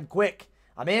 I am quick.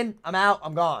 I'm in, I'm out,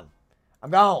 I'm gone. I'm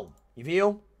gone. You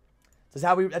feel? That's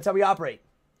how we operate.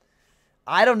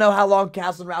 I don't know how long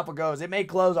Castleton Raffle goes. It may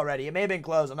close already. It may have been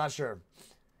closed. I'm not sure.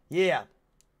 Yeah.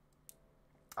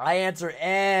 I answer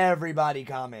everybody's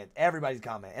comment.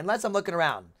 Unless I'm looking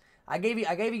around. I gave you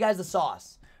guys the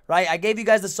sauce. Right? I gave you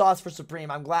guys the sauce for Supreme.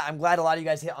 I'm glad a lot of you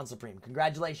guys hit on Supreme.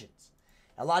 Congratulations.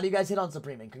 A lot of you guys hit on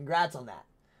Supreme, and congrats on that.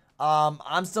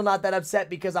 I'm still not that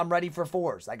upset because I'm ready for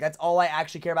 4s. Like, that's all I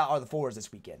actually care about are the 4s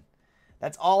this weekend.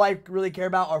 That's all I really care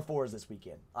about are 4s this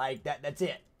weekend. Like, that's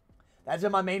it. That's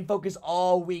been my main focus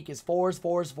all week is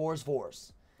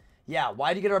 4s. Yeah,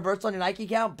 why did you get a reversal on your Nike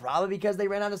account? Probably because they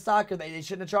ran out of stock or they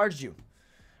shouldn't have charged you.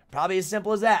 Probably as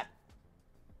simple as that.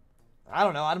 I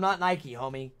don't know. I'm not Nike,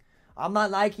 homie. I'm not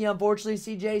Nike, unfortunately,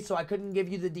 CJ, so I couldn't give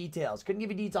you the details. Couldn't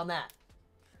give you deets on that.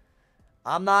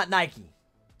 I'm not Nike.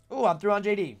 Ooh, I'm through on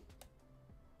JD.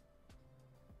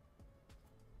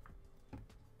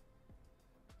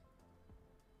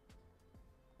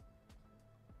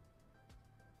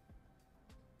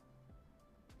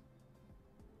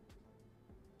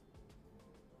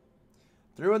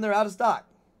 Through and they're out of stock.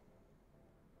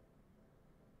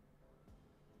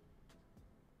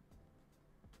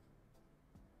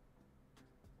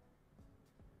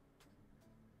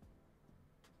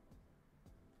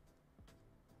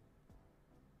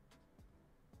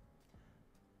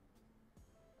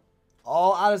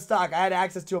 All out of stock. I had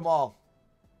access to them all.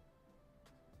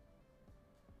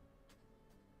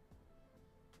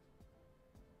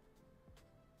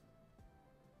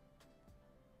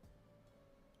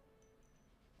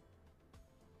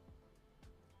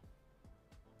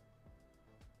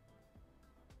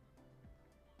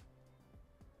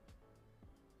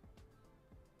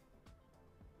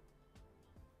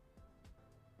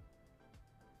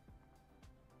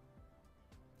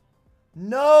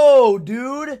 No,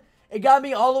 dude. It got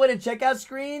me all the way to checkout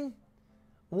screen.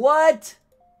 What?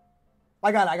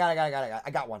 I got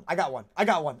one.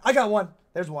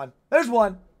 There's one.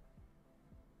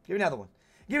 Give me another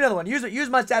one. Use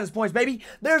my status points, baby.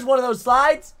 There's one of those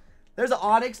slides. There's an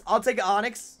Onyx. I'll take an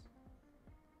Onyx.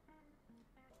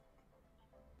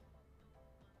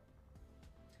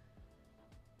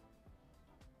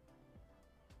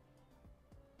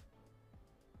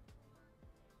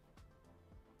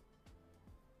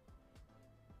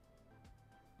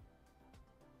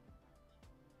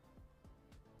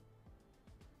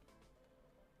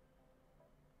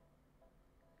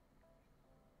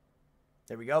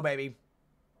 There we go, baby.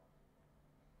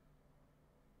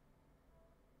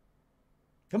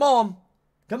 Come on.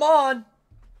 Come on.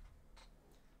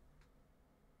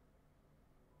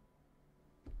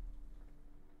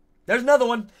 There's another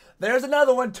one. There's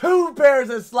another one. 2 pairs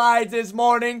of slides this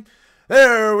morning.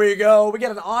 There we go. We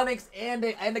got an Onyx and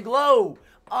a Glow.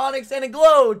 Onyx and a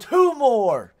Glow. 2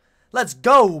 more. Let's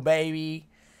go, baby.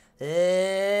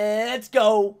 Let's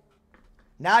go.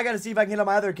 Now I got to see if I can hit on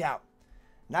my other account.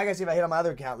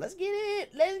 Let's get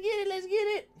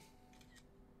it.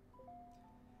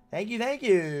 Thank you, thank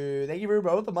you. Thank you for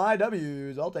both of my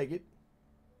W's. I'll take it.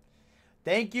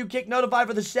 Thank you, Kick Notify,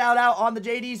 for the shout out on the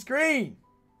JD screen.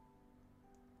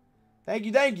 Thank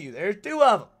you, thank you. There's 2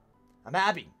 of them. I'm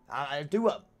happy. I 2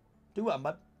 of them. 2 of them,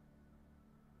 bud.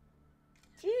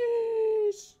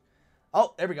 Jeez.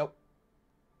 Oh, there we go.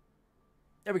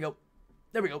 There we go.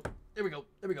 There we go. There we go.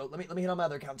 There we go. Let me hit on my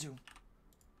other account too.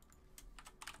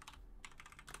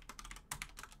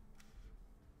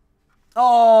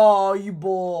 Oh, you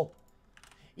bull.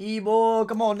 E-bull.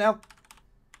 Come on now.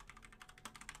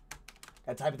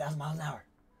 Gotta type 1,000 miles an hour.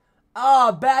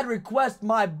 Ah, bad request,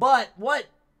 my butt. What?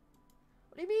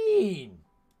 What do you mean?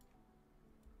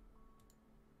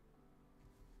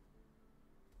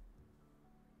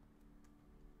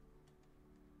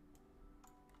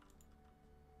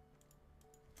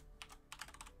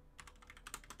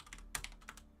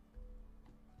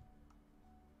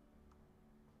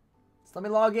 Just let me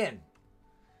log in.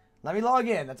 Let me log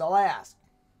in. That's all I ask.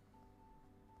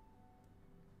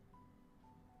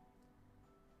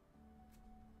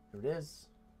 Here it is.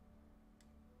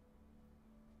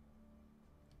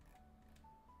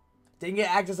 Didn't get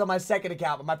access on my second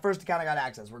account, but my first account I got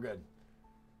access. We're good.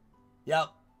 Yep.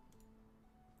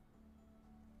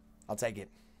 I'll take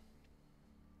it.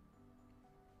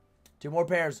 2 more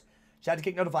pairs. Shout out to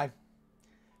Kick Notify.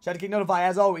 Shout out to Kick Notify,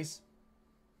 as always.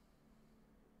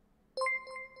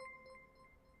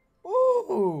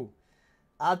 Ooh.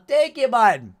 I'll take it,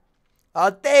 bud.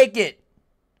 I'll take it.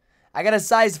 I got a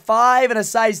size 5 and a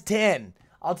size 10.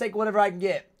 I'll take whatever I can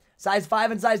get. Size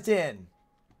 5 and size 10.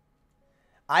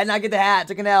 I did not get the hat.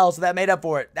 Took an L, so that made up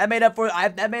for it. That made up for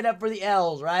the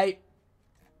L's, right?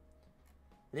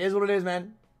 It is what it is,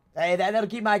 man. Hey, that'll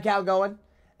keep my account going.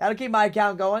 That'll keep my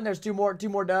account going. There's two more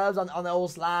dubs on the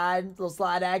old slide. Little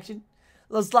slide action.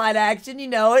 Little slide action. You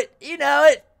know it. You know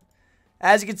it.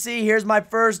 As you can see, here's my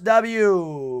first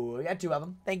W. We got 2 of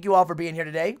them. Thank you all for being here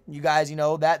today. You guys, you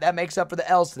know, that makes up for the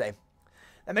L's today.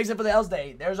 That makes up for the L's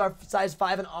today. There's our size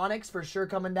 5 in Onyx for sure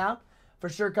coming down. For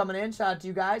sure coming in. Shout out to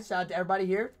you guys. Shout out to everybody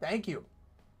here. Thank you.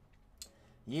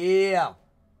 Yeah.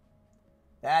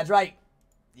 That's right.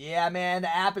 Yeah, man.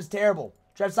 The app is terrible.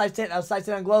 Trevor size 10. Size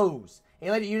 10 on glows.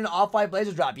 Alien Union Off-White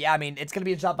Blazer drop. Yeah, I mean, it's going to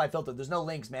be in Shopify Filter. There's no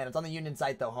links, man. It's on the Union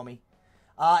site, though, homie.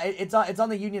 It's on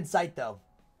the Union site, though.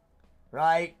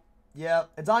 Right?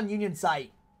 Yep. It's on Union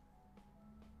site.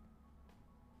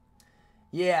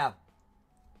 Yeah.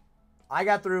 I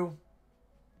got through.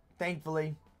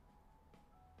 Thankfully.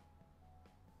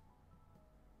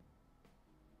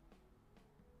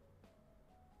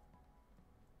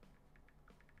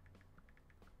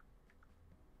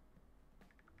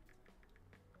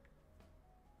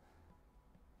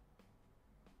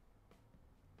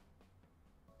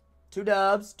 Two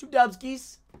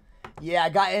dubskis. Yeah, I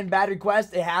got in bad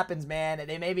request. It happens, man.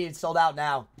 They may be sold out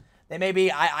now. They may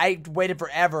be. I waited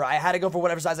forever. I had to go for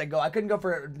whatever size I go. I couldn't go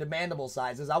for demandable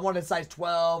sizes. I wanted size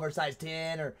 12 or size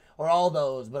 10 or all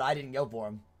those, but I didn't go for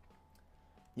them.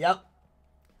 Yep.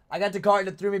 I got the cart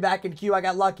that threw me back in queue. I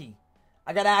got lucky.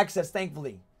 I got access,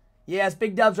 thankfully. Yes,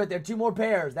 big dubs right there. 2 more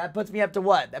pairs. That puts me up to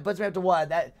what? That's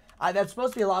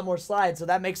supposed to be a lot more slides, so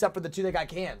that makes up for the 2 that got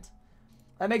canned.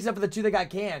 That makes up for the 2 that got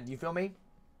canned. You feel me?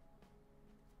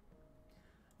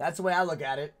 That's the way I look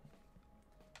at it.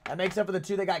 That makes up for the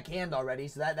 2 that got canned already.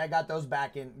 So that got those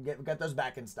back in. Got those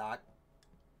back in stock.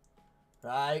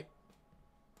 Right?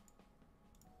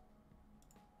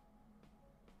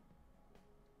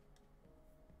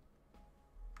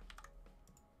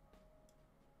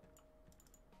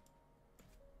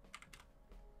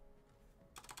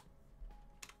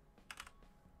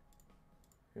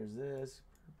 Here's this.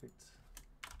 Perfect.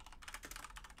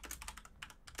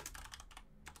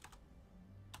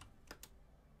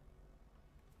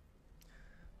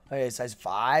 Okay, size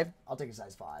 5. I'll take a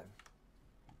size 5.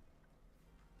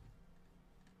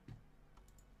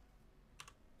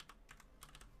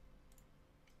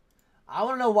 I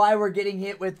want to know why we're getting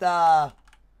hit with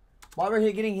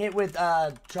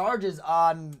charges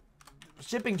on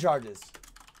shipping charges.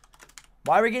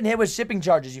 Why are we getting hit with shipping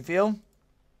charges, you feel?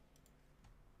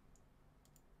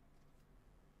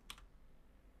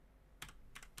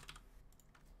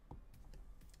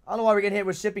 I don't know why we're getting hit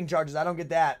with shipping charges. I don't get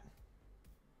that.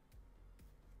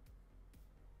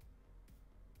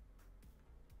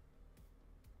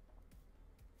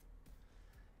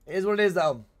 It is what it is,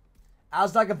 though.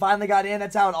 Outstock finally got in.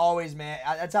 That's how it always, man.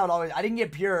 That's how it always. I didn't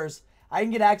get pures. I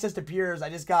didn't get access to pures.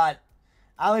 I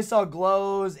only saw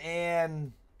glows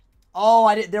and. Oh,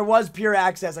 I did. There was pure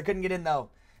access. I couldn't get in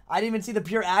though. I didn't even see the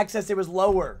pure access. It was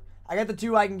lower. I got the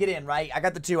 2 I can get in. Right. I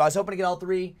got the 2. I was hoping to get all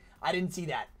 3. I didn't see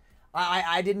that.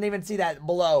 I didn't even see that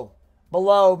below.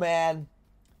 Below, man.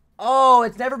 Oh,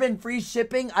 it's never been free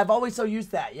shipping? I've always so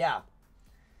used that, yeah.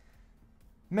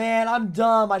 Man, I'm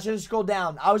dumb. I should have scrolled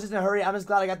down. I was just in a hurry. I'm just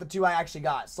glad I got the 2 I actually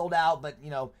got. Sold out, but,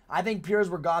 you know, I think Pures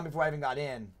were gone before I even got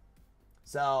in.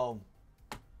 So,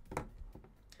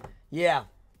 yeah.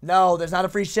 No, there's not a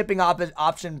free shipping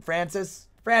option, Francis.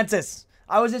 Francis,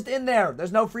 I was just in there.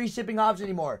 There's no free shipping option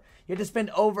anymore. You have to spend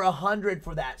over 100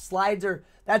 for that. Slides are,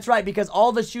 that's right, because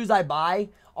all the shoes I buy,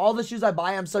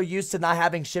 I'm so used to not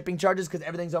having shipping charges because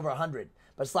everything's over 100.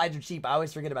 But slides are cheap. I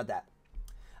always forget about that.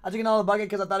 I took another bucket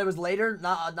because I thought it was later,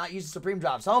 not used to Supreme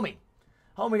drops. Homie,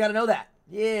 got to know that.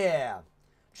 Yeah.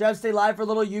 Trev, stay live for a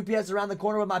little. UPS around the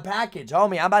corner with my package.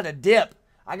 Homie, I'm about to dip.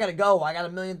 I got to go. I got a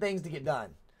million things to get done.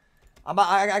 I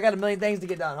got a million things to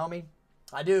get done, homie.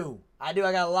 I do. I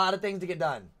got a lot of things to get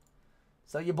done.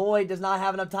 So your boy does not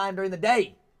have enough time during the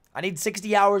day. I need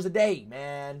 60 hours a day,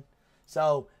 man.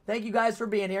 So thank you guys for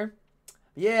being here.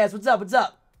 Yes, what's up? What's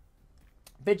up?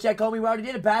 Bit check, homie. We already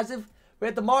did a passive. We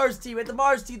got the Mars tee.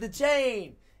 The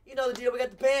chain. You know the deal. We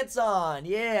got the pants on.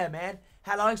 Yeah, man.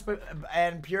 Had Onyx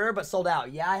and Pure, but sold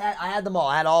out. Yeah, I had them all.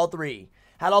 I had all 3.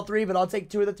 Had all 3, but I'll take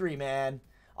 2 of the 3, man.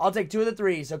 I'll take 2 of the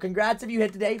 3. So congrats if you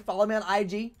hit today. Follow me on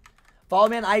IG.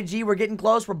 We're getting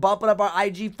close. We're bumping up our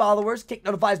IG followers. Kick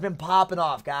Notify's been popping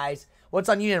off, guys. What's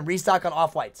on Union? Restock on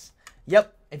Off-Whites.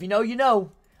 Yep. If you know, you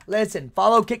know. Listen,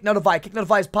 follow Kick Notify. Kick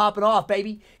Notify's popping off,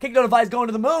 baby. Kick Notify's going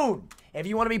to the moon. If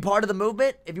you want to be part of the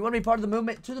movement, to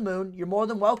the moon, you're more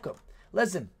than welcome.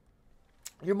 Listen,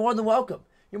 you're more than welcome.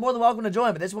 You're more than welcome to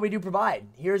join, but this is what we do provide.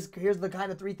 Here's the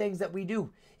kind of 3 things that we do.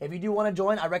 If you do want to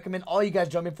join, I recommend all you guys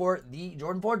join me for the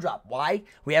Jordan 4 drop. Why?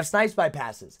 We have Snipes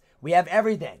bypasses. We have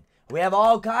everything. We have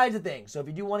all kinds of things. So if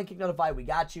you do want to Kick Notify, we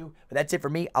got you. But that's it for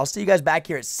me. I'll see you guys back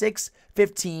here at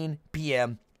 6:15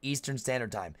 p.m. Eastern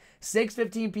Standard Time.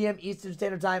 6:15 p.m. Eastern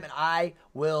Standard Time, and I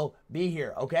will be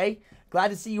here, okay? Glad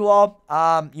to see you all.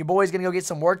 Your boy's going to go get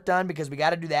some work done because we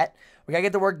got to do that. We got to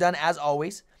get the work done as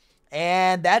always.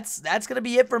 And that's going to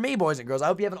be it for me, boys and girls. I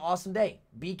hope you have an awesome day.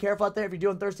 Be careful out there. If you're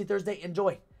doing Thirsty Thursday,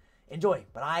 enjoy. Enjoy.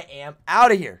 But I am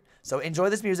out of here. So enjoy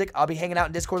this music. I'll be hanging out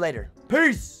in Discord later.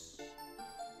 Peace.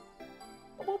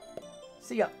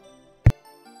 See ya.